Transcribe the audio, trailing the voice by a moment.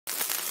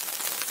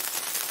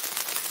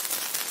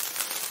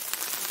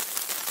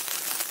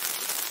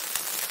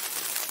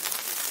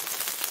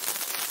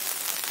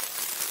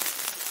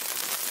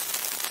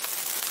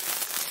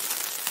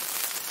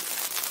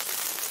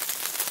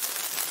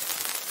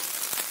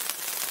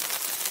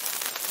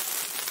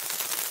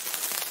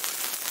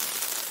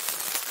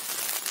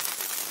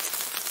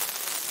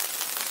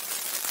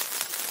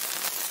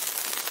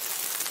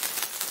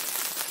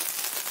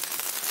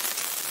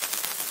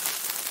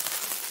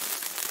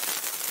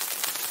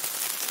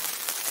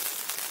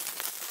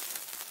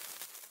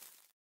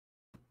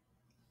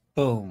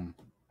Boom.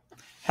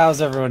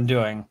 How's everyone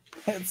doing?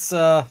 It's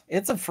a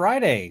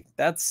Friday.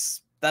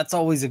 That's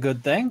always a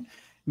good thing.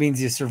 It means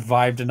you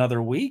survived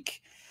another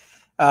week.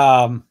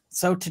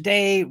 So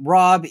today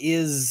Rob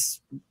is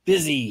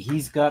busy.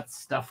 He's got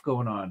stuff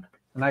going on,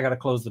 and I got to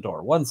close the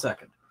door. 1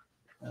 second.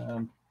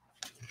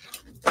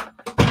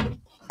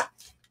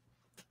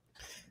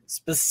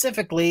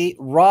 Specifically,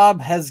 Rob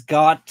has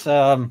got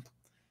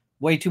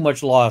way too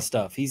much law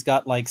stuff. He's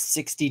got like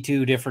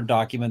 62 different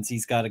documents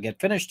he's got to get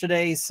finished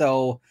today.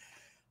 So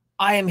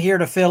I am here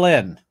to fill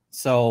in.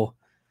 So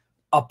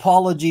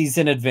apologies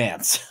in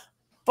advance.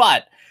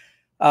 But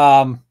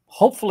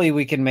hopefully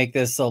we can make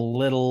this a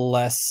little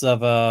less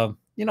of a,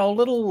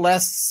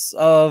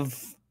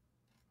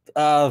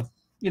 a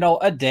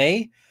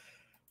day.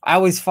 I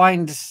always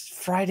find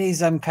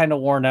Fridays I'm kind of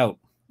worn out.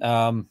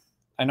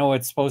 I know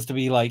it's supposed to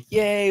be like,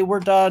 yay, we're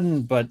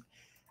done. But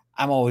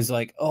I'm always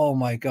like, oh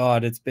my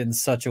God, it's been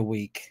such a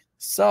week.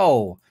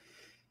 So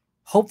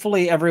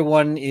hopefully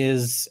everyone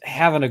is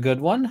having a good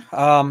one.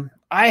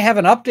 I have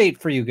an update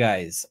for you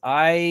guys.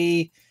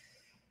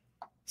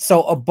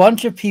 So a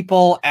bunch of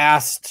people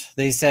asked,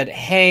 they said,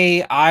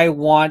 hey, I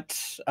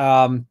want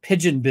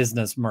Pigeon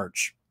Business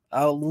merch.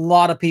 A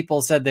lot of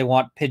people said they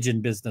want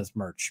Pigeon Business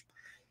merch.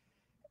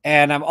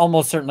 And I'm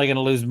almost certainly going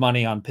to lose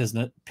money on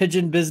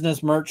Pigeon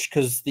Business merch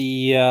because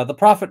the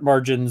profit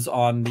margins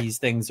on these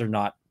things are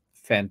not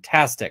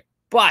fantastic.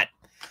 But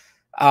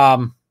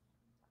I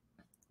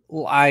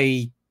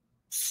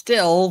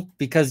still,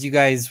 because you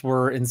guys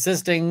were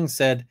insisting,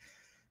 said,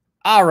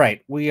 all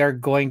right, we are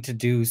going to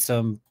do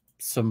some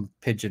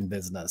pigeon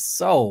business.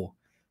 So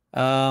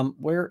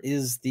where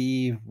is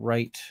the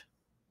right?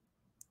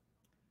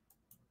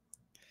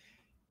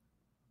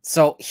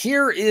 So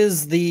here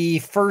is the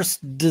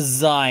first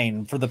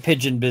design for the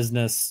pigeon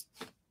business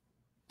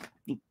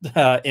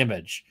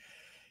image.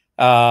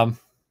 And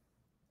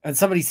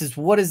somebody says,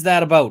 what is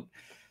that about?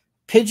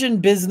 Pigeon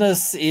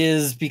business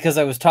is because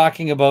I was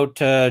talking about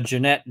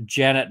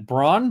Janet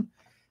Braun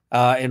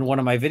in one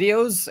of my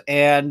videos.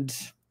 And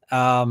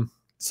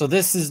so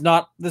this was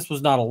not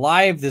a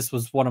live. This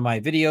was one of my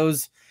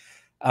videos.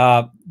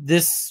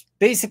 This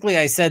basically,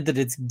 I said that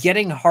it's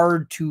getting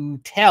hard to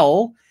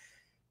tell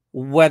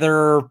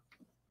whether,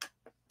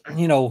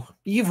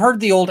 you've heard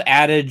the old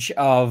adage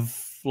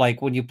of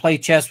like when you play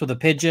chess with a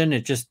pigeon,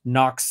 it just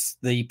knocks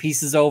the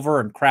pieces over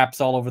and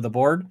craps all over the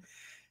board.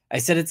 I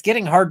said it's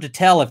getting hard to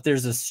tell if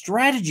there's a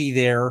strategy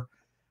there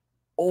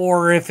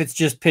or if it's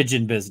just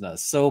pigeon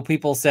business. So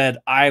people said,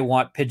 I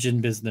want pigeon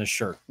business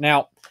shirt.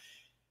 Now,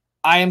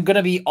 I am going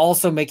to be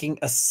also making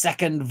a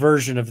second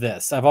version of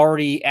this. I've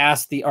already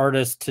asked the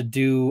artist to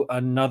do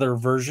another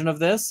version of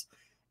this.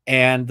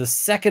 And the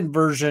second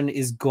version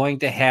is going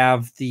to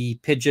have the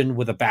pigeon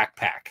with a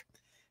backpack.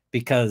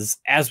 Because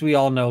as we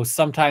all know,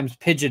 sometimes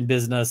pigeon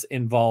business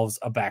involves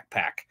a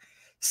backpack.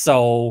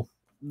 So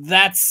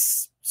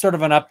that's sort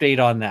of an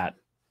update on that.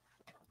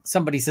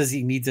 Somebody says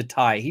he needs a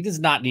tie. He does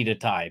not need a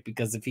tie,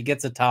 because if he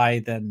gets a tie,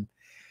 then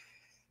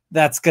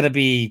that's going to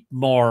be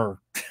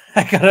more.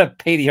 I got to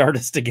pay the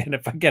artist again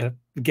if I get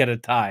a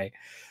tie.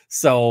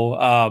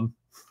 So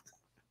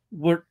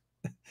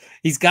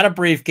he's got a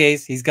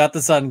briefcase. He's got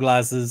the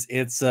sunglasses.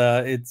 It's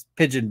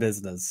pigeon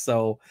business.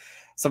 So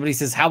somebody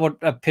says, how about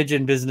a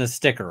pigeon business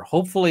sticker?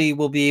 Hopefully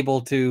we'll be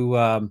able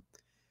to,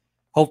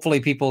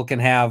 hopefully people can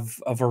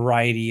have a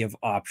variety of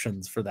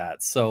options for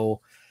that. So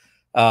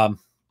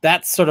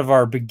that's sort of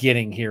our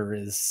beginning here,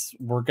 is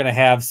we're going to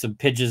have some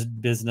pigeon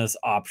business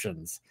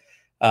options.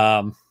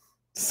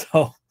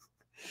 So,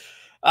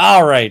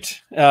 all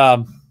right.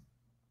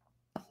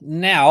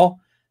 Now,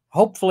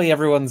 hopefully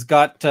everyone's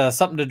got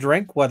something to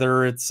drink,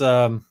 whether it's,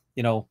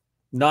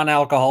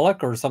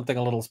 non-alcoholic or something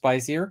a little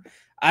spicier.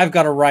 I've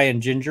got a rye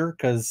and ginger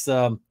because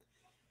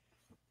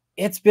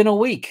it's been a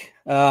week.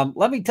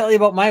 Let me tell you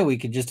about my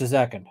week in just a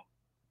second.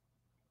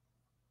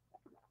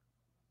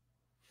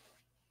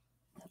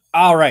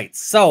 All right.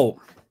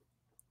 So,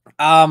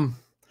 I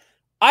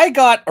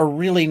got a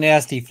really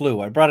nasty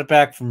flu. I brought it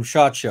back from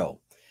SHOT Show.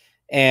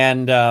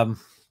 And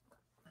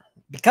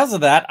because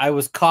of that, I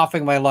was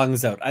coughing my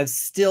lungs out. I've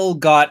still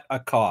got a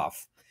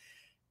cough.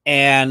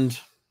 And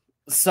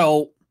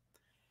so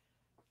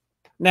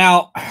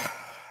now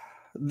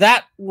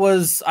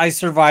I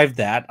survived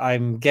that.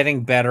 I'm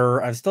getting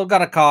better. I've still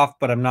got a cough,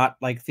 but I'm not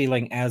like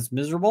feeling as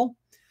miserable.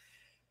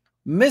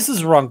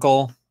 Mrs.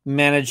 Runkle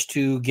managed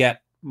to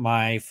get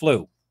my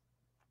flu.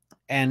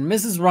 And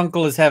Mrs.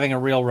 Runkle is having a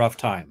real rough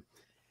time.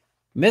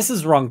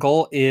 Mrs.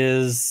 Runkle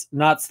is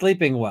not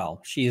sleeping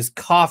well. She is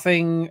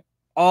coughing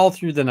all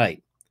through the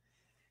night.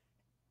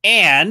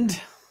 And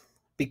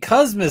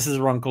because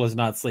Mrs. Runkle is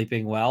not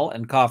sleeping well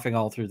and coughing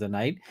all through the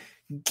night,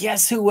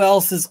 guess who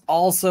else is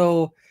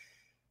also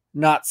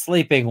not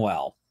sleeping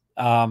well?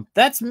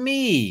 That's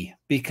me,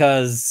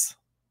 because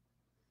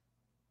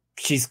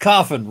she's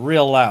coughing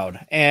real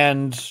loud.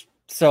 And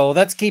so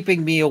that's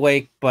keeping me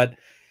awake, but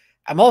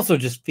I'm also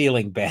just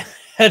feeling bad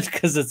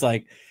because it's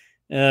like,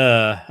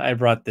 I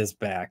brought this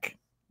back.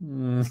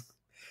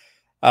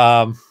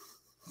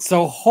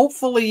 So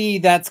hopefully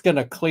that's going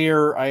to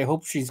clear. I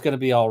hope she's going to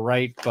be all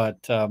right,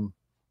 but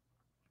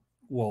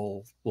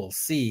we'll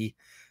see.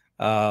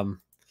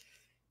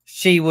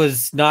 She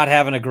was not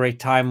having a great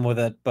time with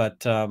it,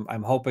 but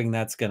I'm hoping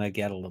that's going to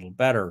get a little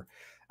better.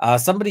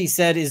 Somebody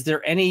said, is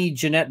there any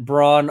Jeanette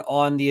Braun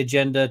on the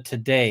agenda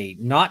today?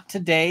 Not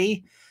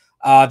today.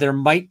 There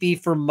might be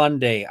for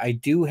Monday. I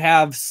do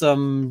have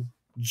some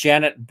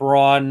Janet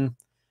Braun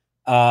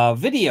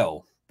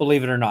video,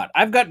 believe it or not.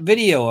 I've got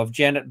video of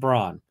Janet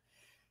Braun,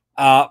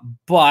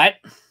 but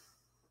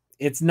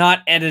it's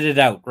not edited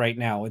out right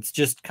now. It's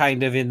just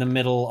kind of in the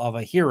middle of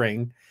a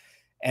hearing.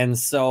 And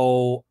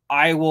so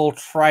I will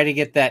try to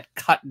get that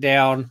cut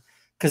down,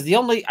 because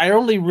I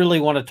only really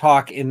want to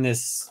talk in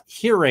this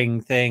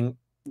hearing thing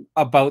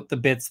about the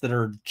bits that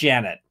are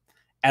Janet,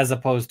 as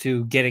opposed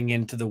to getting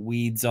into the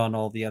weeds on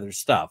all the other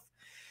stuff.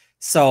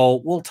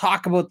 So we'll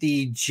talk about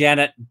the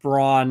Janet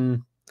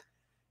Braun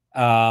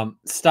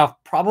stuff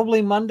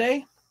probably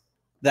Monday.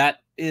 That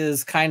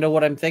is kind of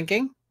what I'm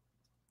thinking.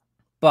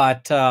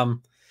 But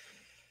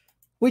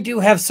we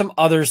do have some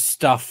other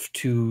stuff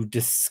to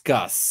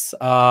discuss.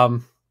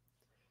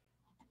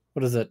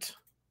 What is it?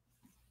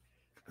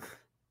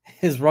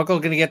 Is Ruckle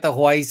going to get the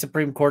Hawaii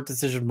Supreme Court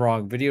decision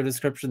wrong? Video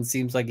description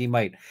seems like he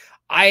might.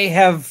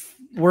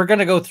 We're going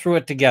to go through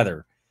it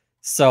together.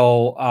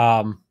 So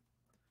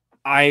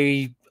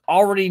I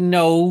already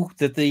know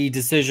that the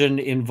decision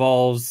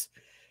involves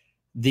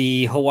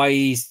the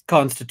Hawaii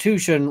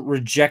Constitution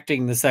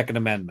rejecting the Second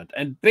Amendment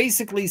and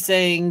basically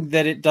saying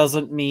that it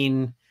doesn't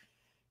mean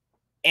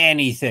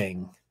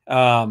anything.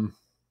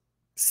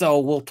 So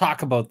we'll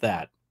talk about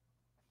that.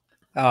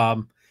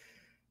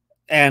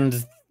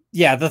 And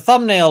yeah, the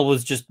thumbnail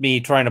was just me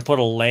trying to put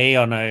a lay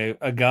on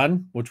a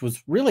gun, which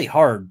was really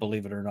hard,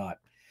 believe it or not.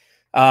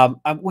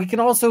 We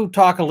can also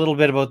talk a little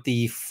bit about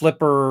the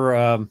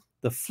Flipper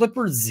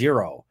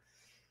Zero.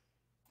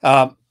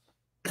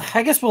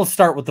 I guess we'll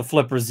start with the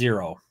Flipper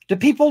Zero. Do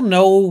people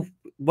know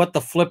what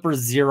the Flipper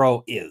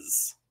Zero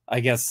is? I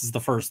guess is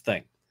the first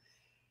thing.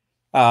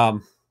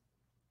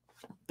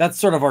 That's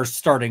sort of our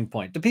starting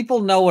point. Do people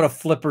know what a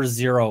Flipper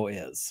Zero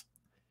is?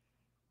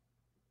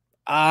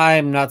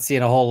 I'm not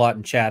seeing a whole lot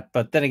in chat,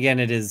 but then again,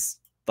 it is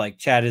like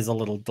chat is a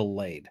little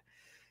delayed.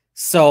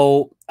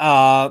 So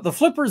the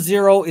Flipper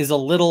Zero is a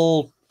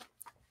little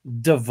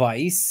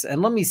device,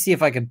 and let me see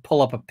if I can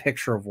pull up a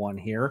picture of one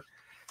here.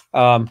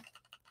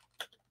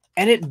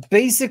 And it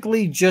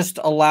basically just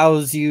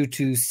allows you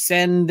to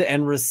send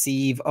and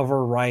receive a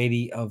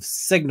variety of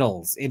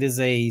signals. It is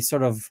a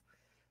sort of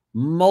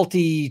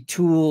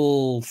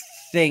multi-tool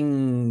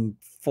thing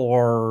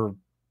for...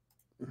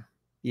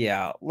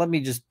 Yeah, let me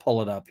just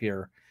pull it up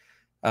here.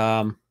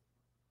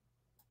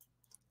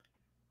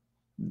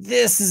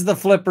 This is the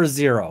Flipper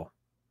Zero.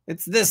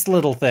 It's this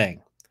little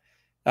thing.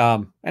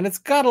 And it's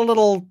got a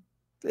little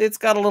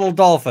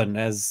dolphin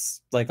as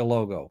like a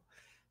logo.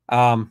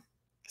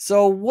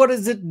 So what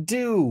does it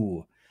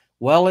do?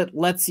 Well, it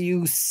lets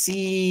you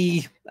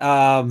see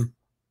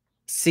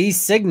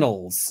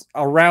signals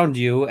around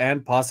you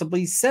and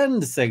possibly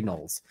send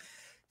signals.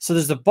 So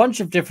there's a bunch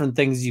of different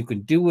things you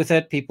can do with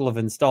it. People have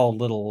installed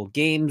little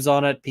games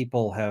on it.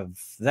 People have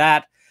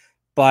that.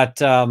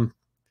 But a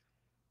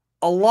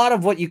lot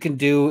of what you can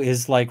do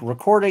is like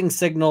recording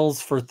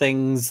signals for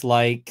things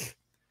like,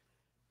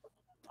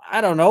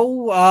 I don't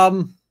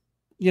know,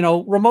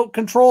 remote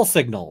control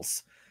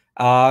signals,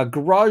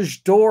 garage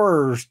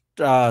door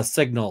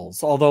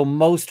signals, although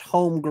most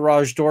home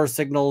garage door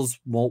signals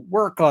won't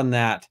work on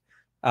that.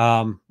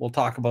 We'll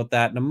talk about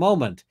that in a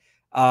moment.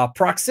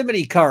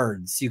 Proximity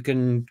cards. You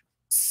can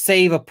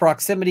save a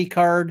proximity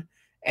card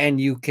and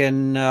you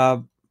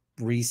can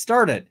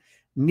restart it.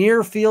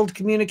 Near field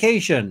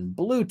communication,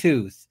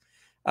 Bluetooth,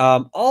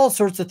 all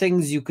sorts of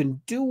things you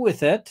can do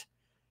with it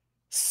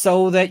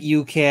so that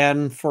you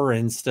can, for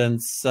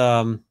instance,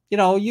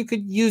 you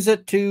could use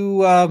it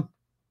to,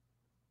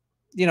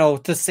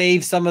 to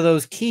save some of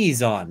those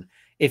keys on.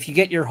 If you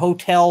get your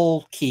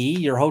hotel key,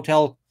 your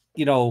hotel,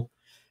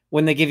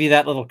 when they give you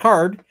that little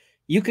card,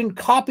 you can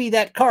copy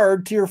that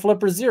card to your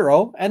Flipper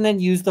Zero and then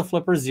use the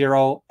Flipper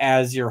Zero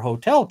as your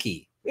hotel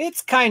key.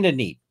 It's kind of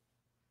neat.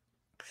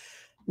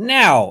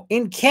 Now,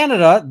 in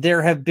Canada,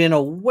 there have been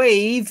a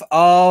wave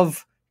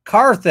of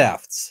car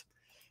thefts.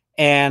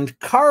 And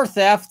car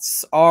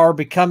thefts are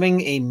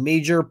becoming a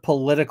major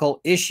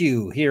political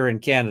issue here in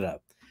Canada.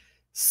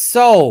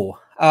 So,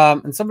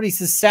 and somebody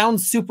says,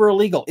 sounds super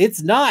illegal.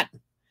 It's not.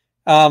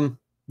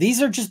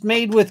 These are just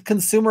made with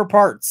consumer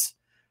parts,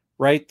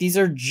 right? These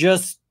are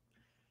just...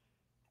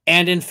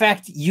 And in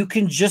fact, you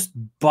can just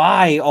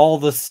buy all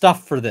the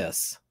stuff for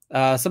this.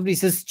 Somebody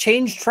says,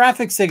 change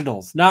traffic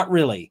signals. Not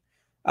really.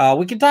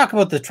 We can talk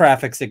about the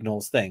traffic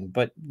signals thing,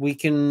 but we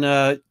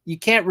can, you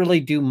can't really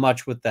do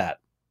much with that.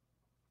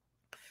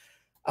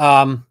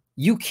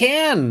 You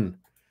can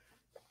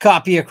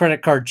copy a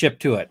credit card chip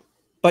to it,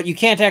 but you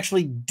can't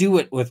actually do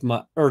it with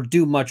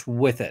do much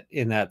with it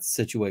in that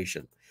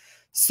situation.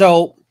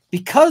 So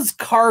because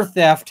car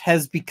theft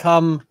has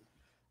become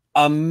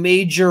a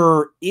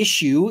major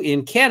issue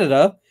in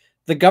Canada,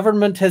 the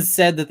government has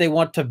said that they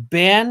want to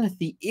ban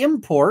the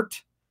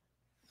import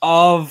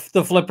of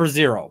the Flipper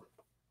Zero.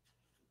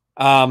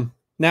 Now,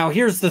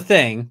 here's the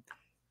thing.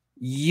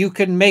 You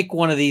can make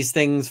one of these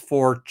things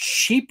for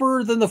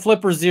cheaper than the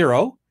Flipper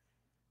Zero,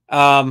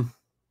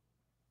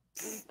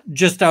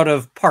 just out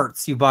of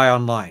parts you buy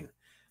online.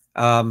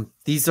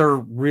 These are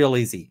real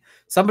easy.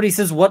 Somebody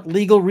says, what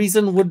legal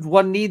reason would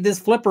one need this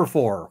flipper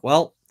for?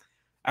 Well,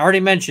 I already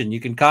mentioned you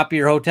can copy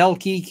your hotel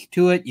key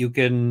to it. You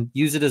can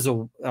use it as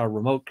a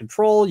remote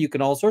control. You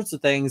can all sorts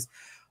of things.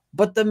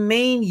 But the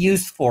main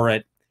use for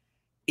it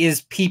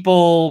is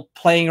people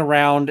playing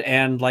around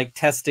and like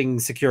testing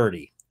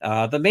security.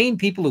 The main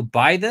people who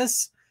buy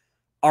this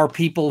are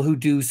people who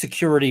do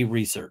security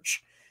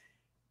research.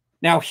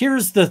 Now,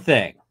 here's the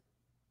thing.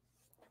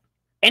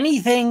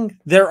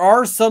 There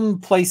are some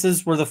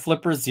places where the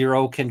Flipper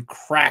Zero can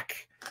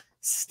crack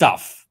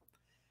stuff.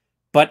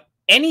 But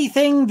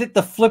anything that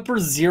the Flipper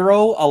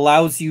Zero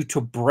allows you to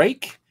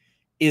break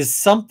is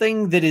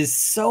something that is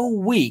so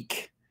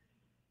weak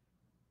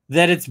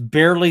that it's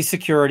barely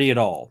security at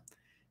all.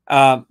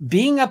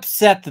 Being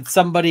upset that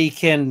somebody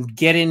can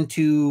get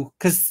into,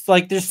 because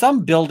like there's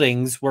some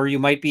buildings where you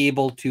might be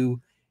able to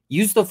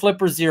use the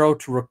Flipper Zero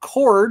to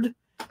record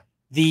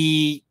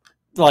the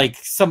like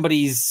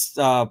somebody's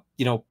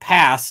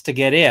pass to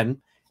get in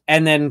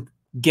and then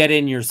get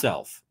in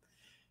yourself.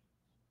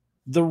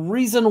 The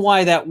reason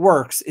why that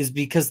works is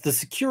because the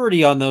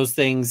security on those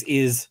things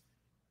is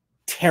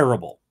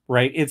terrible,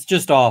 right? It's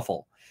just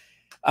awful.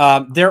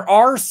 There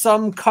are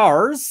some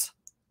cars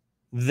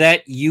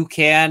that you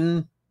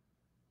can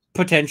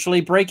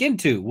potentially break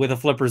into with a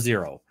Flipper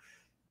Zero.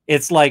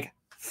 It's like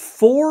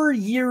 4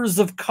 years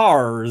of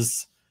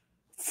cars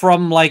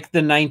from like the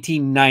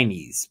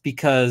 1990s,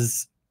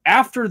 because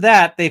after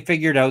that, they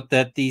figured out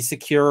that the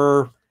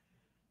security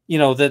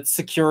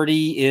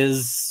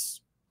is,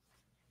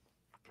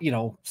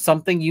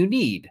 something you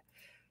need.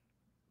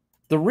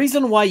 The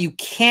reason why you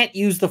can't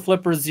use the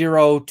Flipper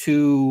Zero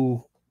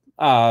to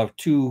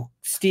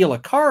steal a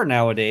car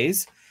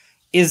nowadays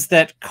is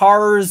that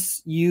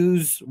cars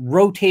use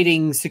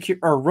rotating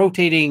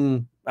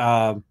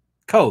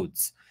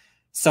codes.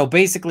 So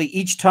basically,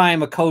 each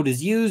time a code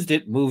is used,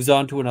 it moves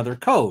on to another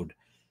code.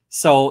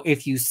 So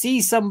if you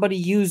see somebody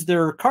use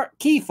their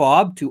key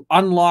fob to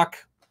unlock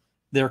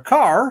their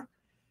car,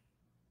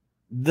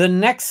 the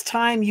next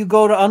time you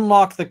go to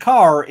unlock the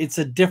car, it's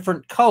a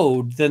different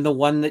code than the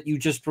one that you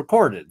just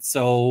recorded.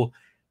 So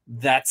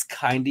that's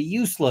kind of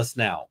useless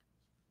now.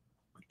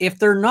 If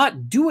they're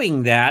not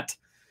doing that,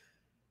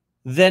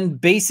 then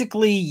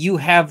basically you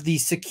have the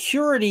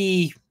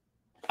security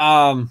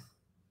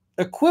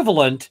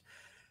equivalent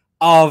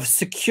of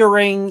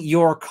securing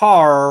your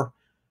car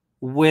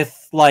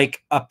with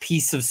like a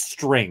piece of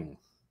string.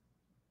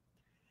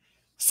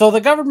 So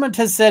the government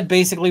has said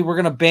basically we're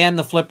going to ban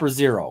the Flipper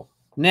Zero.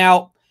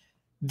 Now,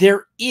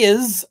 there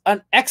is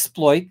an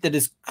exploit that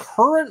is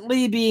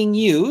currently being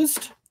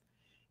used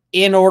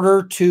in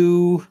order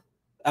to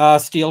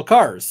steal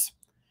cars.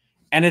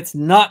 And it's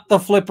not the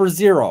Flipper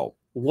Zero.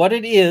 What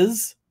it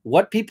is,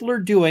 what people are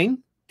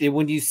doing,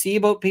 when you see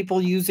about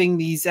people using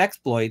these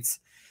exploits,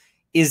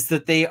 is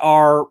that they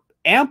are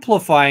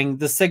amplifying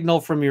the signal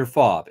from your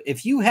fob.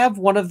 If you have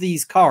one of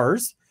these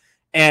cars,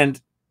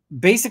 and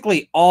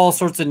basically all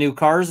sorts of new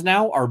cars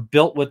now are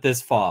built with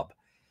this fob,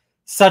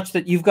 such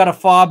that you've got a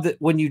fob that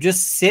when you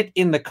just sit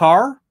in the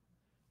car,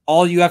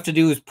 all you have to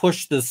do is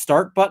push the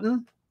start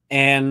button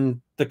and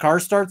the car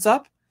starts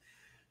up.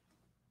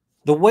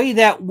 The way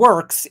that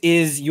works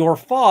is your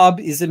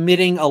fob is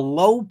emitting a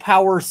low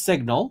power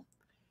signal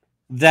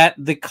that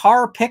the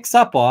car picks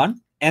up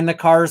on, and the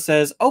car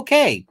says,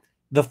 okay,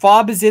 the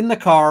fob is in the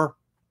car,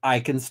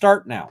 I can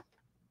start now.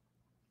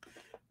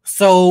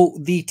 So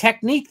the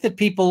technique that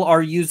people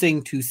are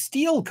using to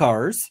steal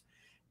cars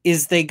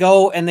is they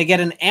go and they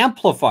get an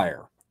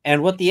amplifier.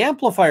 And what the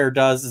amplifier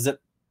does is it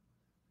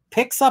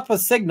picks up a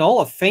signal,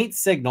 a faint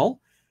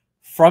signal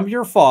from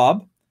your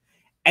fob,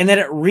 and then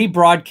it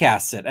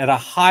rebroadcasts it at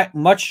a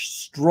much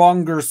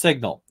stronger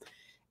signal.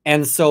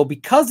 And so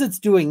because it's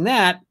doing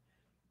that,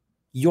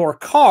 your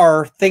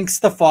car thinks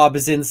the fob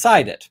is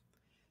inside it.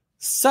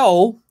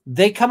 So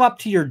they come up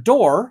to your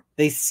door,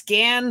 they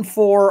scan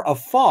for a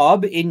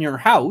fob in your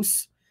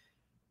house,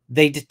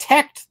 they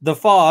detect the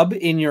fob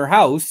in your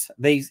house,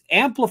 they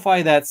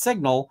amplify that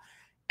signal,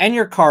 and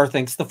your car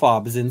thinks the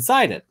fob is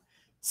inside it.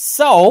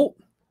 So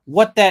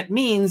what that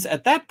means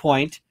at that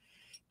point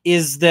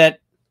is that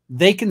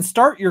they can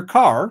start your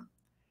car,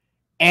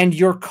 and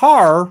your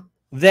car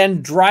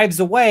then drives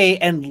away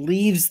and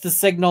leaves the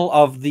signal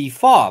of the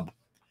fob.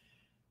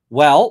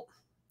 Well,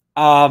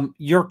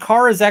 your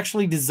car is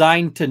actually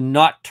designed to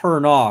not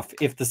turn off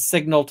if the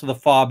signal to the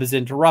fob is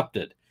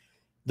interrupted.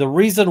 The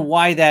reason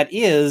why that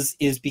is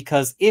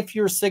because if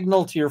your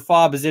signal to your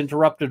fob is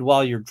interrupted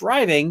while you're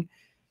driving,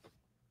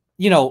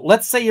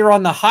 let's say you're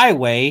on the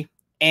highway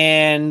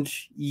and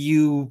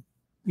you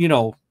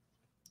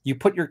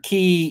put your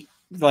key,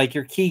 like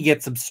your key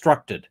gets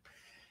obstructed.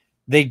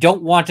 They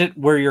don't want it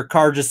where your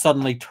car just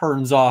suddenly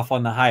turns off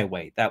on the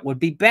highway. That would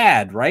be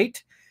bad,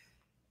 right?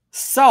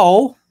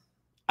 So,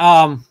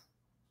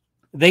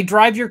 they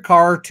drive your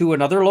car to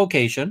another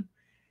location,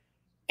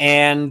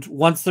 and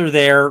once they're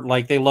there,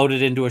 like, they load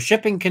it into a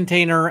shipping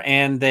container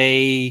and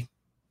they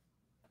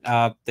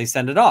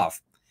send it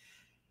off.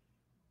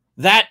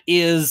 That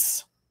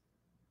is,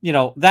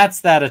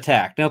 that's that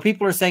attack. Now,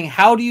 people are saying,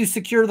 how do you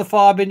secure the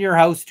fob in your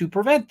house to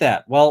prevent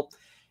that? Well,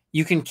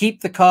 you can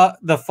keep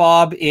the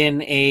fob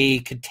in a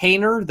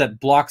container that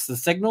blocks the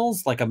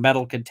signals, like a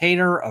metal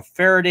container, a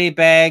Faraday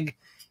bag,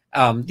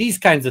 these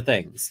kinds of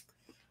things.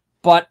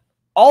 But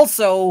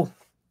also,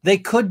 they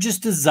could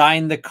just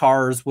design the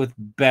cars with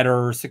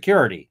better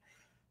security.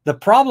 The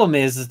problem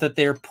is that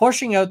they're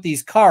pushing out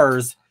these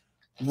cars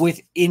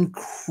with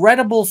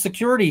incredible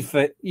security,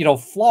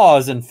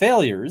 flaws and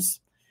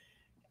failures.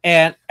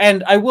 And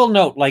I will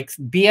note, like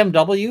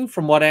BMW,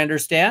 from what I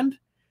understand,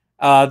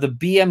 the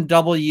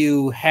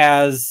BMW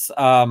has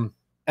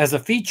as a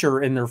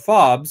feature in their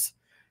fobs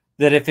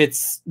that if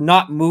it's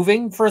not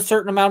moving for a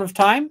certain amount of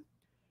time,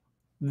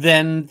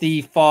 then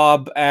the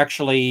fob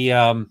actually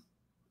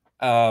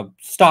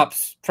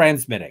stops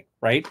transmitting,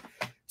 right?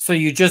 So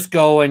you just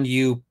go and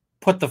you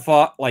put the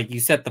fob, like you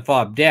set the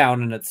fob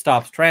down and it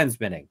stops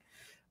transmitting.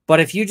 But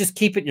if you just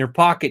keep it in your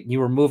pocket and you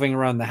were moving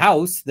around the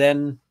house,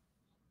 then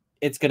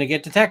it's going to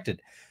get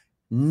detected.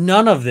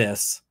 None of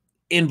this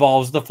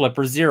involves the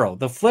Flipper Zero.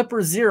 The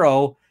Flipper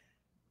Zero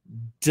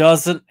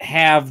doesn't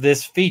have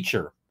this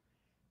feature.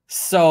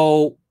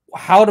 So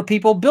how do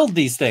people build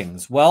these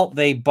things? Well,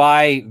 they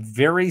buy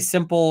very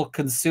simple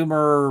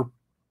consumer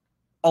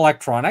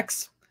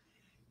electronics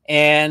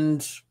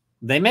and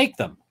they make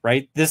them,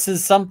 right? This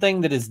is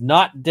something that is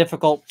not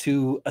difficult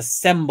to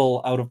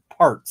assemble out of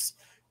parts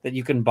that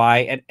you can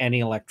buy at any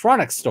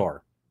electronics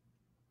store.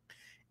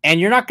 And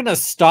you're not going to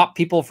stop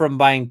people from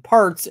buying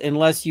parts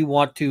unless you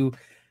want to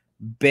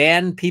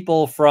ban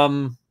people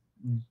from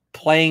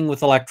playing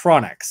with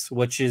electronics,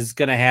 which is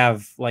going to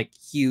have like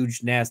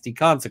huge, nasty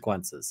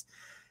consequences.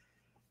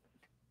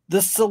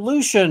 The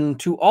solution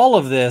to all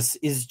of this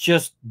is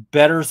just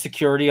better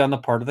security on the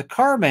part of the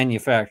car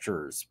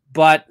manufacturers.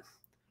 But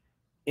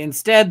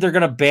instead, they're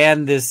going to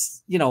ban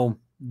this,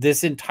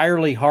 this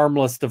entirely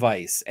harmless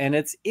device. And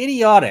it's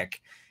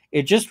idiotic.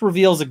 It just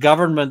reveals a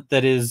government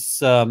that is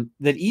that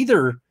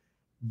either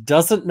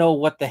doesn't know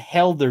what the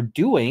hell they're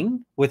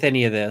doing with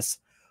any of this,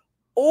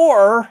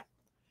 or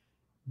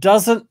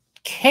doesn't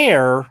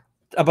care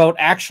about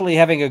actually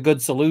having a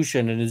good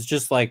solution and is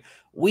just like,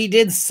 we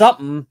did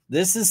something.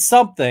 This is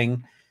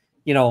something,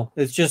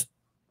 it's just,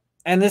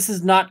 and this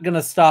is not going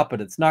to stop it.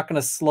 It's not going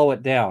to slow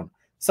it down.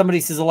 Somebody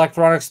says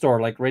electronics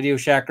store like Radio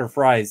Shack or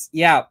Fry's.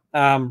 Yeah.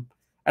 I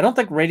don't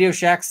think Radio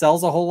Shack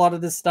sells a whole lot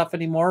of this stuff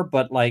anymore,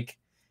 but like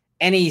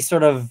any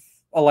sort of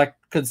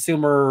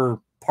consumer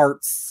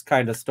parts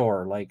kind of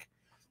store, like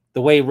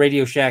the way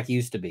Radio Shack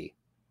used to be.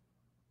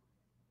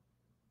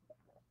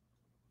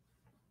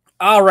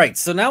 All right,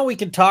 so now we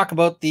can talk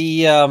about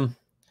the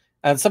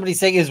and somebody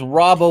saying, is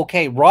Rob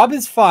okay? Rob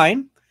is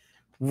fine.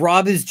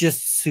 Rob is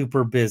just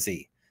super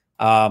busy.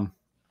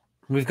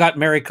 We've got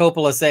Mary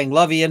Coppola saying,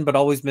 love Ian, but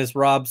always miss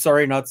Rob.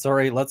 Sorry, not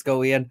sorry. Let's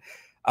go, Ian.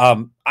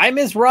 I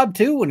miss Rob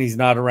too when he's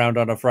not around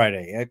on a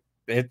Friday.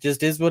 It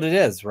just is what it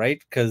is, right?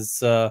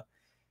 Because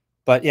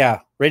but yeah,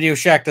 Radio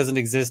Shack doesn't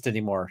exist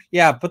anymore.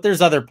 Yeah, but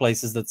there's other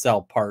places that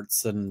sell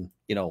parts and,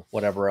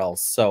 whatever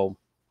else. So,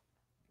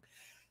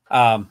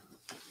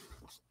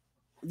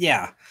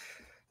 yeah.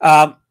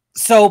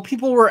 So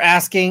people were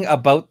asking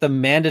about the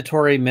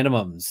mandatory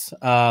minimums.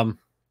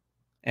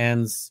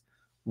 And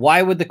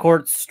why would the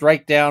court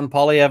strike down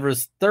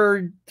Poilievre's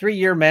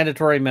 3-year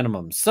mandatory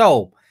minimum?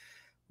 So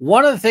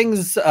one of the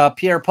things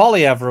Pierre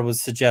Poilievre was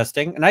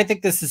suggesting, and I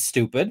think this is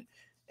stupid,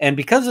 and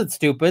because it's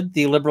stupid,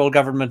 the Liberal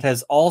government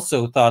has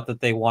also thought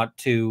that they want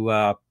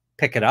to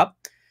pick it up.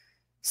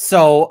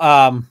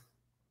 So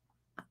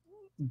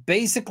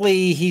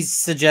basically, he's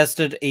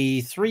suggested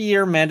a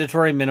 3-year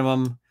mandatory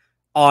minimum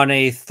on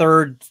a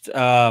third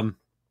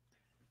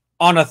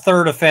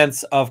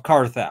offense of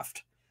car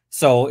theft.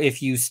 So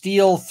if you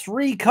steal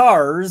 3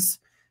 cars,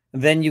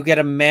 then you get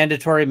a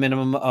mandatory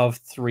minimum of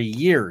 3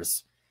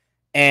 years.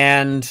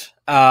 And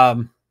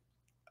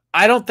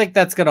I don't think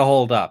that's going to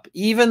hold up,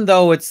 even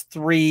though it's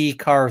 3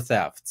 car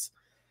thefts.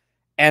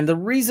 And the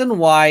reason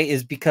why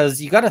is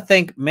because you got to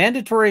think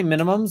mandatory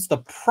minimums. The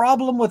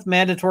problem with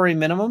mandatory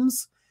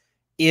minimums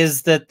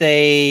is that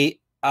they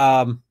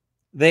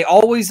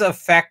always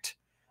affect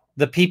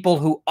the people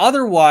who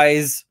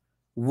otherwise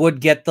would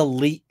get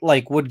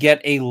would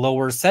get a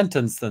lower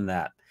sentence than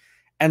that.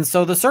 And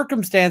so the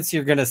circumstance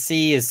you're going to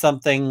see is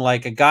something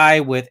like a guy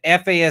with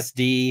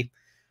FASD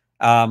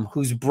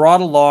who's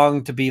brought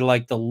along to be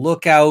like the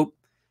lookout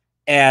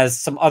as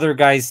some other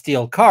guys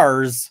steal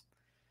cars,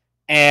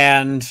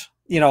 and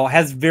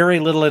has very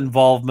little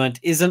involvement,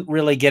 isn't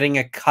really getting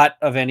a cut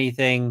of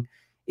anything,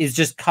 is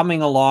just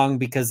coming along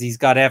because he's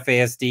got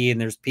FASD and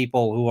there's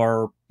people who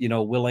are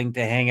willing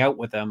to hang out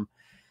with him.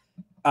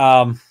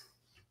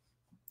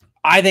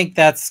 I think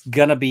that's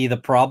gonna be the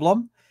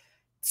problem.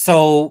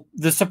 So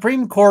the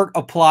Supreme Court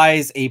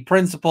applies a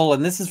principle,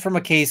 and this is from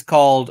a case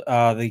called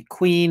the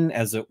Queen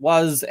as it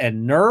was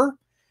and Nur.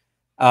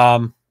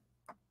 3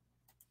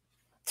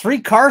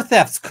 car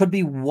thefts could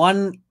be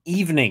one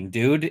evening,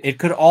 dude. It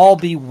could all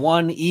be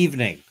one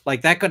evening.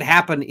 Like that could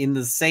happen in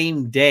the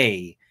same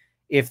day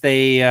if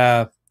they,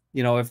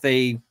 if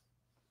they,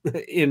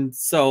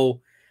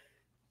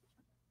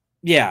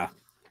 yeah.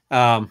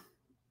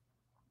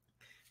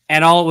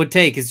 And all it would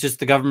take is just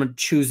the government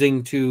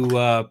choosing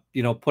to,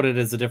 put it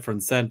as a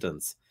different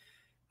sentence.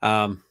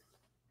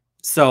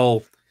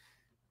 So,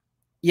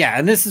 yeah,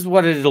 and this is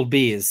what it'll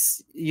be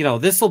is,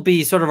 this will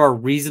be sort of a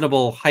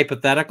reasonable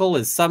hypothetical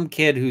is some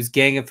kid whose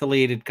gang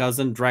affiliated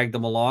cousin dragged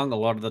them along a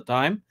lot of the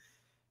time.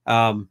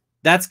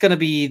 That's going to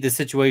be the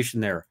situation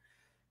there.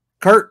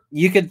 Kurt,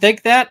 you can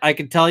think that. I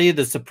can tell you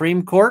the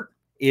Supreme Court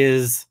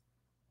is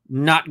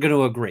not going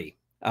to agree.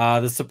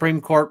 The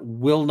Supreme Court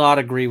will not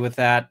agree with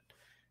that.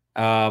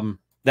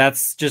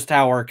 That's just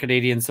how our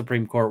Canadian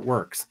Supreme Court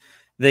works.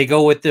 They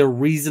go with the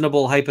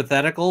reasonable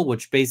hypothetical,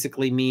 which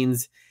basically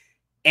means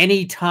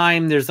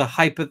anytime there's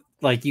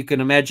like you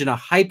can imagine a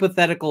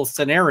hypothetical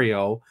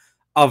scenario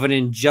of an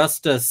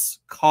injustice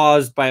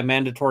caused by a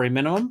mandatory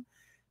minimum,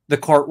 the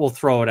court will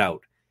throw it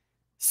out.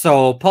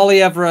 So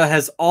Poilievre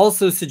has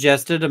also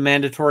suggested a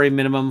mandatory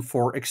minimum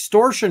for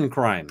extortion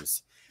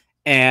crimes.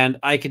 And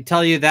I can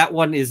tell you that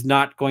one is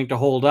not going to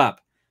hold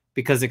up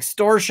because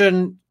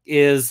extortion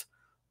is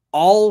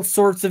all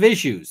sorts of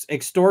issues.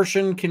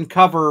 Extortion can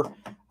cover,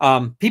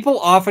 people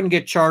often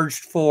get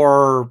charged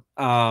for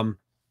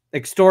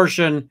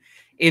extortion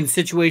in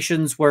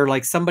situations where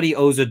like somebody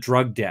owes a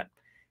drug debt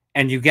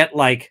and you get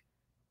like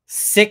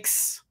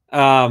 6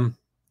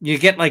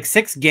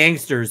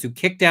 gangsters who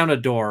kick down a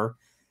door,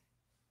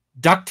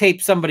 duct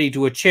tape somebody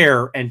to a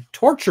chair and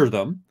torture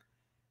them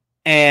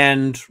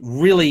and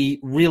really,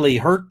 really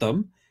hurt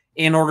them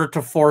in order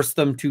to force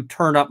them to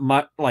turn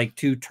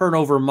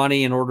over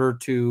money in order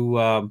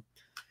to,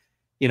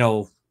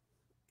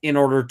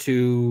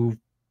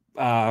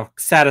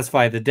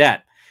 satisfy the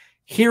debt.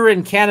 Here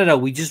in Canada,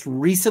 we just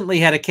recently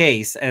had a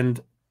case, and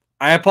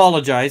I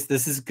apologize.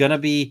 This is going to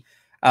be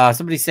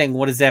somebody saying,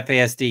 what is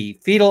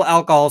FASD? Fetal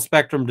alcohol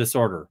spectrum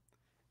disorder.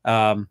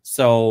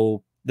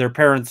 So their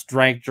parents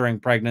drank during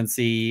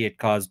pregnancy. It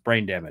caused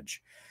brain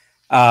damage.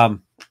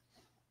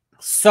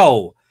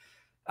 So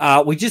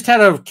we just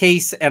had a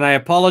case, and I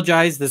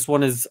apologize. This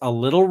one is a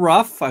little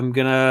rough. I'm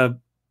going to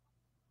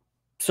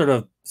sort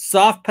of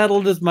soft pedal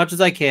it as much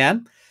as I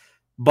can.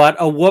 But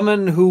a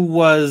woman who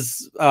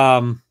was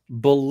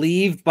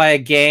believed by a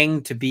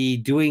gang to be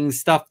doing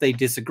stuff they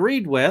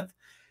disagreed with,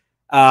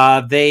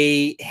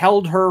 they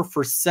held her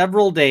for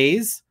several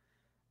days.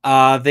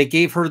 They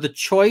gave her the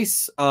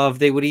choice of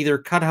they would either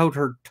cut out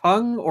her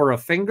tongue or a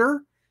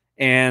finger,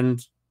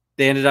 and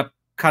they ended up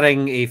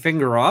cutting a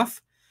finger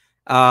off.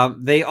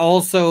 They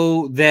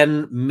also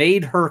then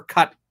made her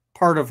cut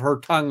part of her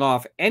tongue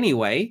off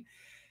anyway.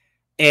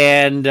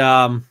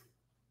 And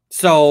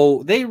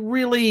so they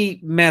really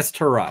messed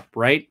her up,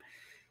 right?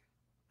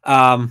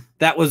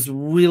 That was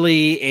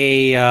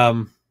really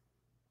a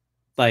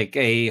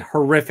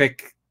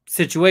horrific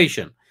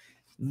situation.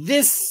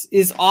 This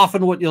is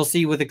often what you'll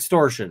see with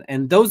extortion.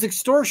 And those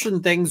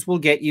extortion things will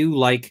get you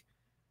like,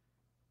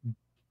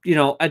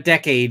 a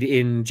decade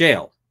in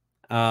jail.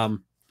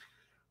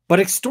 But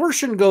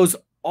extortion goes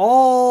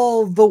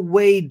all the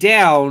way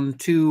down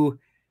to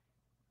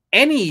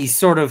any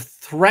sort of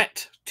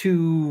threat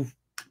to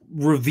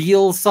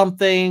reveal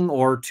something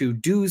or to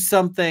do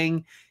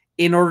something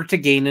in order to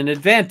gain an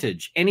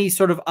advantage. Any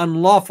sort of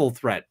unlawful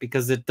threat,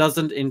 because it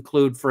doesn't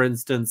include, for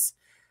instance,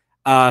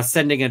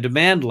 sending a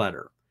demand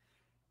letter.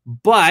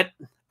 But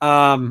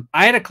I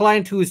had a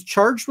client who was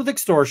charged with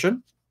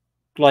extortion,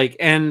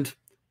 and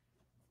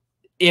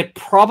it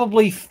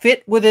probably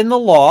fit within the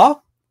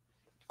law.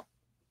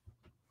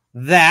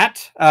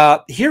 That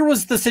here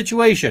was the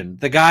situation.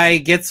 The guy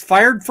gets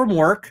fired from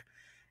work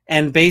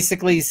and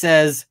basically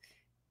says,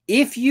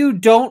 if you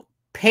don't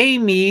pay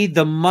me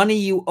the money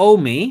you owe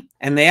me,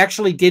 and they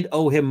actually did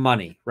owe him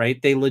money,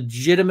 right? They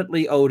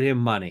legitimately owed him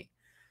money.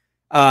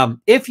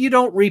 If you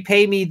don't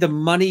repay me the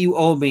money you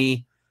owe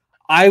me,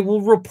 I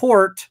will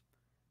report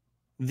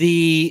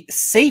the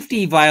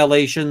safety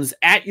violations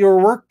at your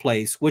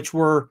workplace, which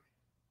were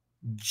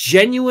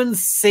genuine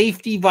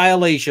safety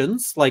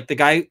violations. Like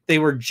they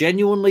were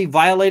genuinely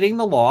violating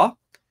the law.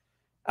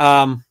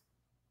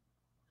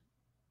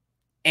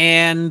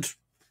 And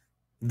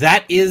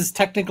that is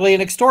technically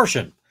an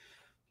extortion.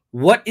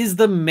 What is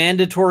the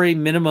mandatory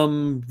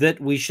minimum that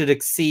we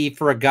should see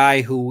for a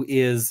guy who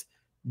is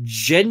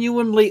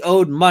genuinely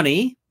owed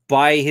money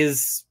by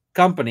his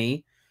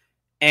company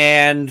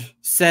and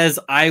says,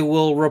 I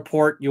will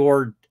report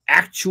your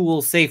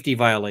actual safety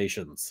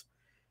violations?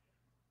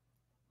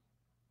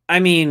 I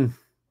mean,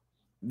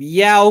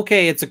 yeah,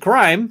 okay, it's a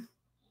crime,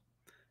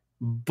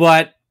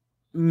 but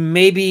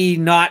maybe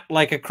not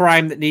like a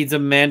crime that needs a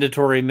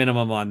mandatory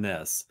minimum on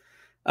this.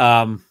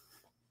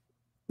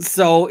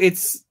 So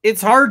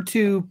it's hard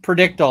to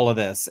predict all of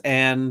this.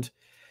 And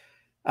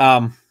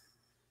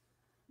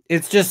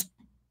it's just,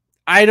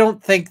 I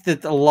don't think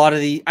that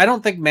I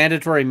don't think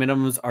mandatory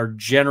minimums are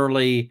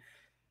generally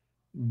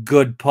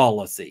good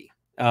policy.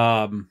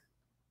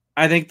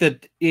 I think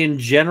that in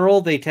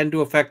general, they tend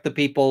to affect the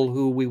people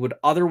who we'd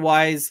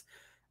otherwise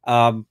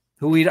cut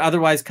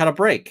a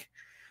break.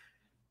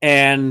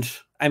 And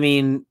I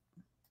mean,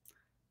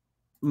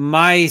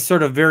 my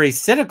sort of very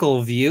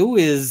cynical view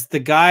is the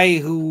guy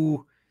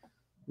who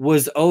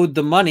was owed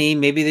the money,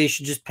 maybe they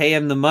should just pay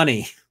him the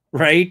money,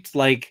 right?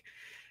 Like,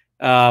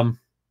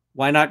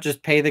 why not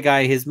just pay the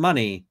guy his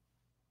money?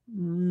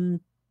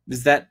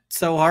 Is that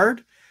so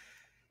hard?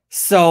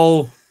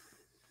 So,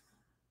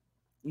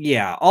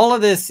 yeah, all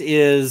of this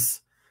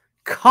is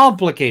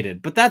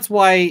complicated, but that's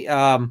why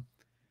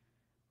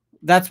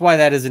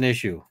that is an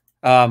issue.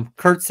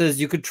 Kurt says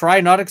you could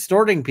try not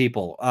extorting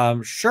people.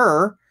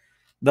 Sure.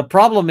 The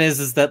problem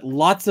is that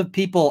lots of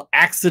people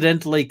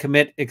accidentally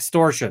commit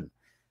extortion.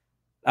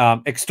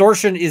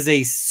 Extortion is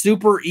a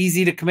super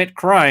easy to commit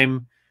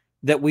crime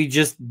that we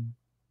just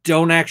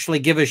don't actually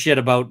give a shit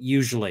about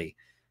usually.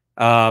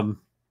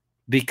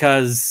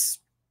 Because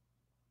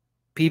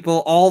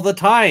people all the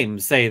time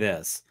say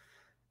this.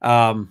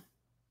 You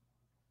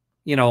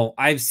know,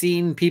 I've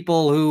seen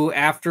people who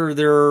after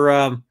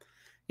their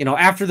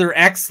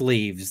ex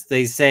leaves,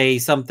 they say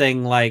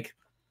something like,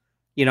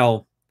 you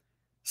know,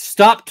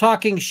 stop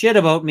talking shit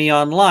about me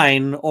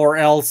online or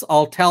else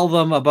I'll tell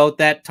them about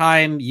that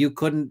time you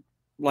couldn't,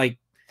 like,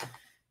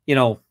 you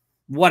know,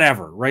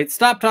 whatever, right?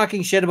 Stop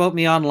talking shit about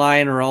me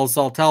online or else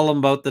I'll tell them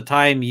about the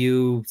time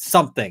you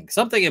something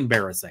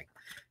embarrassing,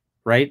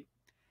 right?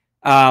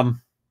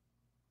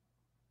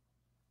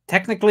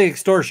 Technically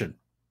extortion,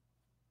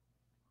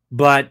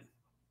 but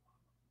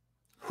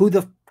who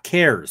the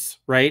cares,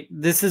 right?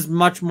 This is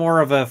much more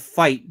of a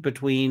fight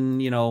between,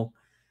 you know,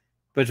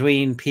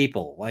 between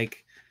people.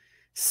 Like,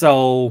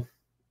 so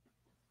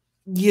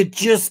you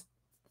just,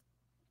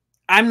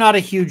 I'm not a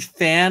huge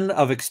fan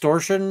of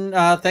extortion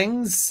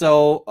things.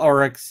 So,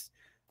 or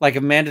like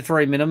a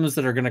mandatory minimums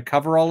that are going to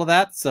cover all of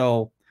that.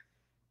 So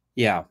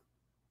yeah.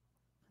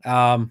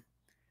 And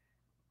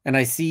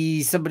I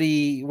see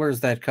somebody, where's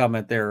that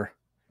comment there?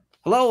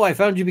 Hello, I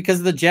found you because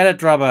of the Janet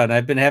drama, and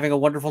I've been having a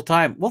wonderful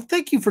time. Well,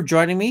 thank you for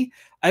joining me.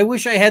 I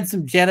wish I had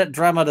some Janet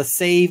drama to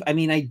save. I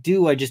mean, I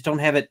do. I just don't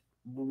have it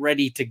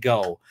ready to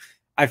go.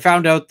 I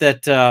found out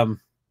that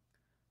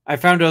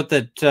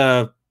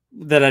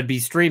that I'd be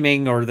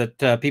streaming, or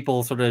that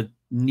people sort of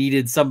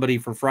needed somebody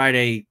for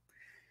Friday,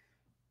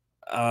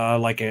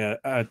 like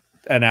an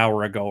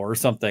hour ago or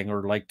something,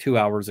 or like 2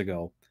 hours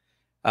ago.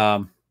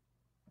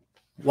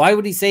 Why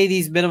would he say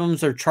these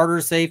minimums are charter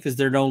safe? Is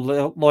there no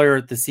lawyer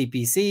at the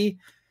CPC?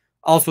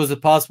 Also, is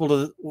it possible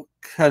to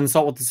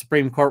consult with the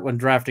Supreme Court when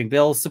drafting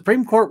bills?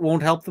 Supreme Court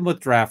won't help them with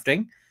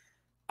drafting,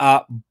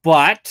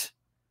 but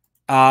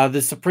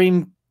the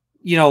Supreme,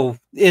 you know,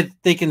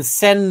 they can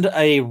send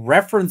a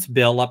reference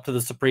bill up to the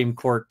Supreme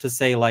Court to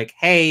say, like,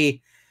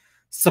 hey,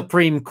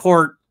 Supreme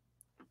Court,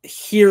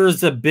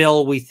 here's a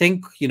bill we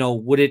think, you know,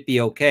 would it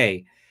be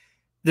okay?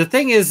 The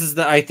thing is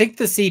that I think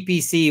the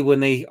CPC,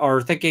 when they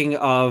are thinking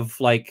of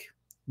like,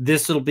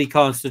 this will be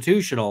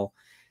constitutional,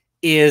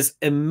 is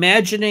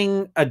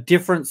imagining a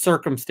different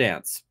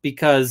circumstance,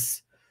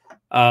 because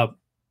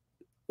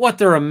what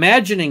they're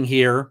imagining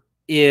here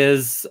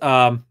is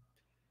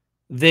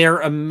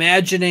they're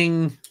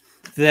imagining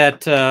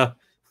that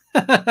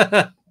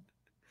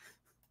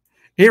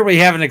here we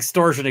have an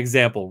extortion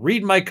example.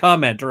 Read my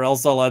comment or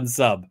else I'll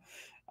unsub.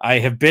 I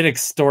have been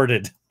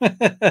extorted.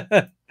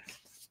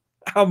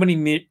 How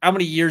many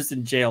years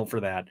in jail for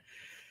that?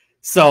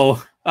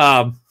 So,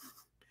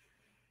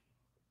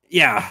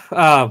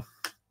 yeah.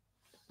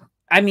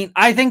 I mean,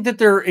 I think that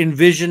they're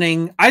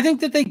envisioning, I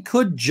think that they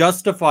could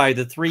justify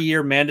the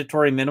 3-year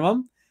mandatory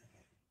minimum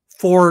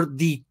for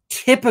the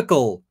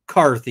typical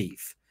car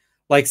thief,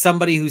 like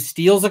somebody who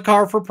steals a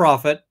car for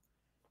profit,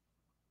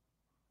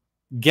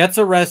 gets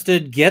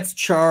arrested, gets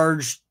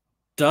charged,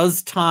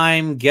 does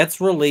time, gets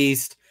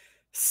released,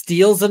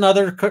 steals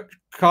another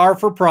car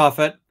for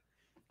profit,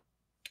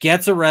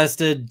 gets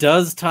arrested,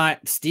 does time,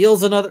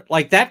 steals another,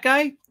 like that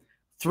guy,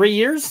 3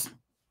 years,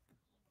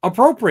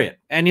 appropriate,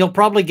 and you'll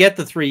probably get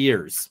the 3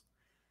 years.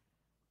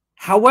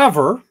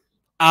 However,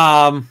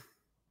 there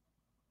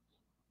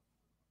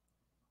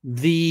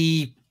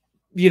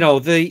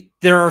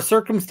are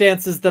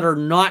circumstances that are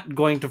not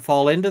going to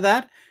fall into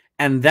that,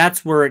 and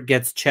that's where it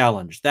gets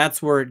challenged.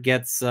 That's where it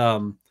gets,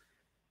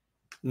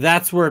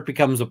 that's where it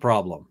becomes a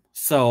problem.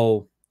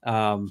 So,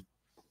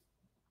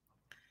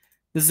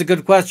 this is a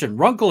good question.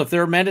 Runkle, if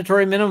there are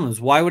mandatory minimums,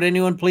 why would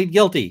anyone plead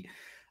guilty?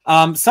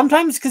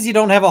 Sometimes because you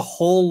don't have a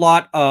whole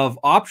lot of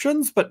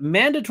options, but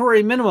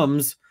mandatory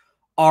minimums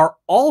are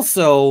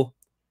also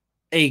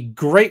a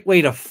great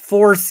way to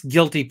force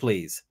guilty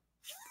pleas.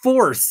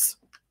 Force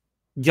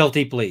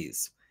guilty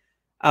pleas.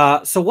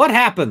 So what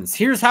happens?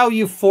 Here's how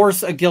you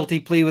force a guilty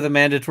plea with a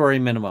mandatory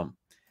minimum.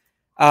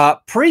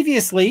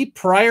 Previously,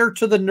 prior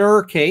to the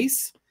Nur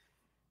case,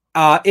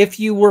 if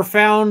you were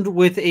found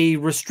with a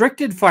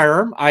restricted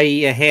firearm,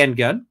 i.e. a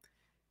handgun,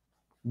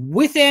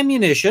 with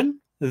ammunition,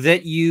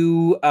 that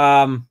you,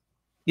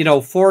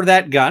 for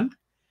that gun,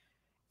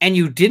 and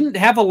you didn't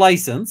have a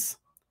license,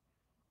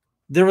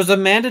 there was a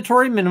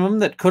mandatory minimum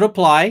that could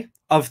apply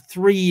of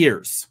 3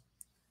 years.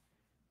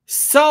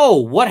 So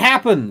what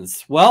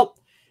happens? Well,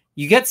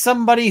 you get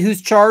somebody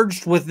who's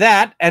charged with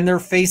that, and they're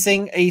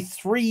facing a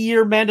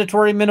 3-year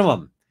mandatory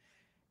minimum.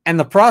 And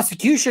the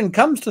prosecution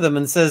comes to them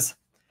and says,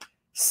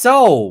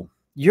 so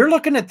you're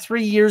looking at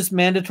 3 years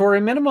mandatory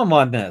minimum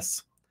on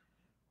this,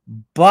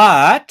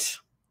 but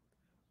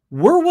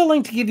we're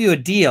willing to give you a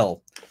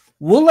deal.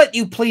 We'll let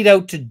you plead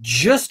out to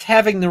just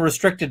having the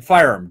restricted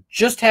firearm,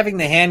 just having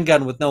the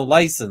handgun with no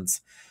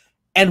license,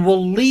 and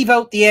we'll leave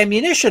out the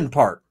ammunition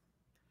part.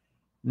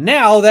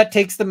 Now that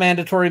takes the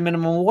mandatory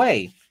minimum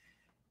away.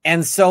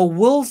 And so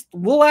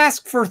we'll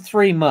ask for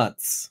 3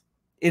 months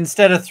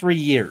instead of 3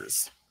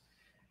 years.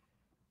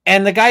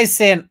 And the guy's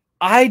saying,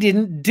 I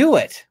didn't do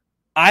it.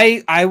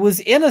 I was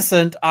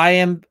innocent.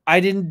 I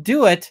didn't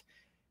do it.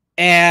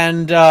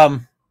 And,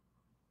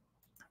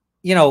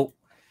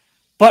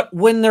 but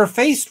when they're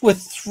faced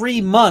with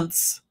 3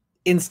 months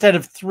instead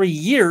of 3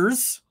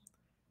 years,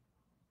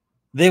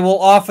 they will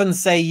often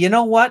say, you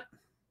know what?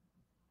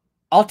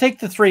 I'll take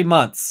the 3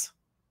 months.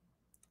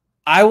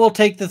 I will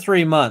take the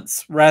 3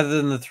 months rather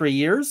than the 3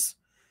 years,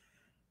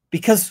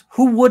 because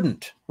who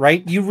wouldn't,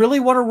 right? You really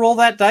want to roll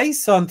that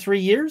dice on 3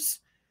 years?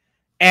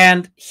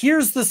 And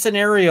here's the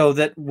scenario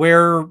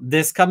where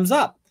this comes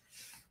up.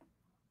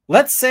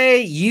 Let's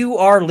say you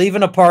are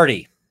leaving a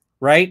party,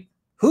 right?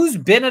 Who's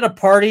been at a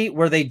party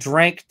where they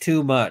drank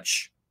too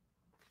much?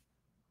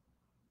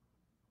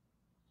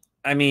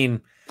 I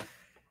mean,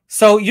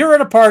 so you're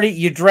at a party,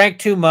 you drank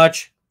too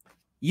much.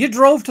 You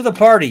drove to the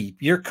party.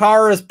 Your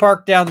car is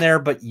parked down there,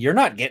 but you're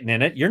not getting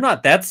in it. You're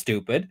not that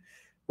stupid,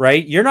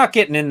 right? You're not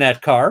getting in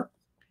that car.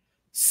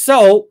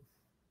 So,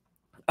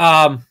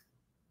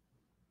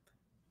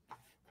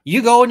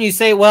 you go and you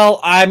say, well,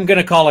 I'm going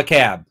to call a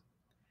cab.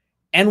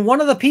 And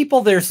one of the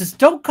people there says,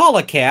 don't call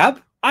a cab.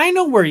 I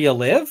know where you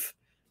live.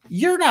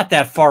 You're not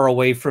that far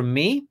away from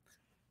me.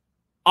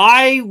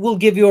 I will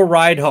give you a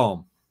ride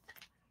home.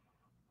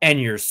 And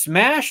you're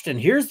smashed,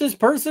 and here's this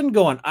person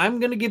going,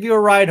 I'm going to give you a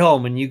ride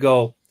home. And you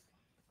go,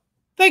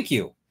 thank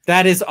you.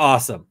 That is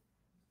awesome.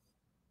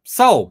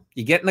 So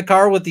you get in the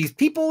car with these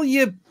people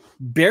you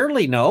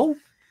barely know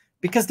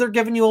because they're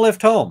giving you a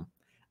lift home.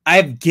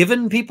 I've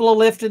given people a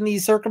lift in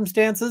these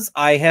circumstances.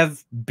 I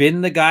have been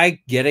the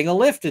guy getting a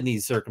lift in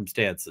these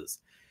circumstances.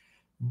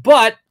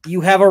 But you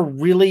have a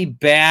really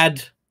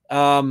bad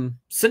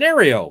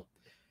scenario.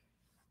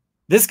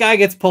 This guy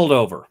gets pulled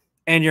over.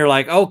 And you're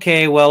like,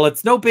 okay, well,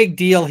 it's no big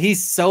deal.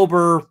 He's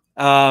sober.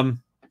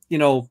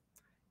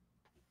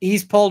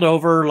 He's pulled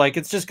over. Like,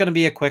 it's just going to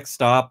be a quick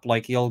stop.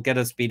 Like, he'll get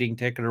a speeding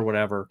ticket or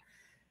whatever.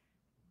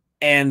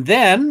 And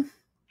then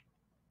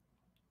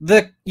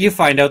you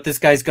find out this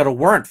guy's got a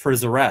warrant for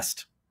his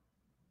arrest.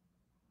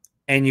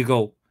 And you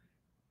go,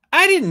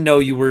 I didn't know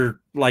you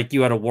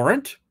had a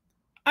warrant.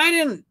 I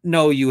didn't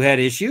know you had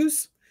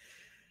issues.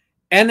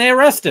 And they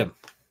arrest him.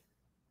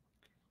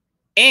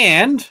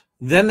 And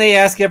then they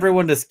ask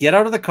everyone to get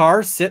out of the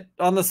car, sit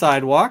on the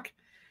sidewalk,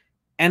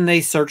 and they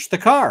search the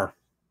car.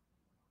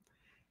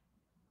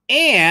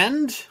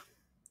 And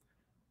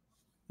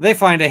they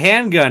find a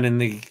handgun in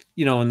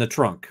the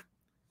trunk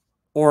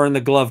or in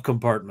the glove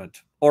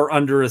compartment or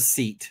under a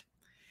seat.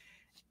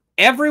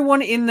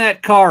 Everyone in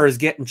that car is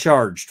getting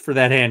charged for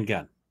that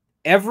handgun.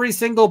 Every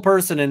single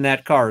person in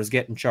that car is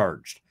getting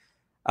charged.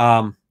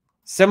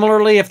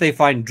 Similarly, if they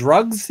find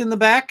drugs in the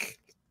back,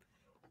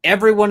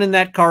 everyone in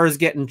that car is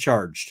getting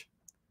charged.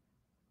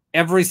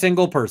 Every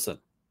single person.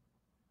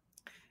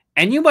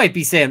 And you might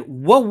be saying,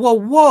 whoa, whoa,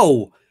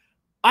 whoa.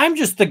 I'm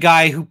just the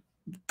guy who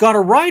got a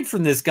ride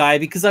from this guy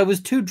because I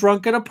was too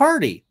drunk at a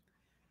party.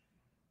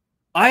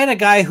 I had a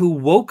guy who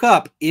woke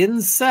up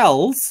in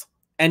cells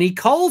and he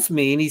calls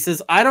me and he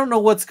says, I don't know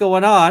what's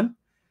going on.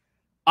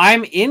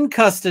 I'm in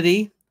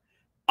custody.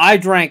 I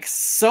drank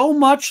so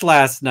much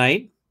last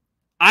night.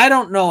 I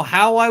don't know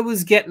how I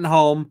was getting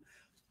home,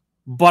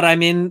 but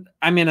I'm in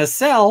a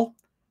cell.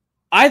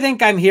 I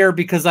think I'm here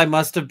because I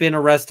must have been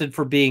arrested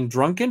for being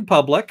drunk in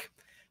public,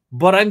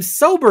 but I'm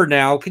sober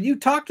now. Can you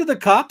talk to the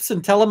cops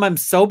and tell them I'm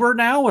sober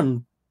now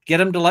and get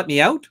them to let me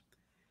out?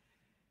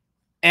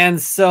 And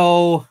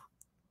so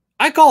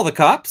I call the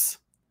cops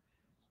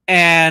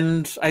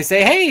and I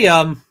say, hey,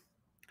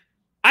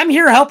 I'm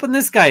here helping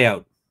this guy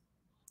out.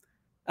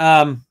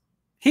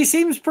 He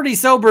seems pretty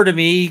sober to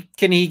me.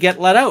 Can he get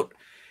let out?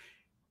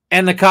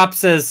 And the cop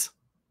says,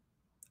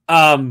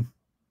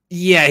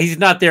 yeah, he's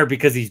not there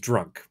because he's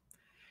drunk.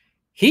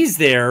 He's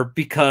there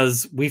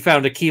because we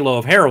found a kilo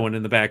of heroin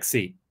in the back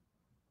seat.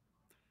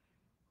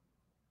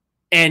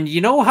 And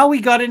you know how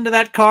he got into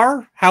that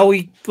car?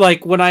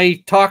 When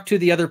I talked to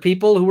the other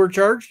people who were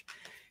charged,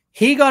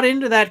 he got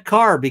into that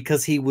car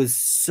because he was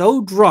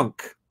so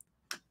drunk,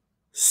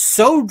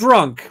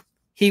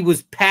 he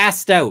was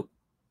passed out.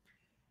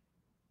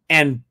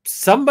 And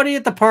somebody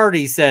at the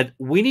party said,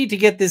 we need to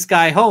get this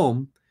guy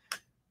home.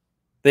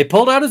 They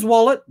pulled out his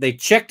wallet. They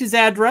checked his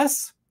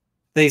address.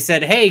 they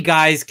said, hey,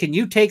 guys, can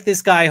you take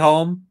this guy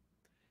home?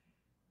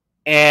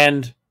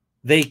 And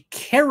they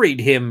carried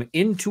him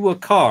into a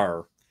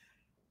car.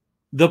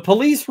 The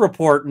police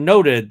report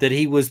noted that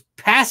he was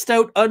passed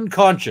out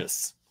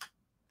unconscious.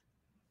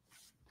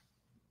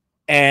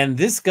 And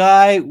this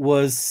guy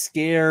was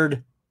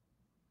scared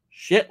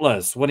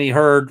shitless when he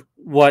heard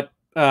what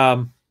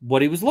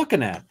he was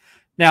looking at.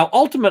 Now,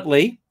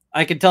 ultimately,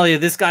 I can tell you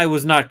this guy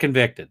was not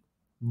convicted,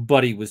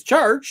 but he was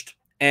charged,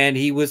 and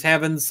he was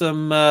having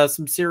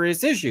some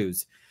serious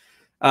issues.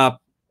 You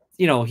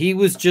know, he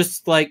was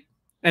just like,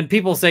 and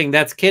people saying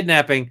that's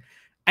kidnapping.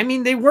 I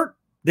mean, they were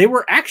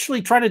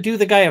actually trying to do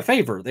the guy a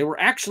favor. They were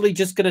actually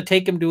just going to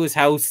take him to his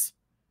house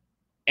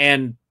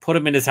and put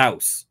him in his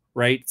house,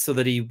 right? So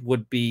that he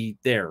would be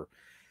there.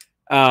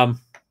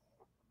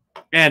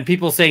 And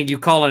people saying you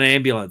call an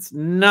ambulance.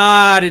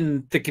 Not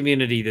in the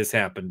community this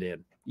happened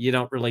in. You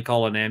don't really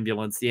call an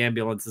ambulance. The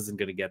ambulance isn't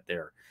going to get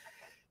there.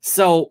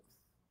 So,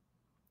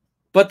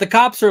 but the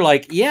cops are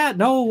like, yeah,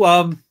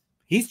 no,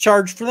 he's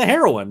charged for the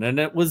heroin. And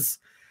it was,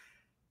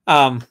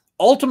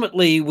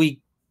 ultimately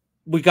we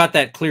got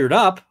that cleared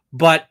up.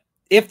 But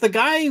if the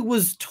guy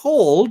was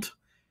told,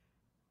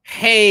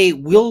 hey,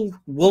 we'll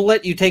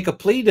let you take a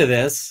plea to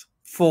this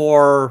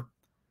for,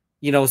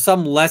 you know,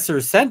 some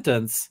lesser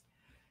sentence,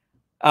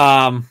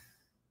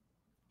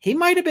 he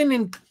might have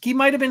been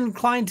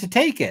inclined to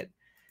take it.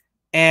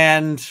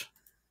 And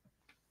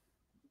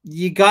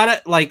you got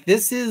it. Like,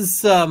 this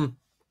is the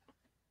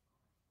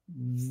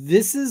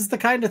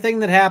kind of thing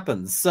that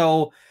happens.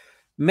 So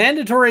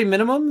mandatory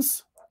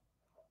minimums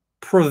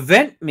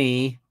prevent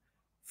me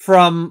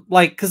from,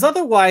 like, because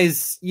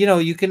otherwise, you know,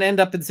 you can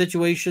end up in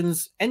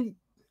situations, and,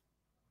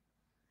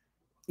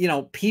 you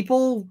know,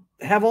 people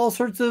have all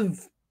sorts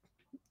of,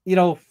 you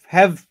know,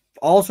 have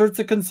all sorts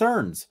of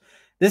concerns.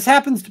 This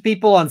happens to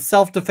people on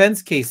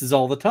self-defense cases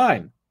all the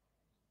time.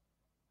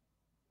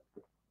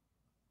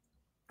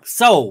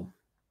 So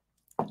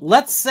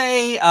let's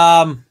say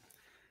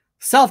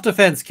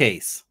self-defense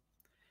case.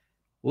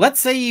 Let's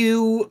say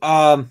you're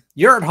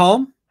at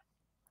home.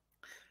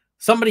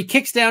 Somebody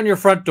kicks down your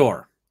front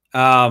door.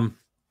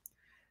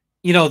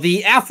 You know,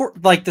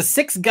 the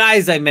 6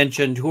 guys I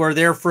mentioned who are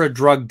there for a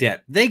drug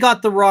debt, they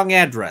got the wrong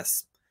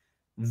address.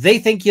 They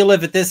think you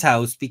live at this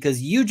house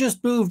because you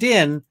just moved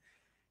in,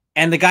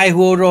 and the guy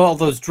who owed all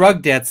those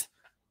drug debts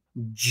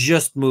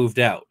just moved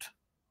out.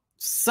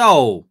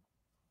 So,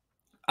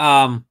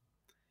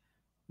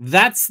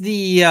 that's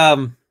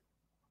the,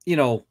 you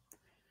know,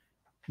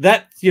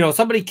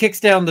 somebody kicks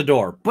down the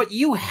door, but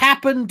you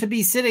happen to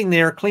be sitting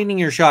there cleaning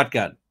your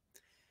shotgun.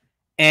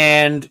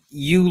 And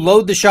you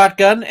load the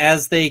shotgun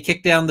as they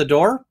kick down the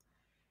door,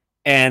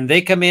 and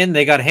they come in,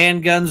 they got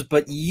handguns,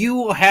 but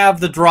you have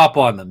the drop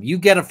on them. You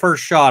get a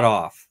first shot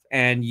off,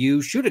 and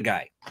you shoot a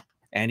guy,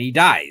 and he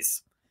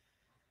dies.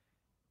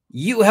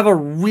 You have a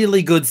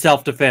really good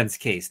self-defense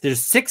case.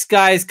 There's 6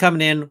 guys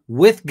coming in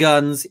with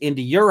guns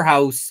into your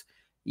house.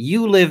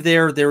 You live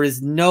there. There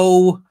is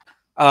no,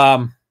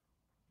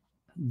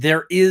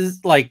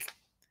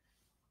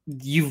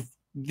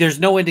 there's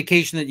no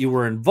indication that you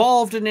were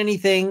involved in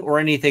anything or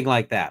anything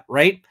like that,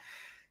 right?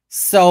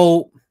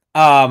 So,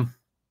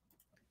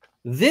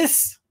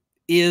 this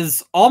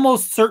is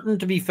almost certain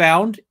to be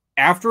found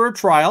after a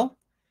trial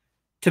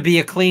to be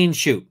a clean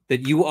shoot,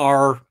 that you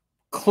are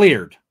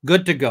cleared,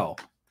 good to go.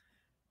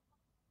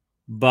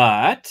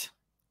 But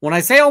when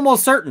I say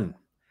almost certain,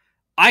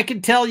 I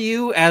can tell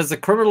you as a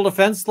criminal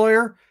defense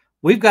lawyer,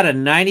 we've got a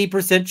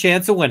 90%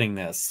 chance of winning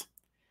this.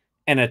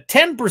 And a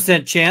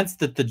 10% chance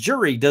that the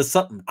jury does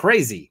something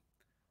crazy.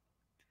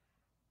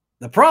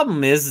 The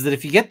problem is that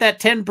if you get that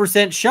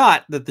 10%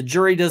 shot that the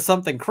jury does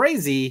something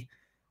crazy,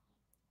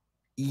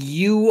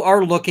 you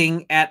are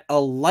looking at a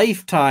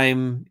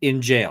lifetime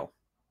in jail.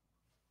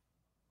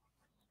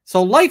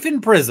 So life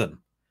in prison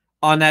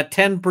on that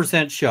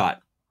 10%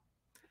 shot.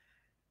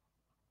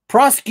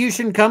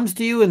 Prosecution comes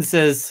to you and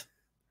says,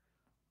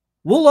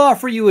 we'll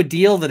offer you a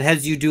deal that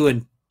has you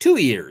doing 2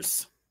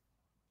 years.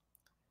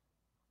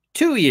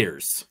 2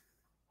 years.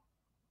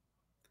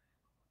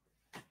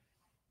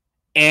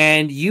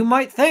 And you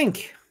might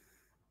think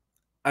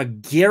a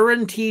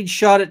guaranteed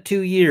shot at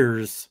 2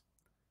 years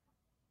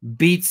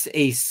beats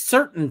a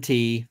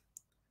certainty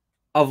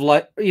of,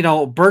 like, you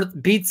know,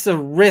 beats a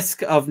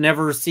risk of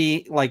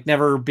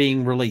never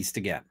being released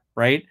again,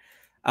 right?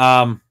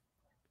 That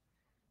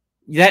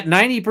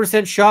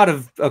 90% shot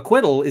of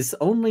acquittal is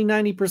only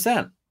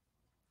 90%.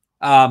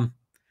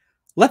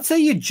 Let's say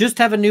you just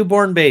have a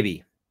newborn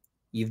baby.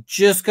 You've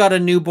just got a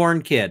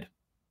newborn kid.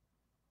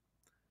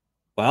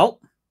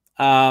 Well,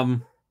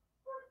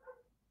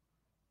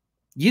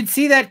 you'd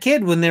see that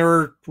kid when they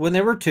were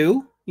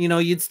 2. You know,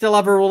 you'd still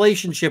have a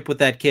relationship with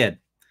that kid.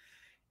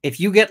 If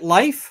you get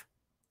life,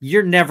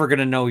 you're never going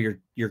to know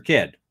your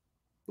kid.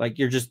 Like,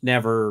 you're just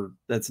never,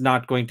 that's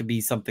not going to be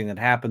something that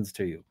happens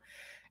to you.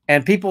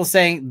 And people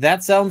saying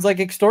that sounds like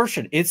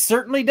extortion. It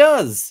certainly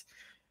does,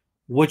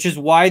 which is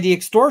why the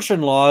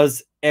extortion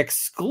laws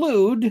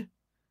exclude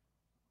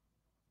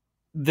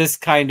this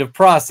kind of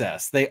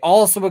process. They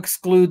also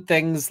exclude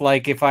things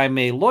like if I'm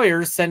a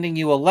lawyer sending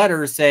you a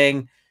letter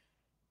saying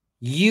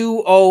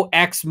you owe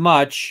X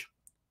much,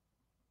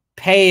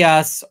 pay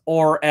us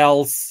or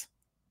else,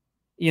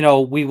 you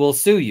know, we will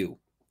sue you.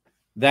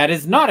 That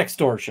is not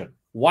extortion.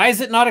 Why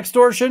is it not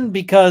extortion?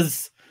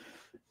 Because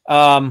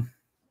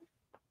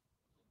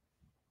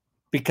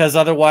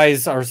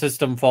otherwise our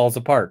system falls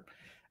apart.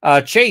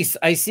 Chase,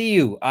 I see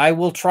you. I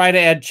will try to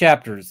add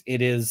chapters.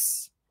 It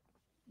is,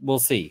 we'll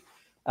see.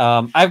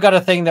 I've got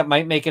a thing that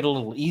might make it a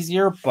little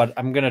easier, but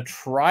I'm going to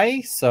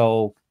try.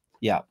 So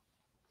yeah.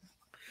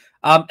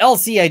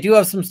 LC, I do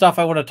have some stuff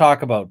I want to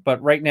talk about,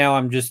 but right now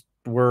I'm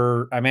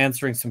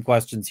answering some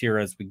questions here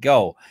as we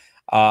go.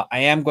 I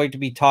am going to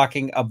be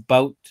talking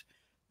about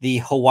the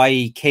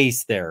Hawaii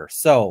case there.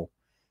 So,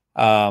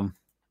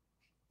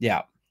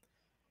 yeah.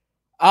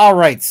 All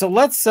right. So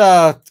let's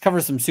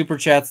cover some super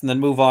chats and then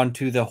move on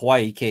to the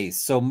Hawaii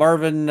case. So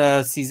Marvin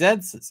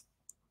CZ says,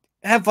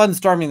 have fun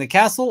storming the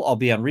castle. I'll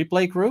be on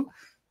replay crew.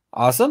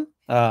 Awesome.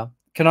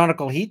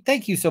 Canonical Heat,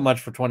 thank you so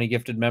much for 20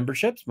 gifted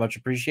memberships. Much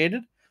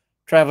appreciated.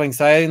 Traveling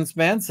Science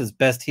Man says,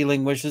 best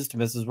healing wishes to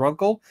Mrs.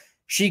 Runkle.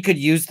 She could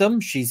use them.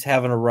 She's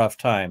having a rough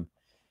time.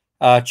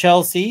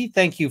 Chelsea,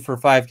 thank you for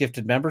 5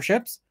 gifted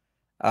memberships.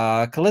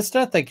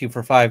 Callista, thank you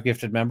for 5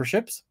 gifted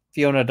memberships.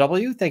 Fiona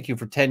W, thank you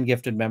for 10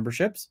 gifted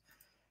memberships.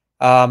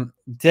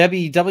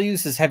 Debbie W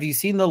says, have you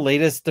seen the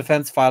latest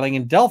defense filing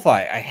in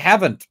Delphi? I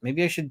haven't.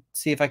 Maybe I should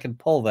see if I can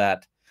pull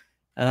that.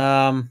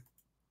 I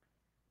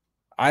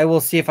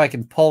will see if I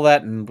can pull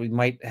that, and we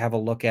might have a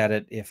look at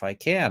it if I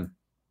can.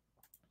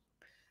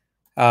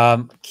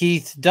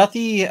 Keith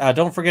Duthie,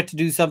 don't forget to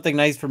do something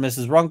nice for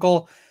Mrs.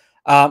 Runkle.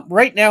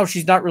 Right now,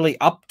 she's not really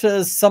up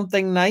to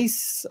something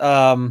nice.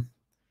 Right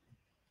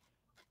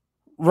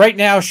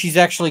now, she's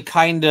actually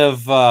kind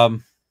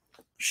of...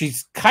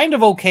 she's kind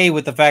of okay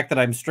with the fact that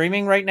I'm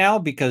streaming right now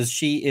because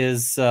she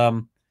is,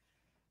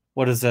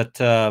 what is it?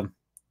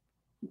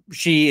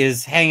 She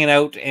is hanging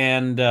out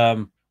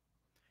and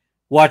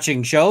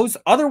watching shows.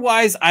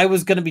 Otherwise, I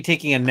was going to be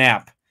taking a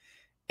nap.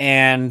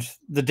 And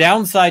the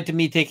downside to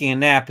me taking a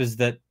nap is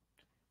that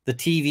the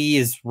TV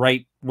is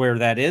right where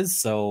that is.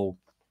 So,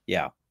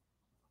 yeah.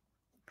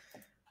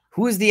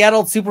 Who is the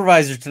adult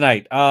supervisor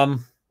tonight?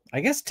 I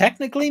guess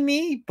technically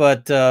me,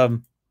 but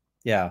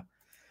yeah.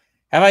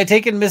 Have I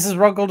taken Mrs.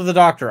 Runkle to the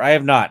doctor? I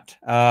have not.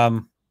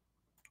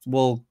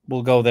 We'll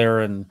go there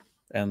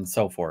and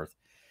so forth.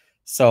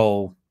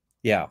 So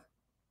yeah.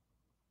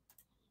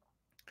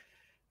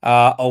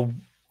 A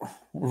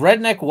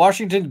redneck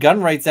Washington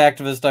gun rights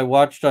activist I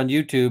watched on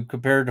YouTube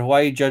compared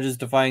Hawaii judges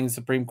defying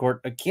Supreme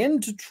Court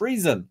akin to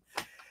treason.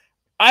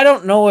 I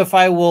don't know if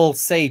I will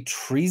say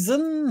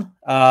treason.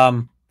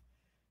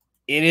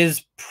 It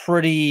is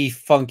pretty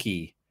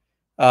funky.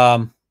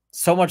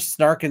 So much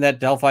snark in that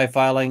Delphi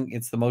filing.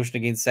 It's the motion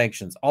against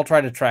sanctions. I'll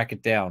try to track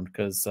it down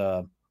because,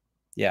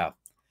 yeah.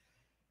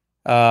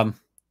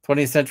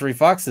 20th Century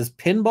Fox is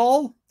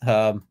pinball.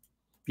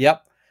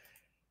 Yep.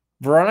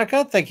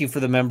 Veronica, thank you for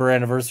the member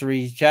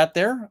anniversary chat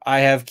there. I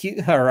have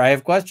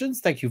questions.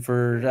 Thank you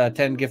for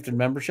 10 gifted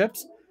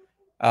memberships.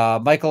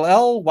 Michael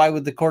L, why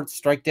would the court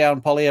strike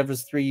down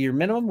Poilievre's 3-year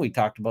minimum? We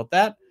talked about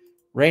that.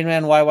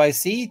 Rainman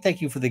YYC,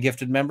 thank you for the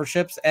gifted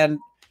memberships. And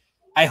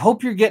I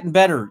hope you're getting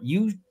better.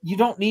 You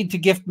don't need to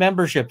gift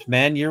memberships,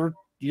 man. You're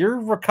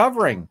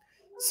recovering.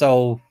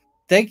 So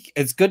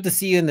it's good to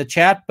see you in the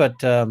chat,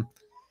 but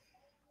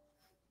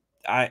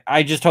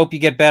I just hope you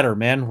get better,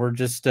 man.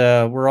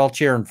 We're all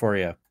cheering for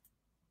you.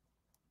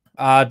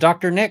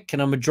 Dr. Nick,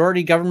 can a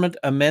majority government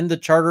amend the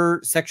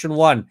charter section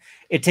 1?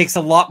 It takes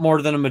a lot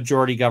more than a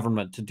majority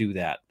government to do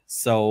that.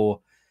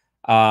 So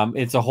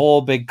it's a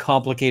whole big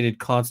complicated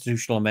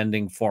constitutional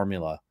amending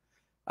formula.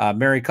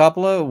 Mary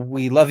Coppola,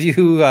 we love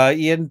you.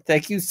 Ian,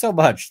 thank you so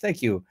much.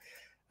 Thank you.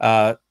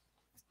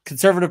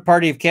 Conservative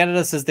Party of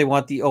Canada says they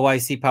want the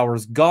OIC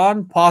powers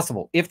gone.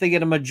 Possible. If they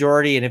get a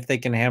majority and if they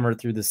can hammer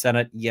it through the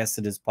Senate, yes,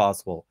 it is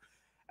possible.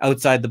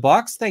 Outside the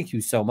box, thank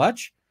you so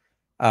much.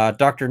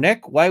 Dr.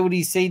 Nick, why would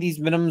he say these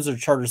minimums are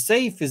charter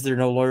safe? Is there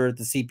no lawyer at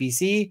the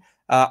CPC?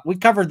 We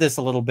covered this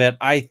a little bit.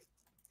 I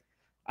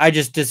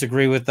just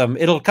disagree with them.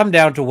 It'll come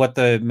down to what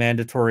the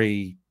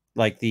mandatory,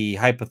 like the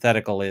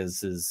hypothetical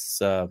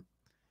is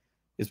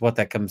what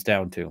that comes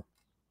down to.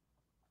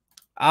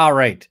 All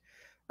right.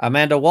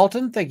 Amanda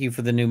Walton, thank you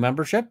for the new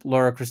membership.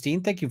 Laura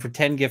Christine, thank you for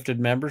 10 gifted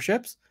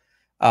memberships.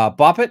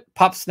 Bop It,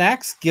 Pop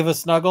Snacks, give a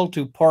snuggle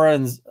to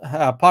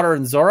Potter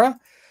and Zora.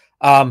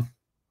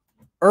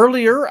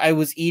 Earlier, I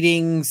was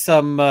eating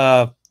some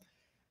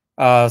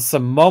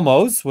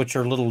momos, which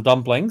are little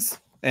dumplings,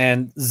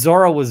 and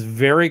Zora was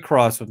very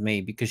cross with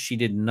me because she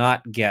did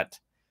not get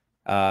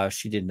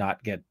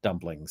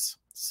dumplings.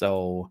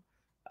 So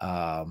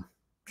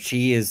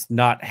she is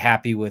not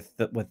happy with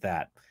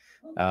that.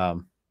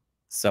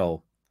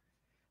 So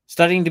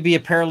studying to be a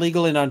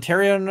paralegal in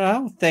Ontario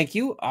now. Thank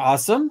you.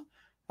 Awesome.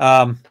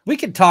 We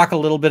could talk a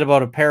little bit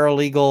about a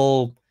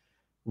paralegal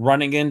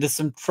running into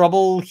some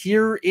trouble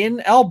here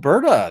in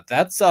Alberta.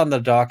 That's on the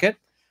docket.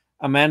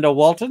 Amanda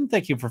Walton,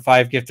 thank you for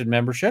 5 gifted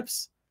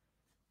memberships.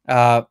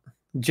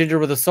 Ginger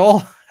with a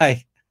soul.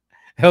 I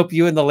hope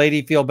you and the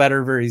lady feel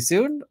better very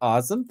soon.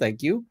 Awesome.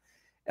 Thank you.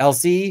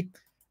 LC,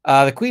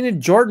 the Queen of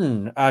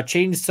Jordan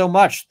changed so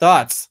much.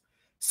 Thoughts?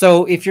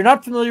 So if you're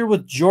not familiar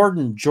with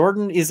Jordan,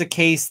 Jordan is a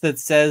case that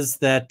says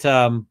that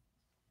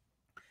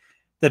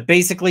that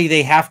basically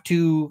they have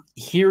to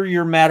hear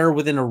your matter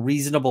within a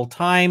reasonable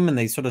time, and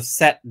they sort of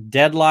set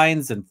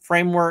deadlines and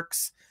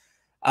frameworks.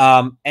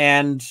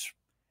 And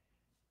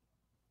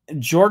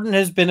Jordan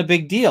has been a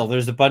big deal.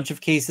 There's a bunch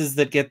of cases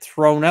that get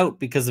thrown out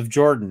because of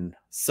Jordan.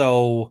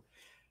 So,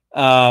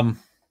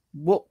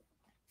 well,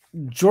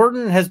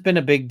 Jordan has been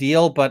a big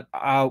deal, but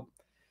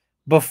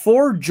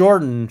before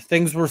Jordan,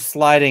 things were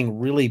sliding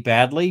really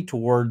badly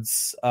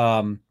towards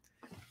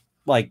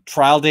like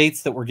trial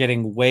dates that were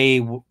getting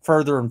way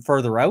further and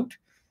further out.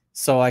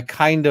 So I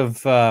kind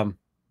of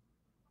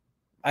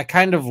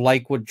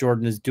like what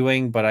Jordan is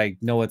doing, but I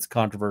know it's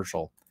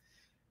controversial.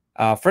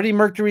 Freddie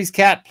Mercury's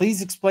cat,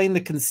 please explain the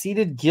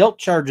conceded guilt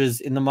charges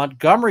in the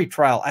Montgomery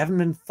trial. I haven't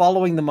been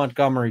following the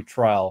Montgomery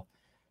trial.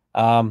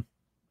 So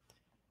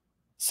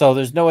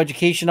there's no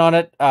education on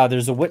it.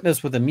 There's a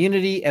witness with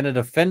immunity and a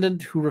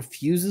defendant who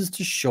refuses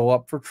to show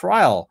up for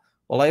trial.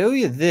 Well, I owe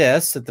you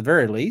this at the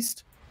very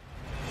least.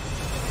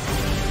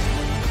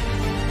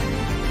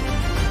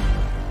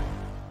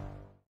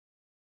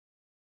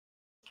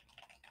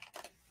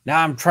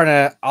 Now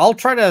I'll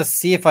try to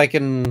see if I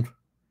can,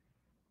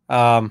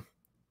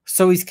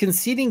 so he's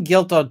conceding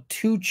guilt on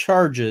 2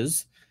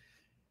 charges.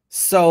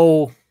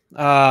 So,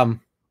 now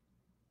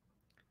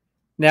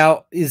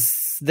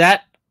is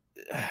that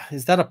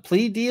a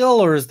plea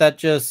deal, or is that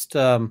just,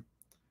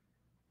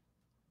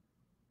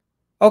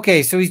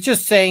 okay, so he's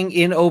just saying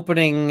in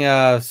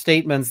opening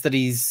statements that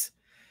he's,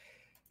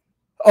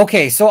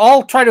 okay, so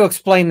I'll try to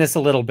explain this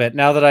a little bit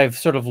now that I've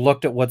sort of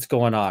looked at what's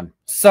going on.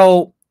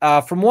 So,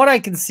 from what I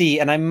can see,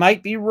 and I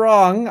might be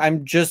wrong,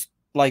 I'm just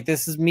like,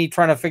 this is me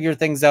trying to figure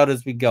things out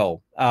as we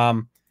go.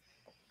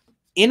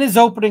 In his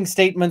opening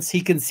statements,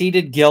 he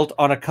conceded guilt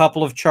on a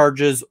couple of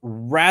charges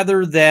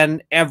rather than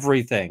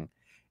everything.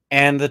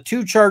 And the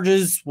 2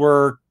 charges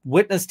were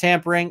witness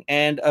tampering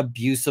and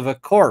abuse of a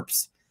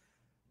corpse.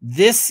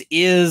 This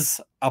is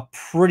a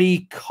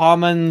pretty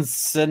common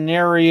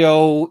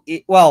scenario.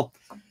 Well,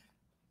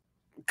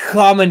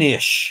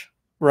 common-ish,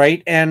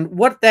 right? And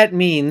what that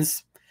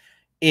means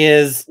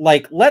is,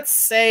 like, let's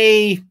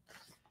say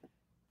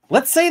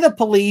the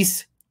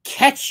police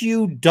catch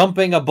you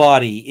dumping a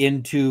body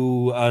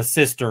into a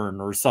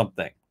cistern or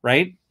something,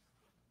 right?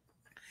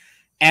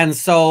 And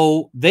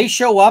so they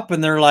show up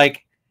and they're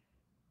like,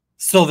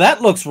 so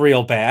that looks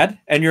real bad.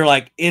 And you're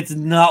like, it's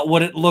not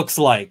what it looks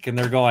like. And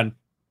they're going,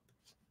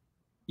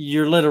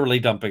 you're literally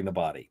dumping the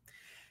body.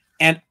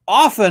 And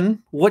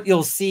often what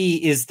you'll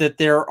see is that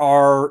there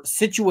are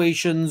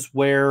situations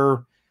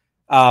where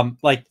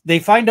like they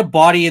find a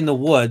body in the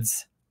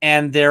woods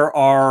and there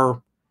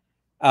are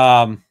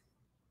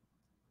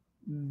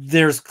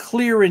there's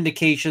clear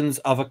indications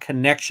of a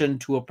connection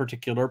to a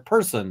particular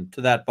person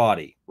to that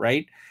body,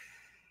 right?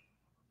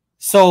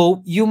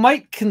 So you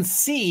might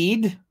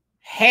concede,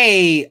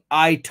 hey,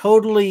 I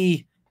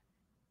totally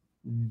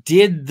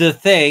did the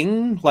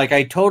thing. Like,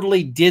 I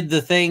totally did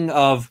the thing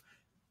of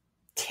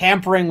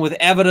tampering with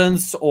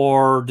evidence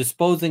or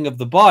disposing of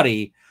the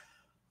body,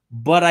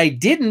 but I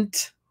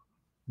didn't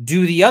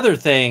do the other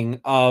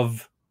thing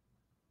of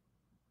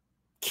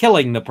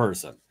killing the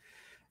person.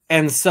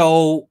 And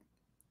so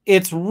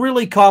it's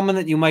really common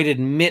that you might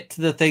admit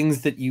to the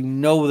things that you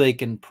know they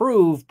can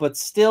prove, but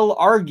still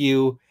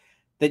argue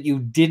that you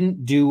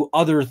didn't do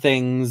other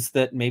things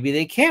that maybe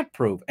they can't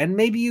prove. And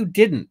maybe you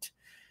didn't.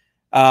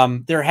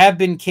 There have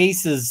been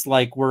cases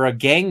like where a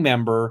gang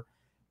member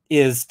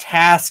is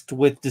tasked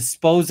with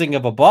disposing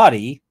of a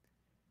body,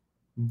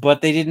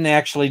 but they didn't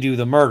actually do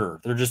the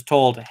murder. They're just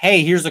told,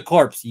 hey, here's a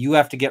corpse. You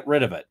have to get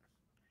rid of it.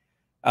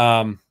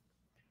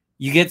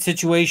 You get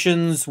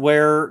situations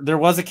where there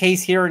was a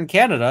case here in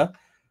Canada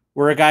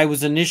where a guy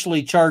was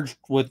initially charged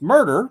with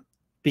murder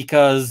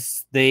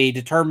because they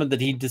determined that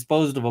he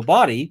disposed of a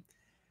body.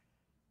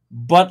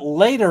 But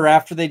later,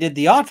 after they did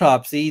the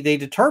autopsy, they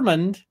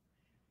determined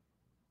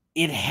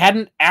it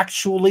hadn't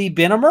actually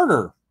been a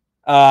murder.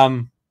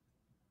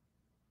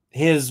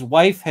 His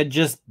wife had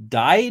just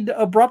died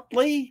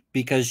abruptly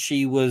because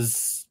she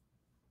was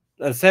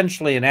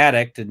essentially an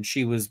addict and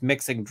she was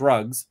mixing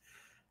drugs.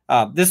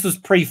 This was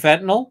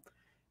pre-fentanyl,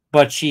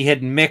 but she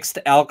had mixed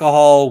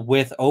alcohol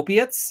with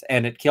opiates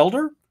and it killed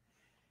her.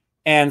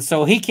 And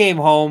so he came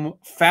home,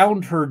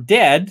 found her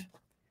dead,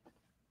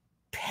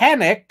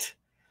 panicked,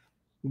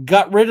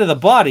 got rid of the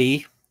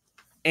body,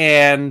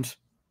 and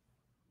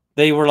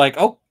they were like,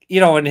 oh,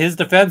 you know, and his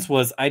defense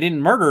was, I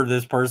didn't murder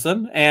this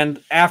person.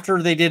 And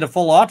after they did a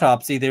full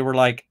autopsy, they were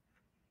like,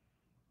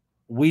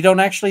 we don't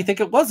actually think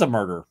it was a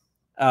murder.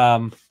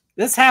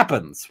 This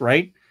happens,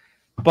 right?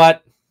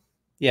 But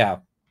yeah.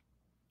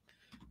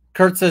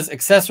 Kurt says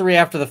accessory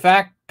after the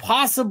fact,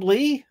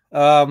 possibly,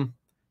 but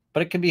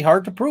it can be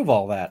hard to prove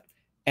all that.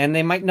 And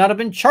they might not have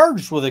been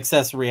charged with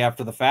accessory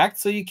after the fact,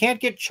 so you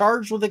can't get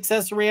charged with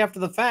accessory after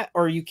the fact,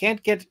 or you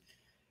can't get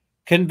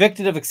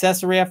convicted of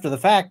accessory after the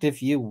fact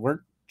if you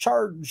weren't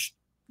charged,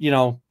 you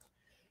know.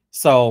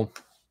 So,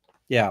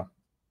 yeah.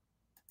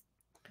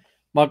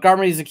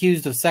 Montgomery is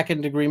accused of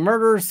second-degree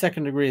murder,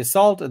 second-degree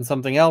assault, and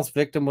something else.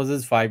 Victim was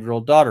his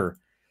 5-year-old daughter.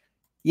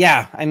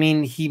 Yeah, I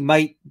mean, he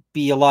might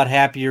be a lot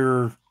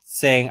happier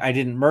saying, I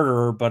didn't murder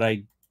her, but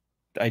I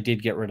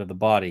did get rid of the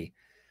body.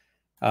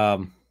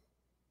 So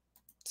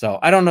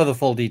I don't know the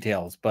full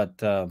details,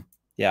 but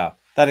yeah,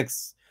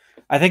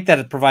 I think that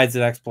it provides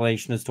an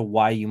explanation as to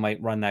why you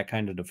might run that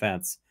kind of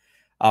defense.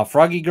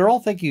 Froggy Girl,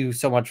 thank you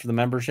so much for the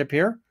membership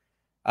here.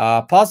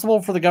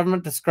 Possible for the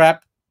government to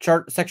scrap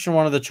Section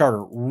 1 of the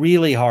Charter.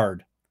 Really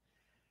hard.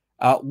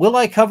 Will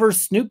I cover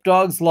Snoop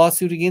Dogg's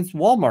lawsuit against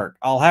Walmart?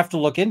 I'll have to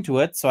look into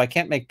it, so I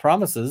can't make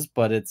promises,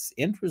 but it's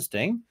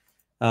interesting.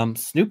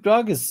 Snoop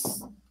Dogg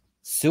is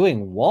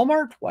suing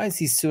Walmart? Why is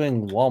he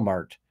suing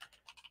Walmart?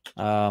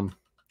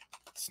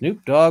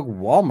 Snoop Dogg,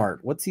 Walmart.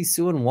 What's he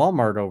suing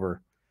Walmart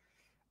over?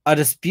 A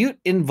dispute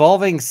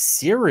involving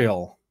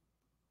cereal.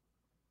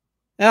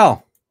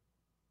 Oh.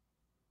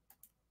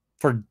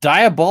 For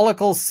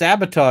diabolical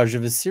sabotage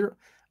of his cereal.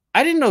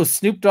 I didn't know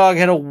Snoop Dogg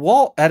had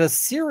a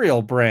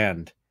cereal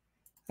brand.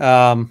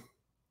 So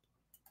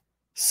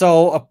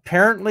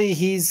apparently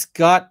he's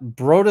got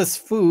Brodus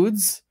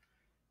Foods.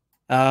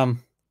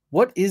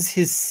 What is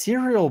his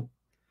cereal?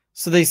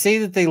 So they say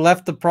that they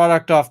left the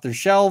product off their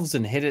shelves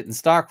and hid it in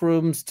stock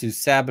rooms to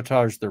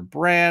sabotage their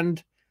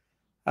brand.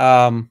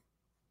 And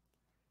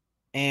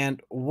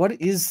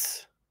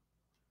what's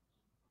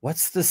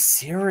the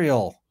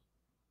cereal?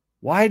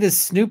 Why does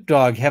Snoop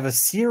Dogg have a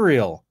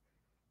cereal?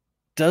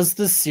 Does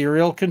the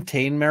cereal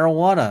contain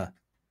marijuana?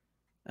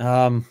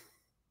 I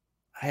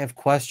have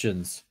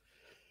questions.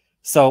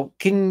 So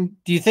do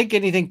you think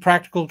anything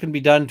practical can be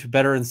done to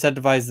better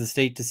incentivize the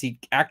state to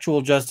seek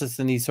actual justice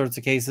in these sorts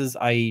of cases,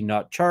 i.e.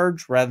 not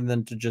charge rather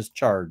than to just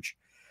charge?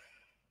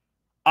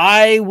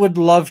 I would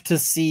love to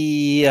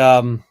see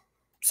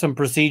some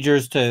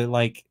procedures to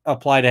like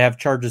apply to have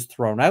charges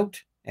thrown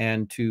out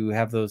and to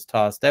have those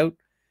tossed out.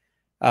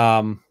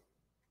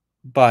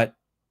 But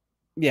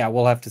yeah,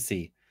 we'll have to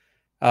see.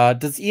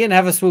 Does Ian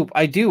have a swoop?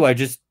 I do. I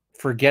just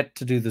forget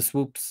to do the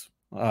swoops.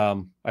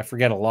 I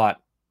forget a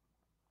lot.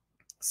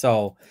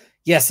 So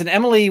yes, and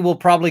Emily will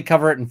probably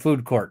cover it in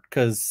food court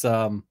because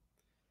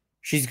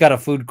she's got a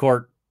food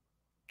court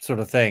sort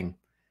of thing.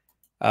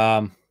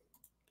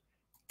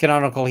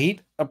 Canonical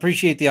Heat,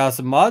 appreciate the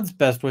awesome mods.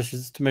 Best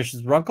wishes to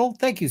Mrs. Runkle.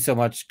 Thank you so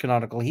much,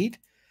 Canonical Heat.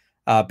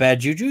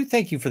 Bad Juju,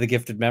 thank you for the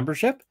gifted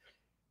membership.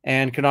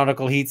 And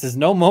Canonical Heat says,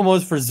 no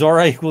momos for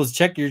Zora equals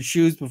check your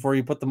shoes before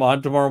you put them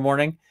on tomorrow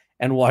morning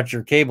and watch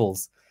your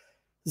cables.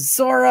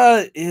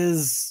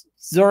 Zora's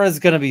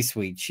going to be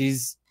sweet.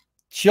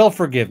 She'll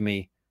forgive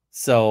me.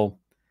 So,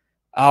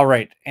 all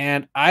right.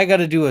 And I got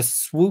to do a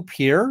swoop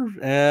here.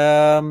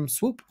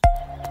 Swoop.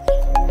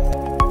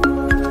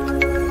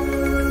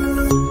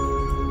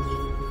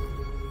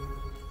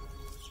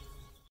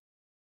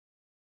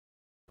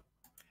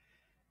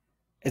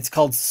 It's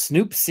called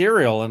Snoop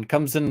cereal and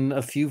comes in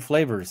a few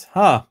flavors.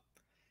 Huh.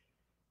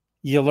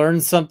 You learn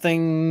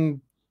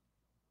something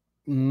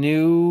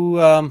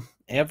new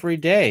every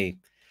day.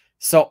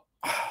 So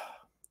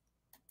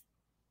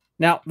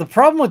now the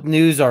problem with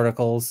news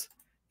articles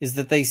is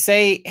that they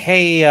say,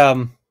 hey,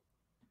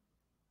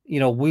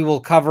 we will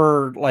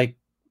cover like,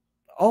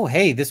 oh,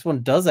 hey, this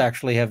one does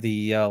actually have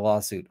the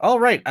lawsuit. All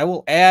right, I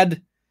will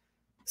add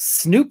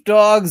Snoop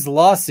Dogg's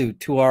lawsuit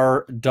to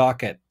our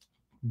docket.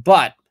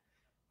 But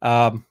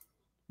we're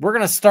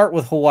going to start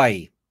with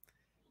Hawaii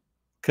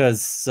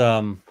because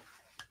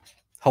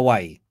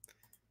Hawaii.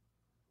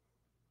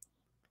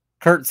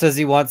 Kurt says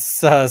he wants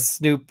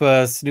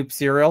Snoop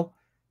cereal.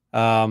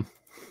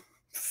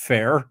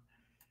 Fair.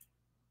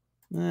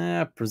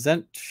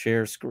 Present,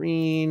 share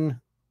screen.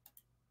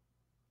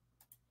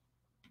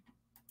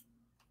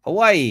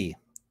 Hawaii.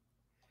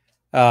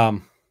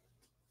 All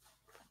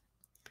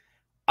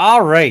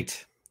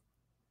right.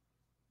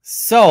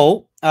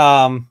 So,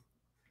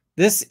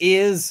 this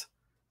is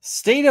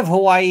State of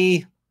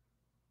Hawaii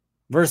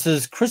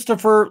versus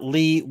Christopher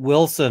Lee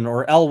Wilson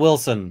or L.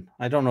 Wilson.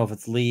 I don't know if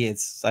it's Lee.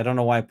 I don't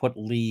know why I put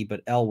Lee,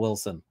 but L.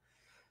 Wilson.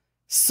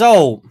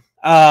 So,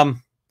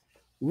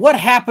 what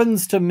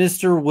happens to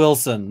Mr.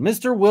 Wilson?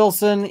 Mr.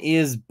 Wilson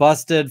is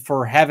busted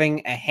for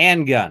having a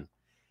handgun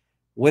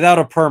without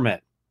a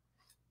permit.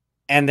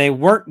 And they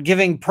weren't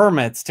giving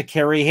permits to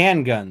carry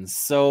handguns.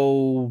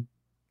 So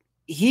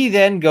he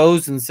then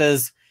goes and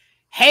says,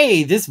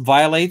 hey, this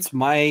violates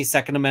my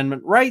Second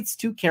Amendment rights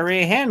to carry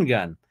a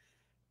handgun,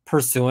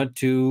 pursuant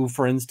to,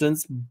 for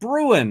instance,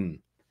 Bruin.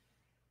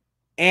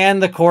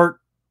 And the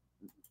court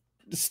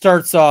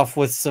starts off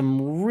with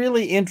some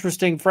really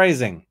interesting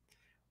phrasing.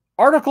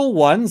 Article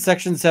 1,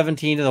 Section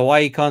 17 of the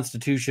Hawaii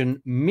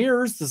Constitution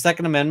mirrors the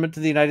Second Amendment to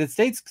the United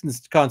States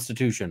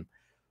Constitution.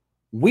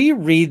 We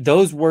read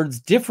those words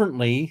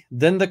differently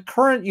than the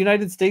current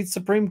United States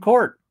Supreme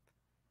Court.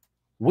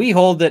 We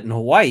hold that in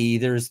Hawaii,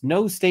 there is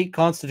no state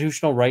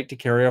constitutional right to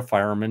carry a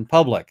firearm in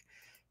public.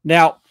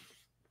 Now,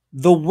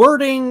 the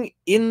wording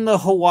in the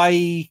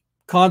Hawaii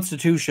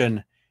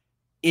Constitution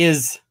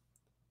is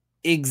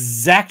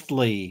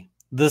exactly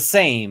the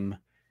same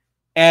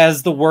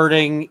as the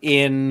wording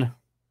in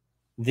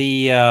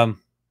the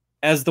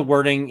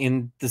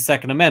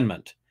Second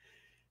Amendment.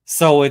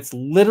 So it's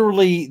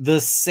literally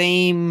the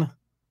same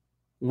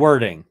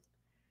wording.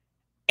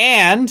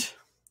 And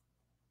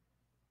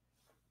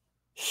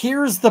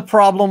here's the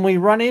problem we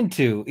run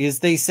into is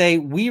they say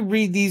we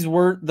read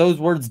those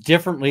words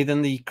differently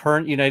than the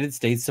current United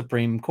States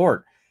Supreme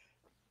Court.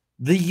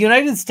 The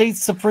United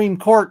States Supreme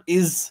Court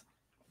is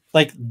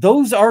like,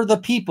 those are the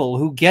people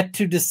who get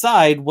to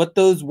decide what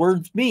those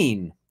words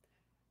mean.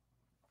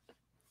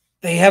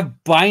 They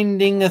have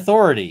binding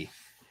authority.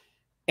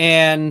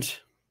 And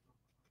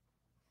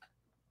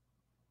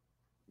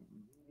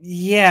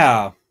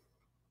yeah,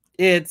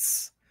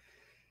 it's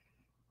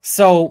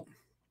so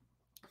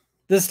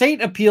the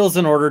state appeals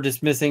an order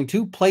dismissing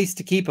 2 place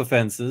to keep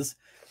offenses,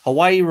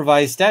 Hawaii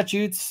revised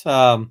statutes,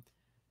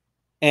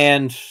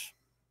 and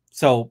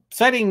so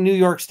citing New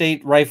York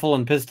State Rifle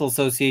and Pistol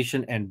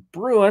Association and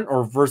Bruin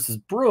versus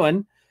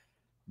Bruin.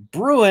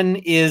 Bruin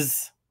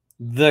is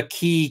the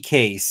key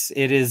case.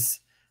 It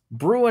is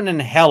Bruin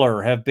and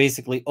Heller have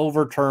basically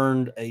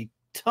overturned a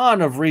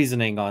ton of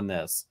reasoning on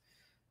this.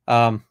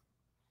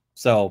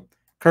 So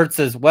Kurt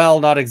says, well,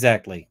 not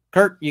exactly.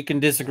 Kurt, you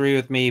can disagree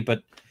with me,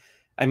 but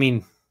I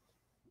mean,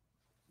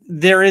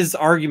 there is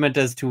argument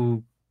as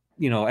to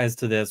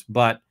this,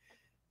 but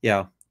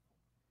yeah.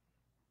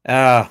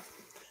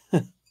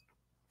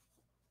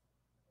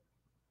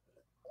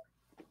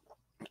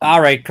 All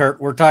right,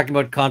 Kurt, we're talking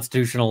about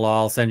constitutional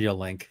law. I'll send you a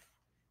link.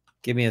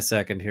 Give me a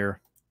second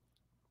here.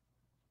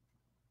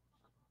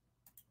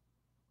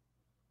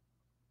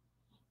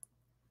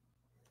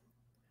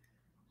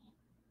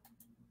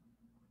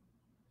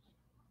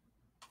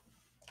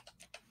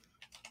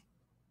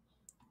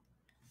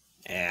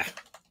 Yeah.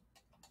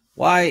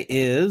 Why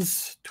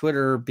is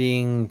Twitter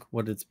being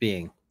what it's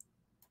being?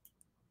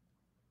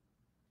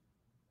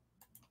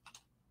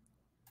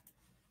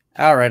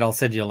 All right, I'll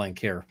send you a link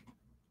here.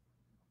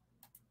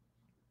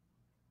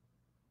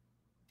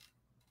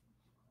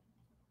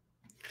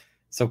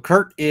 So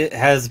Kurt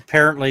has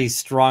apparently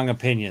strong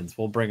opinions.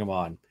 We'll bring him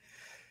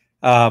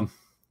on.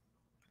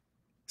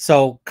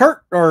 So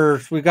Kurt, or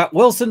we've got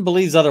Wilson,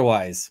 believes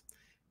otherwise.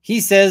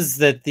 He says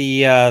that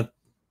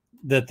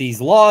that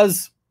these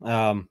laws,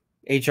 HRS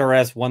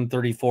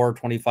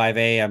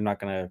 13425A, I'm not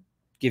going to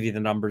give you the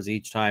numbers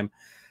each time,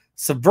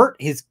 subvert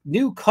his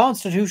new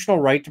constitutional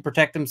right to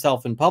protect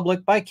himself in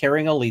public by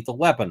carrying a lethal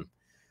weapon.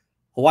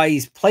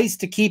 Hawaii's place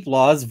to keep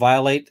laws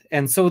violate,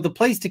 and so the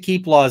place to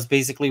keep laws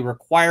basically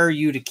require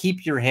you to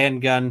keep your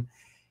handgun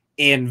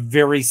in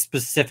very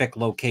specific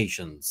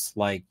locations,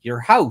 like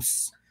your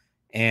house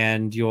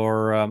and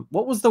your,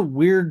 what was the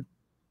weird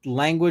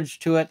language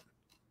to it?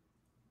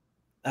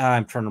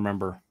 I'm trying to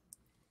remember.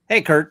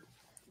 Hey, Kurt.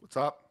 What's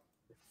up?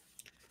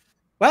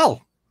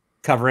 Well,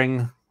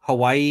 covering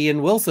Hawaii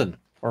and Wilson,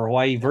 or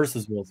Hawaii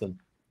versus Wilson.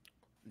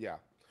 Yeah.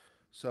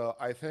 So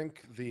I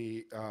think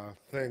the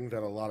thing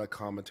that a lot of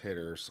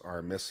commentators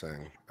are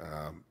missing,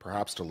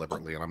 perhaps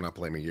deliberately, and I'm not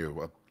blaming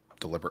you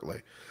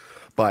deliberately,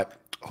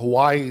 but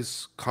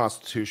Hawaii's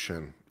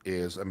constitution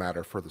is a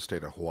matter for the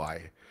state of Hawaii.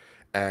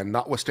 And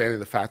notwithstanding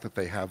the fact that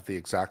they have the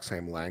exact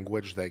same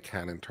language, they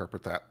can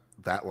interpret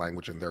that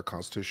language in their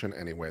constitution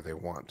any way they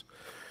want.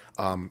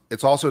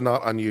 It's also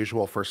not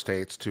unusual for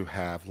states to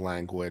have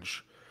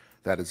language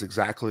that is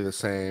exactly the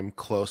same,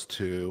 close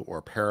to,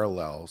 or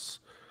parallels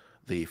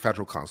the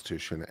federal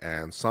constitution.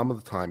 And some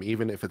of the time,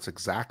 even if it's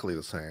exactly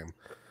the same,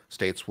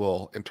 states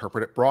will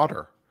interpret it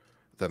broader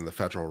than the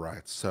federal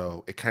rights.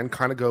 So it can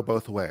kind of go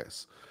both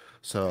ways.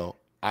 So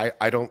I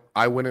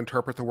wouldn't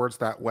interpret the words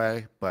that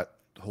way, but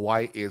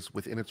Hawaii is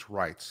within its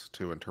rights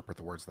to interpret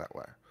the words that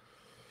way.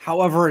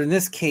 However, in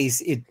this case,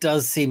 it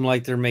does seem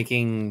like they're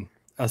making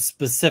a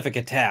specific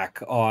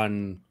attack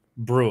on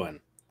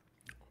Bruin.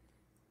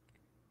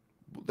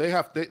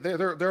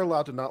 They're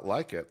allowed to not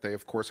like it. They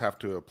of course have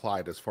to apply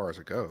it as far as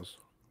it goes.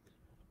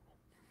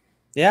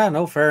 Yeah,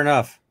 no, fair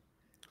enough.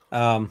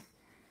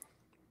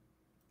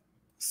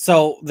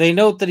 So they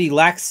note that he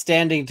lacks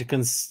standing to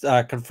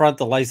confront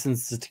the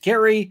licenses to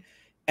carry,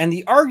 and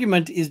the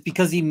argument is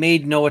because he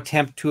made no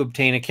attempt to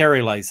obtain a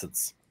carry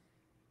license.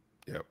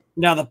 Yep.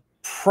 Now the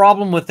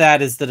problem with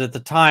that is that at the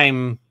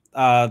time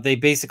they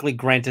basically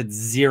granted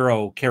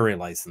 0 carry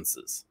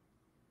licenses.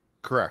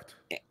 Correct.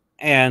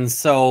 And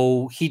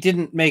so he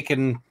didn't make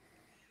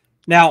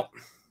Now,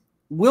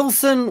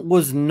 Wilson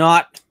was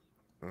not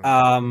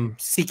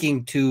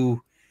seeking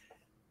to.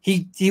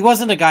 He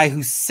wasn't a guy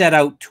who set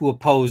out to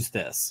oppose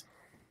this,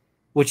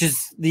 which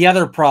is the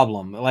other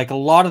problem. Like a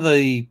lot of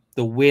the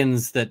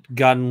wins that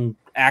gun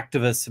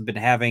activists have been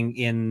having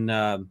in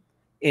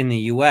the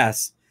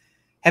U.S.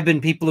 have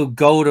been people who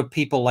go to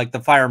people like the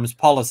Firearms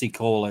Policy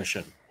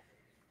Coalition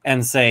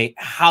and say,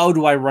 "How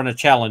do I run a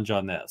challenge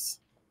on this?"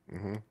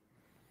 Mm-hmm.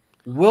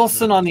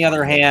 Wilson, on the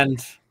other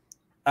hand,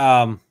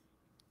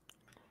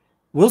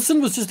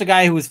 Wilson was just a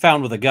guy who was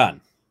found with a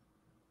gun.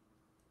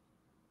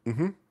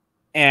 Mm-hmm.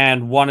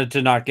 and wanted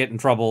to not get in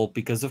trouble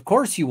because, of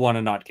course, you want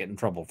to not get in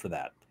trouble for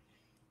that.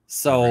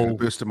 So I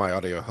boosted my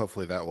audio.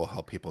 Hopefully that will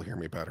help people hear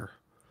me better.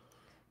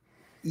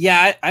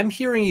 yeah, I'm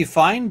hearing you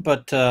fine,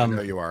 but I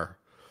know you are,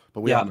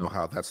 but we yeah, all know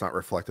how that's not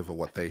reflective of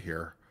what they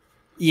hear.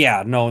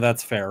 yeah, no,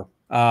 that's fair.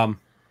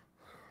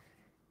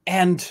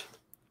 And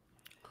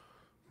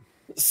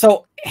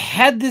so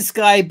had this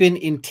guy been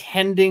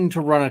intending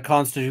to run a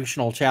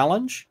constitutional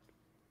challenge,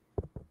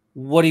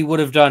 what he would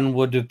have done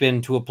would have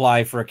been to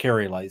apply for a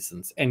carry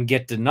license and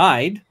get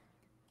denied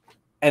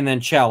and then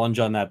challenge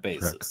on that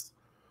basis.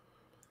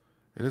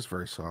 It is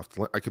very soft.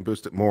 I can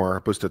boost it more.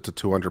 Boost it to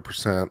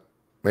 200%.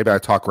 Maybe I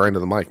talk right into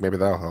the mic. Maybe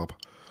that'll help.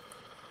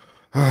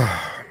 All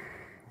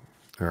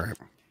right.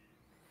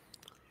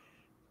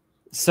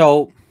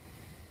 So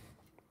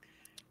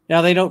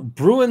now they note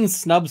Bruin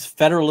snubs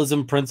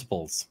federalism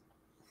principles.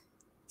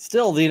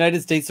 Still, the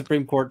United States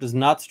Supreme Court does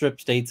not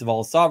strip states of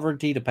all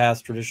sovereignty to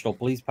pass traditional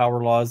police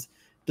power laws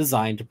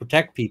designed to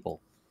protect people.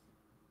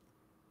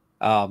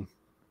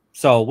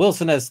 So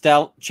Wilson is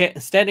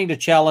standing to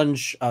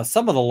challenge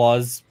some of the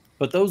laws,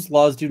 but those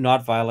laws do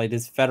not violate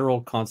his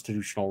federal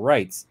constitutional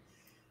rights.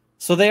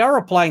 So they are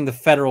applying the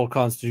federal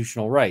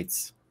constitutional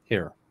rights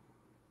here.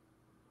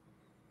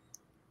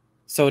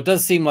 So it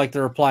does seem like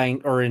they're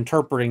applying or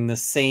interpreting the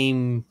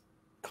same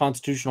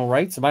constitutional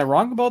rights. Am I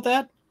wrong about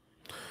that?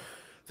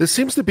 This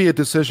seems to be a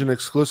decision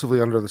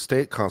exclusively under the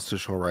state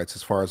constitutional rights,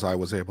 as far as I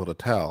was able to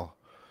tell.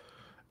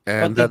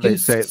 And then they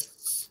say,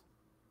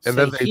 and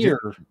then they do,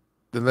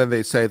 and then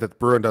they say that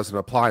Bruin doesn't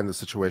apply in this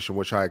situation,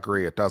 which I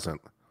agree it doesn't.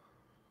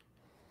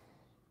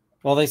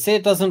 Well, they say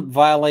it doesn't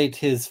violate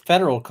his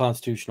federal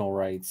constitutional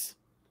rights.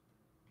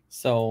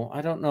 So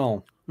I don't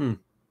know.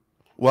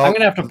 Well, I'm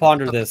going to have to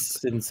ponder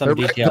this in some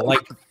detail.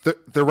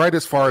 They're right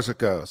as far as it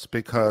goes,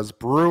 because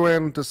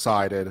Bruin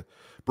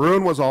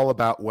was all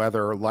about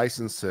whether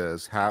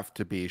licenses have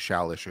to be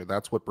shall issue.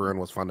 That's what Bruin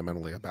was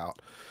fundamentally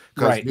about.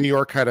 Because New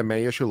York had a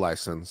may issue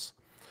license,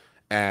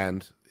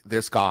 and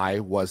this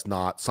guy was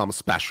not some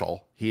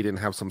special. He didn't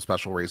have some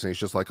special reason. He's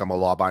just like, I'm a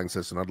law-abiding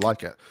citizen. I'd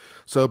like it.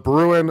 So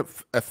Bruin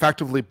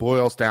effectively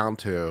boils down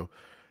to,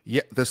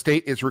 the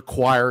state is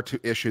required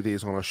to issue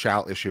these on a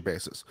shall issue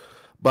basis.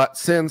 But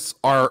since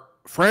our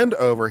friend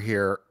over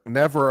here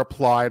never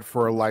applied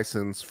for a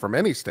license from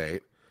any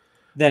state,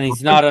 then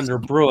he's not under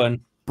Bruin.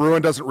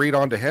 Bruin doesn't read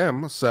on to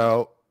him,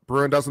 so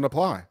Bruin doesn't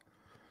apply.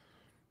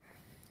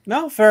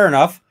 No, fair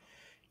enough.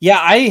 Yeah,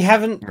 I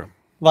haven't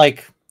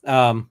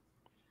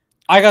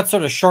I got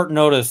sort of short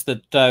notice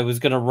that I was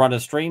going to run a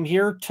stream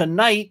here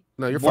tonight.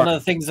 No, you're fine. One of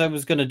the things I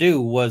was going to do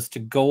was to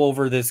go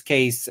over this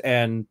case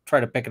and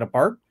try to pick it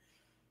apart.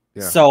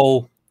 Yeah.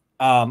 So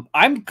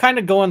I'm kind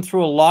of going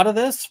through a lot of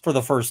this for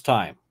the first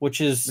time,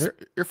 which is...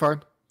 You're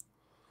fine.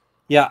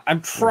 Yeah,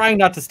 I'm trying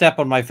not to step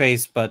on my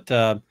face, but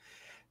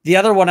the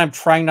other one I'm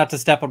trying not to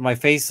step on my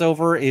face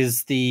over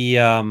is the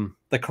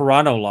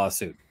Carano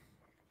lawsuit.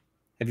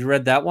 Have you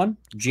read that one?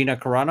 Gina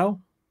Carano?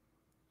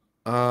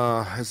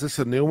 Is this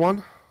a new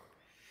one?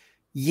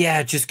 Yeah,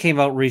 it just came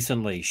out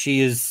recently.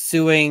 She is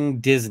suing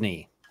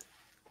Disney.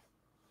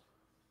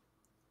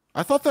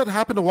 I thought that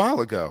happened a while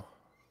ago.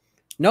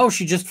 No,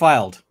 she just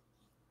filed.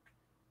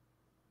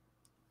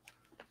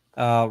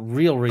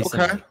 Real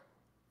recently. Okay.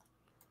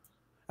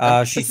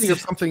 I'm thinking of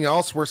something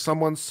else where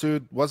someone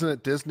sued. Wasn't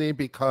it Disney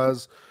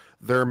because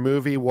their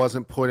movie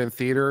wasn't put in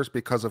theaters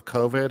because of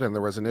COVID and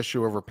there was an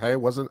issue over pay?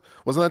 Wasn't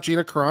that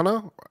Gina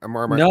Carano?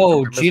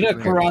 No, Gina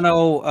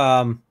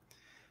Carano.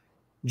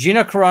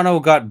 Gina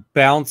Carano got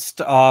bounced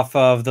off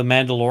of The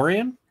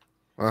Mandalorian.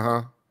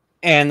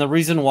 And the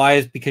reason why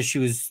is because she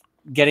was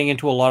getting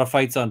into a lot of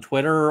fights on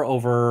Twitter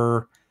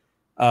over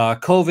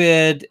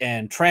COVID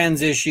and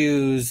trans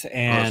issues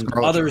and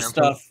other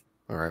stuff.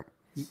 All right.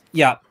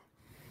 Yeah.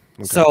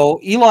 Okay.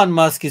 So Elon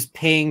Musk is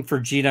paying for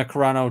Gina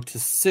Carano to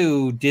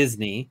sue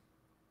Disney.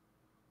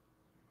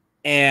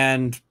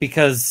 And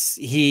because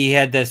he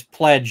had this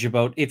pledge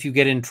about, if you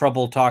get in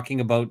trouble talking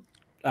about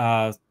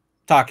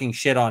talking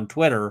shit on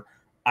Twitter,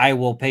 I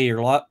will pay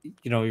your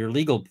your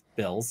legal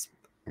bills.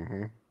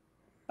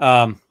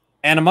 And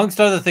amongst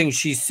other things,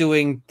 she's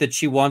suing that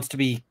she wants to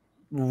be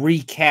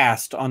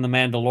recast on The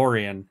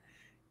Mandalorian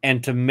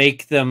and to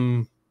make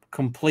them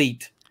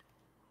complete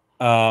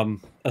a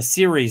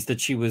series that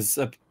she was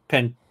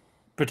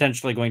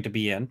potentially going to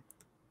be in.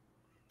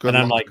 And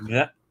I'm like,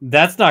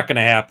 that's not going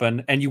to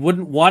happen. And you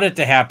wouldn't want it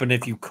to happen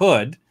if you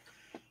could.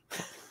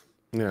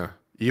 Yeah.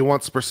 You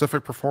want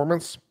specific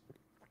performance?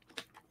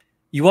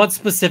 You want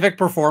specific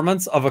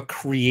performance of a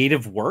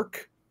creative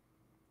work?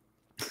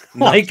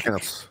 No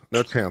chance.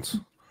 No chance.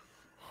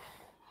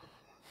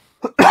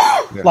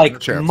 No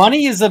chance.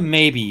 Money is a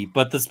maybe,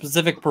 but the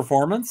specific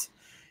performance.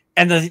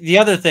 And the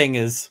other thing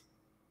is,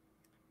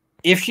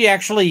 if she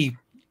actually,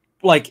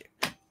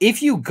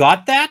 if you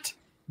got that,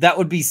 that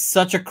would be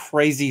such a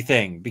crazy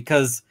thing.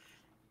 Because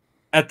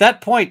at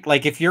that point,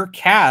 if you're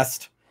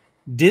cast,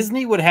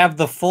 Disney would have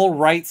the full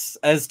rights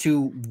as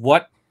to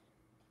what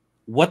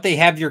they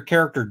have your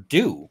character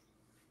do.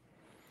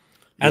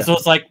 And so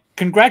it's like,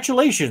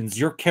 congratulations,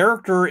 your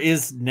character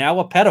is now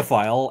a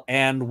pedophile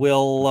and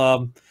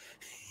will,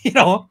 you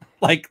know,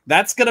 like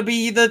that's going to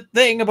be the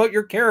thing about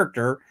your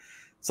character.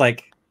 It's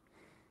like,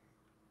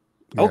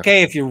 Yeah.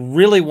 okay, if you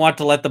really want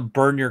to let them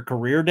burn your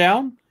career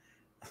down.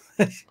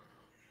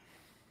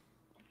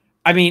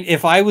 I mean,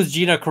 if I was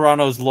Gina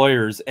Carano's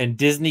lawyers and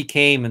Disney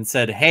came and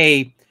said,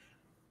 hey,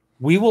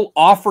 we will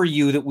offer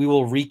you that we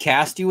will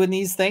recast you in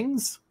these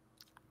things.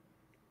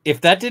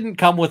 If that didn't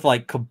come with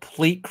like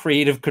complete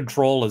creative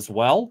control as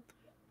well,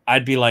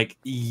 I'd be like,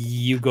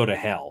 you go to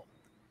hell.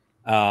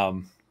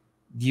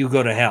 You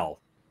go to hell.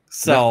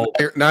 So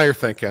now you're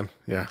thinking.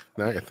 Yeah,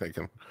 now you're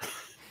thinking.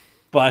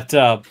 But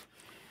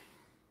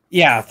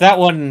yeah, that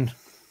one,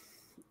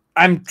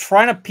 I'm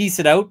trying to piece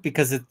it out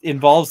because it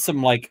involves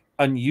some like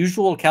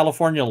unusual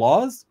California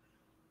laws.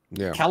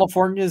 Yeah.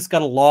 California's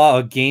got a law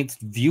against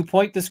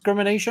viewpoint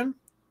discrimination.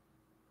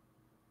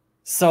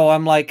 So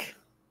I'm like,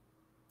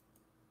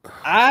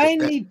 I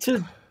need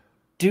to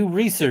do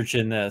research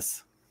in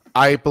this.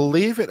 I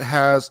believe it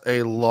has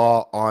a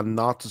law on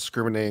not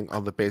discriminating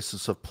on the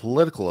basis of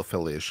political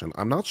affiliation.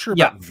 I'm not sure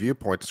about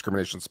viewpoint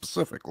discrimination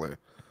specifically.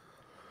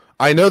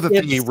 I know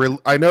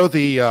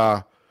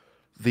that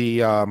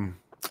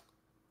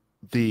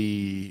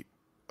the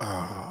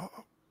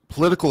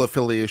political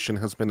affiliation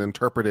has been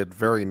interpreted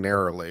very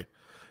narrowly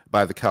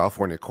by the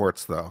California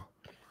courts, though.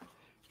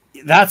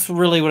 That's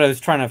really what I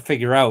was trying to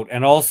figure out,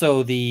 and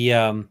also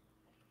the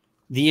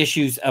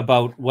issues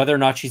about whether or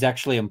not she's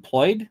actually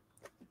employed,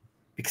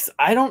 because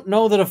I don't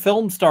know that a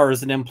film star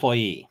is an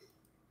employee.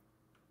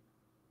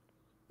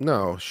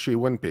 No, she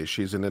wouldn't be.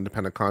 She's an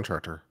independent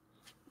contractor.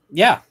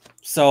 Yeah.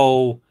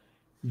 So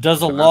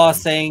does a law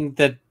saying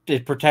that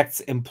it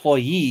protects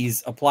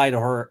employees apply to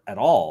her at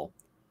all?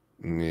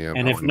 Yeah.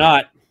 And if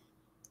not,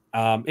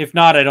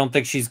 I don't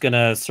think she's going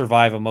to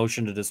survive a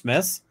motion to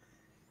dismiss.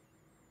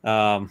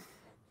 I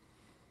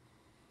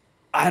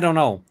don't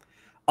know.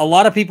 A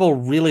lot of people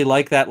really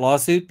like that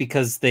lawsuit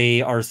because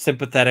they are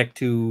sympathetic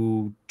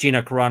to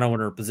Gina Carano in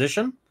her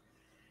position.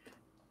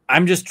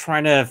 I'm just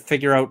trying to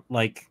figure out,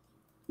 like,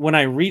 when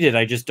I read it,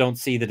 I just don't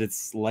see that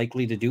it's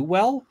likely to do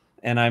well.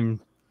 And I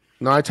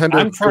tend to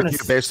agree with you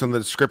based on the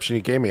description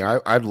you gave me.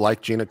 I'd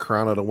like Gina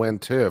Carano to win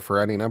too, for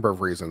any number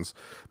of reasons,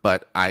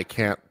 but I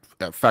can't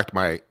affect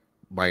my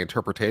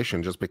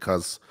interpretation just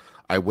because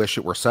I wish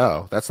it were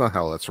so. That's not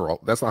how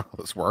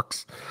this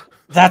works.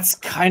 That's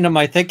kind of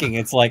my thinking.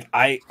 It's like,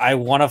 I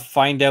want to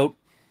find out,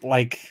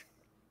 like,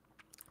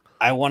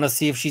 I want to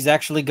see if she's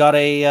actually got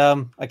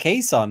a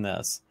case on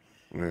this.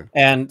 Yeah.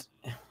 And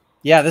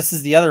yeah, this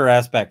is the other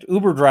aspect.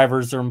 Uber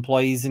drivers are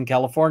employees in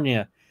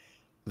California.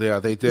 Yeah,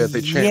 they did.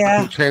 They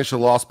changed the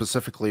law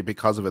specifically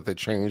because of it. They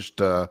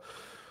changed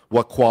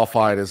what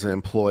qualified as an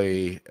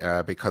employee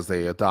because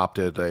they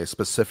adopted a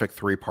specific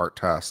 3-part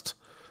test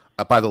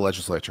by the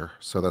legislature.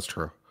 So that's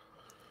true.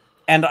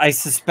 And I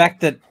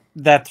suspect that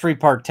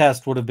 3-part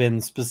test would have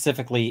been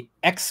specifically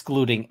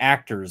excluding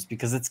actors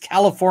because it's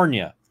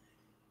California.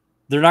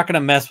 They're not going to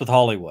mess with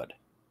Hollywood.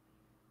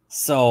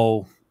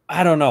 So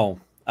I don't know.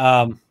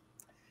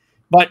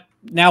 But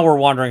now we're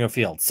wandering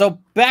afield. So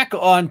back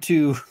on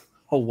to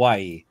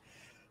Hawaii.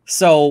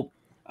 So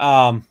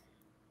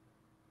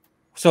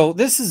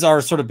this is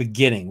our sort of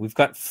beginning. We've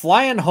got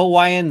Flying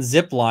Hawaiian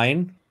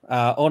Zipline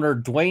owner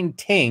Dwayne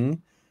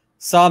Ting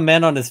saw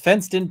men on his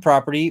fenced-in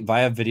property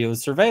via video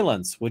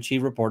surveillance, which he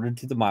reported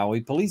to the Maui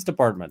Police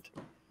Department.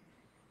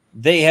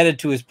 They headed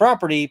to his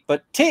property,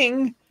 but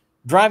Ting,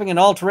 driving an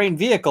all-terrain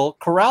vehicle,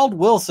 corralled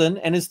Wilson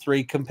and his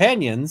 3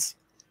 companions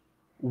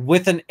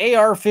with an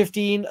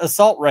AR-15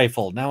 assault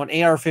rifle. Now, an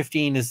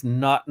AR-15 is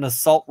not an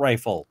assault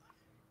rifle,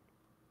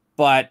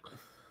 but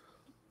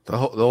the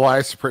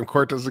Hawaii Supreme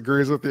Court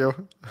disagrees with you.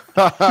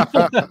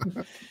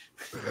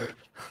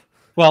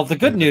 Well, the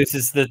good news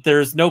is that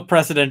there's no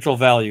precedential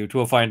value to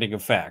a finding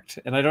of fact,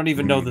 and I don't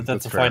even know that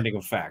that's a finding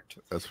of fact.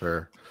 That's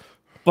fair.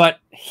 But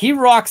he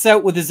rocks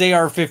out with his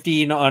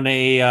AR-15 on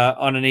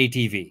an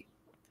ATV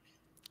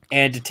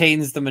and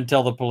detains them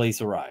until the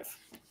police arrive.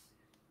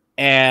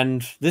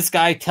 And this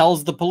guy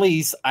tells the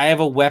police, I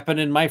have a weapon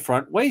in my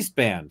front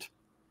waistband,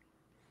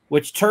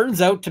 which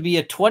turns out to be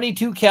a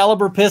 .22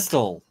 caliber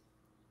pistol.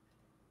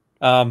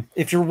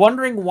 If you're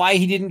wondering why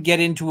he didn't get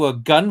into a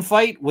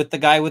gunfight with the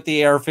guy with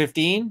the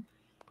AR-15,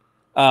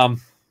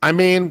 I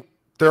mean,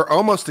 they're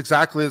almost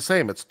exactly the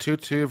same. It's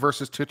 2.2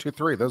 versus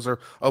 2.23. Those are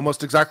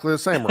almost exactly the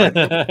same, right?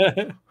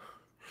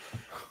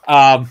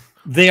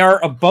 They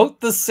are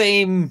about the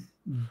same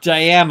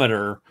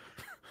diameter,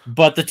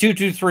 but the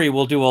 2.23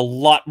 will do a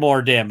lot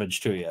more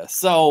damage to you.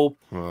 So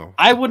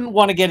I wouldn't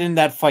want to get in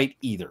that fight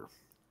either.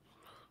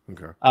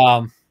 Okay.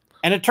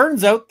 And it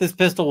turns out this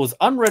pistol was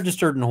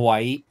unregistered in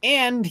Hawaii,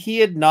 and he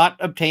had not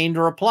obtained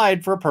or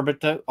applied for a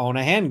permit to own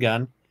a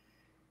handgun.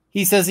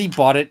 He says he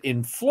bought it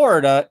in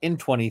Florida in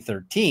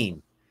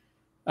 2013.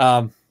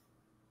 I'm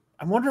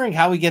wondering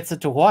how he gets it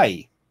to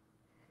Hawaii.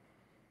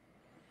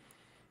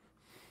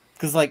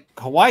 Because, like,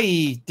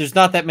 Hawaii, there's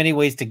not that many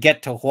ways to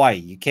get to Hawaii.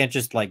 You can't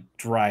just, like,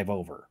 drive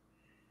over.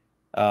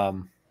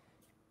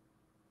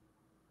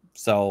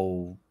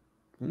 So,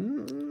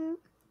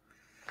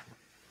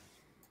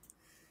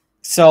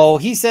 So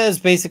he says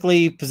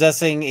basically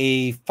possessing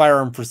a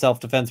firearm for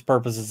self-defense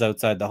purposes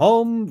outside the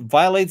home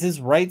violates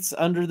his rights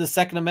under the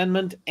Second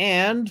Amendment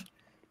and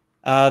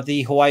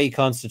the Hawaii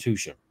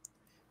Constitution.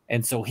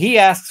 And so he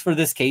asks for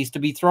this case to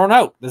be thrown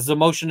out. This is a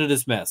motion to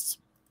dismiss.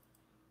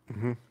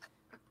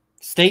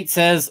 State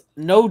says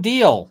no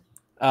deal.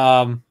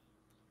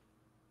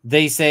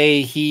 They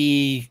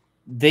say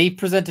they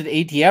presented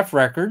ATF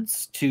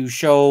records to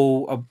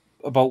show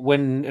about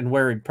when and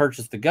where he'd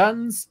purchased the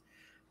guns.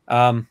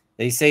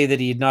 They say that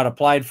he had not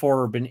applied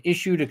for or been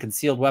issued a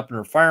concealed weapon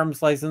or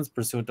firearms license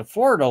pursuant to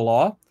Florida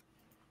law,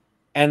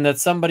 and that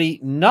somebody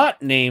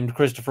not named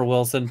Christopher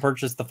Wilson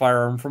purchased the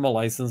firearm from a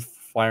licensed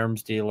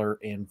firearms dealer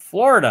in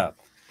Florida.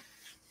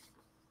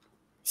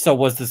 So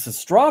was this a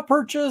straw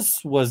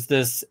purchase? Was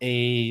this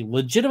a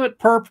legitimate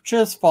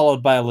purchase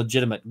followed by a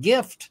legitimate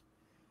gift?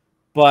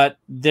 But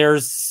they're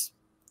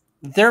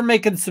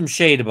making some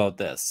shade about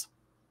this.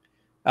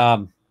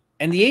 And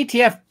the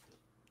ATF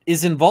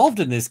is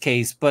involved in this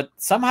case, but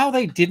somehow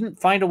they didn't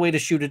find a way to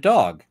shoot a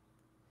dog.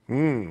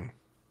 They're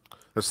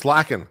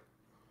slacking.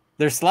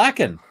 They're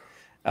slacking.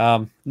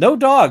 No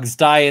dogs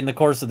die in the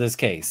course of this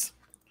case.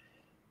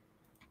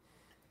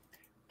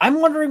 I'm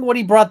wondering what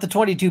he brought the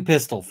 .22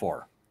 pistol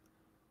for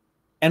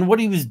and what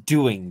he was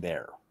doing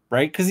there,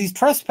 right? Because he's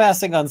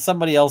trespassing on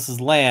somebody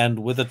else's land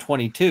with a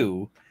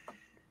 .22.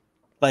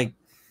 Like,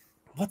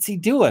 what's he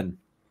doing?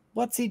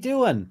 What's he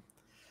doing?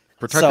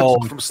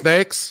 Protecting from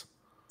snakes?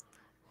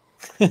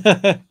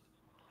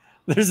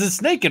 There's a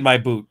snake in my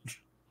boot.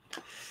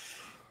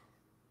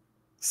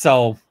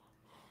 So,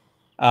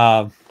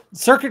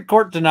 Circuit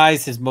Court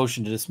denies his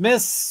motion to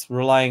dismiss,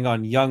 relying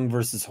on Young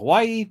versus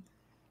Hawaii.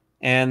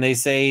 And they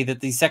say that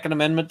the Second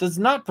Amendment does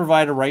not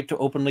provide a right to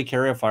openly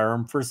carry a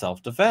firearm for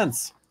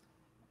self-defense.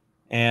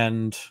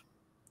 And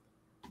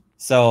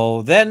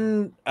so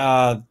then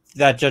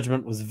that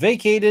judgment was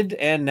vacated,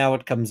 and now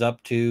it comes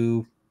up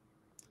to...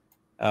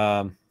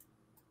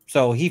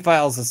 so he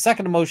files a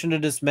second motion to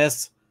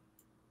dismiss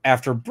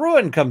after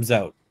Bruin comes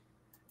out.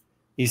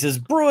 He says,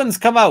 Bruin's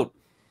come out.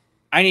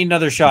 I need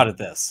another shot at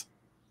this.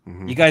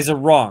 You guys are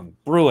wrong.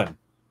 Bruin.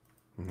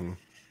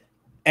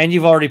 And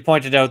you've already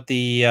pointed out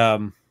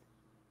the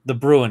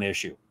Bruin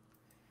issue.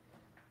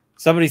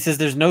 Somebody says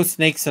there's no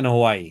snakes in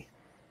Hawaii.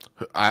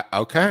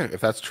 Okay, if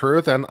that's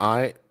true, then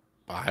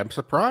I'm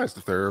surprised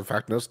if there are in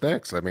fact no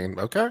snakes. I mean,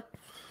 okay.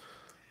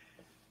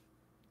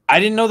 I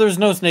didn't know there's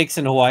no snakes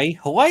in Hawaii.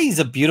 Hawaii's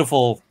a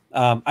beautiful...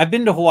 I've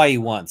been to Hawaii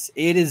once.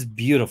 It is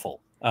beautiful.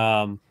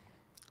 Now,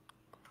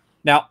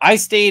 I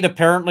stayed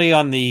apparently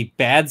on the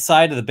bad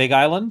side of the Big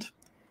Island.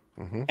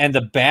 And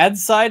the bad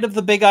side of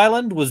the Big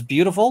Island was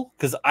beautiful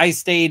because I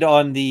stayed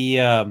on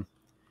the...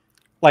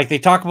 like they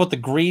talk about the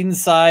green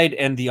side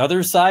and the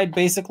other side,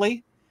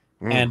 basically.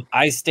 And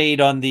I stayed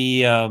on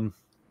the,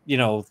 you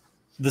know,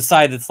 the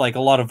side that's like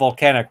a lot of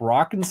volcanic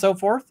rock and so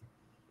forth.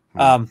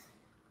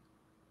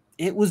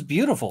 It was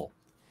beautiful.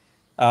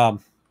 The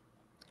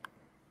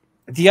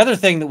other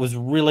thing that was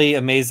really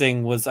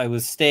amazing was I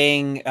was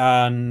staying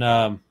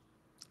on...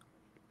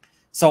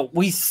 so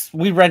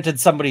we rented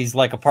somebody's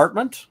like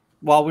apartment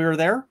while we were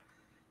there.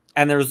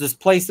 And there was this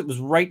place that was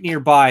right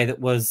nearby that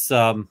was...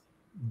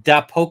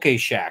 Da Poke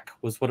Shack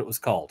was what it was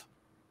called.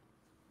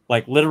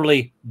 Like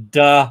literally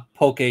Da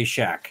Poke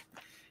Shack.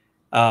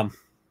 And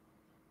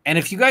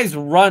if you guys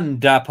run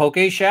Da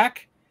Poke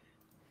Shack,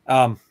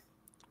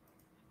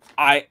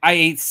 I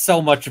ate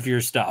so much of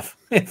your stuff.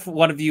 If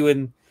one of you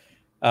in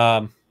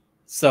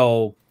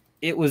so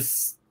it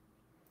was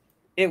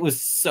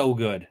so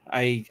good.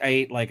 I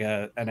ate like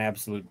an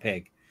absolute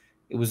pig.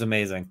 It was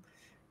amazing.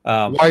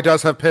 Hawaii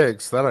does have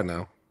pigs, that I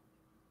know.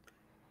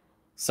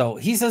 So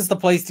he says the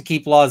place to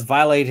keep laws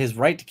violate his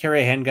right to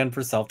carry a handgun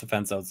for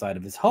self-defense outside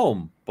of his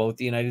home. Both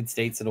the United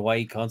States and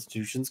Hawaii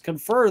constitutions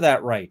confer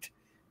that right.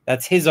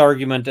 That's his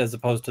argument as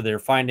opposed to their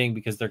finding,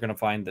 because they're going to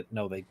find that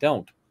no, they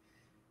don't.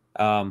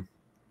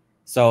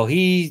 So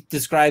he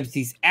describes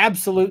these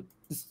absolute...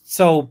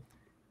 So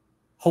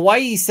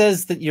Hawaii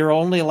says that you're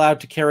only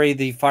allowed to carry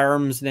the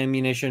firearms and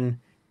ammunition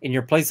in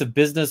your place of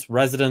business,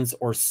 residence,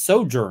 or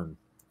sojourn.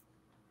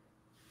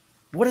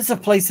 What is a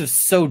place of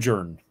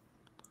sojourn?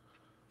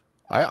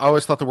 I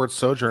always thought the word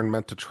sojourn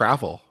meant to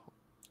travel,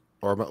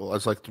 or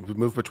it's like to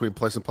move between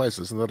place and place.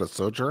 Isn't that a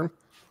sojourn?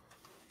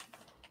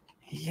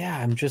 Yeah,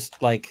 I'm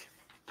just like...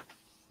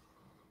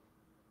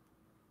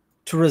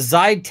 To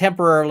reside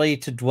temporarily,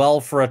 to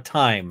dwell for a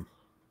time.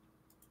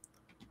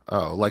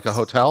 Oh, like a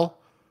hotel?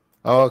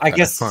 Oh, okay, I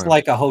guess fine.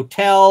 like a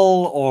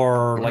hotel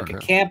or like a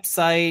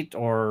campsite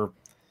or...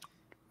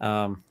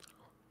 yeah.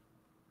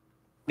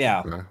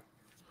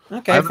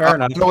 Okay, fair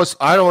enough.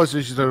 I always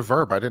used it as a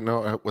verb. I didn't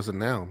know it was a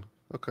noun.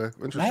 Okay,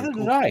 interesting. Neither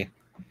did I.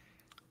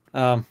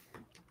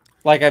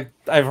 Like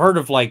I've heard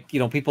of, like, you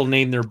know, people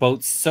name their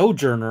boats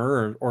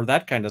Sojourner or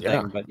that kind of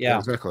thing, but yeah.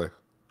 Exactly.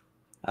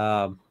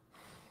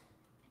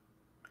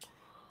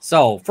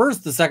 So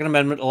first, the Second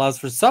Amendment allows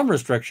for some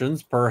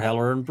restrictions per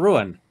Heller and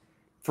Bruin.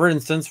 For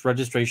instance,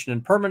 registration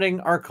and permitting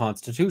are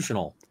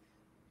constitutional.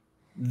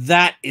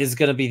 That is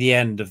going to be the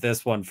end of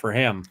this one for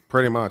him.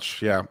 Pretty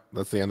much, yeah.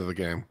 That's the end of the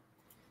game.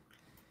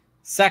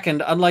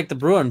 Second, unlike the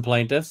Bruin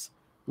plaintiffs,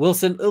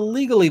 Wilson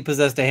illegally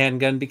possessed a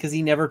handgun because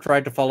he never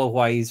tried to follow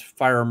Hawaii's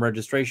firearm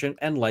registration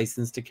and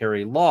license to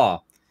carry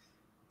law.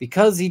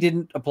 Because he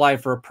didn't apply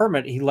for a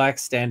permit, he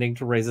lacks standing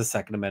to raise a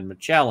Second Amendment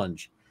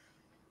challenge.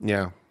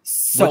 Yeah.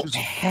 So,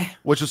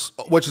 which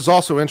is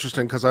also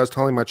interesting, because I was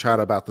telling my chat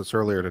about this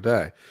earlier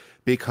today,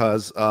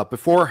 because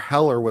before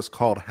Heller was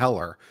called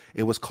Heller,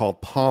 it was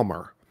called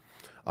Palmer.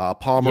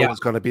 Palmer was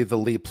going to be the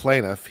lead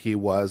plaintiff. He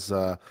was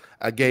a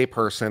gay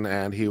person,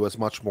 and he was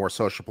much more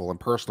sociable and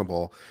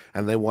personable,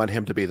 and they want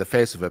him to be the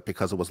face of it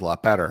because it was a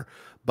lot better.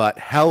 But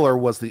Heller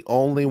was the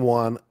only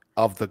one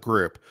of the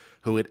group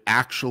who had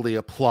actually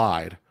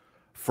applied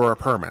for a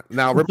permit.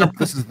 Now, remember,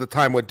 this is the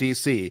time when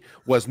DC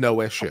was no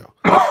issue.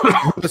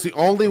 He was the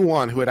only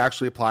one who had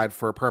actually applied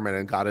for a permit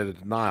and got it a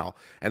denial,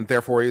 and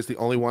therefore he's the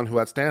only one who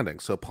had standing.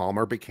 So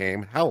Palmer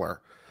became Heller,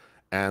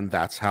 and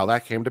that's how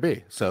that came to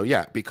be. So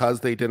yeah,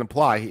 because they didn't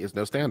apply, he is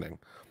no standing.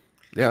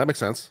 Yeah, that makes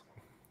sense.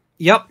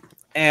 Yep.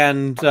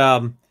 And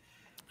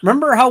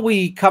remember how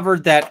we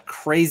covered that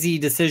crazy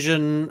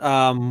decision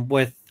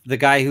with the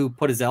guy who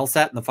put his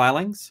LSAT in the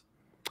filings?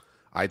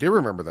 I do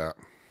remember that.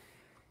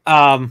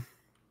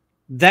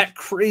 That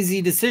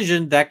crazy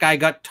decision, that guy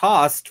got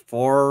tossed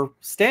for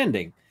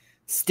standing.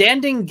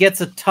 Standing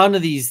gets a ton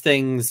of these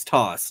things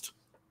tossed.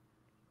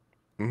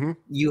 Mm-hmm.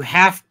 You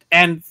have,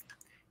 and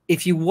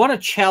if you want to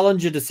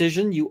challenge a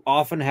decision, you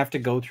often have to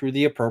go through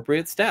the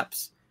appropriate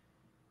steps.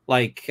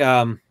 Like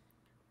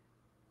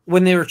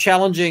when they were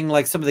challenging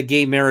like some of the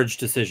gay marriage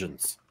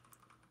decisions,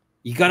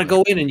 you got to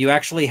go in and you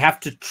actually have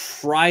to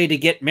try to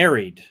get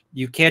married.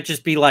 You can't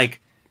just be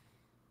like,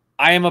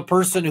 I am a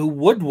person who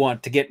would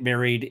want to get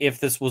married if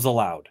this was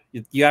allowed.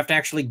 You have to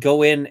actually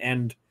go in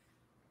and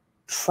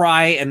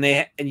try, and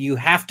you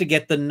have to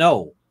get the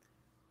no.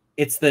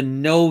 It's the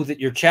no that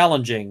you're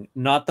challenging,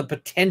 not the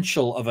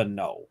potential of a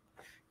no,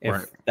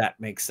 if that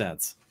makes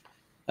sense.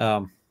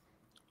 All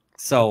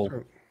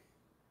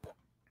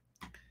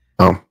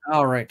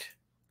right.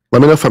 Let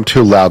me know if I'm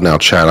too loud now,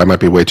 chat. I might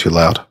be way too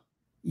loud.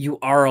 You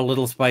are a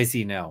little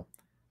spicy now.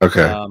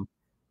 Okay.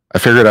 I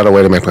figured out a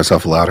way to make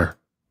myself louder.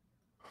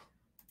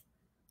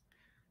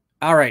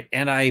 All right,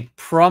 and I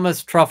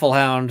promised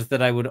Trufflehound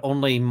that I would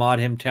only mod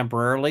him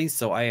temporarily,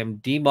 so I am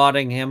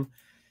demodding him.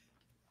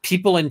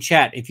 People in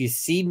chat, if you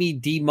see me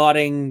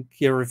demodding,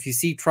 or if you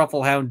see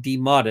Trufflehound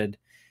demodded,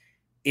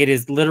 it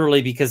is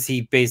literally because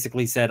he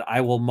basically said, I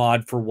will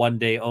mod for one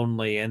day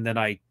only, and then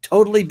I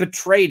totally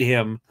betrayed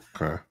him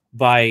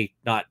by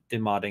not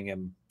demodding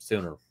him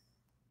sooner.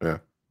 Yeah.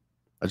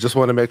 I just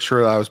want to make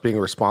sure that I was being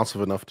responsive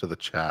enough to the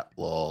chat,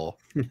 lol.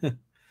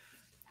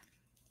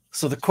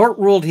 So the court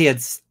ruled he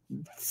had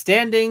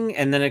standing,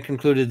 and then it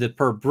concluded that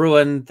per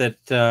Bruin that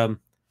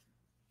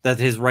that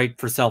his right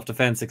for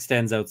self-defense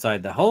extends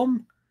outside the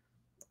home.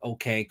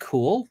 Okay,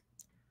 cool.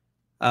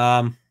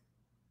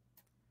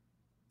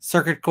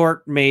 Circuit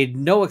Court made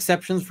no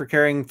exceptions for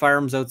carrying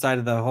firearms outside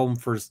of the home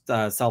for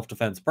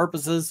self-defense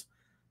purposes.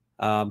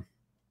 And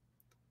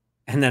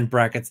then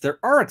brackets, there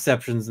are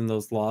exceptions in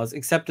those laws,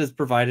 except as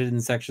provided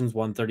in sections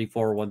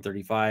 134,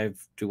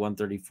 135 to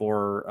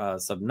 134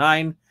 sub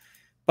 9.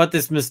 But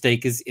this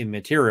mistake is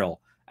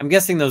immaterial. I'm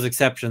guessing those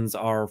exceptions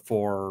are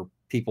for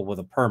people with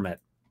a permit.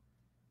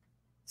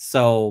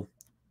 So,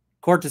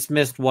 court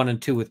dismissed 1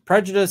 and 2 with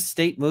prejudice.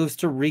 State moves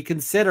to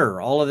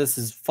reconsider. All of this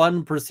is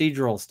fun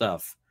procedural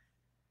stuff.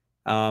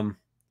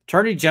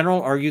 Attorney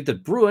General argued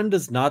that Bruin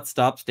does not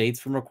stop states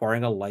from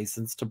requiring a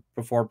license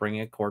before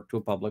bringing a court to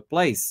a public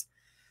place.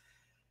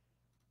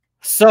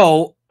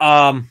 So,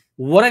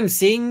 what I'm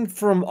seeing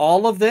from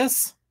all of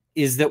this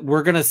is that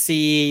we're going to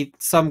see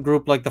some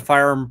group like the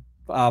Firearm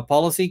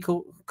Policy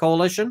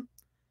Coalition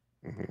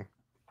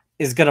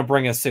is going to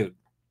bring a suit.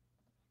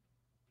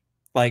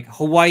 Like,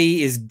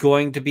 Hawaii is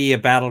going to be a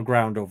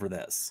battleground over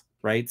this,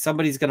 right?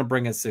 Somebody's going to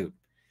bring a suit.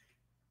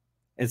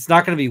 It's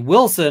not going to be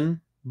Wilson,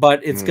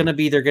 but it's going to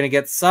be, they're going to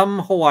get some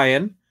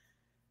Hawaiian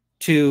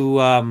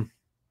to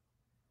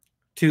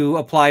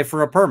apply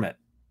for a permit.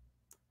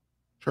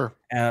 Sure.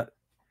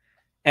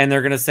 And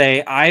they're going to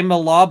say, I'm a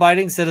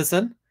law-abiding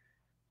citizen.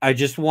 I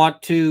just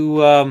want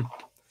to,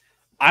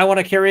 I want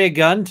to carry a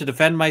gun to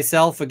defend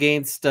myself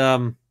against,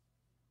 you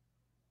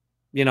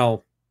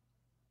know,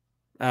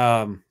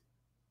 I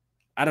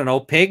don't know,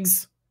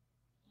 pigs.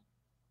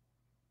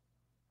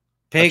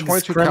 Pigs, a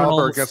 22 criminals.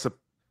 Caliber against a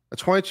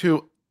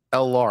 22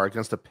 LR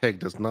against a pig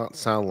does not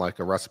sound like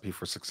a recipe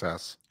for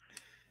success.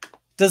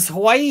 Does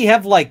Hawaii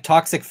have like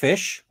toxic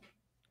fish?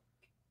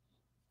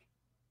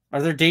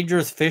 Are there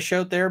dangerous fish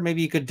out there?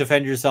 Maybe you could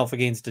defend yourself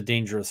against a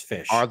dangerous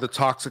fish. Are the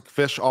toxic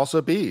fish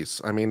also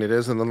bees? I mean, it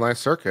is in the nice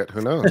circuit.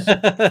 Who knows?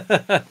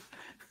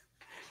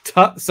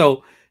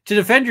 So to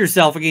defend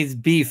yourself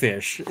against bee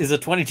fish, is a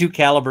 22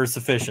 caliber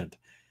sufficient?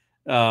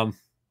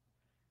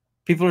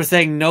 People are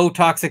saying no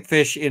toxic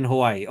fish in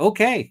Hawaii.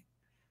 Okay.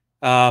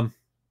 Hawaii,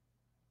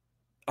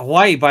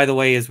 by the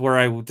way, is where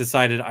I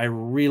decided I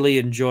really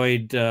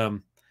enjoyed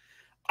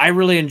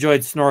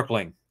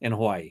snorkeling in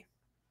Hawaii.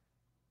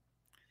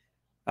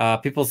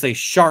 People say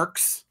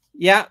sharks.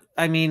 Yeah,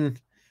 I mean,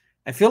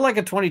 I feel like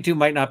a 22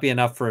 might not be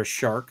enough for a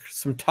shark.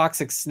 Some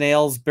toxic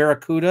snails,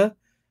 barracuda.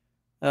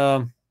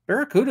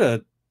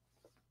 Barracuda,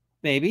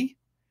 maybe.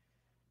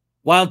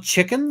 Wild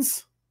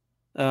chickens.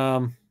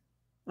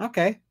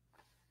 Okay.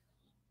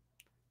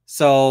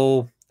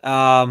 So,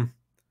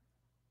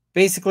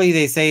 basically,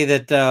 they say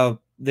that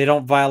they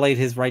don't violate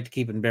his right to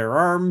keep and bear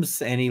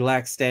arms, and he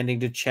lacks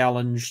standing to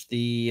challenge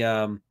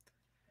the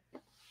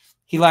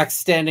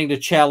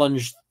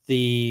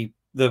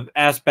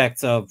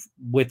aspects of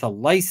with a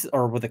license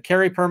or with a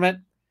carry permit.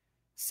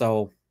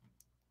 So,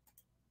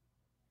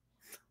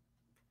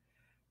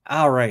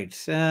 all right.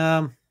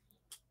 So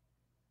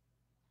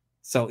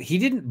he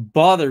didn't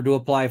bother to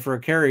apply for a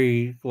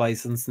carry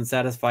license and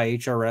satisfy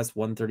HRS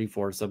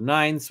 134 sub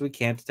 9, so we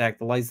can't attack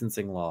the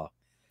licensing law.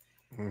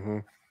 Mm-hmm.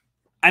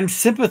 I'm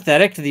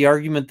sympathetic to the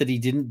argument that he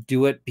didn't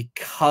do it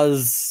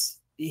because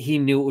he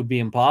knew it would be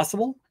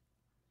impossible.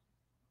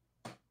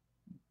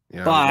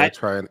 Yeah, but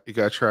you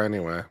gotta try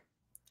anyway.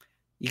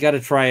 You got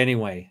to try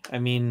anyway. I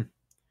mean,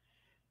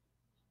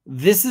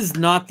 this is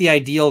not the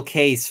ideal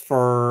case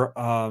for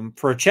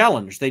a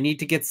challenge. They need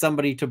to get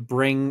somebody to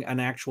bring an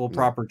actual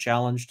proper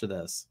challenge to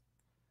this.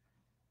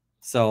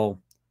 So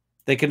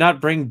they could not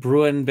bring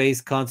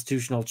Bruin-based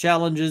constitutional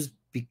challenges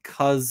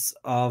because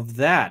of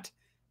that.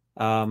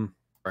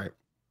 Right.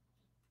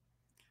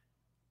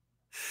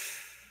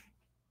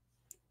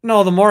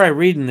 No, the more I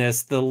read in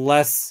this, the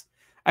less.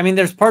 I mean,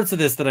 there's parts of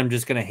this that I'm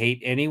just going to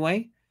hate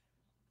anyway.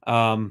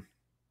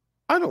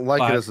 I don't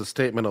like it as a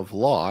statement of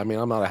law. I mean,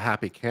 I'm not a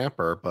happy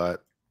camper,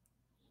 but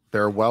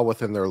they're well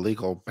within their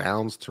legal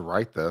bounds to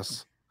write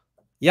this.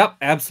 Yep,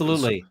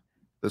 absolutely.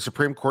 The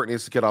Supreme Court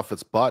needs to get off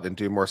its butt and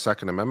do more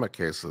Second Amendment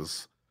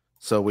cases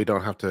so we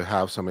don't have to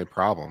have so many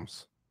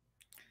problems.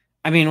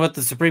 I mean, what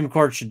the Supreme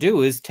Court should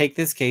do is take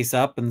this case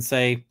up and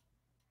say,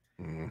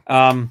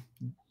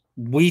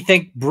 we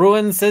think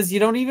Bruin says you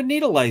don't even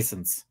need a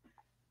license.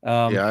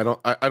 Yeah,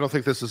 I don't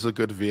think this is a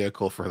good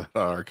vehicle for that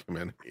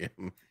argument.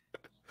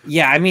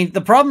 Yeah, I mean,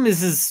 the problem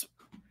is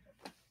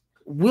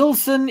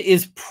Wilson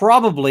is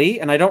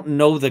probably, and I don't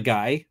know the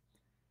guy,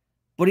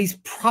 but he's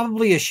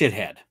probably a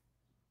shithead.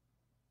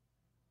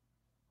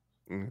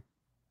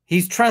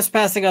 He's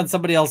trespassing on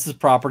somebody else's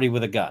property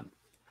with a gun.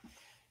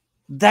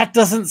 That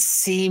doesn't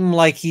seem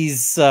like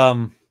he's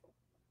our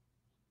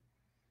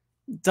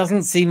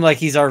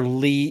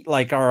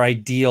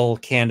ideal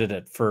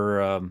candidate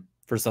for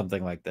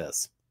something like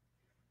this.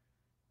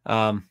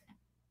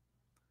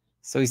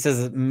 So he says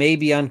it may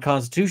be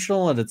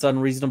unconstitutional and it's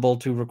unreasonable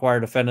to require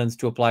defendants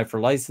to apply for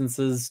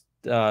licenses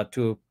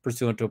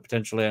pursuant to a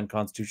potentially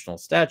unconstitutional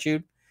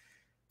statute.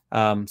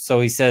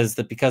 So he says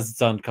that because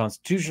it's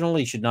unconstitutional,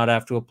 he should not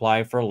have to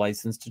apply for a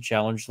license to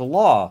challenge the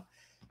law.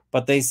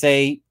 But they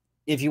say,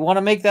 if you want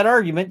to make that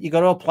argument, you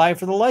got to apply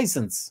for the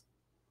license.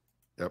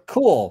 Yep.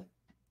 Cool.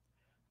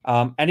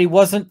 And he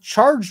wasn't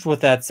charged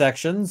with that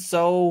section,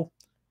 so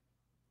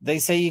they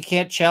say you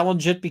can't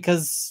challenge it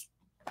because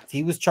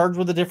he was charged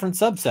with a different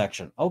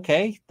subsection.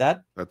 Okay,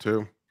 that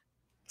too.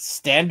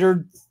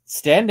 Standard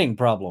standing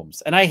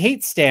problems. And I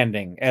hate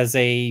standing as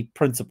a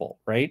principle,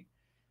 right?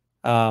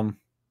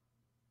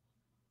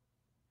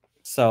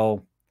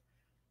 So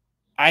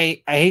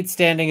I hate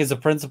standing as a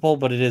principle,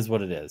 but it is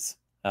what it is.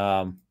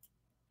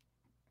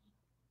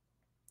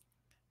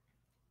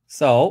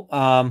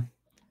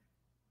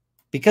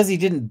 Because he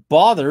didn't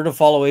bother to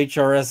follow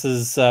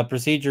HRS's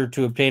procedure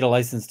to obtain a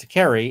license to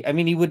carry, I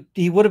mean, he would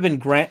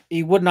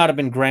not have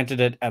been granted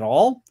it at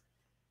all,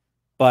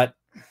 but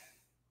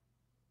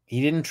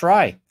he didn't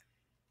try.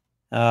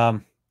 Now,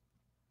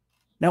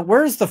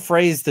 where's the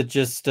phrase that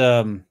just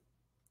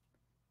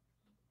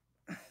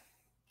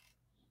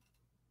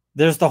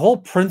there's the whole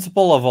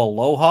principle of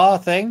aloha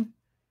thing,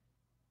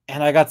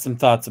 and I got some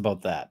thoughts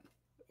about that,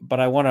 but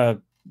I want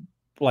to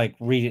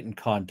read it in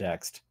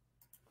context.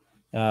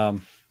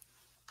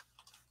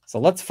 So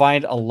let's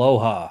find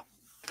aloha.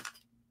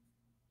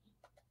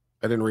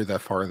 I didn't read that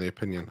far in the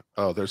opinion.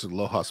 Oh, there's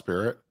aloha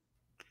spirit.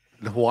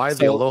 Why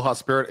the aloha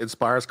spirit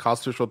inspires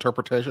constitutional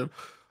interpretation?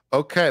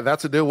 Okay,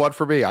 that's a new one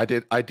for me. I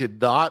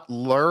did not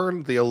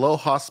learn the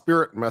aloha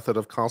spirit method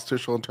of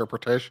constitutional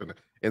interpretation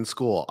in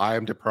school. I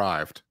am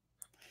deprived.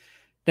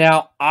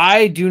 Now,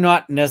 I do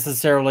not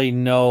necessarily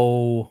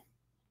know.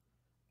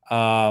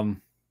 I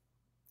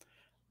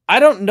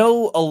don't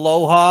know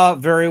aloha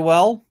very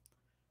well.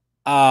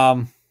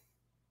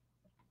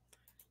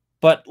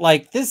 But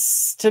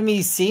this to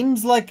me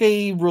seems like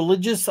a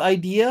religious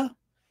idea.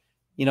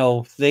 You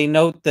know, they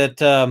note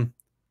that,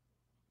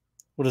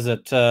 what is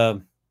it?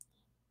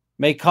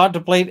 May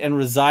contemplate and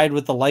reside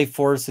with the life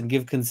force and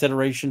give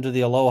consideration to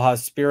the aloha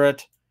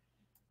spirit,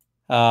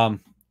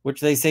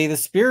 which they say the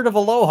spirit of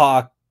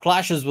aloha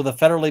clashes with a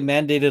federally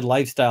mandated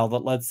lifestyle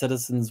that lets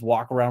citizens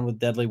walk around with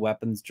deadly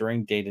weapons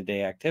during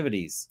day-to-day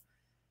activities.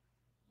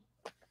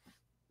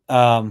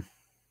 So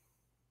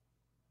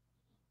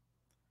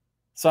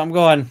I'm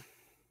going,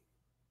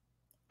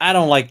 I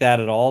don't like that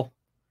at all.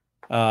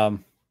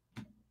 I'm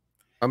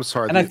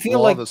sorry. And I feel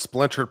like the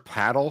splintered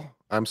paddle.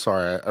 I'm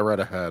sorry. I read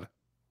ahead.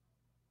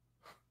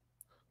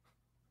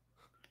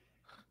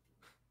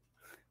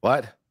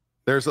 What?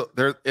 There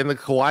in the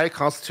Hawaii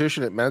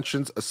Constitution it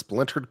mentions a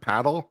splintered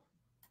paddle.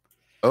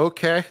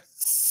 Okay.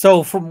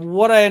 So from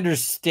what I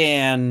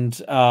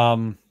understand,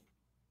 and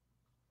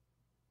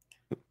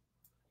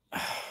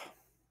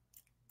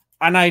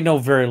I know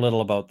very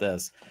little about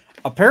this.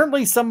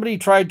 Apparently, somebody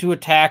tried to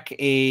attack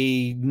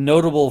a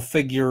notable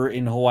figure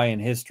in Hawaiian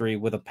history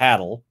with a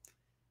paddle.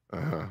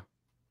 Uh-huh.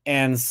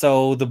 And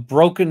so the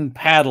broken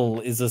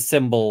paddle is a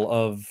symbol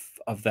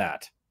of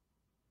that.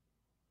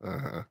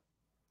 Uh-huh.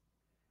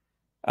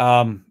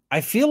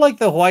 I feel like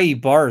the Hawaii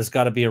bar has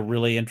got to be a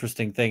really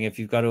interesting thing if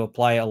you've got to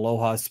apply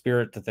aloha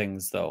spirit to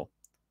things, though.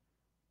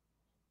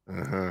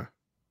 Uh-huh.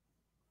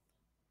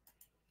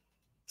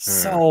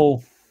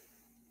 So,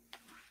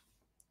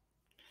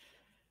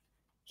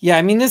 yeah,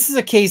 I mean, this is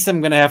a case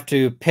I'm going to have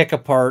to pick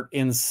apart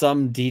in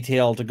some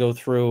detail to go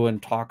through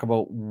and talk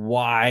about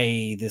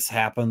why this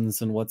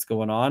happens and what's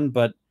going on.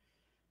 But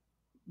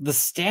the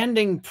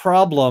standing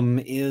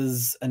problem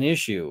is an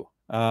issue.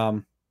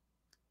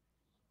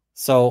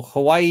 So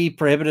Hawaii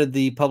prohibited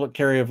the public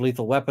carry of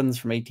lethal weapons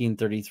from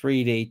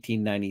 1833 to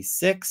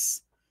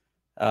 1896.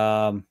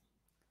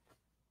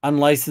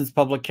 Unlicensed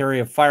public carry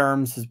of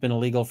firearms has been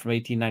illegal from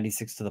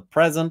 1896 to the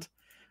present.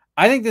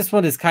 I think this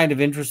one is kind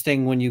of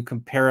interesting when you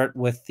compare it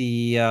with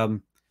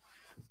the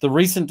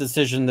recent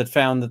decision that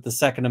found that the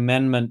Second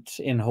Amendment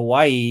in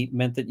Hawaii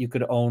meant that you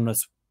could own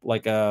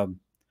a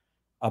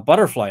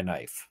butterfly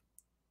knife.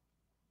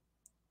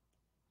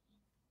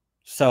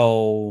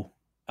 So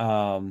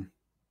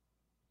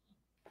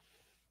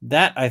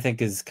that I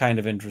think is kind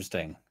of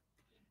interesting.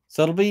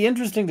 So it'll be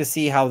interesting to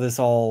see how this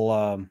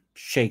all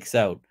shakes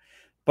out.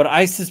 But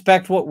I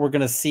suspect what we're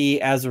going to see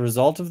as a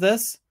result of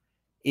this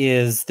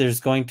is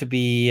there's going to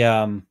be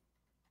a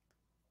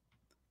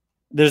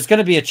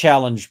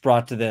challenge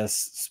brought to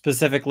this,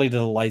 specifically to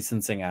the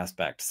licensing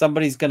aspect.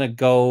 Somebody's going to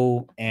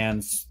go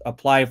and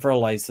apply for a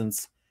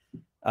license,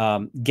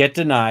 get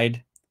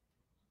denied,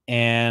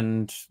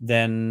 and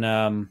then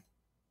and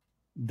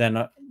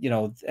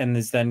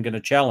is then going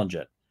to challenge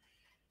it.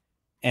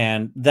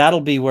 And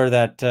that'll be where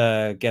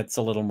that gets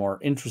a little more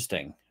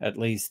interesting, at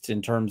least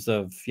in terms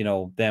of,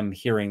 them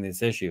hearing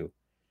this issue.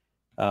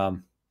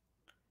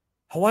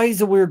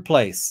 Hawaii's a weird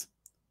place,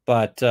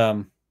 but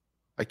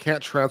I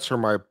can't transfer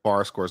my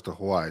bar scores to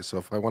Hawaii. So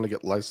if I want to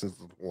get licensed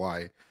in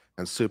Hawaii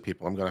and sue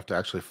people, I'm going to have to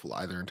actually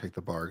fly there and take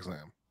the bar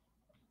exam.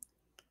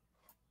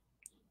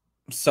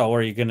 So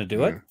are you going to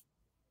do it?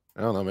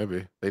 I don't know.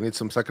 Maybe they need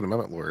some Second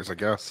Amendment lawyers, I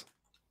guess.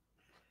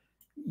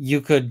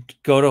 You could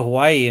go to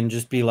Hawaii and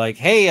just be like,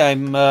 hey,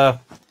 I'm,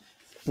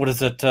 what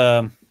is it?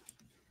 I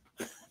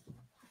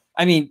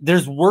mean,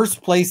 there's worse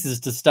places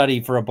to study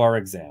for a bar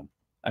exam.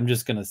 I'm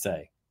just going to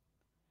say.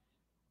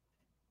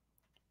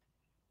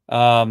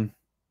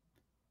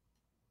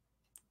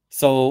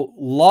 So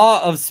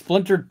law of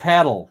splintered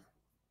paddle.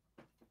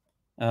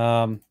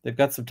 They've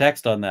got some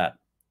text on that.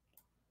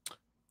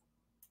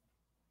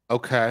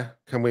 Okay.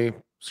 Can we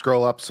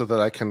scroll up so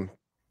that I can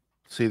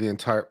see the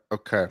entire...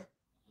 Okay.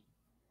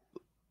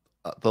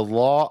 The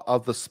law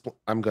of the...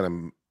 I'm going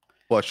to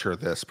butcher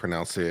this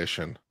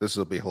pronunciation. This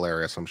will be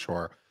hilarious, I'm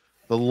sure.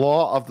 The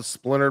law of the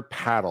splintered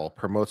paddle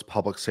promotes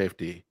public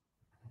safety.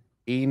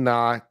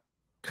 Ina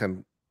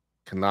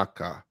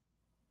Kanaka.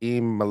 I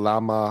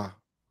Malama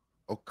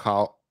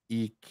Okao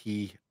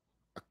Iki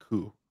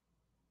Aku.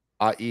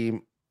 Ai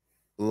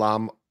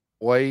Lam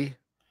Oi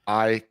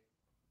I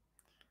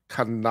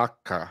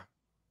Kanaka.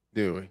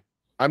 Nui.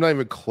 I'm not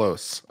even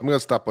close. I'm going to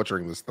stop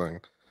butchering this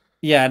thing.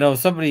 Yeah, no,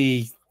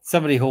 somebody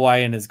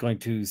Hawaiian is going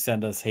to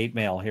send us hate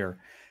mail here.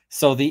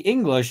 So the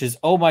English is,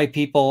 "O my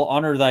people,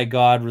 honor thy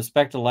God,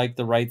 respect alike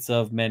the rights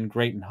of men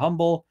great and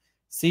humble.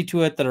 See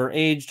to it that our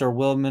aged, our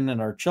women,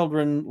 and our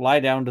children lie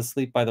down to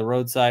sleep by the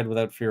roadside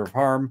without fear of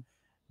harm.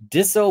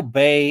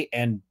 Disobey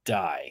and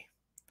die."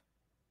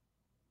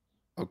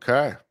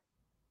 Okay.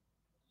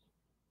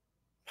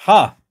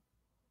 Huh.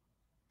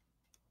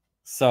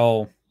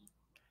 So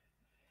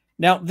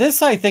now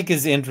this I think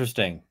is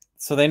interesting.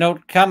 So they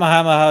note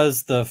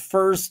Kamehameha's the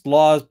first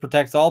laws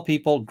protects all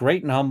people,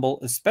 great and humble,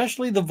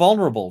 especially the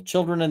vulnerable,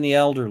 children and the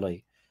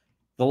elderly.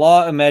 The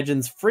law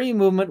imagines free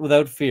movement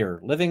without fear,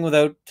 living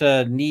without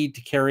need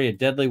to carry a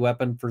deadly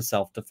weapon for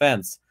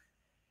self-defense.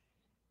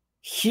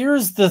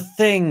 Here's the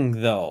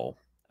thing, though.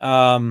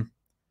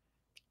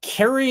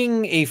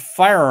 Carrying a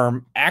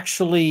firearm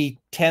actually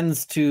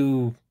tends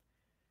to,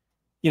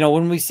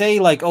 when we say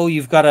like, oh,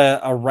 you've got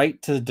a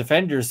right to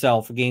defend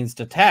yourself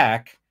against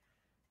attack,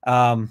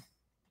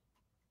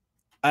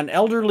 an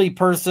elderly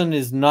person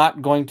is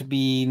not going to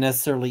be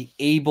necessarily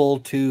able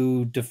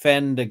to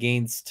defend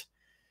against,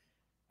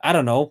 I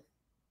don't know,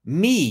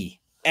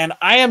 me. And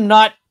I am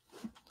not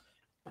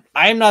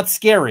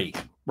scary,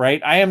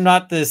 right? I am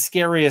not the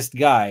scariest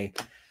guy,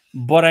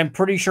 but I'm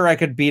pretty sure I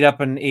could beat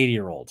up an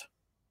 80-year-old.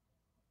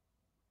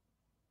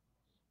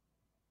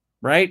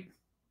 Right?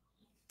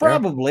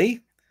 Probably. Yeah.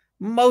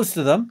 Most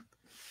of them.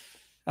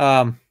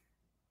 And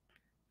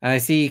I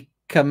see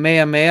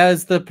Kamehameha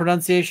is the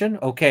pronunciation.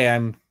 Okay,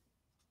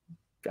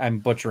 I'm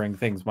butchering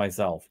things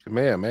myself.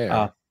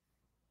 Kamehameha.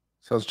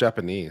 Sounds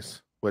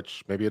Japanese,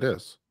 which maybe it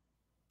is.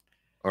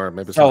 Or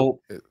maybe it's not.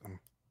 So,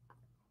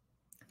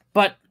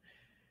 but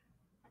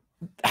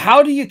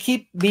how do you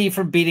keep me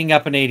from beating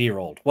up an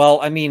 80-year-old? Well,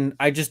 I mean,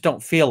 I just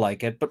don't feel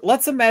like it, but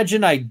let's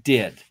imagine I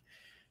did.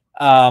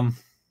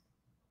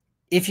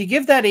 If you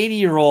give that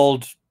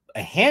 80-year-old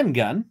a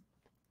handgun,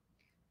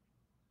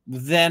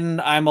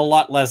 then I'm a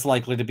lot less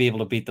likely to be able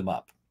to beat them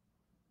up.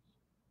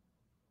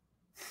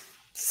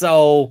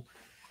 So,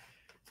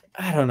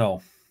 I don't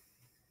know.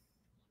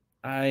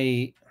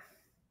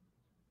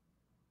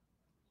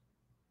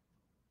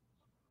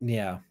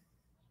 Yeah.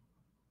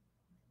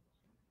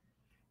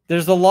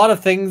 There's a lot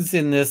of things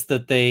in this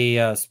that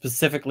they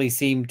specifically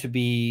seem to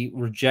be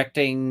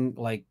rejecting,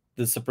 like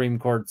the Supreme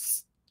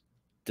Court's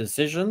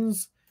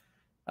decisions.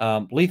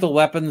 Lethal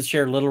weapons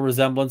share little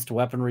resemblance to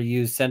weaponry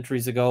used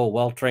centuries ago. A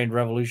well-trained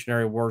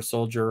Revolutionary War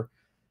soldier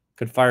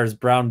could fire his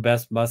Brown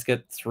Bess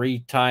musket 3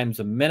 times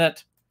a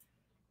minute.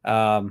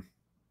 And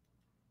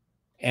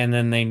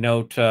then they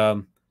note,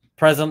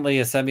 presently,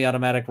 a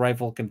semi-automatic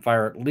rifle can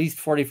fire at least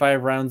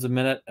 45 rounds a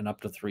minute and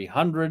up to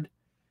 300.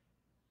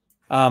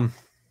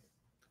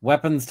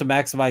 Weapons to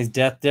maximize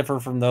death differ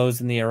from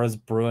those in the eras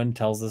Bruin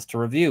tells us to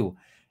review.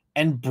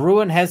 And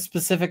Bruin has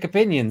specific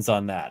opinions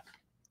on that,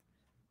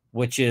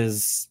 which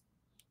is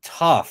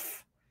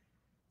tough.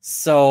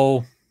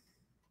 So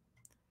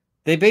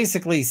they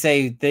basically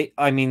say they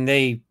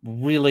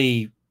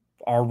really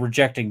are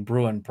rejecting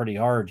Bruin pretty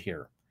hard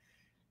here.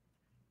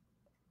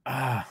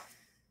 Yeah,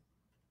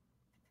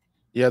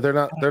 they're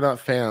not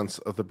fans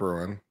of the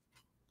Bruin.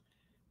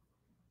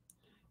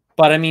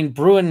 But I mean,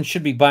 Bruin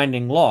should be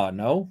binding law,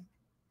 no?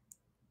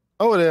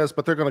 Oh, it is,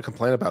 but they're going to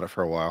complain about it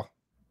for a while.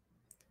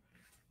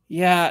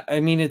 Yeah, I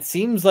mean, it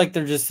seems like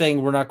they're just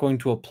saying we're not going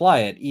to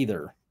apply it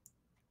either.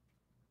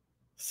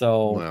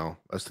 So, well,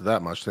 as to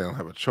that much, they don't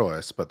have a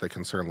choice, but they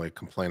can certainly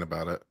complain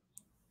about it.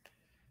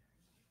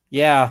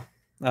 Yeah.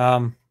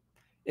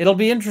 It'll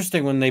be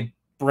interesting when they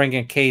bring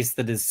a case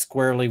that is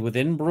squarely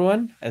within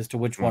Bruin as to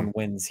which one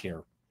wins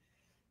here.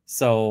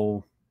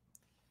 So,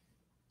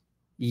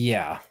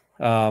 yeah.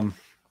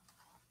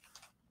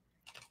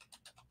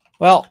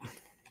 Well,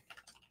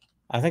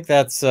 I think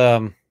that's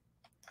enough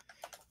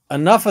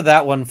of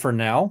that one for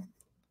now.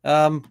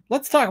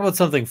 Let's talk about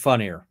something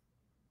funnier.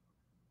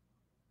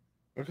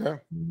 Okay.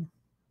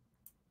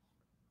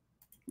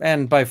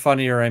 And by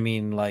funnier, I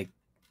mean like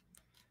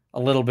a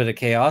little bit of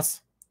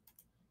chaos.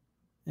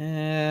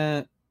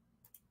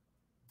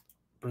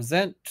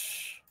 Present,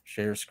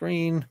 share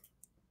screen.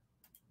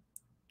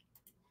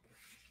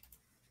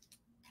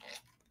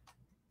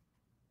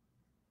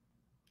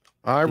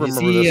 I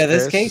remember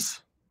this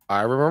case.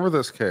 I remember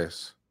this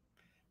case.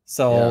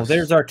 So yes.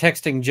 There's our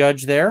texting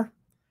judge there,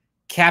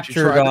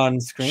 captured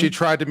on screen. She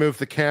tried to move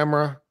the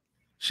camera.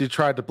 She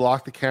tried to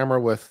block the camera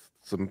with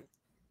some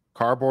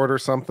cardboard or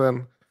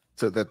something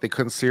so that they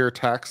couldn't see her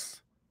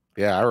text.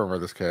 Yeah, I remember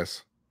this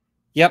case.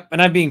 Yep,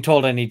 and I'm being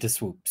told I need to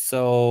swoop.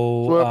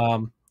 So,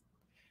 swoop.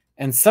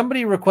 And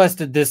somebody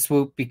requested this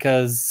swoop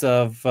because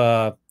of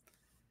what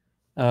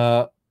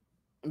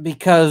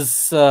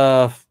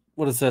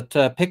is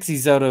it?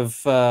 Pixie's out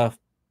of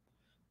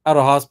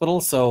hospital,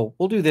 so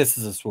we'll do this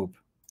as a swoop.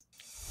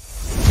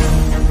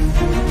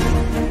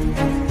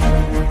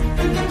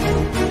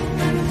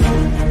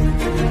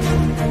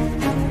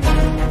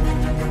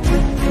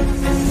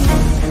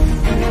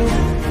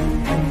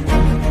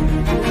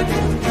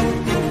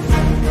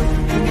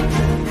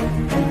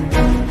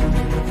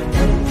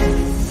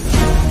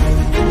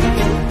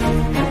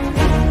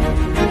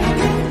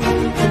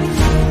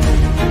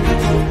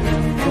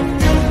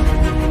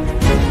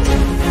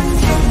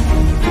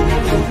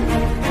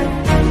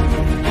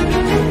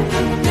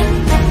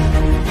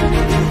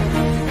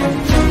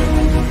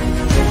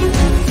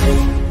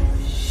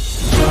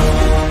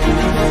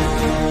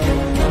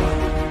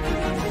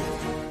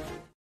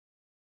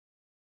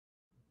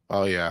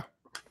 Oh, yeah.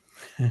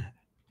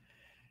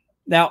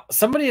 Now,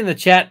 somebody in the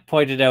chat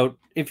pointed out,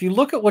 if you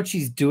look at what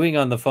she's doing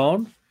on the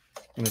phone,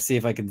 I'm going to see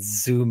if I can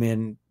zoom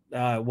in.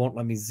 It won't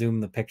let me zoom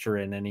the picture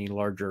in any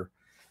larger.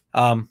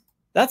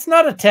 That's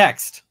not a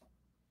text.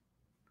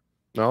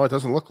 No, it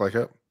doesn't look like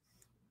it.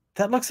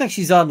 That looks like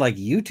she's on like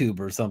YouTube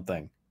or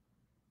something.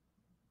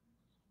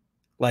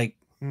 Like,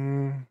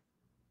 maybe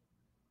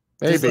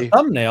just a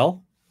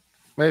thumbnail.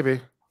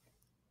 Maybe.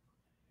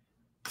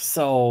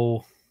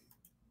 So,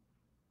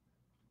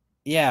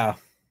 yeah.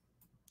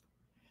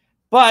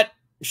 But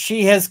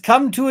she has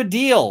come to a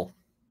deal.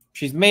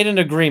 She's made an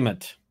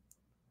agreement.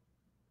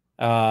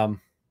 And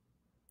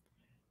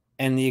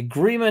the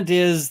agreement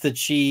is that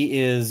she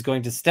is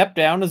going to step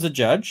down as a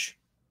judge.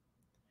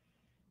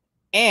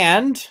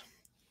 And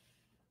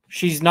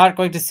she's not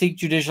going to seek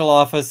judicial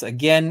office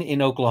again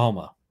in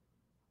Oklahoma.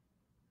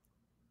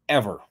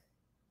 Ever.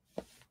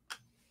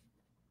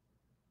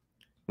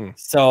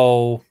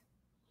 So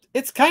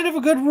it's kind of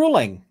a good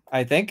ruling,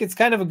 I think. It's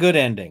kind of a good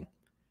ending.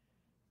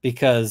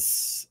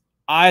 Because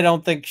I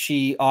don't think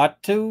she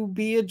ought to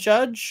be a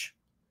judge.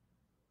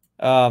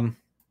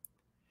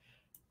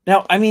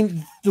 Now, I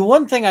mean, the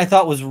one thing I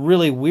thought was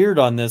really weird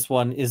on this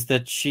one is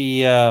that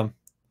she,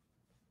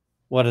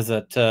 what is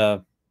it?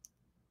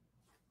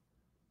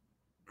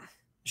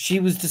 She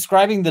was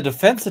describing the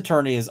defense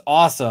attorney as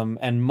awesome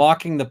and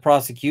mocking the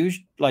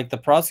prosecution, like the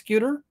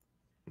prosecutor.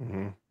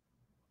 Mm-hmm.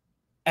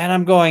 And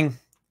I'm going,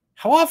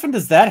 how often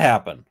does that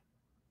happen?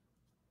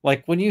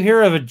 Like when you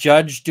hear of a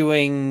judge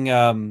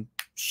doing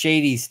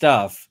shady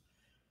stuff,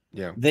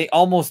 Yeah. they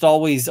almost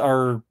always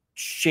are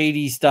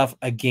shady stuff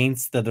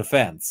against the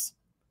defense.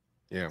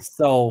 Yeah.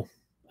 So,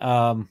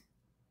 but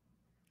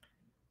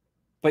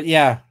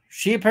yeah,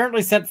 she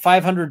apparently sent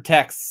 500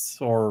 texts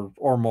or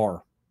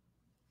more.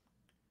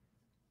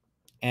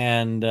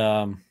 And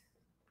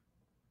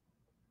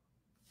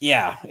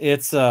yeah,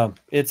 it's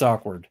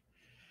awkward.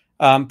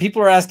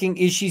 People are asking,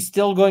 is she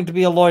still going to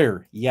be a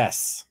lawyer?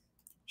 Yes.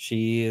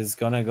 She is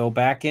going to go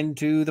back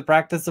into the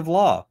practice of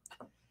law.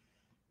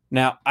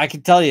 Now, I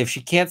can tell you, if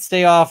she can't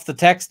stay off the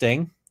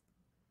texting,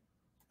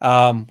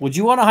 would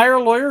you want to hire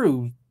a lawyer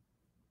who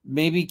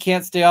maybe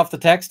can't stay off the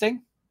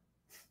texting?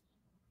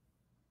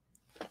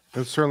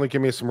 It'd certainly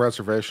give me some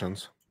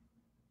reservations.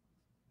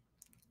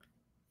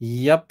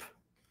 Yep.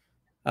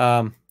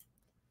 So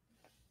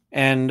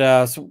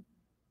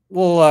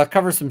we'll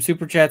cover some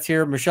super chats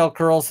here. Michelle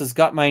Curl says,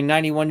 got my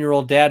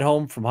 91-year-old dad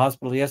home from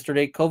hospital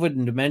yesterday. COVID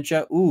and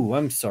dementia. Ooh,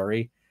 I'm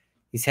sorry.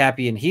 He's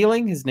happy and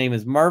healing. His name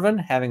is Marvin.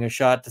 Having a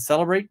shot to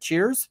celebrate.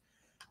 Cheers.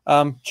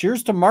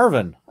 Cheers to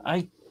Marvin.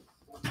 I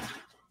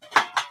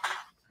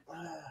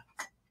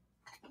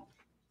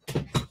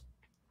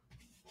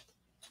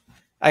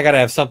got to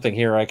have something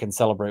here I can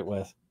celebrate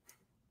with.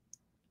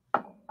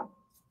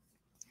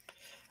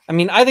 I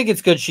mean, I think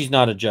it's good she's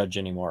not a judge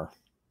anymore.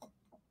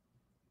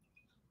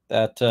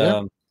 That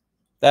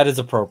that is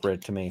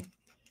appropriate to me.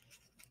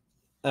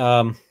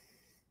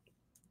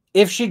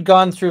 If she'd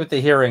gone through with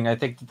the hearing, I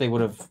think that they would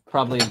have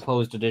probably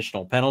imposed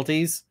additional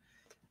penalties.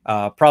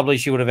 Probably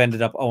she would have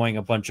ended up owing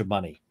a bunch of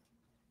money.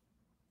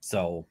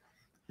 So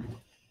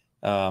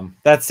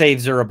that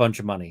saves her a bunch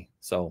of money.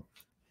 So,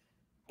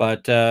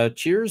 but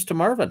cheers to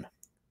Marvin.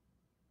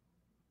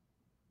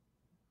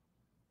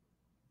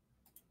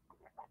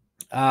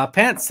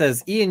 Pants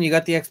says, Ian, you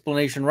got the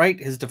explanation right.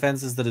 His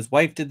defense is that his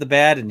wife did the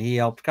bad and he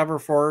helped cover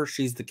for her.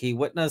 She's the key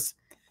witness.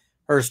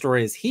 Her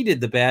story is he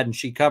did the bad and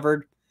she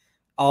covered,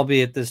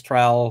 albeit this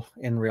trial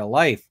in real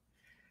life.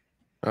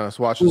 I was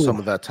watching some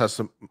of that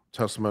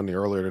testimony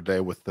earlier today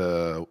with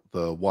the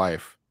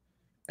wife,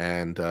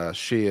 and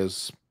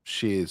she's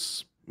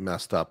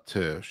messed up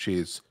too.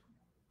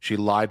 She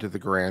lied to the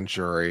grand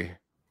jury,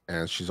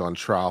 and she's on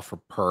trial for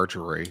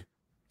perjury.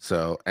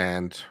 So,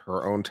 and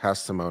her own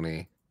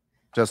testimony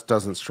just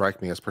doesn't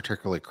strike me as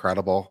particularly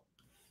credible,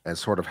 and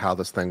sort of how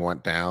this thing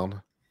went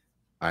down.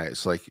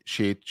 It's like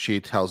she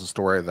tells a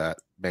story that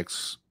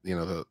makes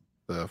the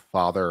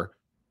father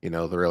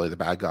really the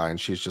bad guy, and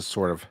she's just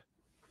sort of,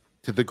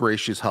 to the degree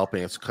she's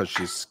helping, it's because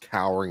she's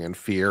cowering in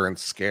fear and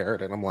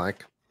scared. And I'm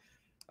like,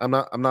 I'm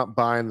not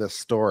buying this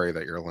story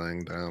that you're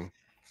laying down.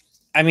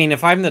 I mean,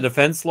 if I'm the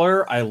defense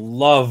lawyer, I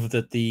love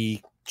that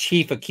the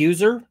chief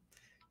accuser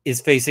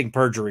is facing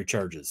perjury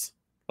charges.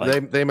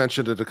 Like, they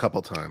mentioned it a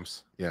couple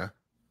times. Yeah.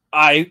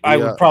 I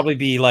would probably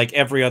be like,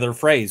 every other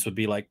phrase would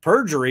be like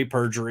perjury,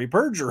 perjury,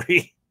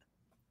 perjury.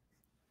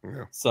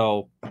 Yeah.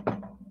 So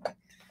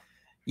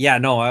yeah,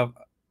 no,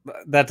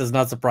 that does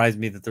not surprise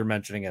me that they're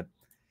mentioning it.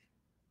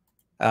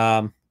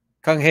 Kung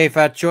Hei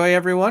Fat Choi,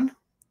 everyone.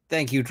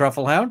 Thank you,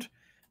 Trufflehound,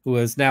 who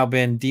has now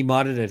been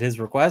demodded at his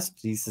request.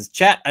 He says,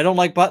 chat, I don't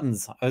like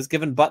buttons. I was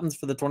given buttons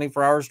for the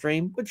 24-hour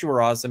stream, which you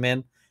were awesome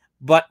in,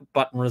 but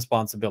button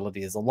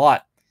responsibility is a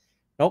lot.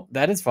 Nope,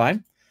 that is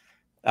fine.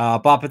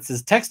 Boppet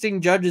says, texting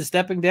judge is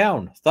stepping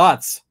down.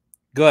 Thoughts?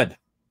 Good.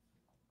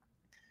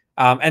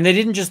 And they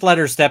didn't just let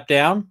her step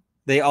down.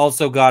 They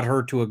also got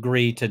her to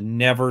agree to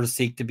never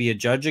seek to be a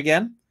judge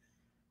again,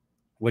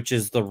 which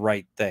is the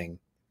right thing.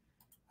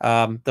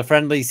 The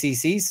friendly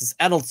CC says,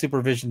 adult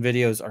supervision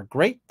videos are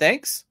great.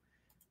 Thanks.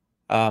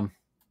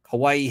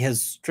 Hawaii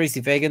has,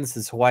 Tracy Fagan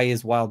says, Hawaii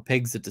has wild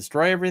pigs that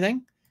destroy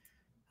everything.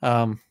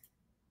 Gains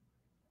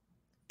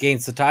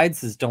the Tide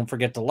says, don't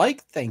forget to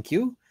like. Thank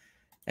you.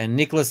 And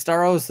Nicholas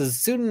Starro says,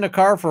 soon in a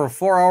car for a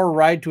 4-hour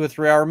ride to a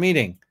 3-hour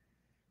meeting.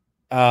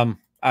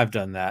 I've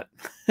done that.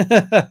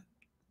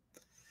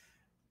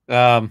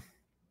 I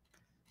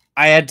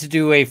had to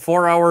do a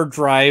 4-hour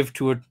drive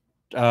to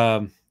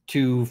a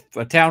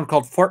town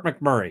called Fort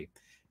McMurray,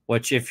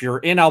 which, if you're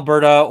in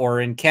Alberta or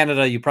in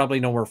Canada, you probably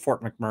know where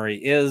Fort McMurray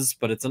is,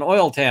 but it's an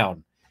oil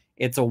town.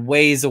 It's a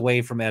ways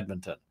away from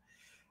Edmonton.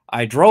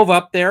 I drove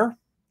up there,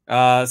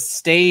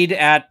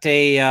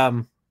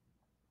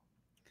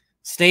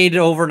 stayed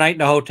overnight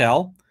in a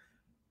hotel,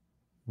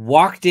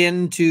 walked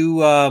into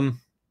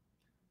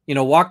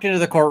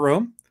the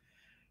courtroom,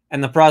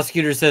 and the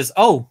prosecutor says,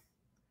 oh,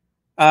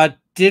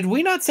 did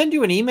we not send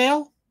you an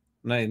email?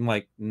 And I'm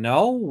like,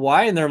 no,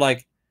 why? And they're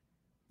like,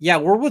 yeah,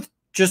 we're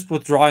just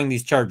withdrawing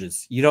these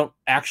charges. You don't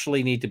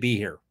actually need to be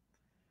here.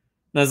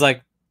 And I was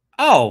like,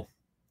 oh,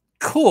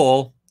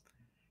 cool.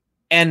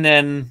 And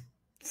then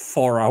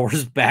 4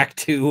 hours back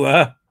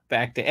to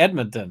back to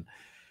Edmonton.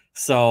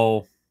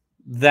 So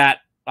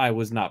that I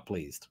was not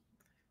pleased.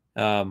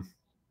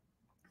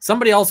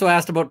 Somebody also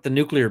asked about the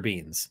nuclear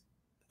beans.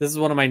 This is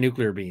one of my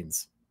nuclear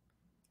beans.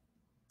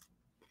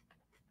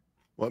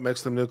 What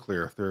makes them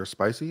nuclear? They're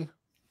spicy?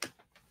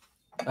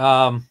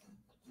 That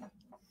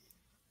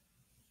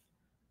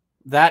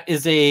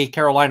is a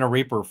Carolina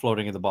Reaper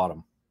floating at the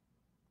bottom.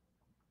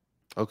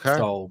 Okay.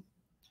 So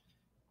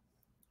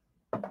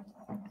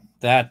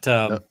that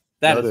that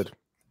noted.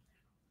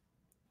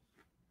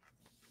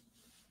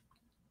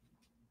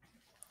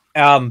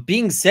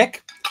 Being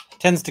sick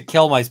tends to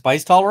kill my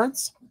spice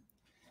tolerance.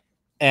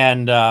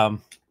 And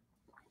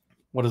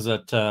what is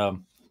it?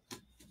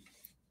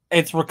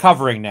 It's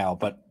recovering now,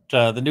 but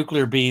the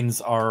nuclear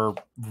beans are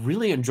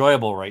really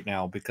enjoyable right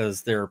now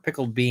because they're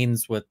pickled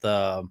beans with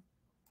a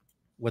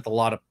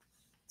lot of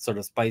sort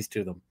of spice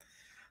to them.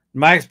 In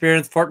my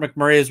experience, Fort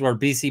McMurray is where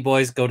BC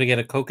boys go to get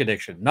a Coke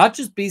addiction. Not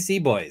just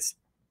BC boys.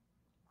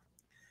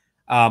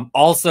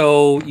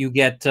 Also, you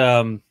get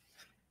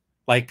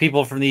like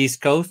people from the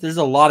East Coast. There's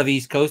a lot of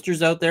East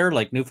Coasters out there,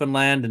 like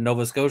Newfoundland and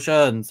Nova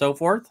Scotia and so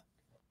forth.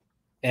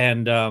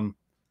 And a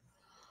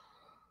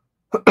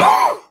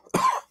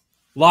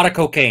lot of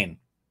cocaine.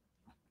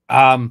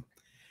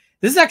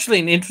 This is actually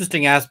an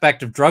interesting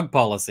aspect of drug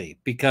policy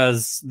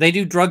because they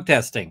do drug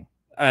testing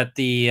at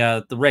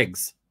the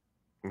rigs.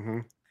 Mm-hmm.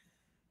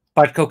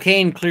 But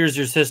cocaine clears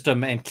your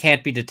system and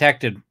can't be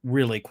detected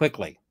really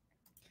quickly.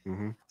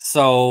 Mm-hmm.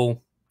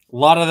 So a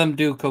lot of them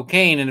do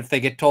cocaine, and if they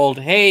get told,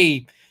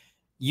 hey,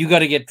 you got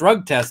to get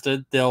drug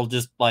tested, they'll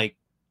just like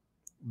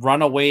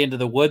run away into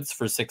the woods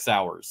for 6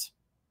 hours.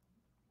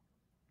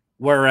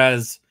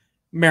 Whereas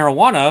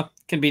marijuana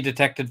can be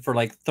detected for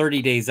like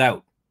 30 days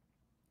out.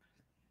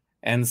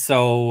 And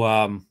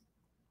so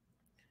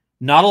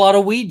not a lot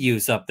of weed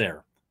use up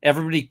there.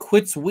 Everybody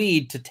quits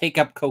weed to take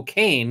up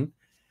cocaine.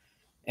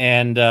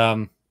 And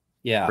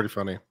yeah. Pretty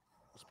funny.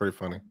 It's pretty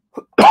funny.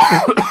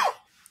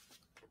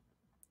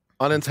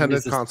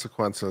 Unintended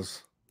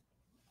consequences.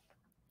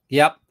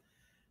 Yep.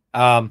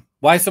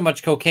 Why so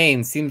much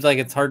cocaine? Seems like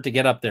it's hard to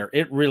get up there.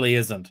 It really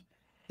isn't.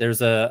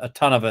 There's a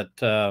ton of it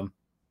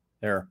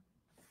there.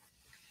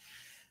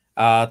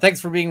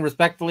 Thanks for being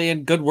respectfully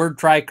and good word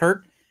try,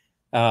 Kurt.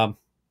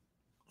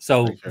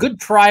 So good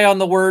try on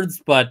the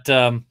words, but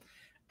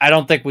I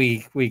don't think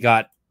we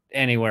got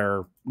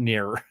anywhere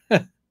near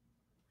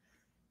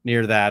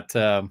near that.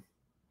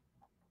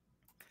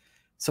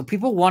 So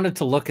people wanted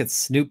to look at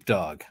Snoop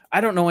Dogg.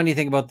 I don't know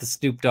anything about the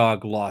Snoop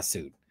Dogg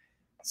lawsuit,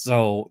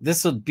 so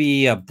this would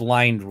be a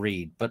blind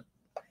read. But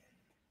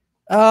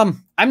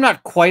I'm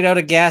not quite out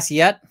of gas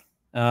yet.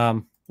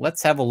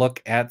 Let's have a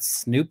look at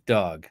Snoop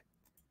Dogg.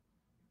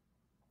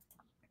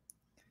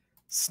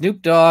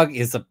 Snoop Dogg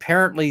is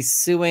apparently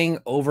suing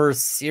over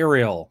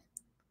cereal.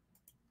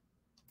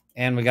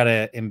 And we got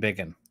a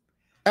embiggen.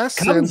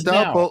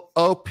 SNOOPDO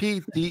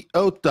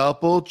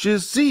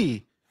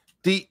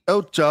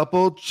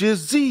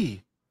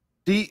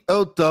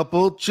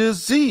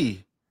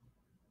DO-Jizzy.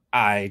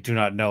 I do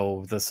not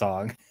know the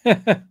song.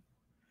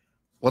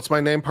 What's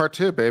my name part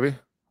 2, baby?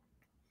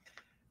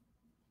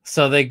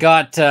 So they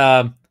got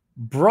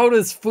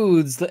Brodus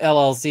Foods, the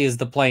LLC, is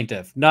the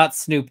plaintiff, not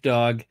Snoop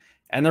Dogg.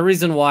 And the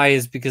reason why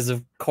is because,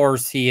 of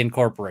course, he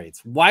incorporates.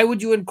 Why would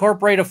you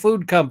incorporate a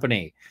food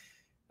company?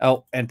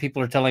 Oh, and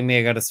people are telling me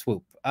I got a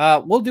swoop.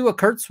 We'll do a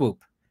Kurt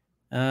swoop.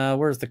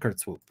 Where's the Kurt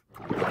swoop?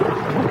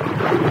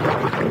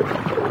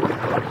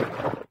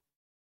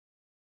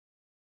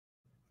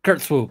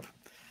 Kurt swoop.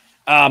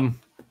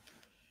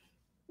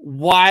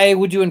 Why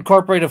would you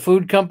incorporate a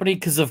food company?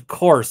 Because, of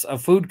course, a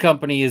food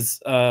company is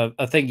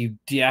a thing you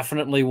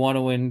definitely want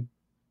to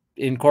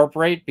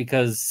incorporate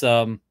because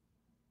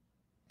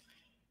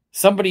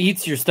somebody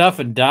eats your stuff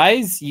and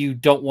dies, you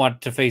don't want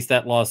to face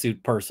that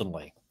lawsuit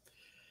personally.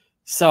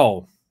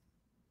 So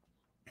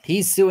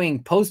he's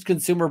suing Post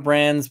Consumer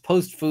Brands,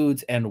 Post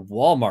Foods, and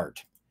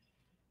Walmart.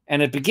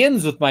 And it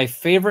begins with my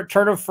favorite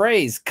turn of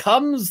phrase,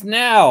 comes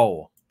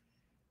now.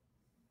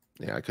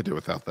 Yeah, I could do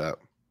without that.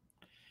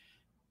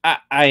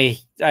 I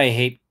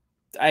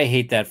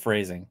hate that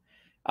phrasing.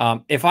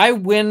 If I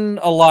win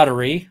a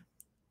lottery,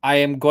 I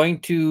am going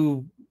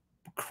to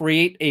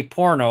create a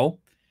porno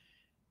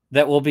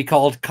that will be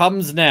called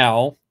Comes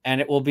Now, and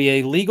it will be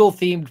a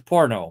legal-themed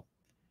porno.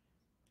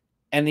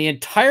 And the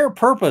entire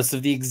purpose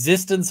of the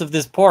existence of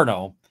this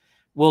porno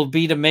will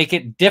be to make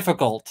it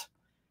difficult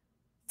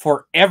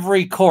for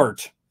every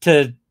court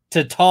to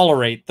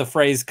tolerate the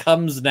phrase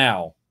comes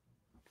now.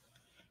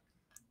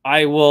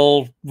 I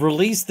will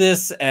release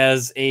this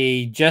as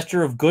a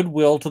gesture of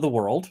goodwill to the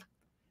world,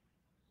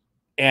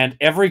 and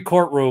every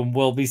courtroom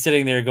will be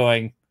sitting there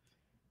going,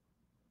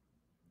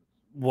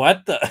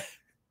 what the...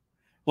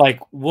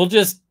 Like, we'll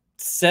just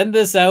send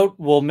this out.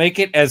 We'll make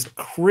it as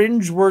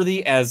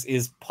cringeworthy as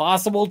is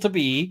possible to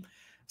be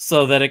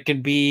so that it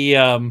can be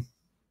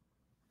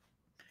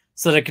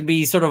sort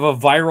of a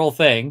viral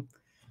thing.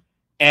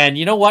 And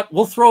you know what?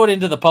 We'll throw it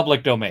into the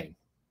public domain.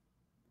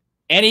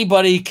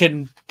 Anybody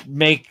can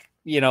make,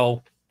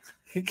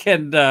 make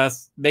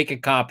a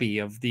copy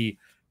of the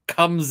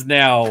comes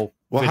now.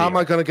 Well, how am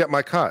I going to get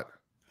my cut?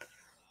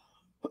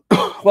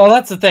 Well,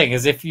 that's the thing,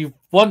 is if you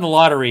won the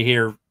lottery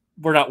here,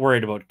 we're not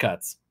worried about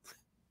cuts.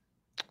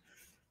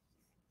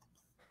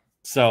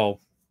 So,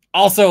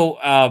 also,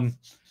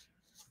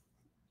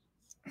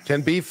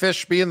 can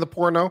fish be in the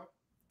porno?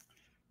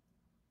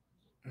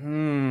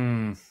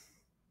 No.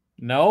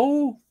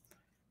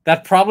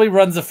 That probably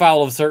runs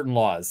afoul of certain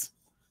laws.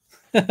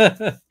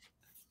 I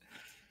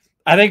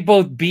think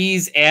both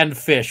bees and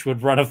fish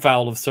would run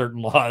afoul of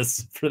certain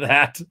laws for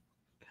that.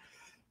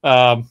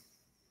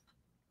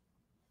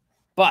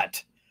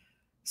 But,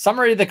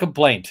 summary of the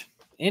complaint.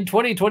 In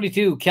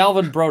 2022,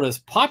 Calvin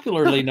Brodus,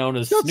 popularly known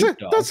as Snoop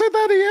Dogg. Don't say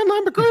that, Ian.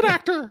 I'm a great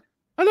actor.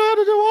 I know how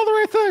to do all the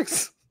right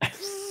things.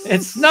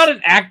 It's not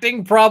an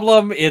acting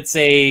problem. It's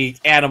a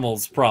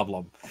animals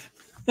problem.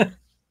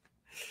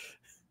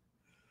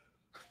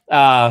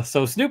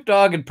 So Snoop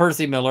Dogg and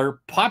Percy Miller,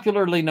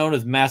 popularly known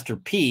as Master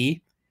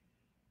P.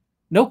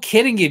 No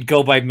kidding, you'd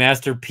go by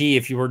Master P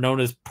if you were known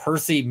as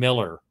Percy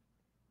Miller.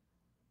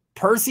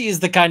 Percy is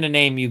the kind of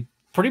name you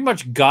pretty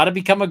much got to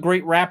become a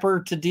great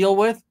rapper to deal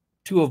with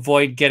to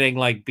avoid getting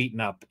like beaten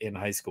up in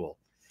high school.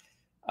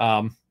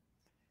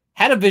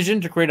 Had a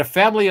vision to create a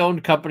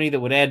family-owned company that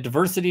would add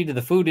diversity to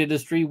the food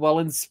industry while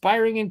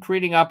inspiring and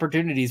creating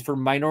opportunities for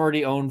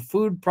minority-owned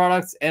food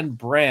products and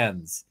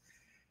brands.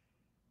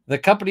 The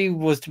company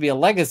was to be a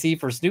legacy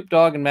for Snoop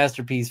Dogg and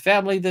Master P's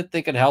family that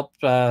they could help,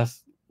 or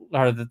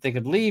that they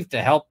could leave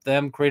to help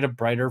them create a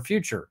brighter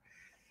future.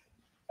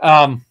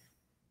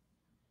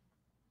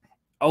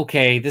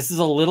 Okay, this is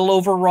a little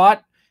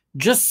overwrought.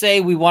 Just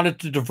say we wanted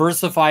to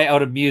diversify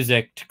out of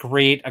music to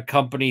create a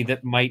company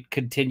that might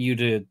continue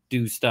to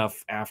do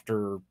stuff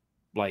after,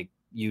 like,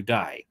 you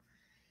die.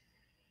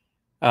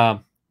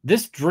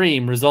 This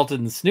dream resulted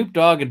in Snoop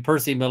Dogg and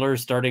Percy Miller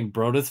starting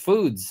Brodus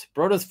Foods.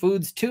 Brodus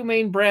Foods' two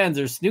main brands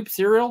are Snoop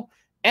Cereal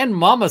and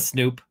Mama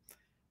Snoop,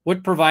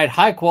 which provide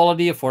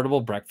high-quality,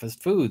 affordable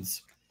breakfast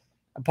foods.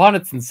 Upon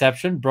its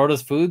inception,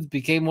 Brodus Foods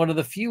became one of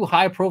the few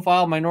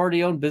high-profile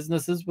minority-owned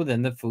businesses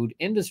within the food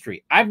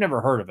industry. I've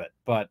never heard of it,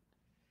 but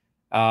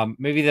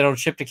maybe they don't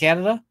ship to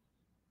Canada.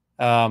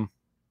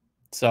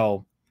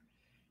 So,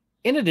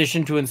 in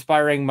addition to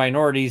inspiring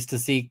minorities to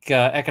seek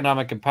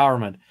economic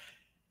empowerment,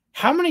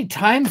 how many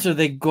times are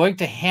they going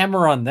to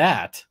hammer on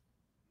that?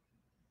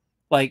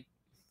 Like,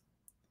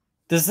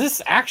 does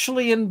this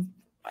actually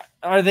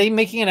are they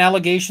making an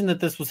allegation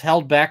that this was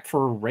held back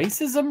for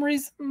racism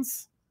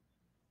reasons?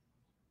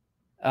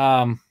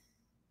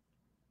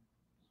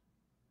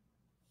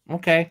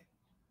 Okay.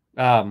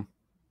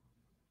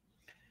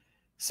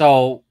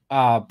 So,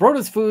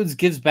 Brodus Foods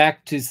gives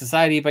back to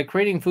society by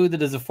creating food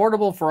that is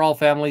affordable for all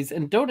families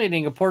and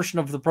donating a portion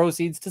of the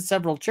proceeds to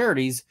several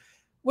charities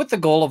with the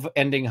goal of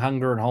ending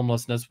hunger and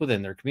homelessness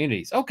within their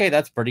communities. Okay,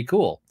 that's pretty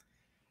cool.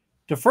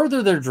 To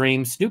further their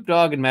dreams, Snoop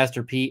Dogg and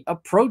Master P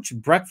approached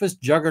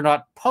breakfast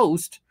juggernaut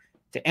Post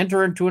to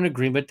enter into an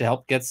agreement to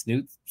help get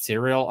Snoop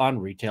cereal on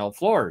retail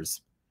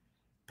floors.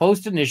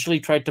 Post initially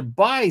tried to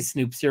buy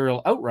Snoop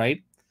cereal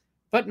outright,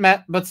 but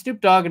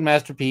Snoop Dogg and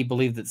Master P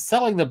believed that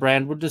selling the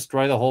brand would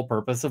destroy the whole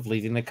purpose of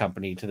leaving the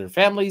company to their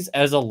families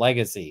as a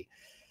legacy.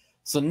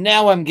 So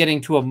now I'm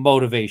getting to a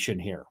motivation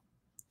here.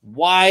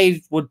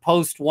 Why would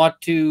Post want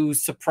to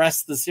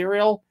suppress the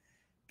cereal?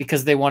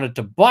 Because they wanted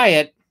to buy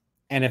it,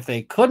 and if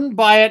they couldn't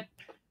buy it,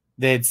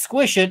 they'd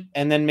squish it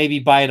and then maybe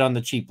buy it on the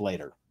cheap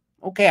later.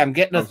 Okay, I'm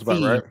getting a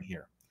theme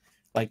here.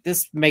 Like,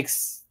 this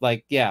makes,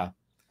 like, yeah.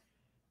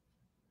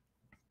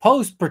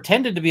 Post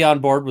pretended to be on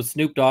board with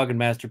Snoop Dogg and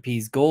Master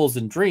P's goals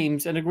and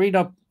dreams and agreed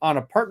up on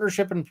a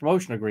partnership and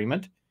promotion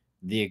agreement,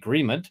 the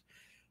agreement,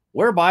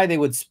 whereby they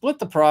would split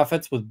the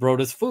profits with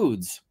Brodus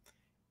Foods.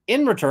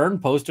 In return,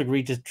 Post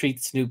agreed to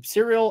treat Snoop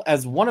cereal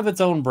as one of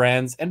its own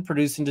brands and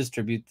produce and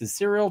distribute the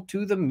cereal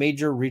to the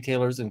major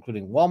retailers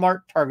including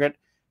Walmart, Target,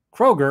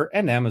 Kroger,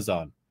 and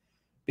Amazon.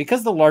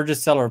 Because the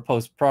largest seller of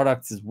Post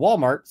products is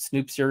Walmart,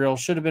 Snoop cereal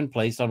should have been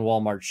placed on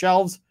Walmart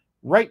shelves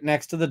right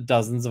next to the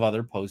dozens of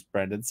other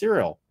Post-branded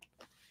cereal.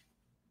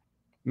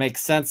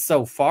 Makes sense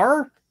so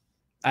far?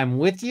 I'm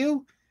with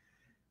you.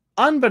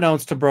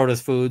 Unbeknownst to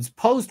Brodus Foods,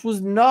 Post was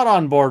not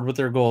on board with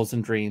their goals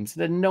and dreams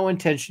and had no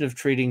intention of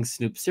treating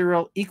Snoop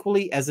cereal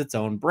equally as its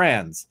own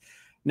brands.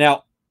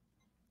 Now,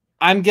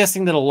 I'm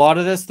guessing that a lot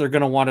of this they're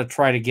going to want to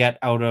try to get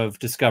out of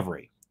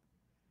Discovery.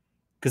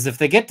 Because if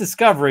they get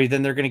Discovery,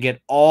 then they're going to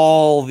get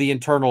all the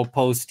internal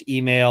Post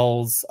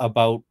emails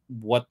about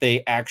what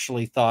they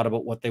actually thought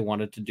about what they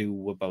wanted to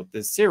do about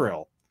this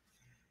cereal.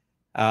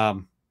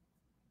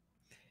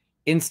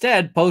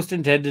 Instead, Post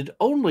intended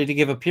only to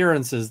give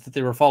appearances that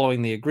they were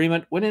following the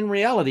agreement, when in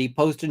reality,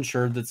 Post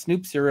ensured that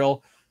Snoop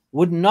cereal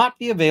would not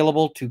be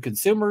available to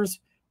consumers,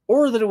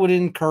 or that it would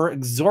incur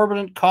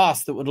exorbitant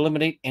costs that would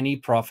eliminate any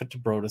profit to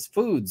Brodus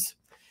Foods.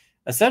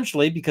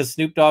 Essentially, because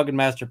Snoop Dogg and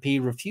Master P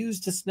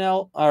refused to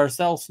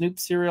sell Snoop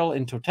cereal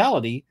in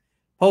totality,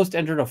 Post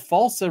entered a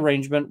false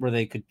arrangement where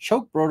they could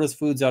choke Brodus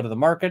Foods out of the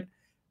market,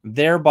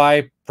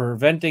 thereby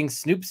preventing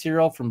Snoop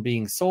cereal from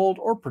being sold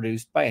or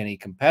produced by any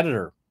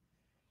competitor.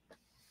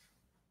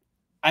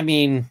 I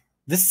mean,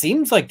 this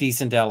seems like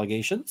decent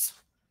allegations.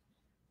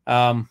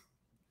 The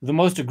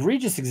most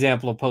egregious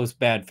example of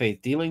post-bad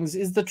faith dealings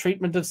is the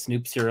treatment of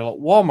Snoop cereal at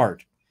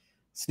Walmart.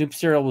 Snoop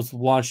cereal was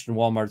launched in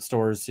Walmart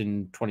stores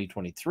in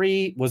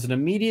 2023, was an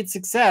immediate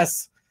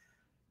success,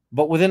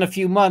 but within a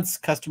few months,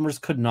 customers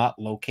could not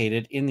locate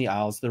it in the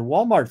aisles of their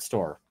Walmart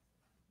store.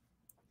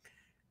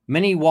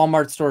 Many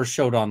Walmart stores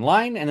showed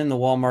online and in the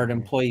Walmart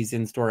employees'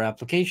 in-store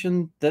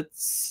application that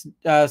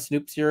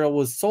Snoop cereal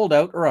was sold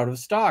out or out of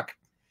stock.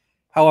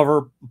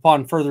 However,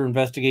 upon further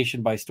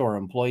investigation by store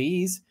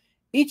employees,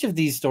 each of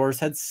these stores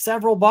had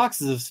several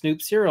boxes of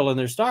Snoop cereal in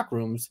their stock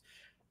rooms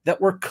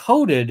that were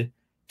coded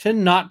to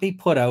not be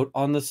put out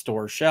on the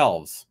store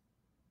shelves.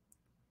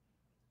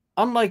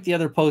 Unlike the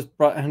other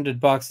post-branded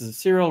boxes of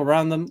cereal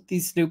around them,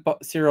 these Snoop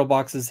cereal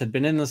boxes had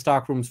been in the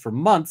stock rooms for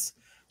months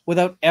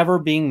without ever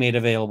being made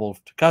available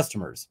to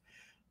customers.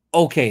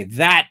 Okay,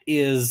 that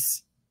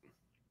is...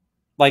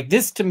 like,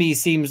 this to me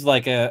seems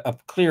like a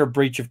clear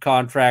breach of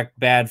contract,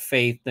 bad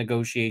faith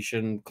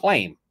negotiation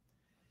claim.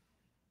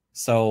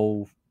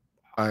 So...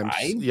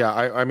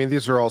 I mean,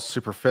 these are all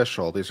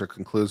superficial. These are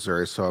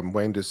conclusory. So I'm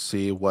waiting to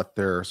see what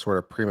their sort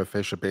of prima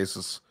facie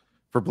basis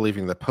for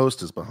believing the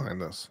Post is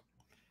behind this.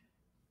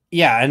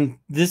 Yeah, and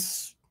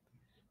this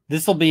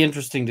will be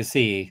interesting to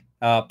see.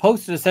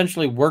 Post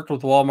essentially worked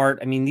with Walmart.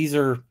 I mean, these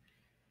are...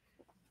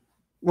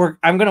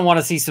 I'm going to want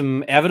to see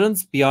some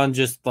evidence beyond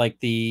just like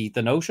the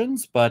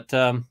notions, but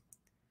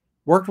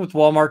worked with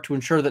Walmart to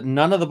ensure that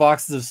none of the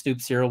boxes of Snoop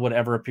cereal would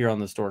ever appear on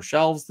the store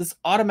shelves. This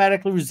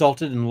automatically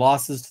resulted in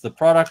losses to the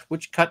product,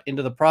 which cut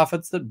into the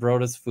profits that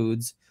Brodus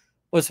Foods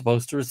was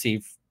supposed to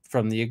receive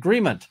from the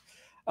agreement.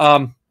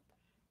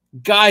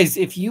 Guys,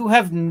 if you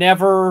have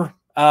never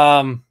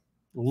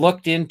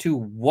looked into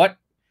what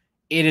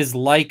it is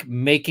like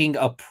making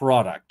a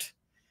product,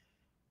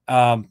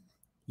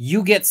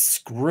 you get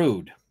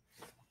screwed.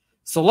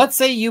 So let's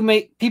say you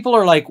make... people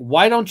are like,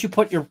 why don't you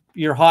put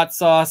your hot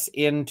sauce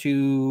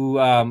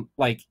into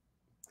like,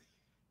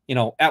 you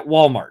know, at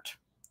Walmart?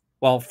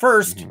 Well,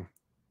 first,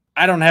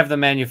 I don't have the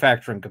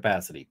manufacturing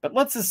capacity, but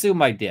let's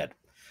assume I did.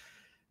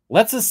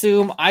 Let's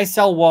assume I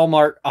sell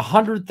Walmart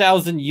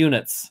 100,000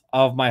 units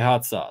of my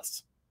hot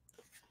sauce.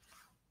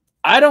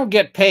 I don't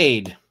get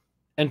paid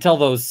until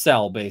those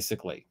sell,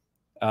 basically.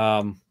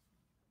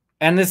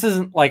 And this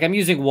isn't like... I'm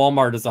using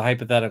Walmart as a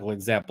hypothetical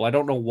example. I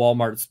don't know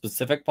Walmart's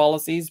specific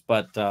policies,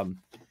 but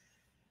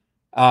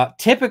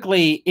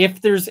typically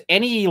if there's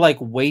any like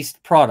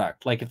waste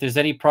product, like if there's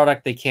any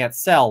product they can't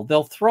sell,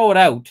 they'll throw it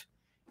out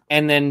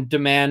and then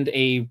demand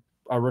a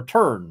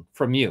return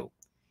from you.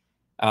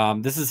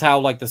 This is how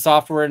like the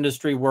software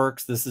industry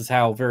works. This is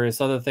how various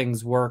other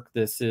things work.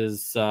 This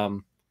is,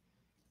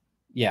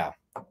 yeah.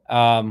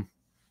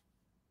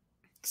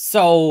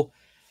 So...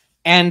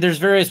 and there's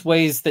various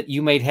ways that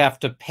you might have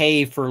to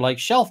pay for like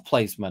shelf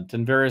placement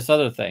and various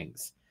other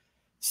things.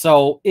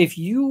 So if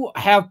you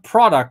have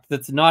product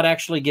that's not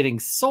actually getting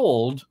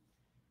sold,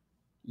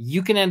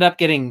 you can end up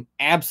getting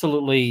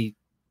absolutely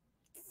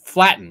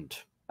flattened.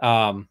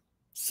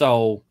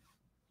 So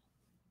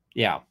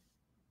yeah.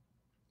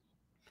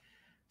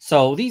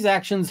 So these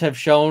actions have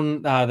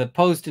shown that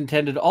Post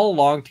intended all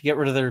along to get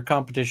rid of their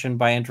competition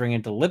by entering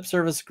into lip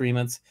service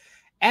agreements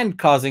and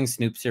causing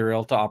Snoop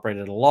cereal to operate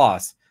at a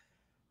loss.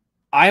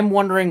 I'm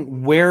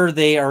wondering where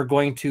they are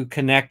going to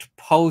connect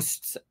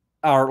Post's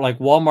or like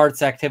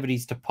Walmart's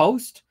activities to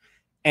Post,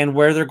 and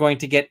where they're going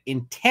to get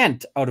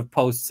intent out of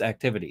Post's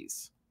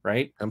activities,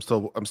 right? I'm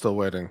still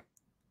waiting.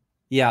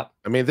 Yeah.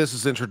 I mean, this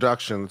is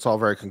introduction. It's all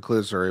very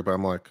conclusory, but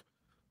I'm like,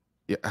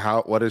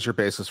 yeah, what is your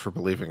basis for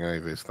believing any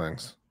of these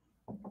things?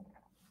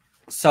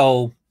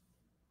 So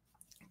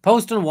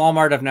Post and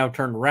Walmart have now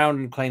turned around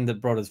and claimed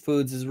that Brodus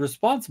Foods is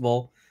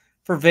responsible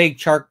for vague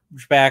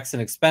chargebacks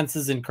and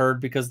expenses incurred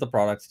because the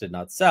products did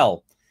not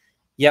sell.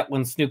 Yet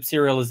when Snoop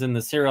cereal is in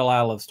the cereal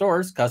aisle of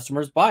stores,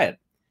 customers buy it.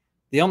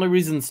 The only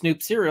reason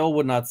Snoop cereal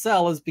would not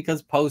sell is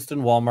because Post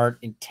and Walmart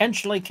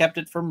intentionally kept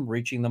it from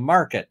reaching the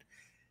market.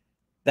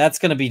 That's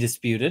going to be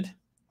disputed.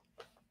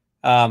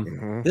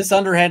 This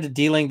underhanded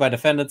dealing by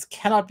defendants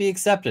cannot be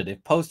accepted.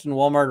 If Post and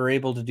Walmart are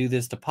able to do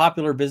this to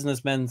popular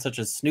businessmen such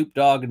as Snoop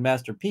Dogg and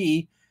Master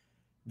P,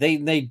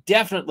 they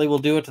definitely will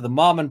do it to the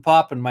mom and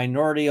pop and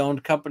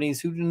minority-owned companies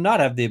who do not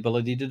have the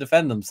ability to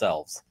defend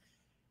themselves.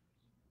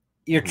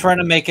 You're trying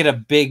to make it a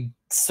big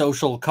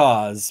social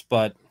cause,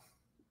 but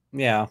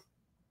yeah.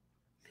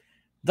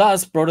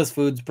 Thus, Brodus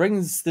Foods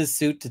brings this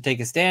suit to take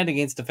a stand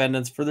against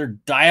defendants for their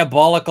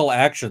diabolical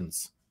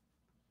actions.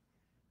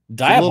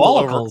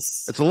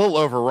 Diabolicals. It's a little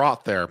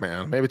overwrought there,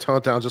 man. Maybe tone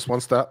it down just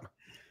one step.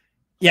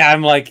 Yeah,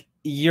 I'm like,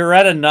 you're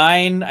at a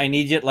 9. I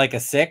need you at like a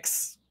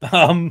 6.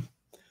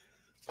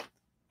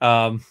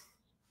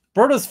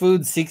 Brodus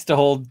Foods seeks to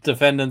hold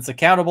defendants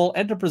accountable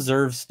and to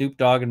preserve Snoop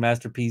Dogg and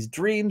Master P's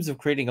dreams of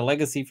creating a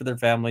legacy for their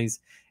families,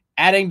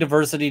 adding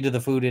diversity to the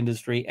food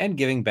industry, and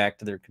giving back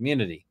to their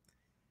community.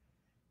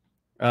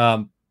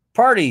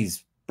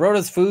 Parties.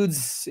 Brodus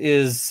Foods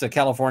is a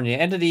California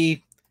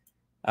entity.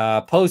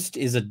 Post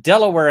is a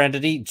Delaware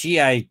entity.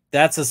 Gee,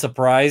 that's a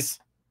surprise.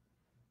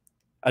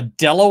 A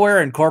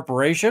Delaware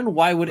incorporation?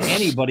 Why would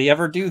anybody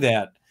ever do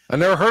that? I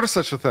never heard of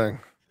such a thing.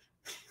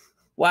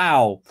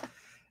 Wow.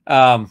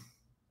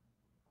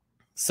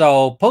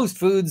 So Post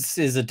Foods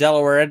is a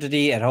Delaware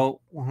entity at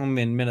home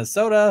in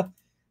Minnesota.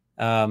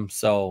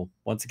 So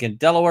once again,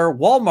 Delaware.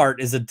 Walmart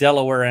is a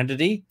Delaware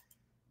entity.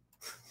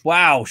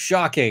 Wow,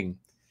 shocking.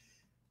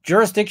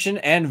 Jurisdiction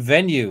and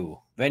venue.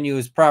 Venue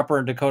is proper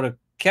in Dakota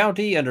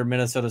County under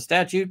Minnesota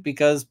statute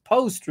because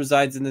Post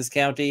resides in this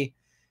county,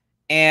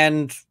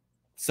 and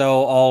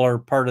so all are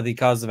part of the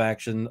cause of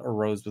action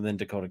arose within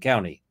Dakota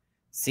County.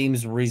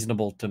 Seems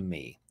reasonable to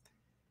me.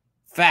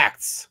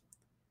 Facts.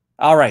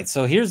 All right,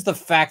 so here's the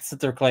facts that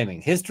they're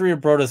claiming. History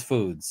of Brodus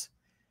Foods.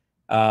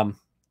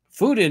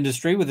 Food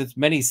industry, with its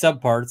many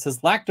subparts,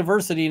 has lacked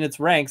diversity in its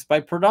ranks by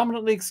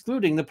predominantly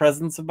excluding the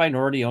presence of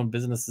minority-owned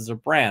businesses or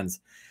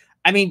brands.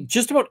 I mean,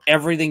 just about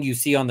everything you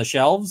see on the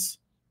shelves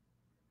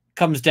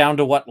comes down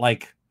to what,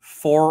 like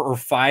 4 or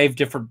 5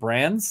 different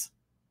brands?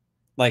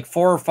 Like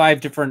 4 or 5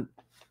 different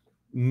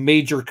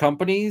major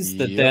companies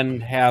that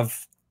then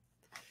have...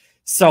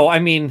 So, I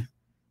mean,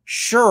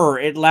 sure,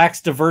 it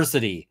lacks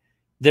diversity.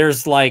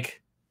 There's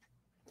like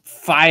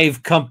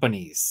 5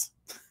 companies.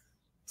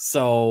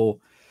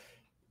 So,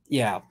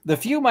 yeah, the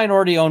few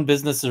minority-owned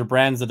businesses or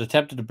brands that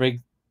attempted to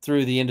break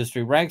through the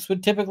industry ranks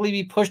would typically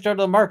be pushed out of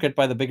the market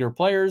by the bigger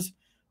players,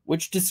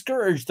 which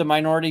discouraged the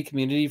minority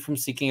community from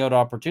seeking out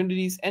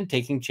opportunities and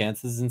taking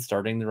chances in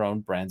starting their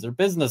own brands or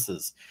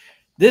businesses.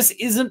 This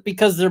isn't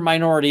because they're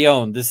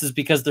minority-owned. This is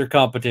because they're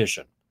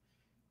competition.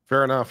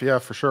 Fair enough. Yeah,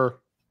 for sure.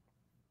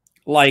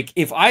 Like,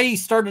 if I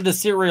started a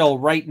cereal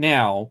right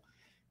now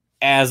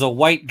as a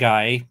white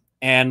guy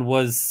and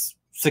was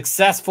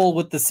successful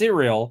with the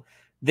cereal,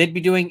 they'd be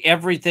doing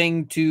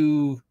everything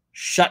to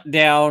shut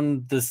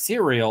down the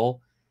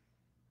cereal,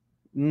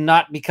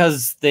 not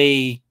because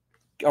they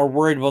are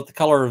worried about the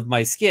color of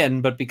my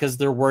skin, but because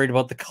they're worried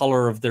about the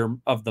color of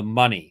the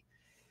money.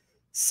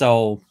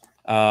 So,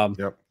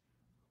 Yep.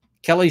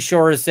 Kelly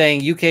Shore is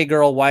saying, UK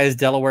girl, why is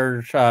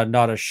Delaware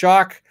not a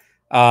shock?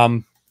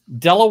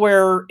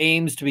 Delaware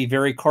aims to be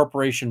very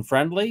corporation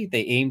friendly.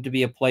 They aim to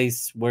be a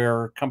place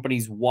where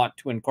companies want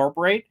to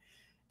incorporate,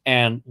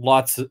 and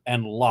lots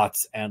and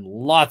lots and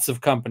lots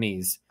of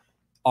companies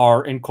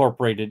are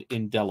incorporated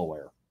in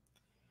Delaware.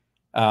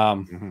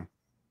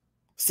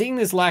 Seeing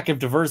this lack of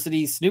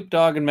diversity, Snoop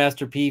Dogg and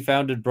Master P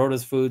founded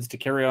Brodus Foods to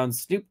carry on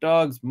Snoop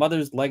Dogg's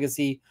mother's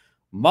legacy,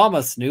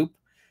 Mama Snoop,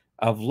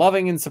 of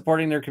loving and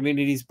supporting their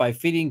communities by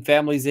feeding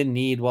families in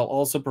need while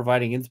also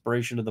providing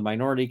inspiration to the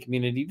minority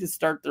community to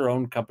start their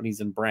own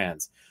companies and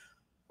brands.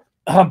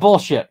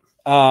 Bullshit.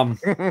 Guys,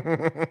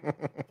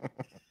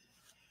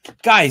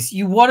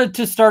 you wanted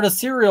to start a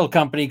cereal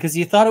company because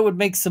you thought it would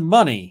make some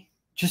money.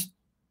 Just,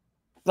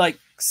 like,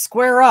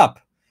 square up.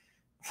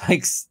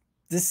 Like,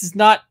 this is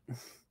not...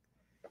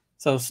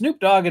 So Snoop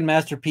Dogg and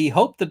Master P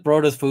hoped that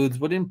Brodus Foods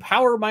would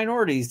empower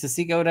minorities to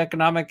seek out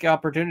economic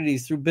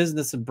opportunities through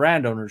business and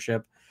brand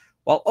ownership,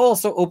 while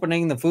also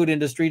opening the food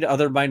industry to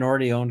other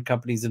minority-owned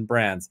companies and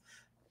brands.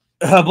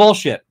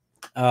 Bullshit.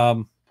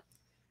 I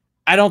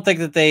don't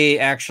think that they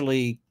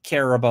actually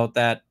care about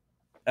that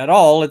at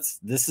all.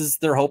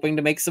 They're hoping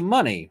to make some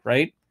money,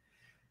 right?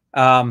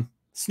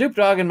 Snoop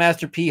Dogg and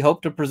Master P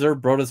hope to preserve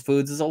Brodus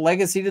Foods as a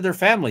legacy to their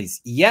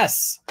families.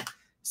 Yes.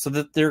 So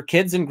that their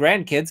kids and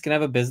grandkids can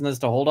have a business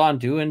to hold on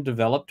to and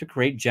develop to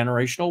create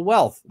generational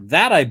wealth.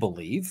 That I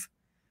believe.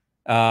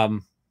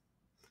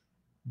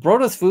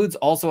 Brodus Foods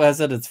also has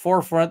at its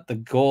forefront the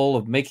goal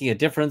of making a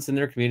difference in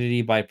their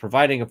community by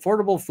providing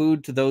affordable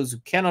food to those who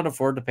cannot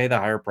afford to pay the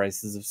higher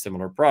prices of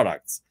similar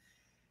products.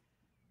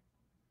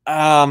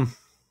 I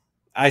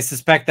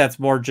suspect that's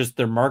more just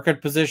their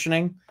market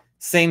positioning.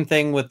 Same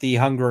thing with the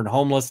hunger and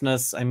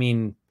homelessness. I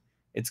mean,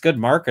 it's good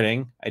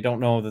marketing. I don't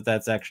know that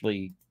that's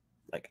actually...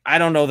 Like, I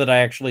don't know that I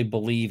actually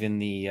believe in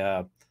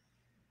the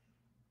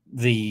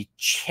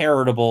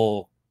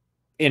charitable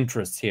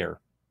interests here.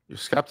 You're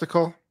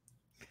skeptical?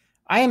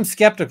 I am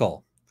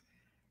skeptical.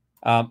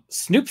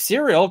 Snoop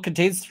cereal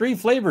contains 3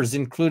 flavors,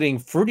 including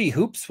Fruity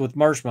Hoops with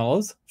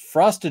marshmallows,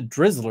 Frosted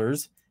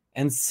Drizzlers,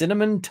 and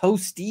Cinnamon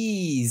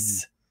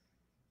Toasties.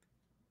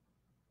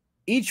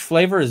 Each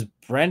flavor is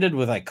branded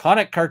with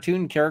iconic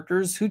cartoon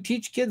characters who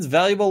teach kids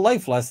valuable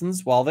life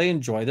lessons while they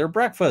enjoy their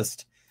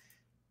breakfast.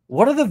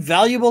 What are the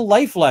valuable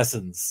life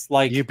lessons?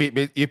 Like, you beat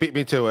me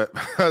to it.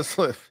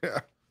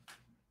 Yeah.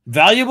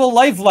 Valuable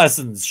life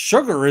lessons.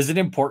 Sugar is an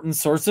important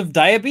source of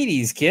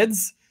diabetes,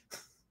 kids.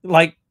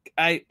 Like,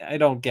 I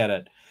don't get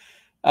it.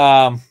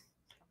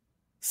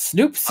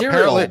 Snoop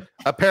cereal.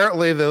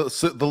 Apparently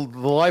the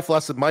life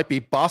lesson might be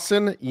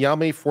bussin'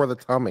 yummy for the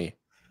tummy.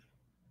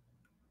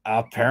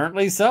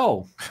 Apparently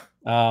so.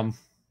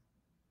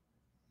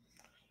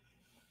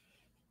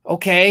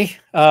 Okay.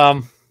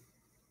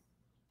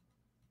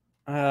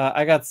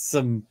 I got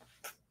some.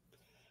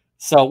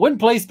 So when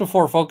placed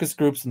before focus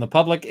groups and the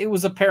public, it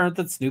was apparent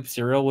that Snoop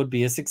cereal would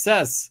be a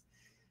success.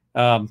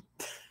 How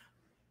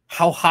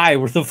high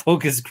were the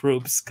focus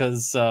groups?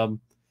 Because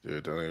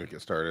dude, don't even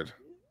get started.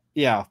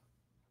 Yeah.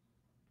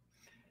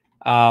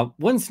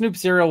 When Snoop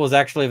cereal was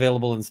actually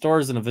available in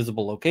stores in a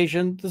visible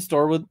location,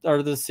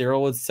 the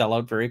cereal would sell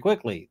out very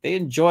quickly. They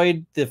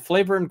enjoyed the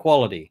flavor and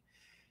quality.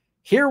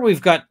 Here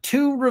we've got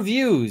 2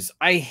 reviews.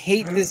 I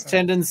hate this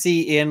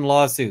tendency in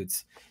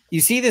lawsuits. You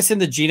see this in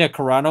the Gina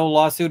Carano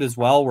lawsuit as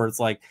well, where it's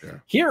like,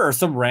 here are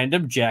some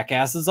random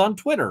jackasses on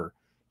Twitter.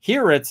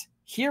 Here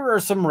are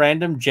some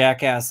random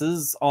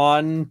jackasses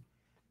on,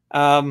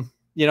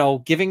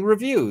 giving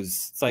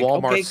reviews. It's like,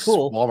 okay,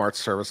 cool. Walmart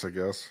service, I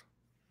guess.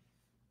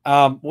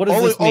 What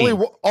does this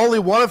mean? Only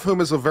one of whom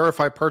is a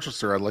verified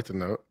purchaser, I'd like to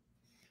note.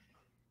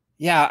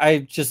 Yeah,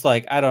 I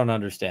don't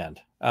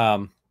understand.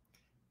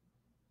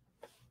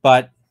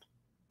 But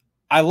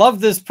I love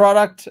this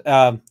product.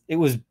 It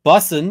was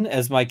bussin',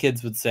 as my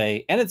kids would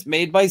say, and it's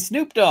made by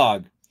Snoop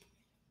Dogg.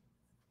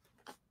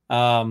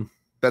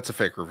 That's a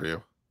fake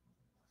review.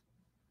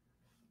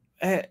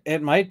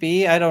 It might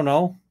be. I don't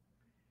know.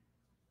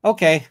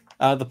 Okay.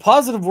 The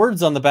positive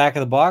words on the back of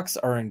the box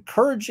are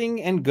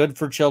encouraging and good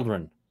for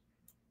children.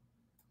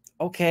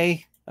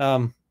 Okay.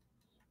 What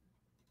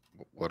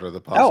are the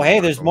positive Oh, hey,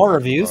 words there's on more the back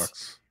of the reviews.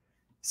 box?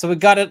 So we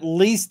got at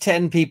least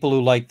 10 people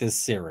who like this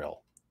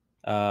cereal.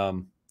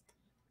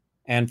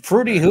 And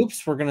Fruity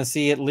Hoops, we're going to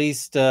see at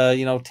least,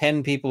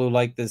 10 people who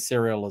like this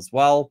cereal as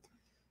well.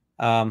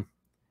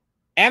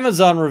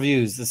 Amazon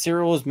reviews. The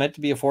cereal is meant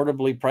to be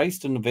affordably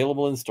priced and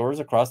available in stores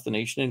across the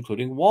nation,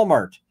 including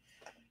Walmart.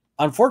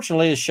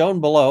 Unfortunately, as shown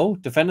below,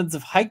 defendants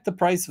have hiked the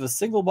price of a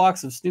single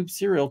box of Snoop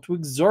cereal to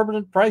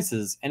exorbitant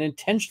prices and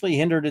intentionally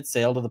hindered its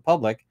sale to the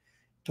public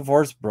to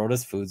force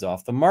Brodus Foods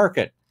off the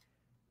market.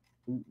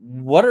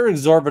 What are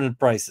exorbitant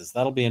prices?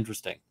 That'll be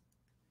interesting.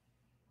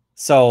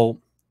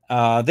 So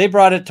they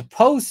brought it to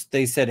Post.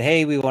 They said,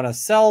 hey, we want to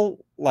sell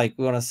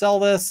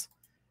this.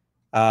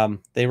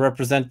 They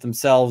represent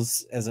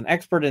themselves as an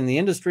expert in the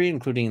industry,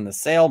 including in the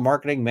sale,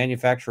 marketing,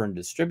 manufacture, and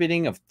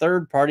distributing of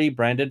third-party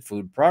branded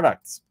food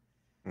products.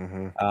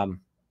 Mm-hmm.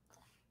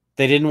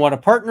 They didn't want to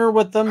partner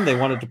with them. They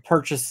wanted to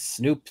purchase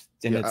Snoop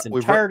in its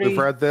entirety. We've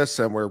read this,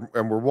 and we're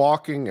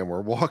walking. Give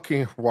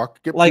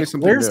like, me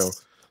something new.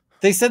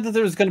 They said that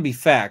there was going to be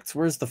facts.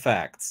 Where's the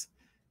facts?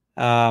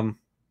 Where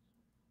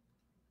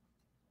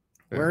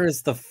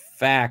is the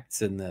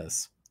facts in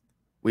this?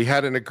 We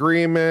had an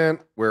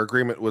agreement where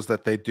agreement was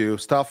that they do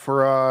stuff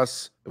for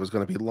us. It was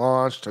going to be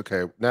launched.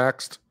 Okay,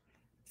 next.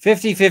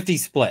 50-50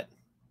 split.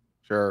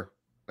 Sure.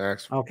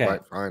 Next. Okay.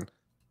 Right, fine.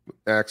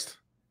 Next.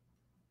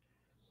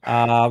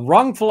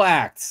 Wrongful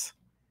acts.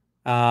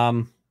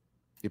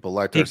 People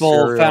liked our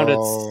cereal. Found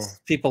it.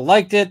 People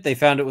liked it. They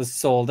found it was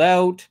sold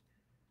out.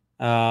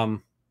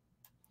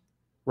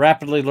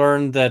 Rapidly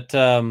learned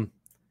that.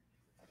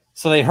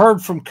 So they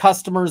heard from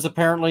customers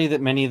apparently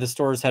that many of the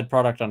stores had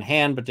product on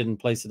hand but didn't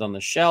place it on the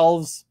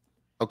shelves.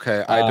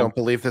 Okay, I don't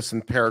believe this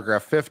in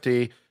paragraph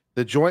 50.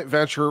 The joint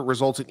venture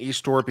results in each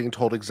store being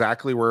told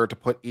exactly where to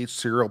put each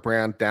cereal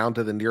brand down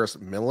to the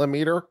nearest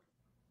millimeter.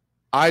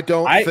 I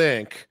don't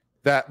think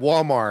that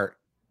Walmart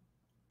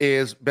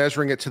is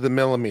measuring it to the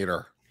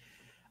millimeter.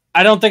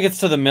 I don't think it's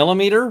to the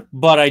millimeter,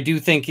 but I do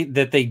think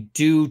that they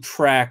do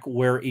track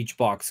where each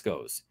box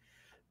goes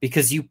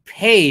because you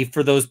pay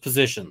for those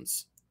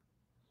positions.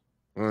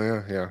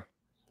 Oh, yeah.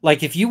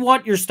 Like if you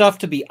want your stuff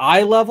to be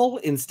eye level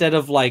instead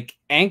of like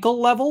ankle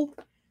level,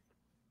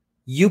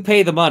 you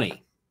pay the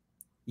money.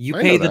 You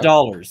pay the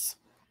dollars.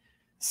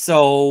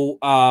 So,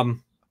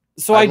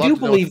 I do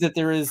believe that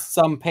there is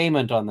some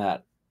payment on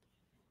that.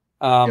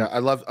 I'd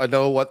love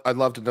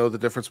to know the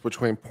difference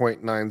between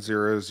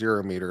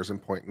 0.900 meters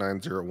and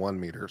 0.901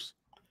 meters.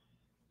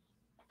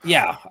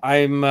 Yeah,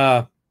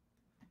 I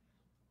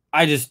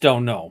just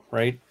don't know,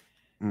 right?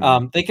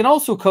 They can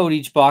also code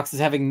each box as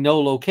having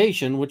no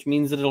location, which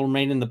means that it'll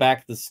remain in the back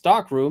of the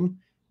stock room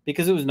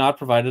because it was not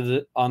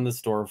provided on the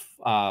store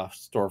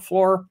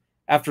floor.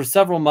 After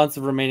several months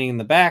of remaining in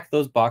the back,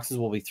 those boxes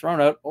will be thrown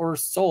out or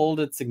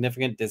sold at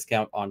significant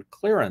discount on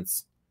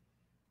clearance.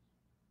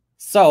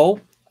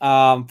 So,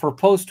 for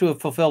Post to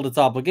have fulfilled its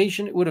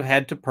obligation, it would have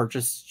had to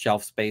purchase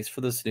shelf space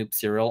for the Snoop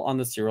cereal on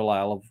the cereal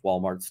aisle of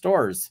Walmart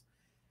stores.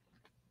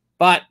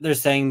 But they're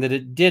saying that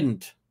it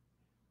didn't.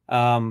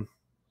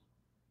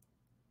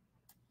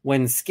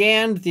 When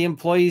scanned, the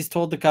employees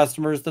told the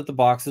customers that the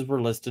boxes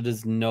were listed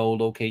as no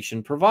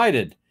location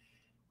provided.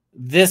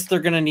 This they're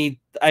going to need.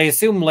 I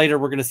assume later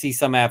we're going to see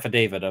some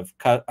affidavit of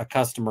a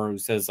customer who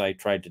says, I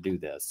tried to do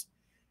this.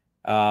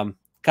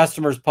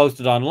 Customers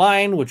posted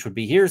online, which would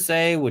be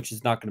hearsay, which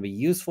is not going to be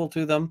useful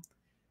to them.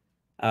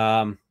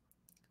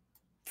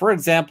 For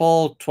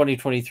example,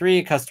 2023,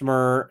 a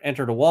customer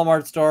entered a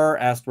Walmart store,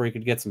 asked where he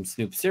could get some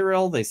Snoop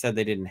cereal. They said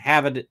they didn't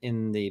have it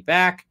in the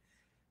back.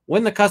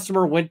 When the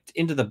customer went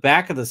into the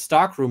back of the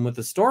stock room with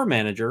the store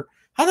manager,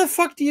 how the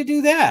fuck do you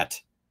do that?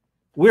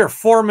 We're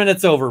 4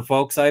 minutes over,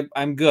 folks.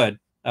 I'm good.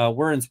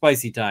 We're in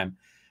spicy time.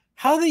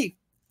 How the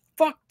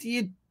fuck do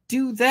you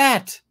do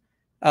that?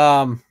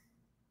 How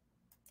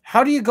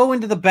do you go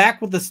into the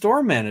back with the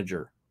store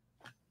manager?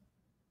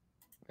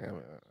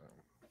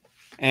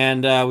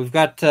 And we've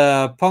got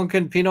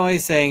Pumpkin Pinoy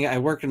saying, I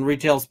work in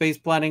retail space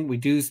planning. We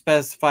do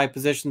specify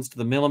positions to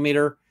the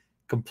millimeter.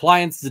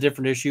 Compliance is a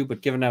different issue,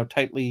 but given how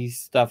tightly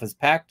stuff is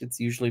packed, it's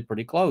usually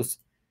pretty close.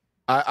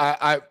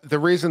 The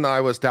reason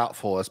I was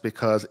doubtful is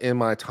because in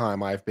my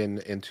time I've been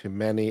into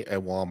many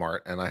a Walmart,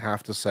 and I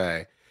have to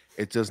say,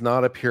 it does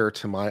not appear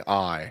to my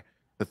eye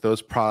that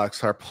those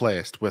products are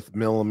placed with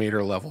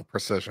millimeter level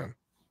precision.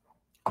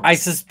 I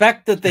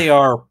suspect that they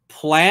are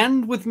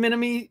planned with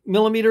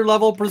millimeter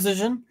level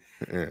precision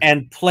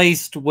and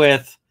placed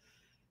with,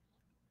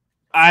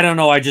 I don't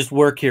know, I just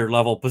work here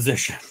level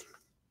position.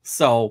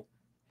 So,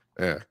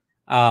 yeah.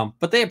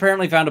 But they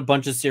apparently found a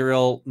bunch of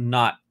cereal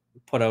not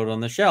put out on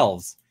the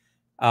shelves.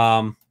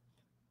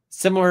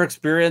 Similar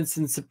experience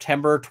in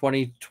September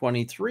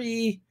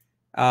 2023,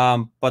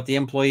 but the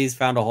employees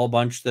found a whole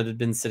bunch that had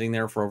been sitting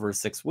there for over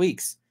 6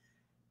 weeks.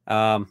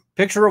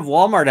 Picture of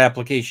Walmart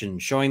application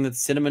showing that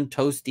Cinnamon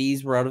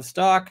Toasties were out of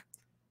stock.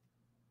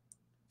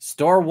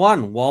 Store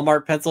 1,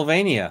 Walmart,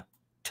 Pennsylvania.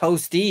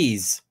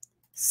 Toasties.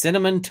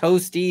 Cinnamon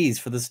Toasties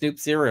for the Snoop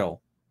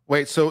cereal.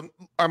 Wait, so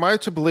am I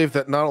to believe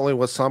that not only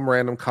was some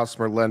random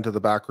customer led to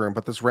the back room,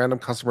 but this random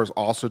customer is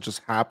also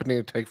just happening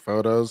to take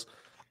photos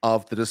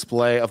of the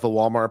display of the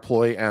Walmart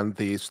employee and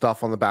the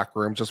stuff on the back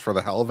room just for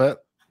the hell of it?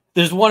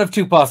 There's one of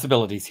two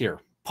possibilities here.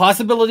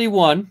 Possibility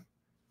 1,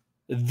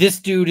 this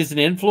dude is an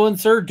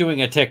influencer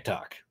doing a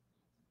TikTok.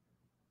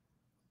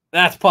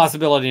 That's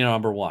possibility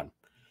number 1.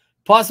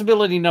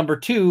 Possibility number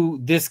 2,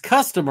 this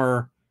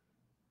customer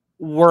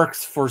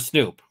works for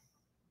Snoop.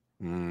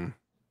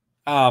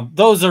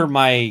 Those are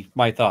my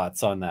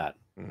thoughts on that.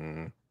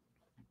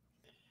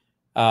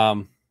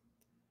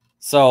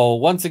 So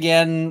once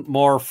again,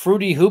 more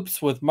Fruity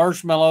Hoops with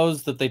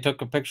marshmallows that they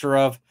took a picture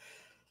of.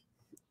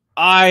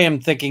 I am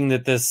thinking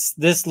that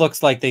this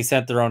looks like they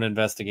sent their own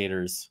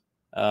investigators.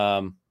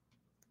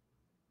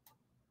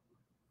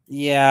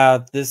 Yeah,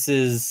 this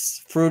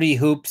is Fruity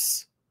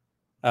Hoops,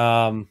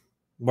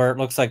 where it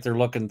looks like they're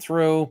looking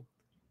through.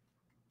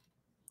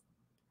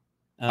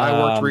 I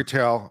worked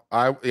retail.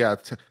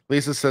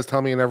 Lisa says,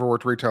 tell me you never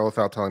worked retail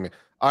without telling me.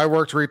 I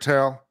worked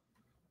retail.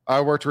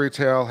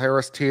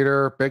 Harris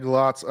Teeter, Big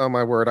Lots. Oh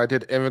my word. I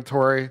did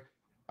inventory.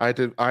 I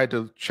had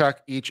to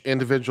check each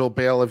individual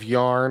bale of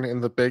yarn in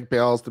the big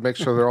bales to make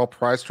sure they're all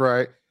priced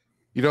right.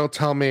 You don't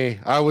tell me.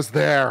 I was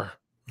there.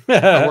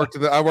 I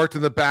worked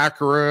in the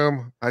back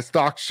room. I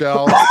stocked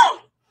shelves.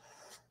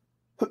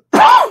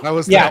 I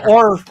was there.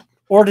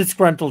 or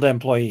disgruntled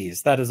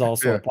employees. That is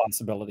also a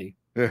possibility.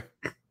 Yeah.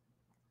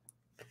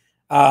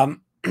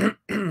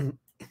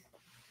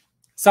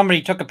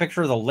 Somebody took a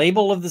picture of the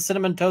label of the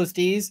Cinnamon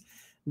Toasties.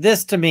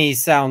 This to me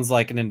sounds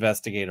like an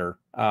investigator.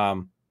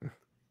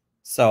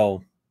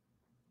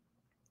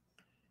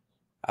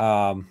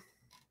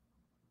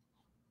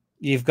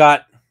 You've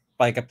got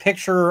like a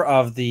picture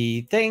of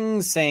the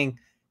thing saying,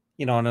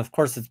 and of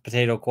course it's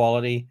potato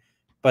quality,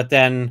 but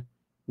then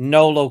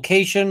no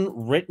location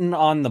written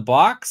on the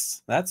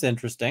box. That's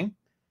interesting.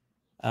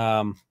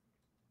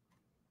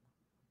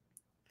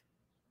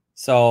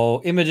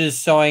 So images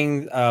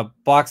showing a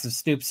box of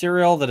Snoop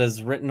cereal that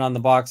is written on the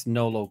box,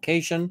 no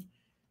location.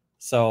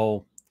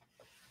 So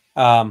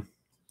for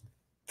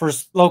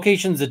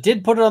locations that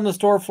did put it on the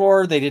store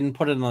floor, they didn't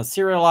put it in the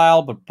cereal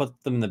aisle, but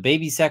put them in the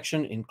baby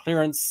section, in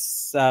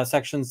clearance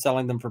sections,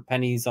 selling them for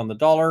pennies on the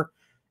dollar,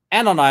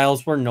 and on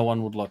aisles where no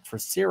one would look for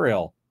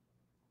cereal.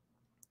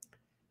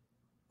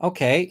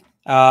 Okay.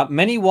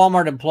 Many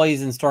Walmart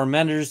employees and store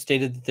managers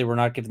stated that they were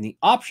not given the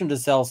option to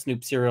sell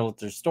Snoop cereal at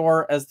their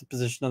store, as the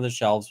position on the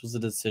shelves was a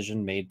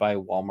decision made by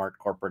Walmart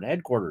corporate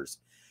headquarters.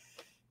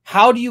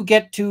 How do you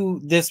get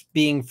to this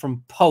being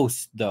from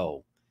Post,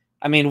 though?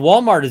 I mean,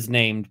 Walmart is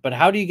named, but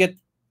how do you get...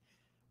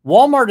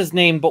 Walmart is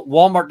named, but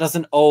Walmart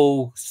doesn't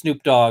owe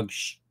Snoop Dogg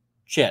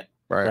shit,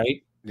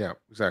 right? Yeah,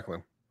 exactly.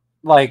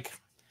 Like,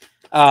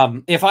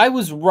 if I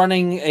was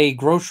running a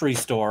grocery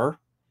store,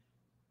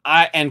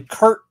 and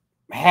Kurt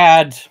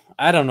had,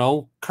 I don't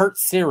know, Kurt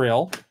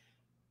cereal,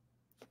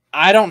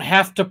 I don't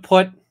have to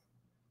put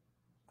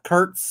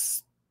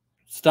Kurt's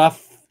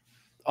stuff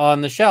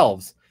on the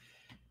shelves.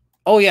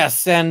 Oh,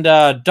 yes, and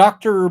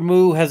Dr.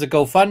 Moo has a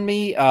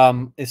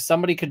GoFundMe. If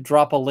somebody could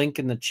drop a link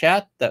in the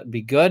chat, that would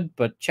be good,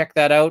 but check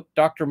that out.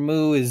 Dr.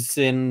 Moo is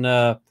in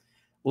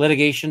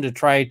litigation to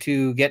try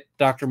to get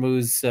Dr.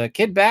 Moo's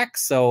kid back,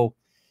 so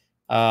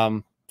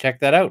check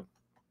that out.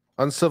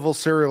 Uncivil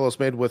cereal is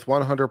made with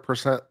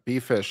 100%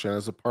 beef fish and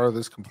is a part of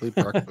this complete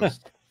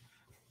breakfast.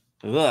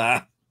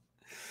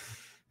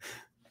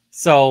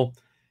 So,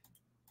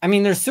 I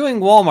mean, they're suing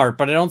Walmart,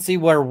 but I don't see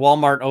where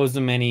Walmart owes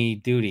them any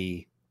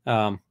duty.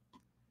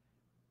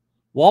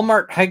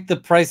 Walmart hiked the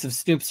price of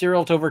Snoop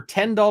cereal to over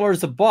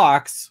 $10 a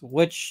box,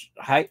 which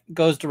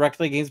goes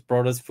directly against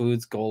Broda's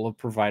Foods' goal of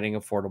providing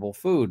affordable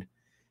food.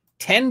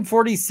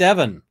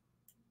 $10.47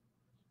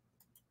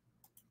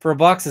 for a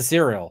box of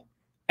cereal,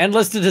 and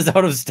listed as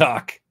out of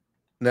stock.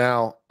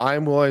 Now,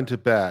 I'm willing to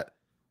bet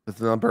that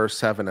the number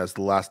 7 as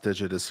the last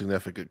digit is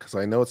significant, because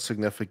I know it's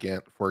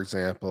significant, for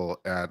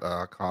example, at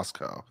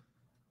Costco,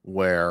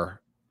 where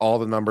all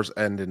the numbers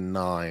end in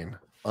 9,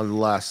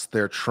 unless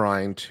they're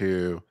trying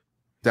to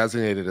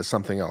designate it as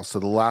something else. So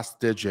the last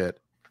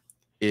digit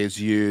is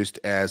used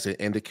as an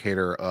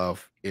indicator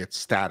of its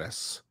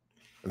status,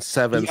 and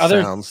 7 The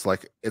other sounds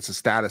like it's a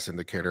status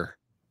indicator.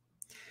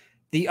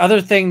 the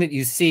other thing that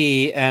you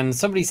see, and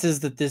somebody says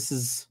that this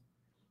is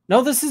the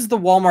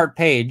Walmart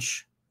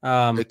page.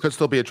 It could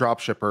still be a drop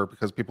shipper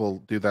because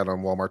people do that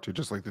on Walmart too,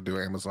 just like they do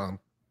Amazon.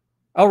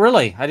 Oh,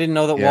 really? I didn't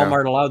know that Yeah.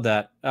 Walmart allowed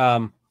that.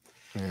 Yeah.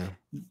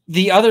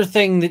 The other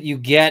thing that you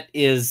get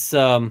is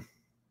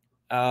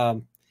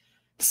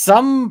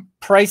some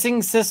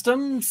pricing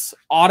systems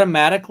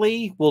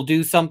automatically will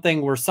do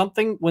something where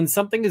when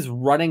something is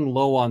running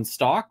low on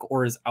stock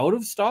or is out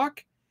of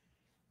stock,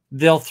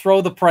 they'll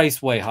throw the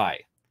price way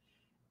high.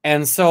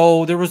 And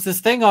so there was this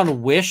thing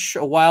on Wish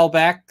a while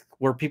back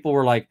where people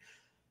were like,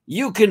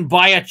 you can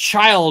buy a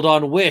child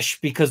on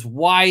Wish because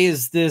why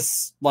is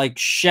this like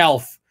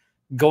shelf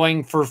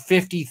going for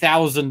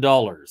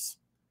 $50,000?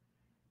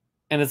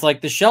 And it's like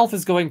the shelf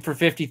is going for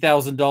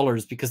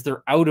 $50,000 because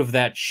they're out of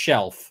that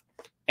shelf,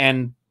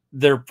 and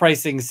their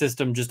pricing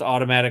system just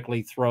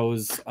automatically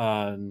throws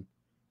an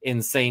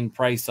insane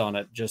price on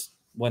it just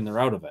when they're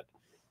out of it.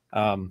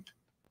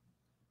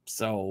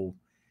 So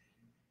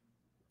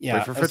yeah,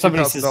 wait, for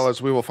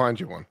 $50,000, we will find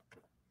you one.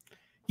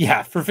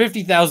 Yeah, for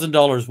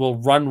 $50,000, we'll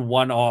run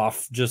one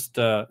off. Just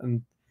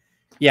and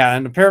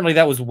apparently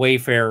that was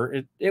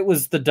Wayfair. It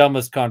was the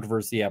dumbest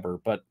controversy ever,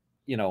 but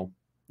yeah.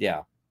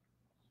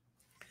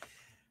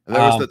 And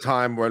there was the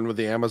time when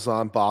the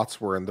Amazon bots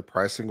were in the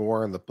pricing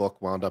war, and the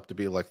book wound up to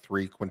be like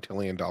 $3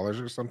 quintillion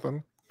or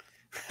something.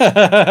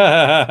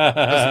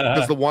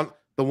 Because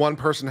the one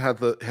person had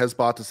his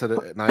bot to set it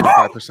at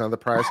 95% of the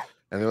price,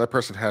 and the other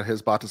person had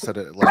his bot to set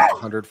it at like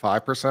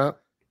 105%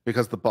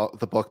 because the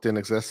book didn't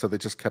exist, so they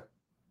just kept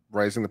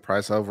raising the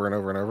price over and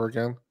over and over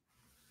again.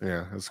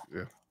 Yeah,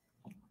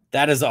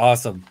 that is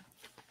awesome.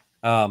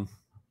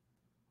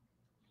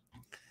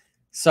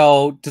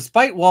 So,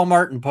 despite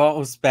Walmart and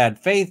Post's bad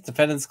faith,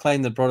 defendants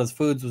claim that Broda's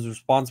Foods was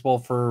responsible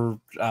for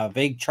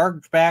vague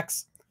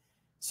chargebacks.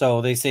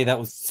 So they say that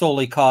was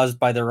solely caused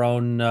by their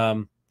own,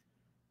 own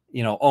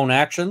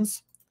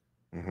actions.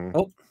 Mm-hmm.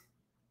 Oh,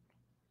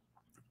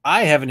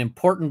 I have an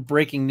important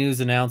breaking news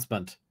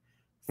announcement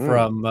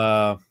from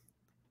a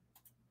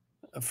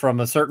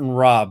certain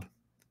Rob.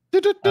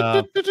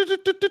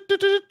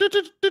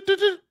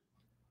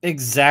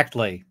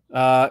 Exactly.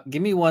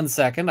 Give me 1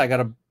 second. I got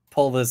to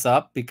pull this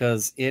up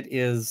because it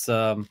is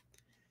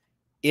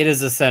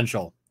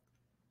essential.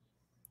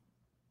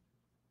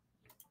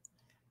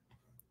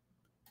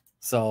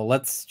 So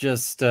let's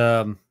just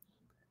I'm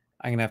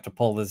gonna have to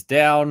pull this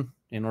down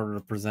in order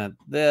to present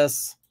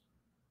this.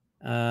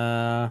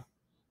 Where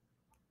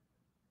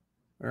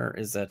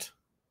is it?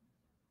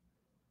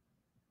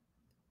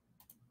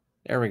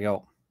 There we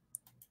go.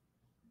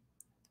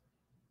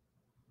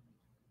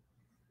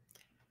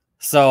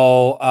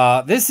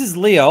 So this is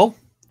Leo.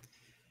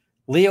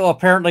 Leo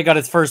apparently got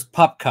his first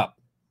pup cup.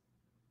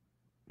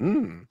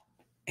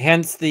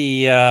 Hence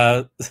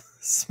the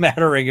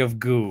smattering of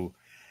goo.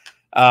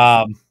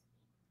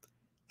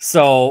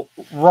 So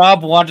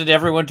Rob wanted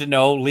everyone to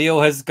know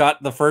Leo has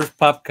got the first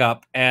pup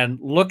cup, and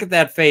look at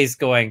that face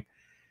going,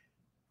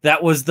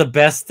 that was the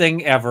best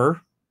thing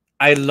ever.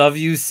 I love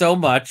you so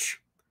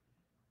much.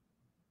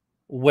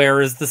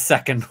 Where is the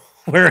second?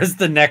 Where is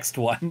the next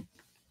one?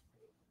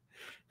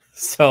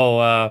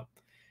 So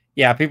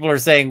yeah, people are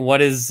saying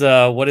what is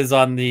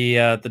on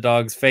the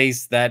dog's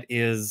face? That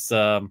is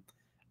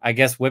I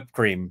guess whipped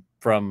cream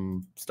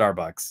from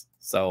Starbucks.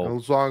 So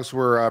as long as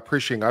we're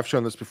appreciating, I've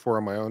shown this before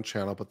on my own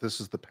channel, but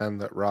this is the pen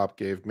that Rob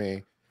gave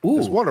me. Ooh.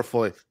 This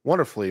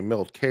wonderfully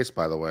milled case,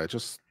 by the way.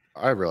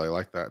 I really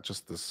like that.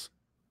 Just this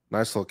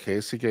nice little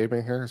case he gave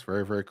me here. It's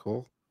very, very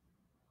cool.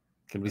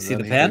 Can we see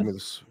the pen?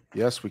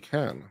 Yes, we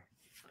can.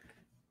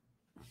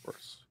 Of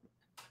course.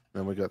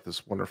 Then we got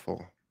this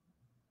wonderful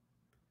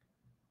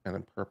pen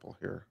in purple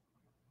here.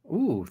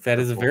 Ooh, that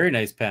is a very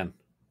nice pen.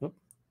 Oop.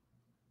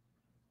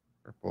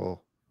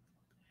 Purple,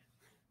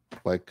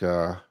 like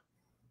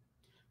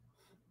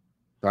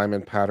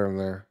diamond pattern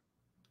there.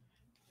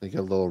 They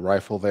get a little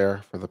rifle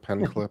there for the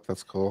pen clip.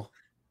 That's cool.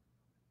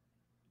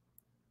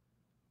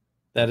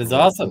 That is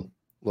awesome.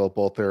 Little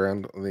bolt there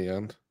on the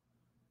end.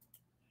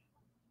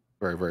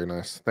 Very, very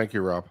nice. Thank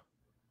you, Rob.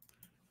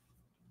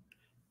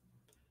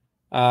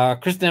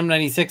 Kristen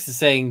M96 is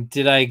saying,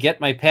 did I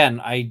get my pen?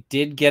 I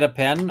did get a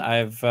pen.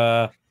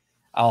 I'll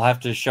have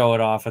to show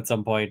it off at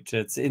some point.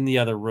 It's in the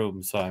other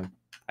room, so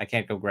I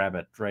can't go grab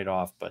it right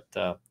off. But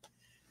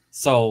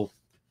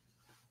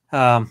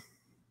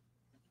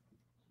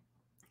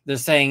they're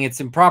saying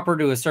it's improper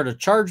to assert a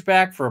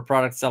chargeback for a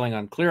product selling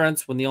on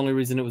clearance when the only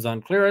reason it was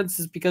on clearance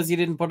is because you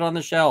didn't put it on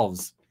the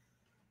shelves.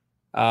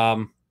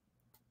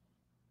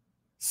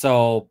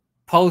 So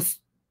post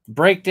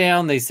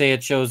breakdown, they say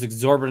it shows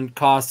exorbitant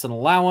costs and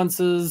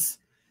allowances.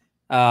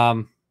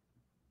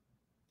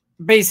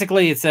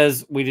 Basically, it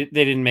says they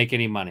didn't make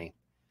any money.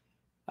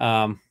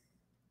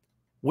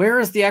 Where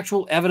is the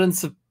actual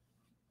evidence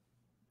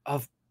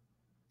of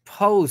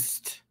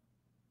post?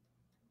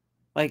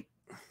 Like,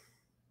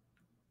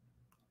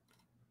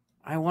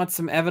 I want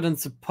some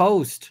evidence of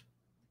post.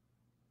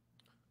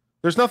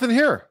 There's nothing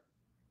here.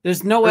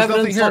 There's no There's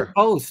nothing evidence on here.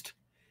 Post.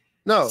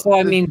 No. So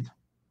I mean,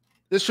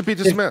 this should be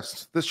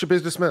dismissed. This should be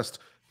dismissed.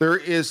 There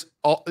is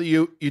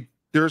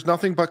there's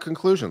nothing but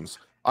conclusions.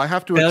 I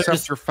have to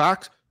accept your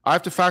facts. I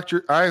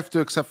have to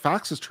accept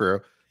facts as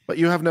true, but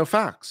you have no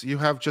facts. You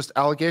have just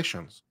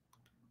allegations.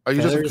 Are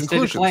you just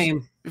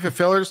conclusions? If a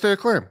failure to state a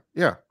claim,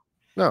 yeah.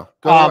 No,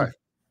 go away.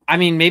 I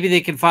mean, maybe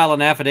they can file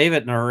an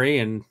affidavit in a hurry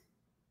and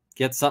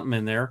get something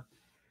in there.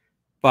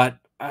 But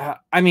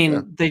I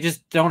mean, they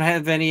just don't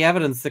have any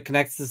evidence that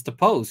connects this to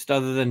Post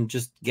other than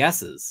just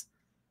guesses.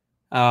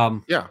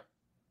 Yeah.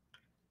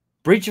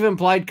 Breach of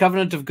implied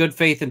covenant of good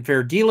faith and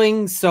fair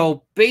dealing.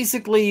 So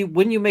basically,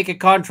 when you make a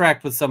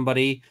contract with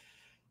somebody,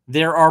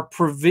 there are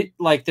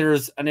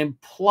there's an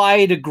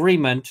implied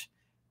agreement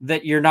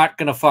that you're not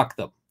going to fuck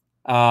them.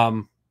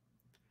 And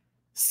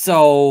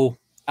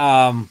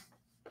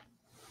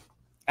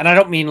I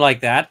don't mean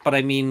like that, but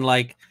I mean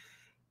like,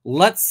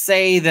 let's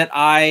say that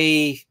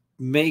I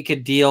make a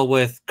deal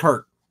with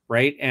Kurt,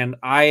 right? And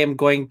I am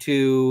going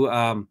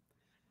to,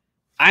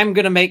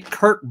 make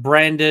Kurt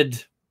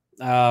branded,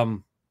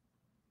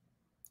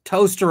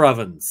 toaster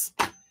ovens.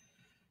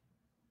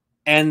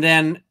 And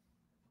then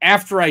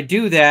after I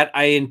do that,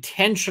 I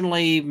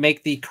intentionally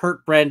make the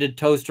Kurt branded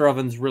toaster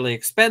ovens really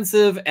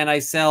expensive, and I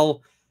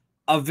sell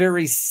a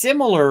very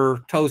similar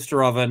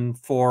toaster oven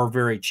for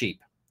very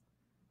cheap.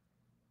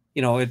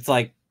 You know, it's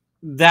like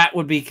that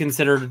would be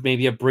considered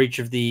maybe a breach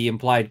of the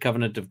implied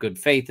covenant of good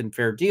faith and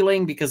fair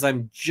dealing, because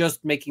I'm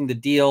just making the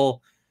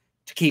deal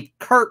to keep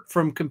Kurt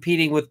from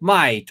competing with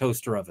my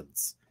toaster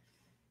ovens.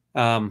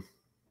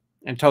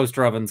 And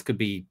toaster ovens could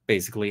be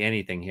basically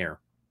anything here.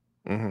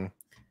 Mm-hmm.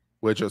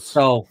 Widgets.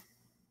 So,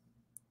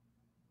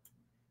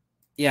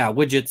 yeah,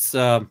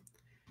 widgets.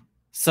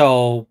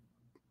 So,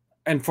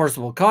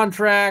 enforceable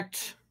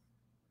contract.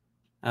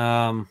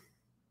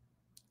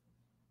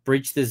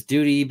 Breach this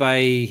duty by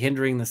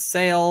hindering the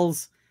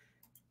sales.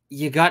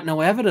 You got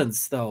no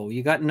evidence, though.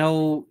 You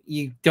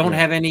don't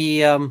have any.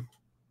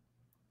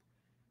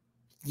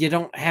 You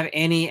don't have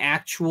any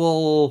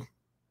actual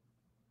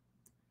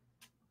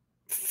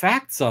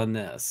facts on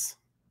this.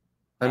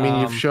 I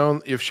mean, you've shown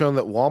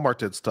that Walmart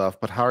did stuff,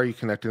 but how are you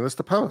connecting this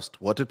to Post?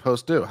 What did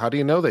Post do? How do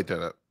you know they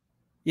did it?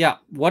 Yeah,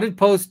 what did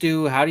Post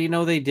do? How do you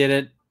know they did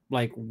it?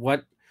 Like,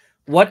 what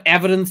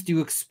evidence do you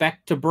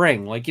expect to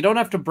bring? Like, you don't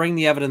have to bring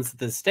the evidence at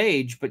this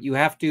stage, but you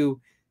have to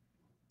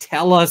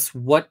tell us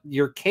what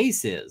your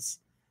case is.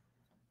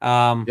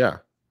 Yeah.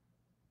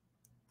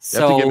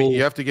 So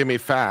you have to give me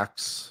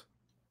facts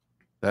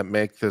that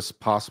make this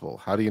possible.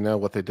 How do you know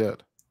what they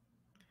did?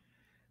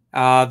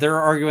 They're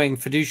arguing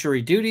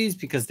fiduciary duties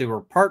because they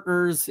were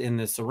partners in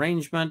this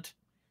arrangement.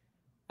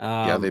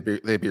 Yeah,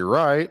 they'd be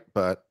right,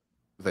 but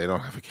they don't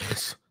have a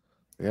case.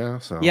 Yeah,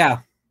 so yeah,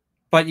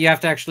 but you have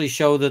to actually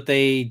show that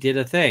they did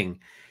a thing.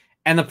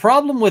 And the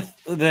problem with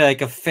a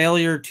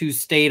failure to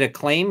state a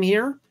claim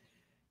here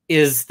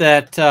is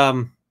that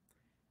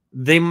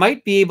they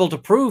might be able to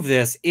prove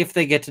this if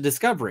they get to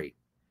discovery,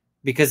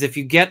 because if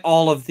you get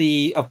all of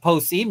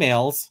Post's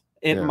emails,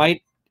 it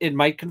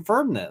might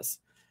confirm this.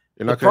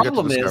 You're not going to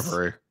get to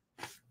discovery.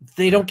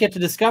 They don't get to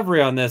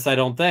discovery on this, I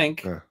don't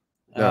think. Yeah.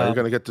 No, you're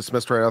going to get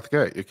dismissed right out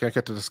the gate. You can't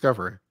get to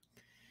discovery.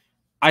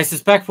 I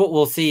suspect what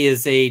we'll see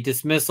is a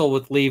dismissal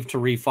with leave to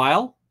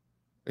refile.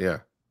 Yeah.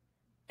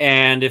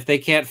 And if they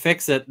can't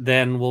fix it,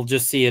 then we'll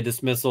just see a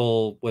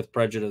dismissal with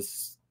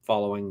prejudice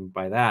following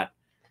by that.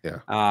 Yeah.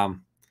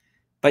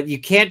 But you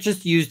can't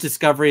just use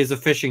discovery as a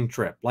fishing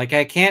trip. Like,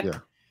 I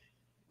can't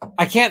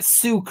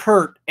sue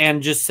Kurt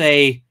and just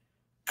say,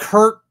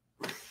 Kurt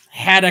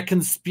had a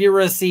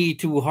conspiracy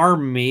to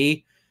harm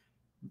me,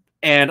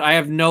 and I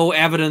have no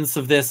evidence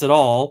of this at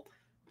all,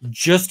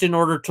 just in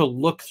order to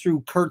look through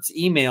Kurt's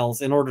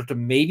emails in order to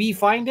maybe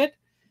find it.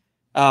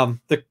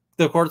 The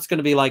court's going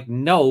to be like,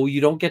 no,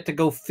 you don't get to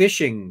go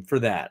fishing for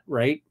that,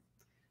 right?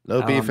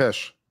 No bee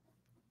fish.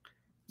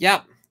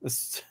 Yeah.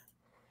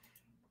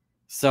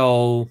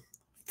 So,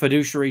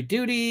 fiduciary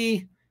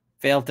duty,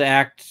 failed to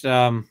act,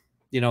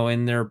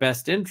 in their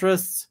best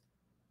interests,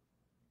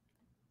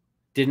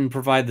 didn't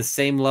provide the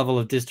same level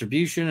of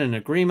distribution and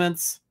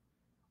agreements,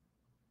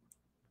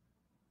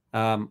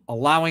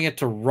 allowing it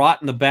to rot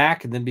in the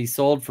back and then be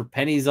sold for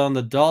pennies on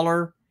the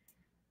dollar.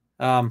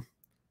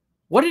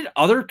 What did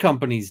other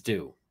companies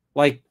do?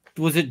 Like,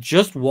 was it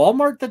just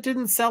Walmart that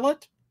didn't sell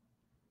it?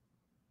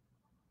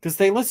 Because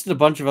they listed a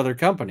bunch of other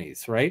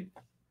companies, right?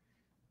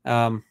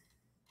 And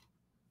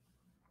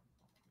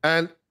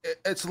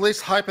it's at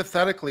least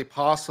hypothetically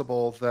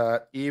possible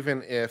that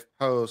even if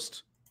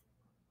Post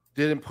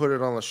didn't put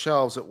it on the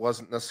shelves, it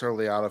wasn't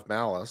necessarily out of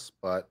malice,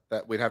 but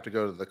that we'd have to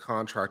go to the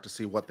contract to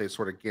see what they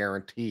sort of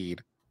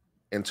guaranteed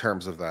in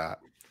terms of that.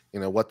 You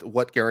know,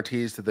 what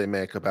guarantees did they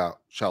make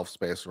about shelf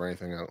space or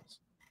anything else?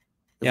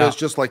 If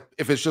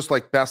it's just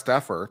like best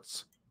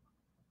efforts,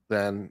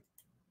 then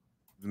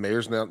the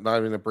mayor's not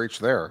even a breach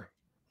there.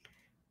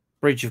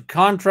 Breach of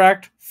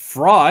contract,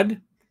 fraud,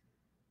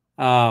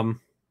 No.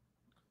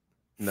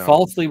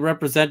 falsely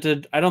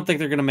represented. I don't think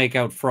they're going to make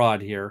out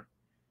fraud here.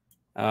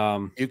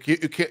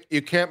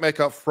 You can't make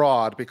up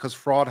fraud because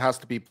fraud has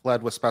to be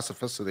pled with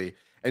specificity,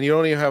 and you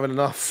don't even have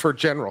enough for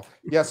general.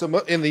 Yeah, so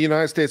in the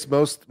United States,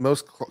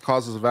 most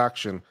causes of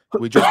action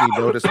we just need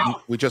notice.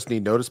 We just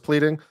need notice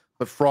pleading,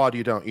 but fraud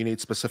you don't. You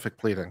need specific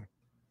pleading,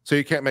 so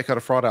you can't make out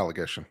a fraud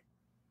allegation.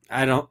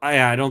 I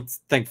don't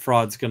think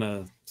fraud's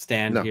gonna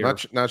stand No, here.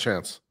 not a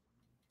chance.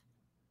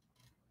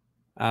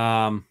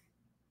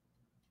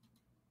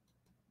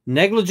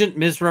 Negligent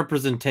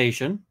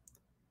misrepresentation.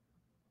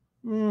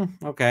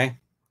 Okay.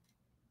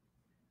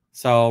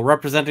 So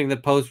representing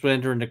that Post would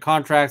enter into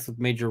contracts with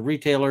major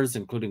retailers,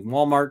 including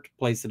Walmart, to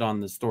place it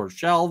on the store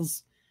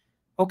shelves.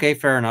 Okay,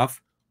 fair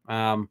enough.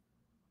 Tortious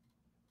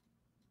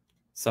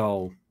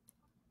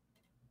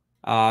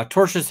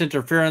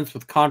interference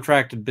with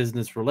contracted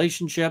business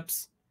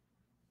relationships.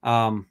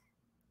 Walmart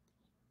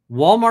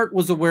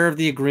was aware of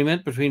the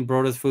agreement between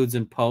Brodas Foods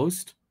and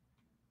Post.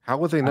 How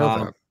would they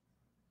know that?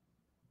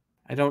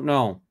 I don't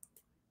know.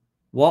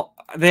 Well,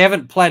 they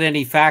haven't pled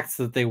any facts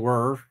that they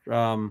were.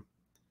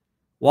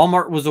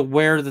 Walmart was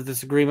aware that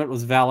this agreement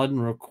was valid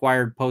and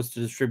required Post to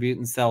distribute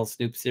and sell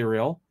Snoop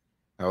cereal.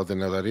 How would they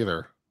know that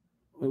either?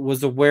 It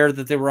was aware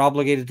that they were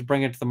obligated to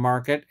bring it to the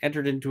market,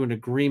 entered into an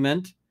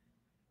agreement,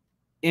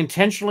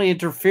 intentionally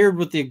interfered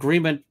with the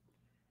agreement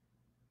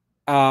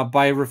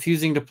by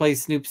refusing to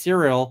place Snoop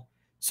cereal.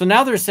 So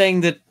now they're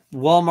saying that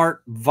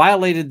Walmart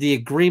violated the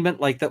agreement,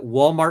 like that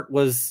Walmart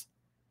was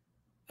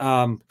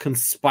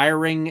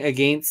conspiring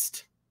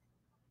against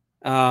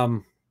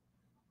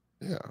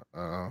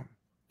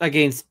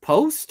against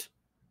Post.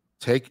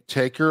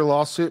 Take your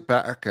lawsuit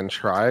back and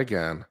try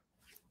again.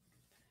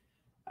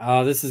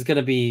 This is going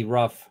to be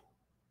rough.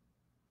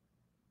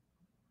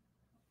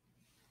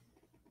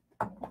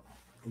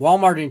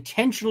 Walmart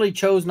intentionally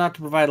chose not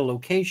to provide a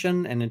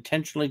location and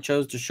intentionally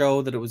chose to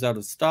show that it was out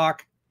of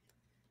stock.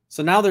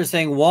 So now they're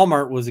saying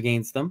Walmart was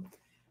against them.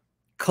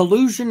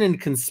 Collusion and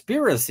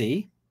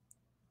conspiracy.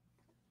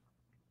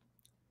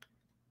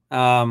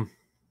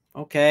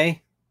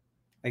 Okay,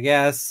 I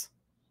guess.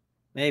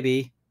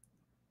 Maybe.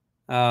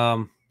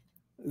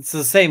 It's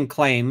the same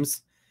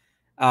claims.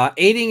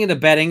 Aiding and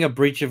abetting a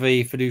breach of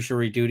a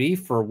fiduciary duty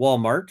for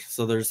Walmart.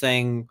 So they're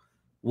saying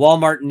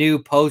Walmart knew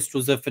Post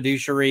was a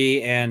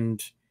fiduciary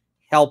and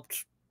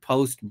helped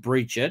Post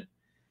breach it.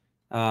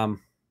 So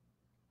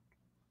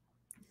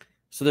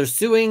they're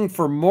suing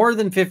for more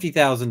than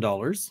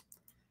 $50,000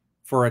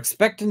 for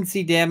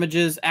expectancy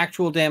damages,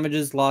 actual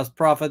damages, lost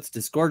profits,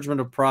 disgorgement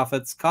of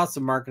profits, costs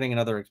of marketing and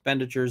other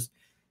expenditures,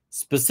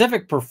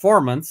 specific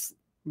performance.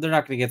 They're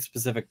not going to get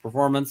specific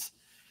performance.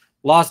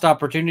 Lost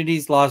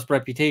opportunities, lost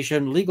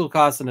reputation, legal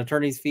costs and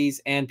attorney's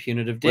fees, and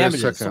punitive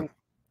damages. Wait a second.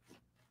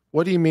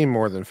 What do you mean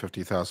more than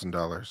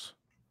 $50,000?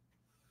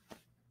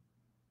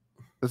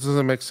 This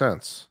doesn't make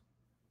sense.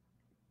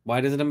 Why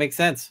doesn't it make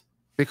sense?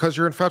 Because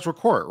you're in federal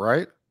court,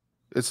 right?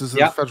 This is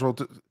a federal.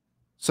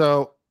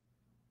 So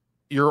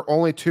your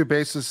only two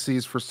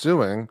bases for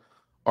suing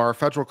are a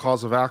federal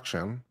cause of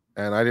action,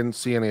 and I didn't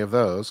see any of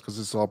those because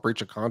it's all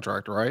breach of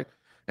contract, right?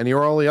 And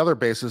your only other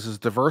basis is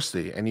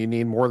diversity, and you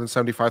need more than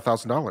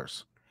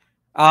 $75,000.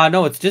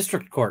 No, it's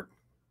district court.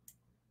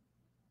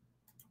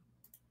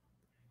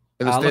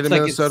 In the state of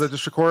Minnesota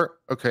district court?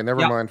 Okay,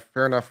 never mind.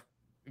 Fair enough.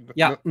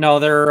 Yeah, no,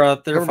 they're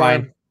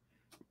fine.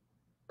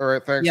 All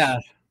right, thanks. Yeah.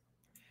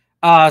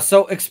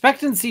 So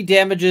expectancy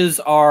damages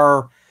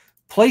are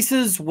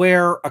places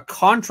where a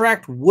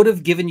contract would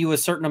have given you a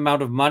certain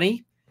amount of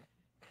money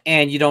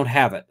and you don't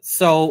have it.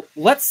 So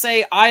let's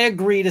say I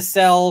agree to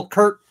sell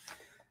Kurt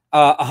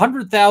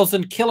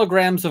 100,000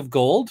 kilograms of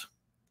gold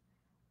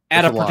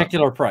at a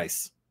particular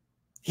price.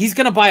 He's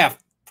going to buy a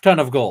ton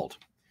of gold.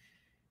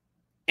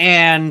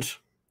 And,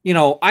 you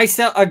know, I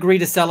agree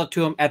to sell it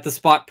to him at the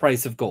spot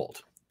price of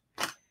gold.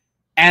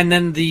 And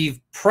then the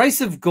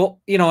price of gold,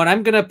 you know, and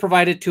I'm going to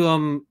provide it to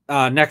him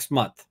next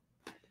month.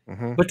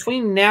 Mm-hmm.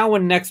 Between now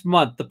and next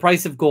month, the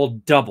price of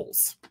gold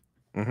doubles.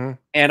 Mm-hmm.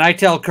 And I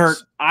tell Kurt,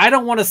 I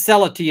don't want to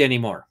sell it to you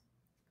anymore.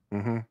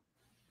 Mm-hmm.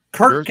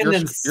 Kurt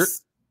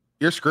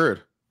you're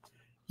screwed.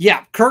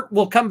 Yeah, Kurt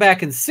will come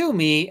back and sue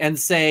me and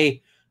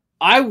say,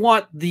 I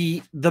want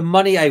the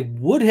money I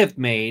would have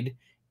made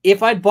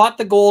if I'd bought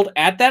the gold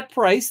at that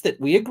price that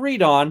we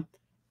agreed on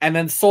and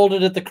then sold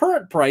it at the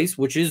current price,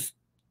 which is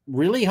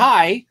really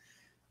high.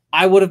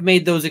 I would have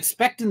made those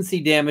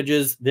expectancy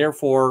damages.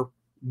 Therefore,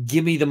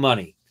 give me the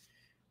money.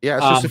 Yeah,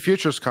 it's just a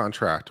futures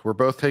contract. We're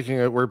both taking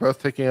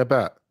a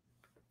bet.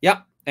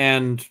 Yep.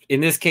 And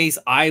in this case,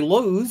 I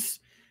lose,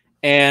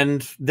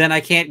 and then I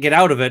can't get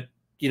out of it.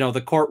 You know,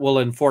 the court will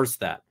enforce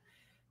that.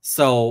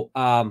 So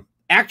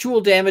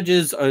actual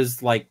damages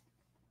is like,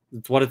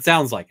 it's what it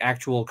sounds like,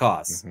 actual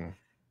costs.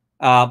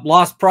 Mm-hmm.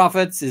 Lost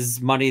profits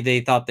is money they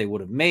thought they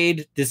would have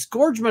made.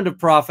 Disgorgement of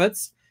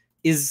profits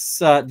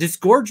is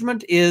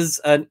disgorgement is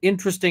an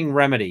interesting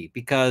remedy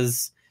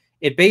because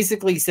it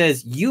basically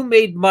says you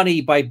made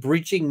money by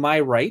breaching my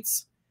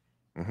rights.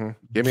 Mm-hmm.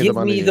 Give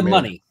me the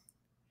money.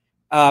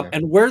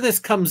 And where this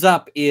comes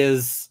up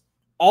is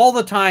all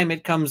the time.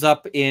 It comes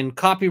up in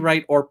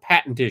copyright or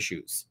patent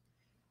issues.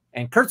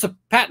 And Kurt's a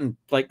patent,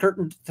 like Kurt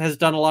has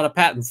done a lot of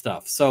patent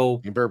stuff.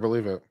 So you better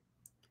believe it.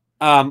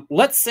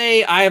 Let's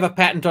say I have a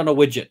patent on a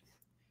widget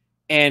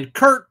and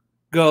Kurt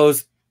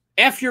goes,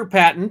 F your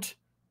patent,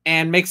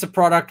 and makes a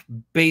product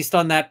based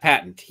on that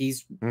patent.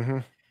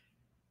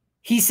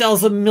 He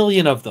sells 1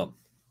 million of them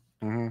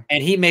and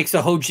he makes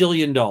 $1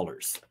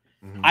 hojillion.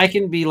 I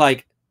can be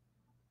like,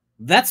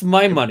 that's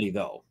my money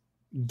though.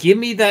 Give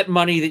me that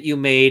money that you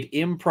made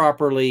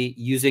improperly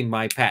using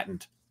my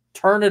patent.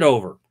 Turn it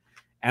over.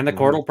 And the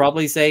court will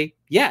probably say,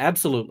 yeah,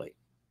 absolutely.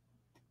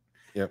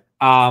 Yep.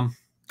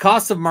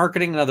 Costs of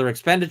marketing and other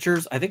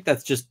expenditures. I think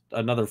that's just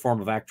another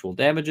form of actual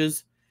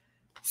damages.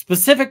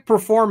 Specific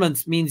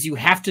performance means you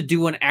have to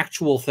do an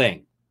actual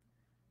thing.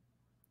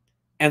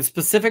 And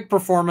specific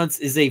performance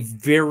is a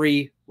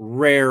very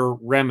rare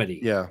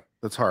remedy. Yeah,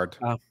 that's hard.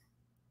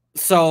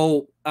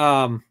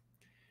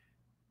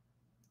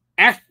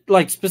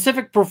 Like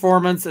specific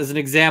performance as an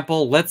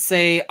example, let's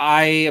say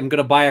I am going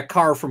to buy a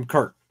car from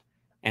Kurt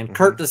and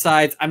Kurt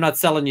decides I'm not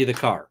selling you the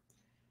car.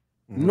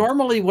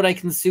 Normally what I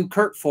can sue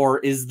Kurt for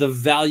is the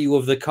value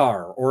of the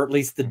car, or at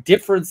least the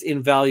difference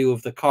in value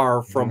of the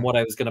car from what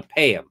I was going to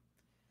pay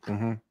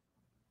him.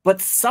 But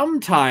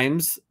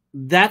sometimes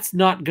that's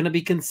not going to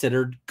be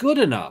considered good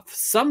enough.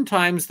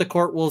 Sometimes the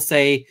court will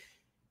say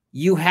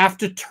you have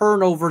to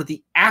turn over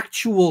the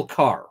actual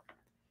car.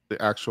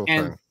 The actual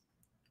thing.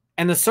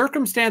 And the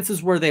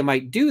circumstances where they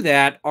might do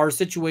that are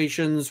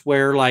situations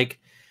where, like,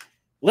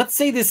 let's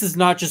say this is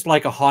not just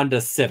like a Honda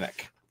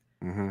Civic,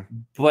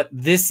 but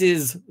this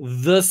is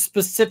the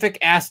specific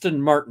Aston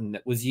Martin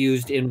that was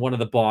used in one of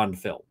the Bond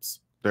films.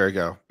 There you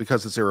go.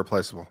 Because it's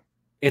irreplaceable.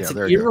 It's an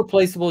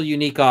irreplaceable,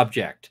 unique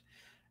object.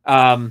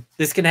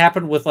 This can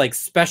happen with like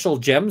special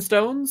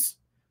gemstones.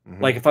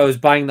 Like if I was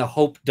buying the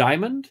Hope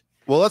Diamond.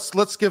 Well,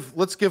 let's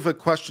give a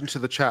question to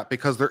the chat,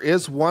 because there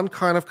is one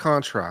kind of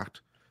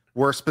contract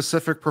where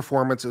specific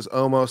performance is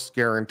almost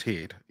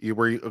guaranteed.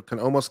 Where you can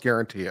almost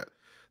guarantee it.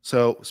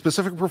 So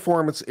specific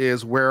performance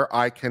is where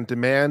I can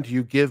demand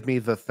you give me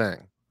the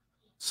thing.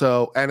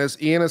 So, and as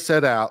Ian has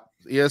said,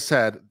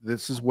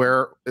 this is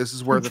where the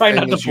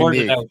thing is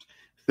unique.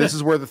 This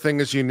is where the thing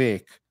is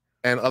unique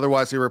and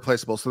otherwise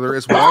irreplaceable. So there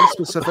is one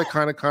specific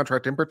kind of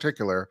contract in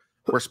particular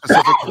where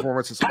specific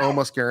performance is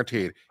almost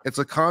guaranteed. It's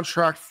a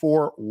contract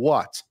for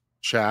what,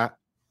 chat?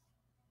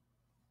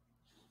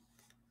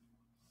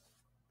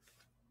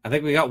 I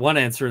think we got one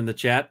answer in the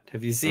chat.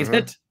 Have you seen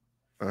it?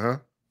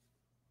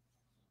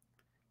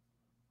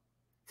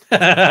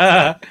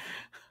 I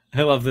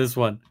love this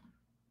one.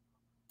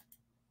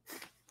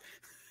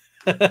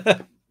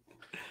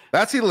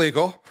 That's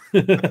illegal.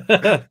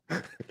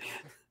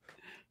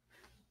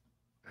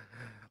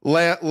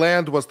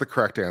 Land was the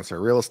correct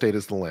answer. Real estate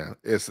is the land.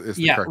 Is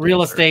the correct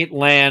real answer. Estate,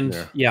 land.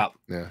 Yeah.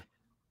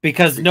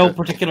 Because no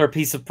particular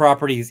piece of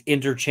property is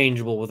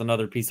interchangeable with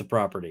another piece of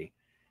property.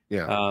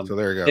 Yeah. So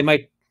there you go.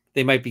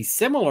 They might be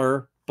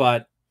similar,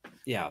 but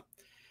yeah.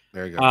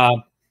 There you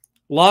go.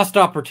 Lost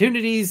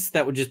opportunities,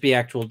 that would just be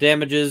actual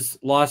damages.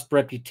 Lost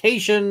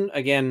reputation,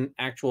 again,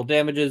 actual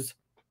damages.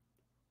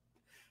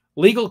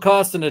 Legal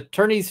costs and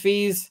attorney's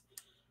fees,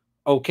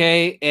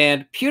 okay.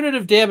 And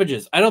punitive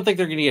damages. I don't think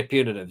they're going to get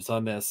punitives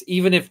on this.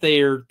 Even if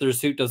their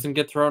suit doesn't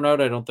get thrown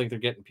out, I don't think they're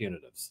getting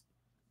punitives.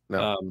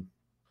 No.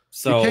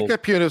 So you can't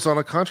get punitives on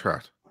a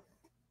contract.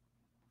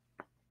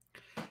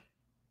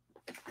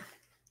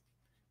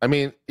 I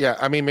mean,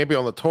 maybe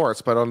on the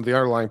torts, but on the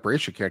underlying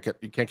breach, you can't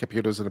get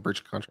punitives in a breach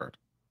of contract.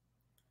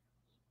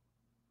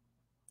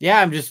 Yeah,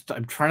 I'm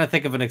trying to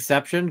think of an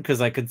exception,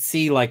 because I could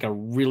see like a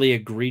really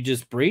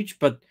egregious breach,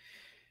 but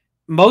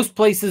most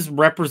places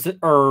represent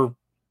or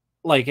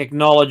like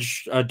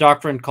acknowledge a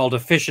doctrine called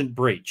efficient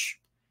breach.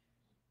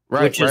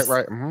 Right. Efficient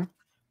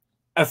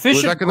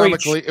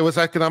breach. It was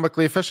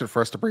economically efficient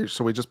for us to breach,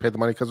 so we just paid the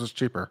money because it was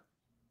cheaper.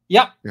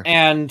 Yep. Yeah.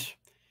 And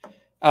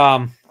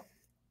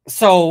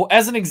so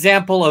as an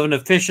example of an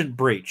efficient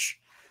breach,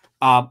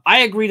 I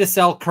agree to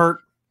sell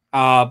Kurt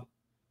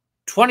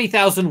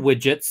 20,000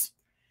 widgets.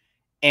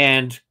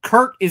 And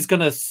Kurt is going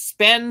to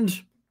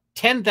spend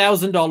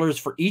 $10,000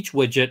 for each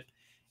widget.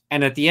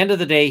 And at the end of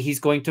the day,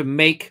 he's going to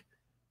make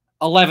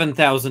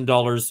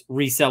 $11,000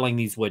 reselling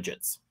these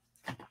widgets.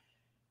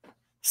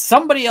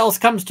 Somebody else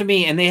comes to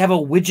me and they have a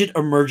widget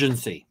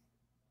emergency.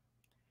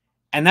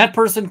 And that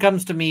person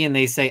comes to me and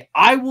they say,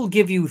 I will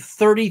give you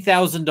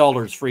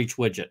 $30,000 for each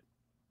widget.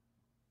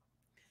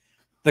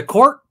 The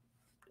court,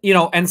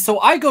 and so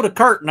I go to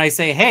Kurt and I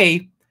say,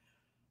 hey,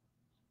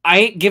 I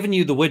ain't giving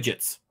you the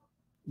widgets.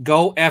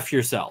 Go F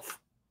yourself.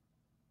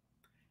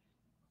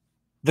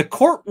 The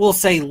court will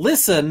say,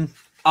 listen,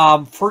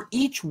 for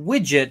each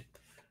widget,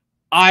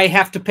 I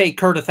have to pay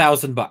Kurt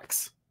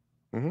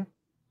 $1,000.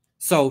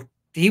 So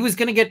he was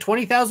going to get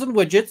 20,000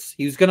 widgets.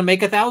 He was going to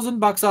make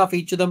 $1,000 off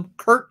each of them.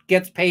 Kurt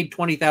gets paid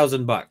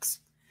 $20,000.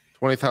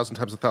 20,000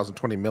 times 1,000,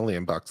 $20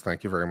 million.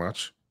 Thank you very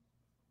much.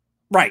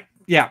 Right.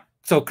 Yeah.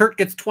 So Kurt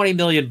gets $20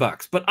 million,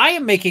 but I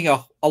am making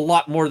a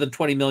lot more than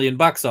 $20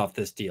 million off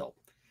this deal.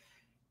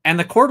 And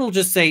the court will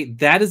just say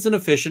that is an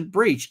efficient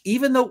breach.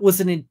 Even though it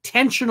was an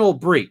intentional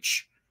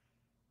breach,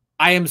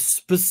 I am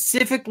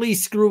specifically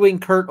screwing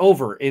Kurt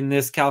over in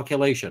this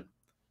calculation.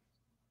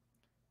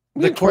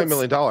 The $20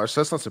 million. That's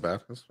not so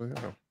bad. That's, you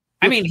know.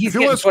 I mean, he's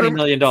getting $20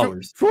 million. If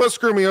you want to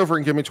screw me over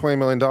and give me $20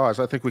 million,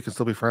 I think we can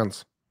still be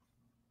friends.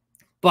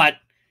 But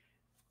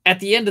at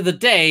the end of the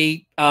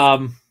day,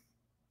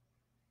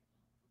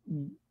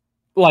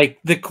 like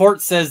the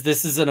court says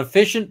this is an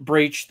efficient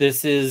breach.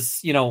 This is,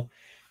 you know,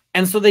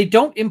 and so they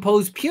don't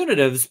impose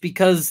punitives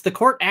because the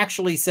court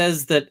actually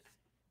says that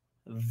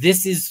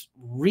this is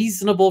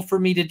reasonable for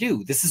me to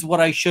do. This is what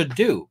I should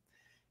do.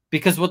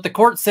 Because what the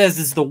court says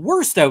is the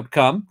worst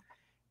outcome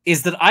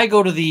is that I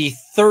go to the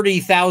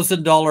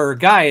 $30,000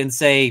 guy and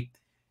say,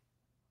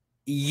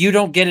 you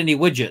don't get any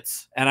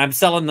widgets, and I'm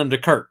selling them to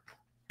Kurt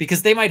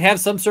because they might have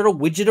some sort of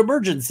widget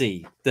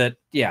emergency that,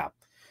 yeah.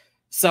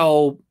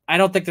 So I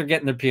don't think they're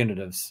getting their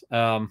punitives.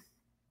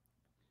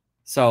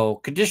 So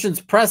conditions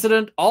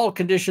precedent, all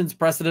conditions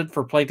precedent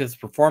for plaintiff's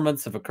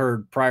performance have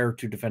occurred prior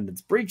to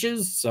defendant's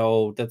breaches.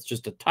 So that's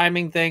just a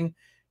timing thing.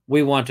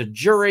 We want a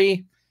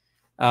jury.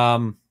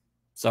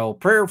 So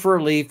prayer for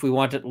relief, we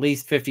want at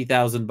least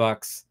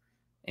 $50,000.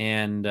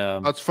 And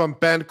that's from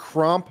Ben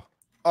Crump.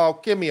 Oh,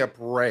 give me a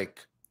break.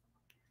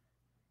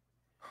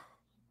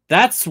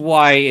 That's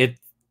why it's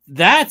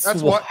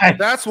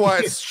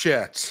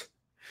shit.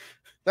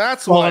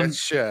 That's why it's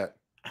shit.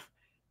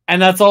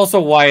 And that's also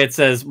why it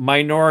says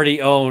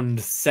minority owned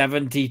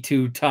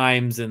 72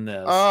 times in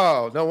this.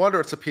 Oh, no wonder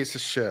it's a piece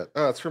of shit.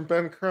 Oh, it's from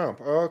Ben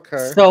Crump.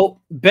 Okay. So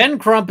Ben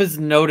Crump is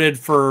noted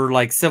for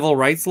like civil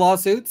rights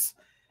lawsuits,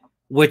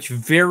 which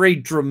vary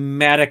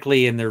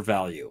dramatically in their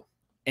value.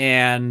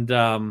 And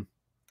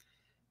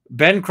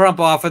Ben Crump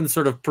often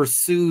sort of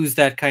pursues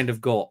that kind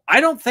of goal.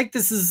 I don't think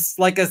this is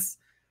like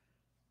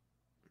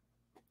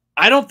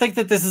I don't think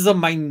that this is a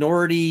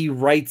minority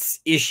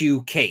rights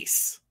issue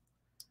case.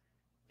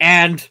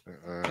 And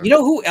you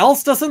know who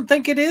else doesn't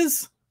think it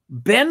is?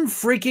 Ben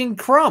freaking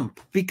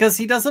Crump, because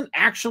he doesn't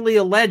actually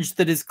allege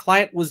that his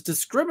client was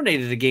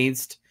discriminated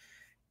against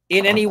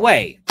in any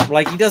way.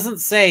 Like, he doesn't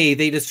say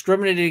they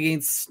discriminated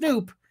against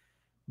Snoop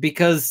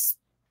because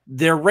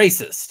they're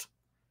racist,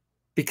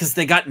 because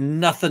they got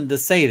nothing to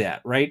say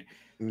that, right?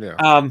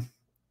 Yeah.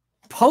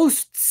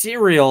 Post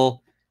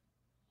Serial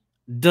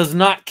does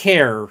not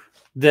care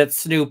that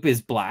Snoop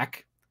is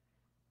black.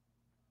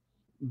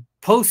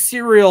 Post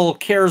Serial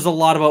cares a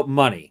lot about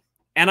money.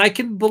 And I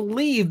can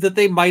believe that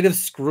they might have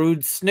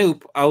screwed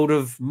Snoop out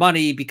of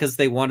money because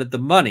they wanted the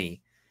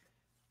money.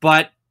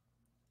 But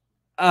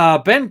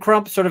Ben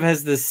Crump sort of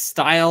has this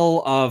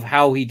style of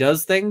how he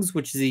does things,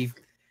 which is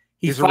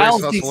he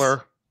files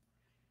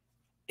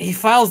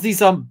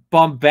these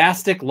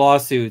bombastic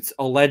lawsuits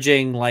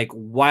alleging like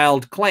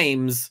wild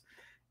claims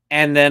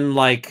and then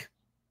like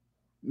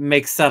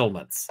make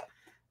settlements.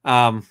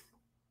 I'm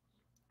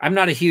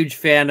not a huge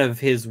fan of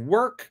his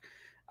work.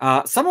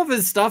 Some of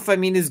his stuff, I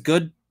mean, is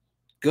good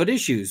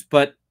issues,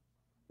 but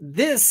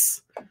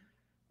this,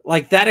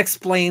 like, that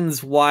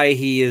explains why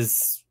he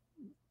is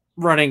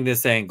running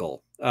this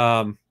angle.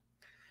 That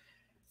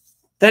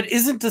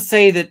isn't to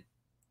say that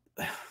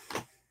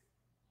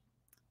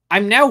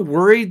I'm now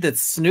worried that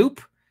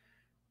Snoop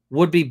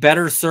would be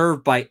better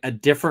served by a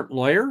different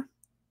lawyer.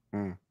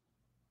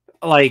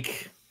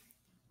 Like,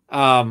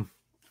 that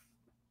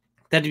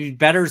he'd be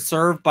better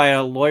served by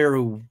a lawyer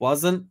who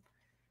wasn't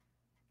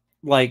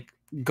like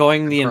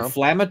going the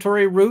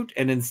inflammatory route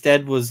and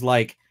instead was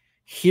like,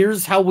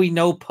 here's how we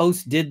know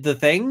Post did the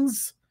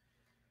things.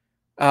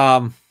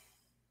 Yeah,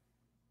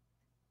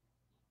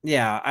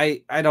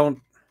 I don't,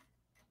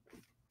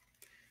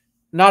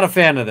 not a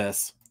fan of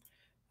this.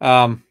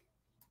 I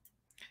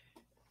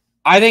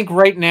think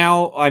right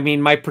now, I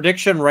mean, my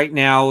prediction right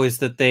now is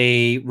that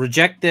they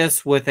reject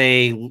this with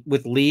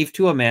leave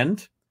to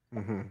amend.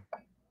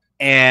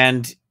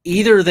 And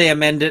either they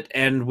amend it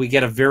and we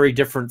get a very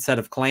different set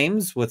of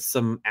claims with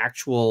some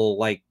actual,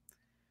 like,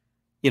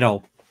 you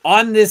know,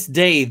 on this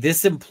day,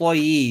 this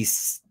employee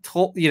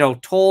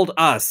told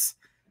us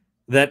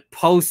that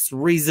Post's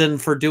reason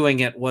for doing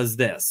it was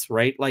this,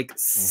 right? Like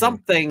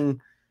something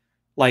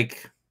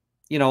like,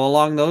 you know,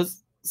 along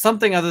those,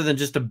 something other than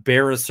just a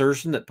bare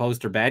assertion that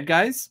Post are bad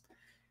guys.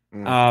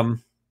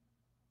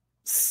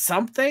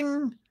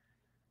 Something,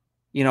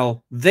 you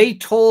know, they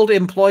told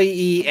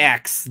employee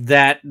X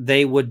that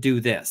they would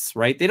do this,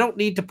 right? They don't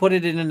need to put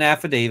it in an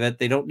affidavit.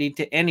 They don't need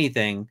to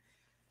anything.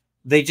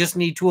 They just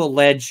need to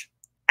allege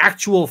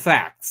actual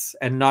facts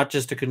and not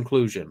just a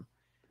conclusion.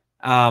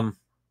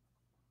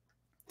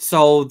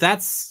 So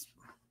that's,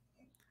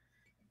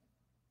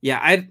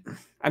 yeah,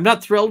 I'm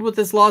not thrilled with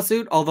this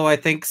lawsuit, although I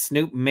think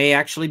Snoop may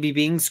actually be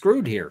being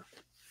screwed here.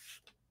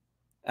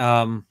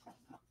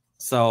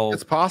 So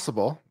it's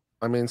possible.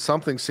 I mean,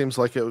 something seems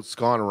like it's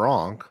gone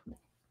wrong,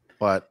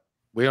 but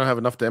we don't have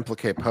enough to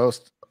implicate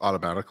Post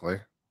automatically.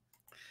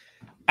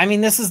 I mean,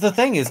 this is the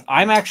thing, is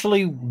I'm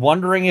actually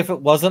wondering if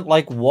it wasn't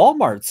like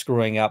Walmart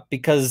screwing up,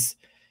 because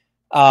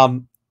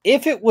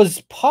if it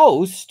was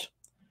Post,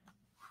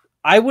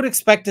 I would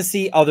expect to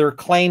see other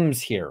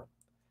claims here.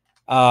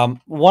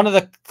 One of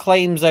the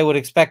claims I would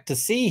expect to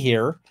see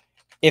here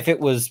if it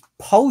was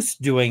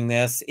Post doing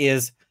this,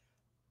 is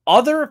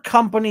other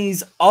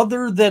companies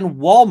other than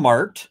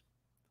Walmart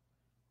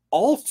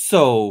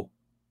also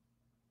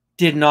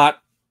did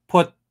not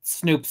put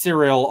Snoop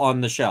cereal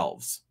on the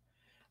shelves.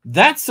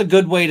 That's a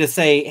good way to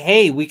say,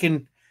 hey, we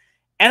can.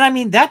 And I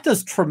mean, that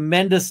does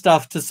tremendous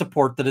stuff to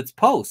support that it's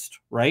Post,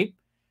 right?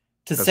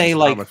 To say,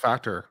 like, common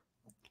factor.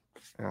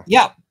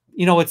 Yeah,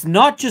 it's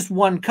not just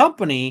one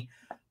company,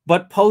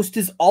 but Post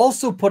is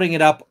also putting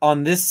it up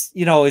on this,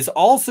 is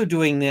also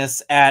doing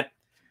this at,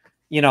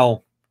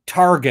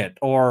 Target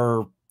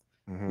or,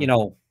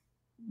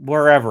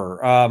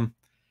 wherever,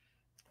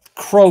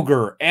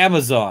 Kroger,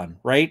 Amazon,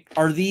 right?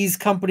 Are these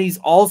companies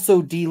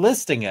also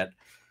delisting it?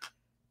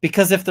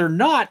 Because if they're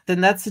not,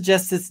 then that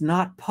suggests it's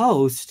not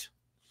Post.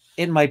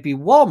 It might be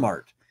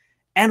Walmart.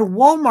 And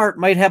Walmart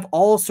might have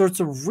all sorts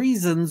of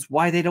reasons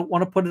why they don't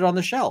want to put it on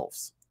the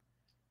shelves.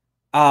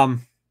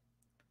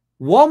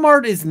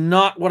 Walmart is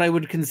not what I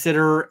would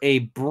consider a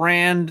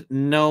brand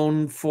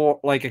known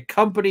for, like a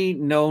company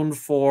known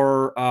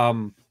for,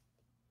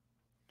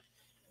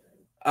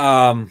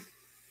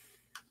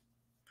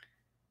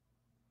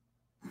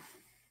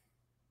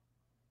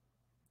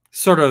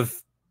 sort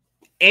of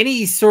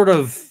any sort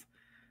of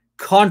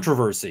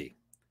controversy.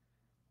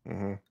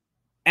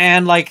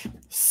 And like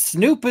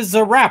Snoop is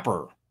a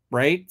rapper,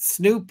 right?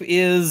 Snoop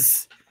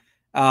is,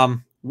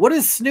 what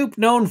is Snoop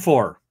known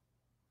for?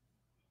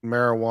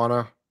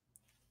 Marijuana.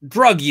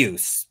 Drug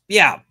use.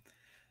 Yeah.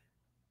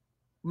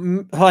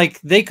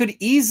 Like they could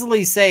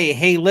easily say,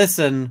 hey,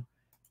 listen,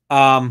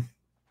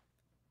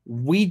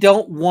 we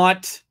don't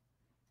want,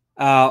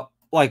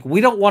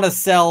 we don't want to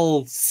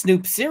sell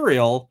Snoop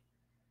cereal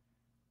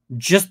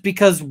just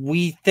because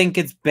we think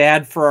it's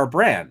bad for our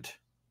brand.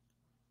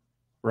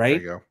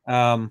 Right? There you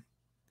go.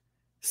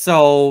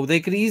 So they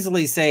could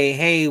easily say,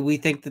 hey, we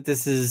think that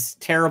this is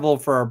terrible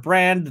for our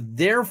brand.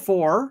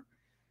 Therefore,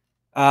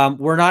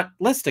 we're not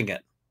listing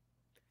it.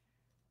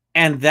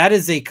 And that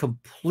is a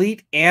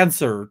complete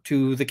answer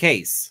to the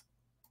case.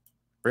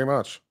 Very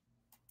much.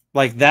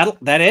 Like that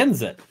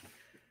ends it.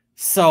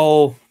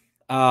 So,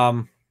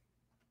 I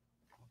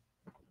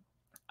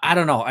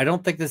don't know. I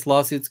don't think this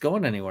lawsuit's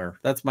going anywhere.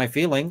 That's my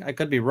feeling. I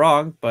could be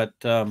wrong, but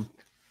I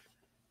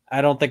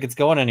don't think it's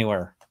going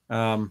anywhere.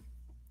 Well,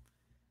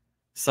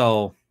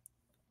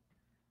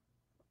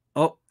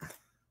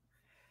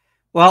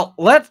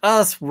 let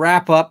us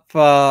wrap up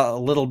a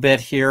little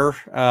bit here.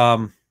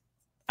 I'm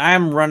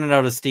running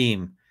out of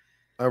steam.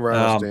 I'm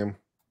running out of steam.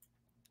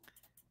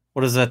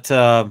 What is it?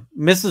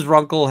 Mrs.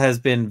 Runkle has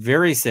been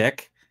very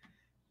sick,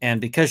 and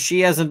because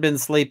she hasn't been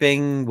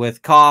sleeping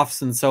with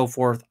coughs and so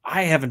forth,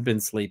 I haven't been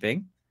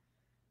sleeping.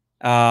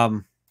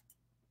 And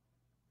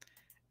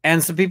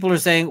some people are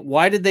saying,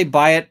 why did they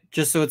buy it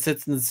just so it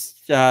sits in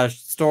the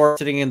store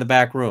sitting in the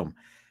back room?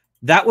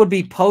 That would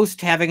be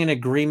Post having an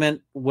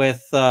agreement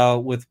with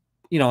and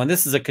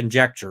this is a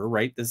conjecture,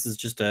 right? This is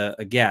just a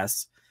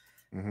guess.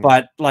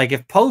 But like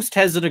if Post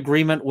has an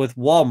agreement with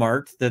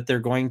Walmart that they're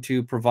going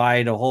to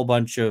provide a whole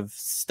bunch of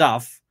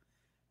stuff,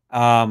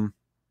 then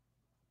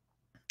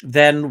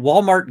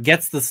Walmart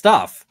gets the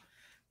stuff,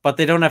 but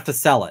they don't have to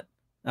sell it.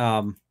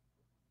 And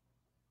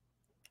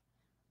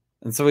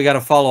so we got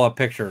a follow-up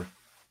picture.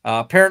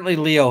 Apparently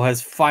Leo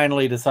has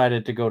finally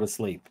decided to go to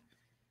sleep.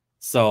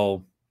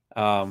 So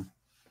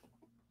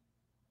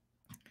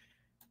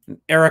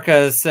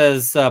Erica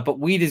says, but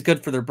weed is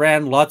good for their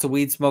brand. Lots of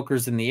weed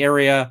smokers in the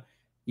area.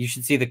 You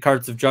should see the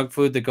carts of junk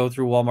food that go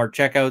through Walmart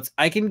checkouts.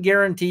 I can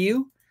guarantee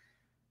you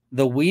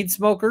the weed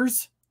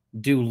smokers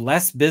do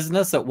less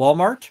business at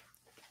Walmart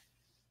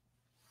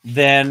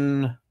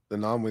than the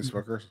non-weed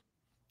smokers.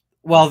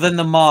 Well, than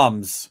the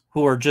moms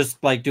who are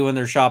just like doing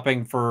their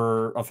shopping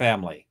for a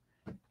family,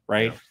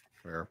 right? Yeah,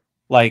 fair.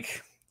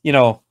 Like,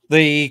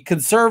 the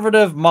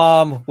conservative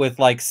mom with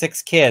like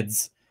 6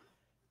 kids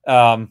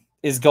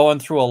is going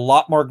through a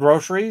lot more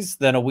groceries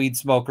than a weed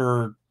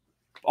smoker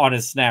on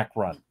his snack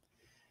run.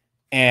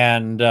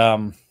 And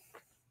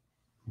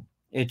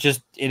it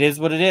is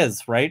what it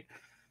is, right?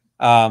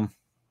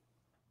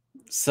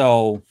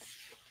 So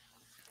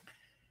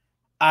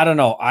I don't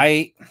know.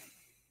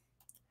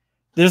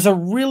 There's a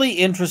really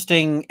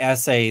interesting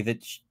essay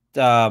that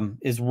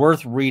is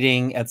worth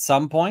reading at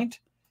some point.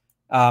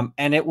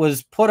 And it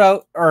was put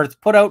out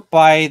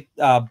by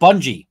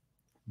Bungie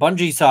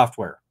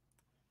Software.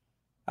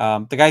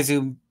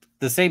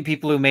 The same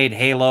people who made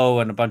Halo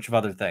and a bunch of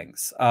other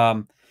things.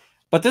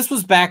 But this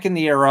was back in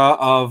the era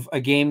of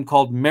a game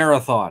called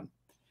Marathon.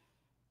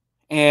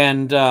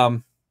 And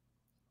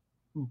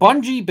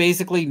Bungie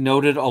basically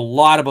noted a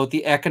lot about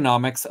the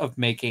economics of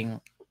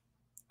making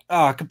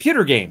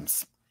computer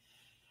games.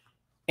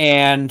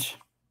 And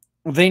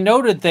they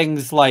noted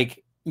things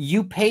like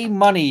you pay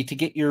money to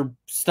get your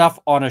stuff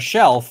on a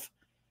shelf,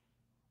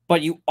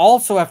 but you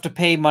also have to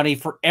pay money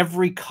for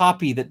every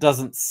copy that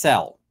doesn't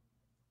sell.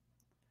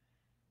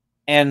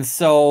 And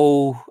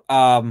so,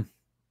 the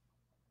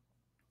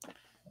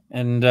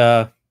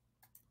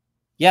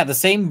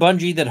same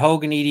Bungie that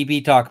Hogan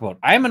EDB talk about.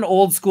 I'm an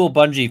old school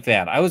Bungie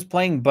fan. I was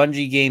playing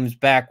Bungie games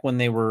back when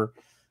they were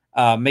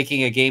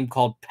making a game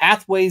called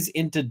Pathways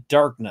into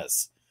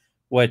Darkness,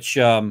 which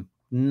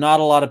not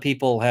a lot of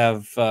people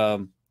have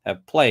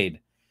played.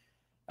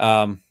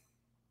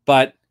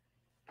 But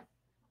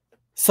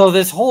so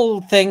this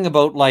whole thing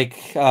about like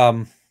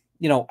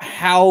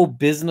how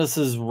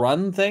businesses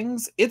run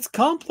things, it's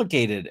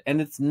complicated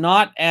and it's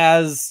not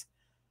as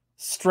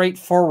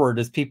straightforward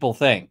as people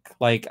think.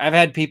 Like I've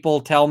had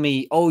people tell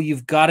me, "Oh,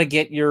 you've got to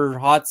get your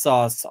hot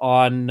sauce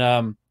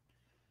on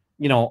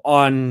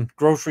on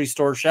grocery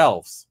store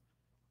shelves."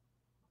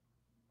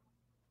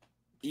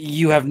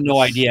 You have no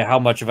idea how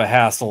much of a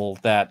hassle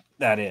that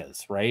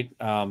is, right?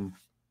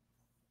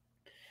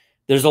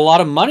 There's a lot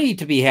of money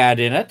to be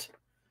had in it,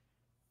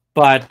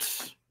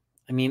 but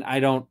I mean, I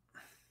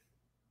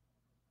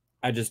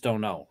just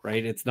don't know,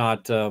 right? It's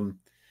not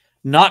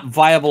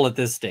viable at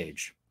this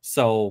stage.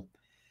 So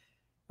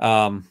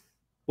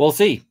we'll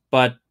see.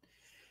 But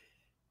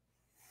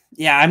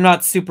yeah, I'm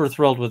not super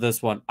thrilled with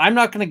this one. I'm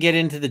not going to get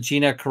into the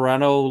Gina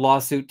Carano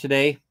lawsuit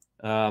today.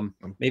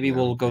 Maybe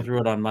we'll go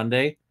through it on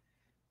Monday.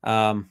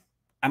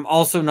 I'm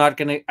also not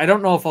going to, I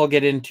don't know if I'll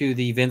get into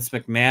the Vince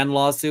McMahon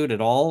lawsuit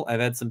at all.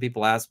 I've had some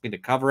people ask me to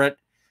cover it.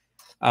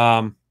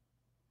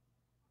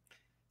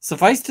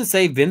 Suffice to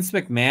say, Vince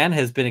McMahon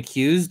has been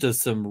accused of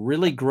some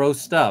really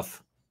gross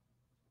stuff.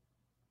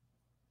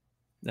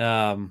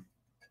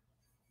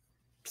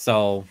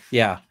 So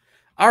yeah.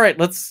 All right,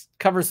 let's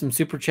cover some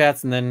super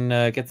chats and then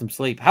get some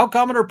sleep. How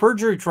common are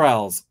perjury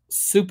trials?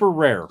 Super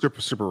rare.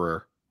 Super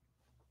rare.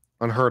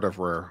 Unheard of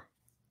rare.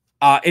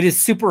 It is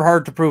super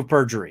hard to prove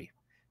perjury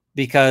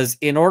because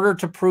in order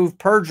to prove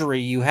perjury,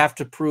 you have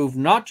to prove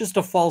not just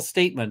a false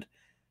statement,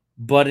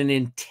 but an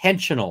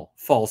intentional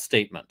false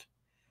statement.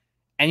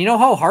 And you know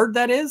how hard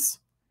that is?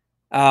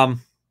 Like,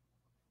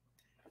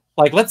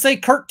 let's say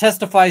Kurt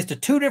testifies to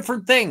two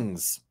different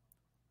things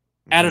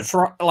at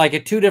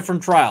at two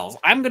different trials.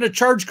 I'm going to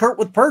charge Kurt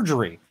with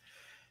perjury.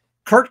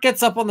 Kurt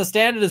gets up on the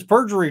stand at his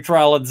perjury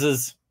trial and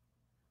says,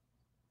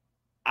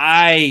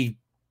 I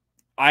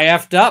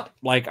effed up.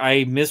 Like,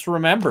 I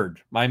misremembered.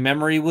 My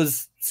memory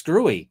was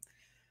screwy.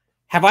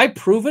 Have I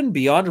proven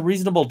beyond a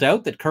reasonable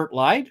doubt that Kurt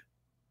lied?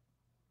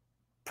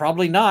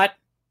 Probably not.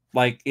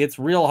 Like, it's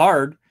real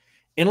hard.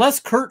 Unless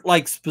Kurt,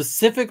 like,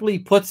 specifically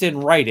puts in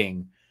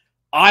writing,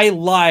 I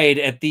lied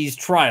at these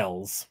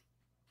trials,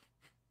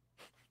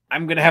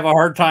 I'm going to have a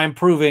hard time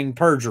proving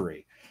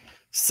perjury.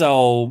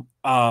 So,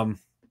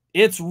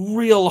 it's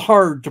real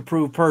hard to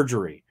prove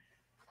perjury.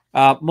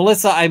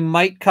 Melissa, I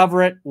might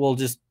cover it. We'll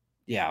just,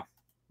 yeah,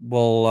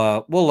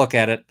 we'll look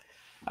at it.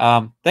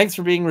 Thanks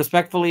for being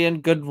respectfully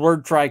in. Good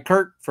word try,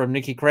 Kurt, from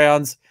Nikki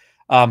Crayons.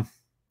 I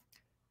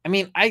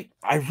mean, I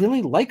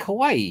really like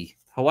Hawaii.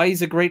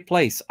 Hawaii's a great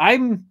place.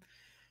 I'm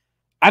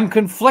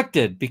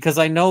conflicted because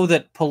I know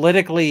that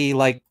politically,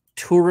 like,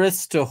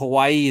 tourists to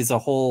Hawaii is a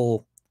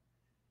whole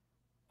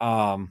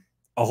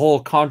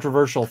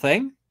controversial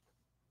thing.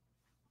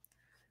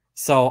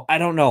 So I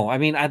don't know. I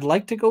mean, I'd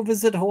like to go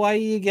visit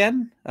Hawaii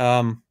again.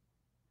 But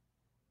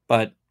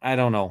I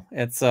don't know.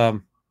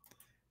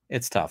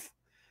 It's tough.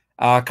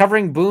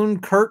 Covering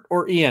Boone, Kurt,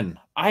 or Ian.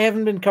 I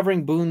haven't been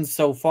covering Boone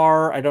so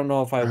far. I don't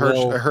know if I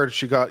will. I heard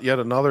she got yet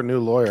another new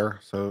lawyer.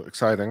 So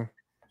exciting.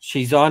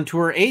 She's on to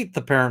her 8th,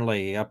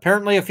 apparently.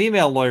 Apparently a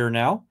female lawyer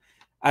now.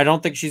 I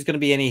don't think she's going to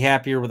be any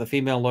happier with a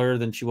female lawyer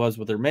than she was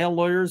with her male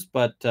lawyers,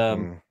 but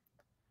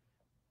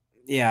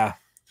yeah.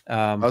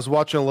 I was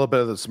watching a little bit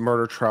of this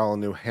murder trial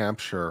in New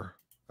Hampshire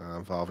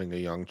involving a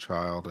young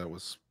child. It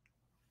was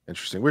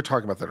interesting. We were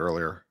talking about that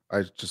earlier.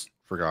 I just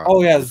forgot.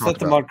 Oh, yeah. Is that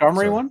the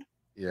Montgomery one?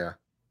 Yeah.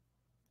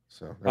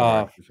 So,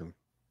 never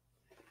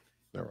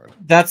mind.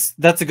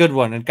 That's a good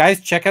one. And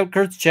guys, check out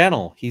Kurt's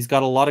channel. He's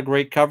got a lot of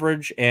great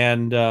coverage.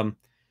 And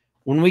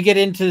when we get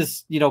into,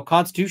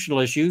 constitutional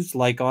issues,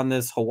 like on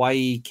this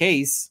Hawaii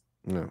case.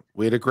 Yeah.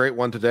 We had a great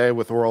one today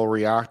with Oral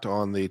React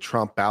on the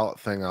Trump ballot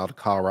thing out of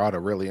Colorado.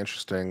 Really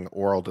interesting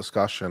oral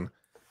discussion.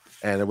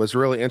 And it was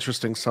really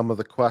interesting, some of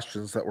the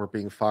questions that were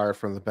being fired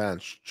from the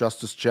bench.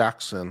 Justice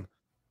Jackson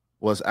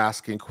was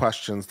asking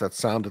questions that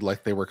sounded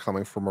like they were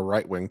coming from a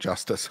right-wing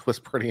justice. It was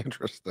pretty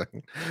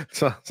interesting.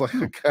 So it's like,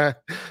 okay.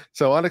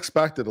 So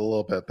unexpected a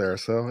little bit there.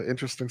 So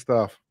interesting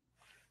stuff.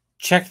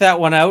 Check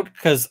that one out,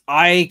 because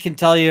I can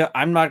tell you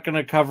I'm not going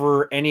to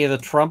cover any of the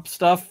Trump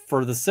stuff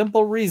for the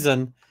simple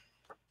reason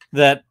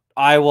that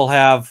I will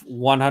have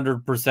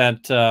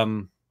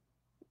 100%,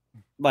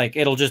 like,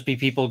 it'll just be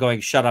people going,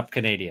 shut up,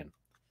 Canadian.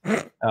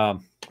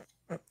 So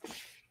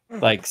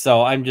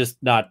I'm just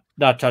not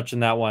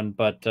touching that one,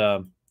 but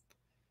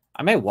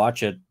I may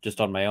watch it just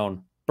on my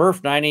own.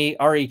 Burf90,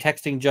 RE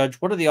texting judge.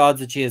 What are the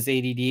odds that she has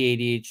ADD,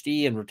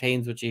 ADHD, and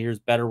retains what she hears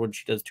better when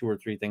she does 2 or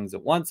 3 things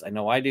at once? I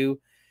know I do.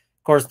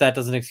 Of course, that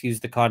doesn't excuse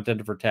the content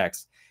of her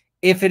text.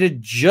 If it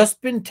had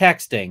just been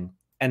texting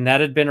and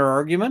that had been her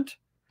argument,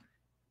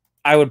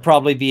 I would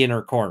probably be in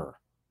her corner.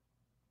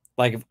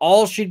 Like, if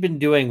all she'd been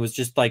doing was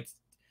just like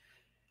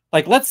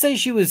let's say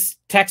she was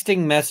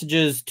texting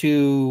messages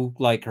to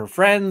like her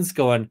friends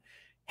going,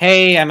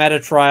 hey, I'm at a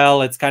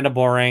trial, it's kind of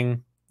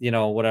boring,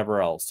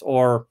 whatever else.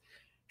 Or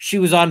she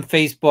was on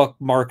Facebook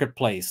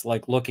Marketplace,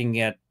 like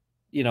looking at,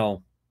 you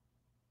know,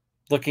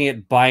 looking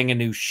at buying a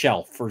new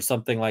shelf or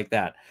something like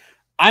that.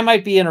 I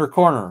might be in her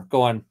corner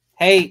going,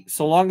 hey,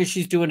 so long as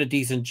she's doing a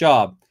decent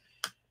job.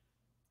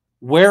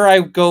 Where I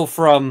go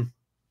from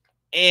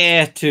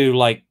to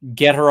like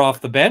get her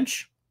off the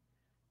bench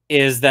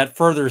is that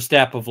further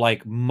step of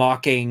like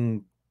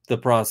mocking the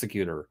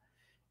prosecutor.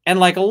 And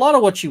like a lot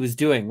of what she was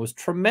doing was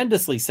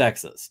tremendously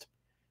sexist.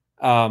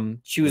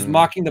 She was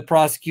mocking the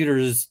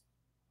prosecutor's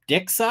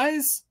dick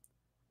size.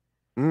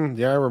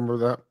 Yeah, I remember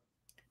that.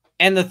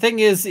 And the thing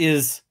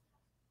is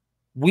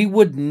we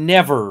would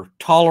never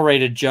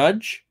tolerate a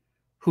judge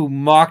who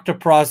mocked a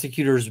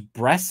prosecutor's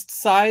breast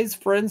size,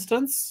 for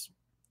instance.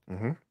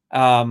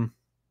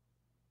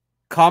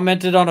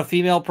 Commented on a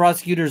female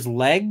prosecutor's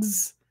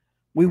legs.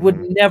 We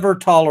would never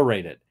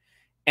tolerate it.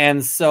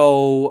 And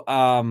so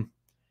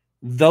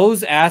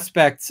those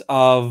aspects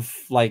of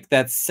like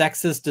that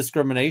sexist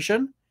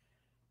discrimination,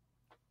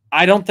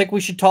 I don't think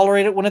we should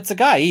tolerate it when it's a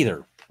guy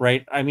either,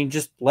 right? I mean,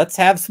 just let's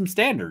have some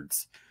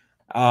standards.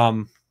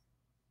 And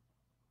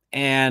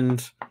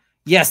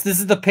yes, this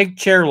is the pink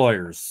chair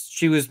lawyers.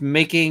 She was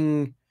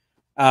making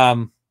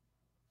lawyers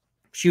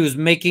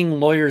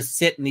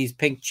sit in these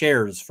pink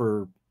chairs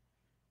for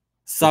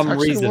some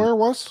reason. Lawyer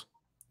was?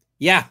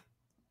 Yeah.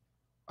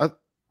 I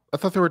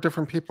thought they were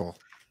different people.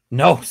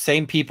 No,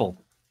 same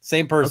people.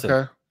 Same person.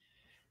 Okay.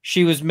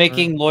 She was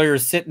making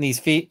lawyers sit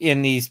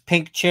in these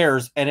pink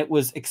chairs, and it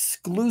was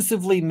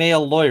exclusively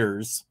male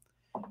lawyers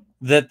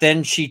that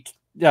then she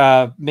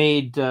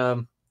made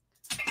and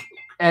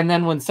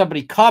then when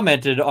somebody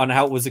commented on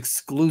how it was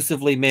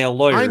exclusively male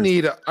lawyers,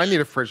 I need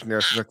a fridge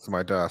next to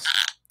my desk.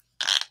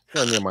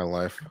 I need my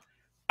life.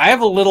 I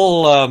have a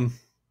little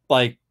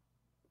like,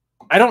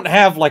 I don't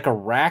have like a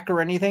rack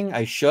or anything.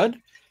 I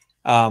should,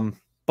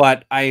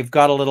 but I've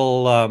got a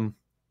little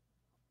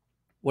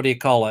what do you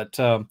call it?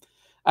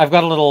 I've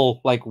got a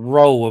little like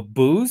row of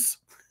booze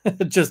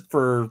just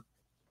for,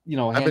 you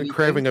know. I've been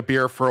craving a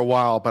beer for a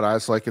while, but I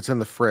was like, it's in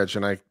the fridge,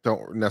 and I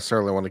don't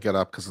necessarily want to get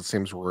up because it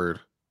seems rude.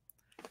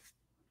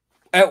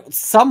 At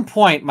some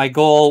point,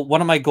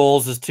 one of my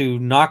goals is to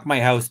knock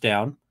my house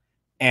down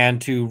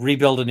and to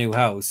rebuild a new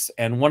house.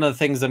 And one of the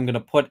things I'm going to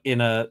put in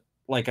a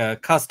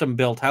custom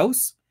built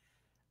house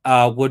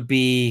would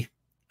be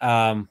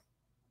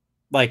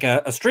like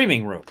a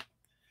streaming room.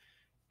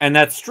 And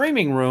that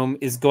streaming room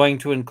is going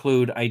to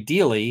include,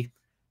 ideally,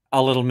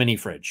 a little mini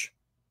fridge.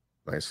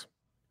 Nice.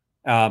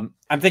 I'm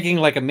thinking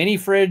like a mini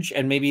fridge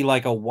and maybe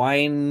like a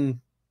wine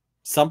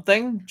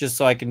something, just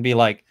so I can be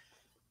like,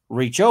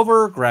 reach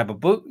over, grab a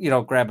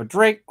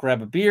drink,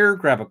 grab a beer,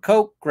 grab a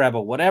Coke, grab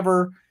a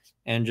whatever,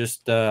 and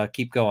just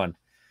keep going.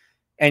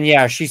 And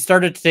yeah, she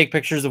started to take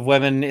pictures of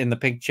women in the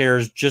pink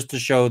chairs just to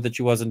show that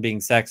she wasn't being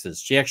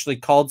sexist. She actually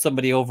called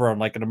somebody over on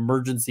like an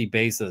emergency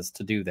basis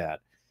to do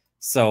that.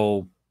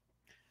 So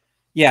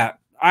yeah,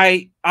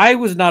 I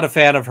was not a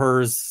fan of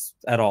hers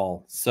at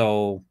all.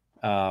 So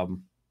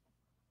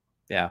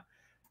yeah,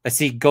 I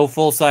see go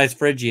full size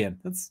Phrygian.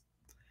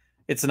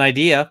 It's an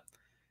idea.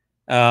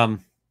 It's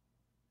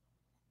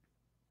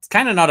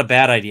kind of not a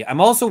bad idea.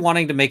 I'm also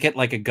wanting to make it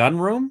like a gun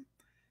room.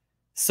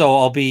 So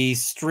I'll be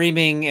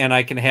streaming and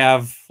I can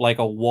have like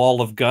a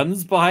wall of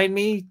guns behind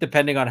me,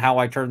 depending on how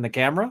I turn the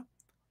camera.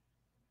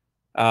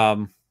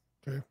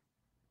 Okay.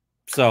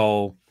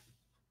 So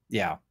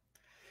yeah.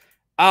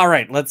 All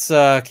right, let's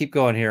keep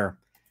going here.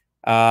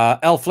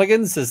 L.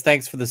 Fliggins says,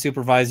 thanks for the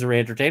supervisory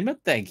entertainment.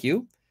 Thank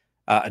you.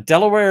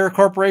 Delaware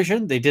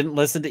Corporation, they didn't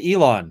listen to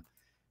Elon.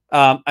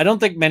 I don't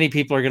think many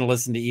people are going to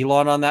listen to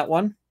Elon on that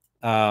one.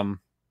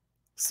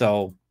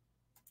 So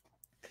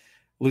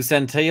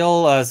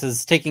Lucentiel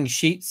says, taking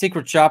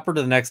Secret Shopper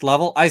to the next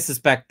level. I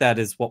suspect that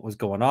is what was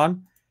going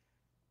on.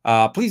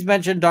 Please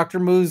mention Dr.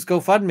 Moo's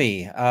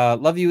GoFundMe.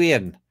 Love you,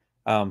 Ian.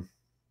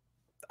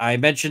 I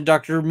mentioned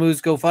Dr.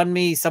 Moo's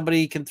GoFundMe.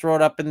 Somebody can throw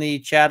it up in the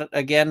chat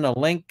again, a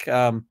link.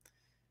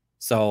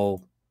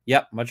 So,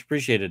 yep, much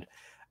appreciated.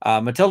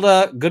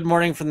 Matilda, good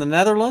morning from the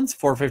Netherlands,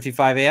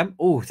 4:55 a.m.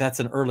 Oh, that's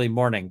an early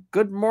morning.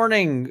 Good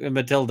morning,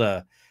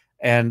 Matilda.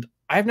 And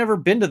I've never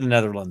been to the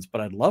Netherlands,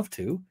 but I'd love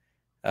to.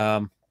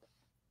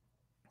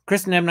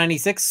 Kristen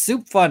M96,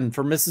 soup fun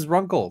for Mrs.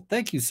 Runkle.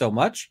 Thank you so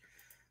much.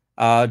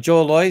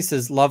 Joe Loy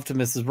says, love to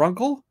Mrs.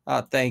 Runkle.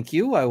 Thank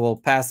you. I will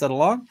pass that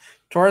along.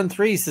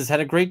 Torin3 says, had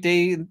a great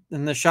day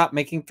in the shop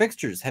making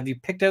fixtures. Have you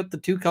picked out the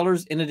 2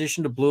 colors in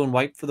addition to blue and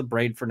white for the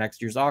braid for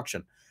next year's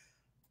auction?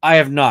 I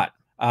have not.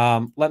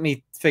 Let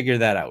me figure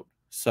that out.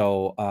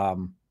 So,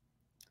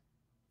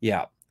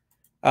 yeah.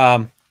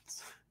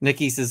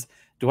 Nikki says,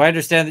 do I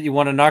understand that you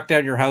want to knock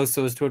down your house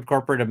so as to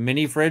incorporate a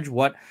mini fridge?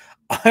 What?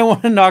 I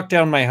want to knock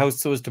down my house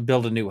so as to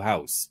build a new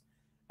house.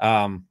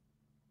 Like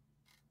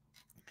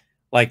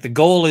the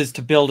goal is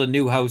to build a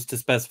new house to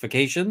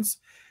specifications.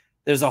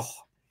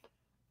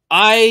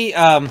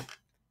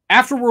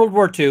 After World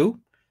War II,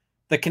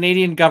 the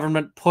Canadian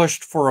government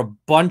pushed for a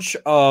bunch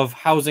of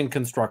housing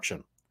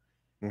construction.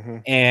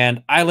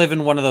 And I live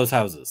in one of those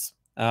houses.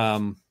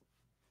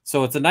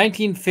 So it's a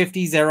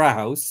 1950s era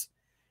house.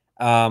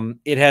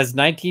 It has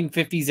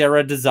 1950s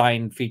era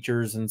design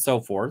features and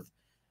so forth.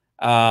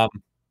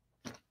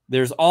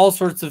 There's all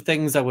sorts of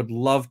things I would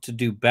love to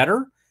do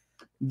better.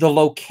 The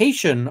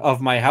location of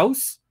my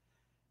house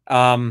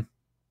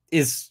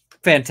is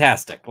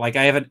fantastic. Like,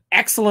 I have an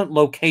excellent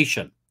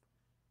location.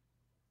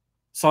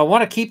 So I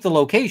want to keep the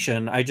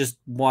location. I just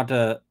want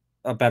a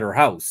better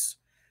house.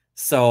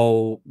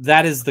 So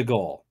that is the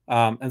goal.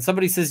 And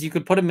somebody says you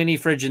could put a mini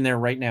fridge in there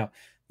right now.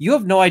 You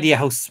have no idea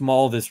how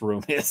small this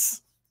room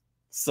is.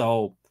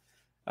 So,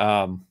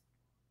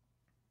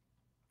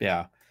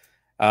 yeah.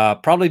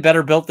 Probably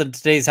better built than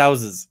today's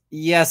houses.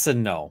 Yes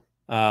and no.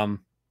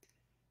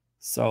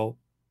 So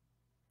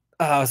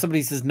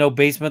somebody says no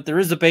basement. There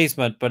is a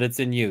basement, but it's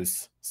in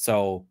use.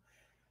 So,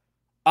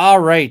 all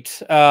right.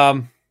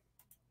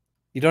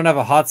 You don't have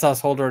a hot sauce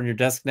holder on your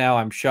desk now.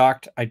 I'm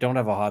shocked. I don't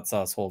have a hot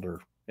sauce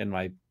holder on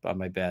my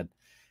bed.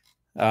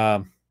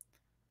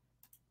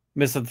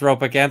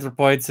 Misanthropic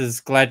Anthropoid says,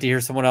 glad to hear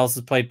someone else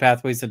has played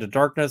Pathways into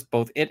Darkness.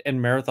 Both it and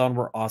Marathon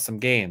were awesome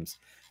games.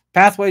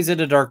 Pathways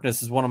into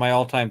Darkness is one of my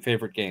all-time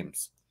favorite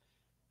games.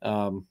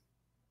 Kurt,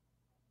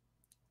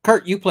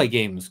 you play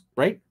games,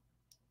 right?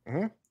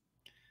 Mm-hmm.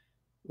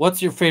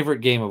 What's your favorite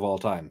game of all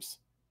times?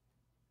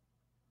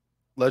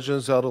 Legend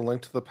of Zelda: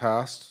 Link to the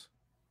Past.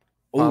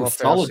 Oh,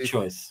 solid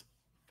choice.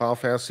 Final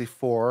Fantasy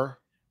IV.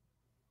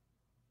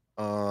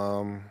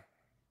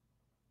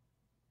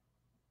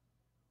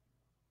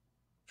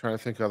 Trying to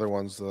think of other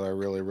ones that I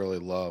really, really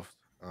loved.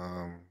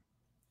 I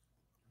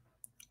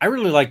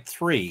really liked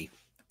 3.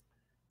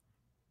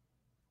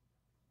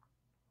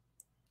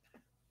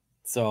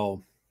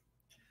 So,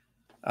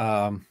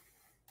 Otterly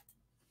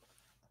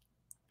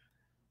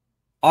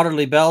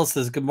Bell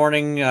says, good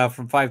morning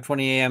from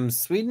 5:20 a.m.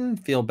 Sweden.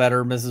 Feel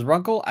better, Mrs.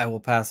 Runkle. I will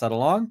pass that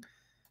along.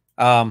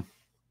 Yeah,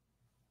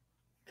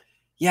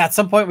 at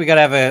some point we got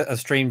to have a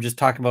stream just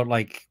talking about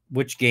like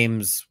which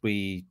games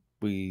we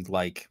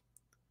like.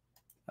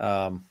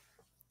 But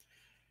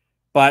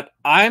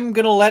I'm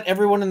going to let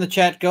everyone in the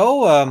chat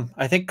go.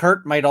 I think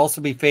Kurt might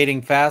also be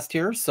fading fast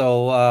here.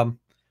 So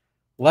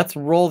let's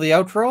roll the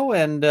outro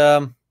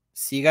and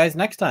see you guys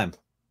next time.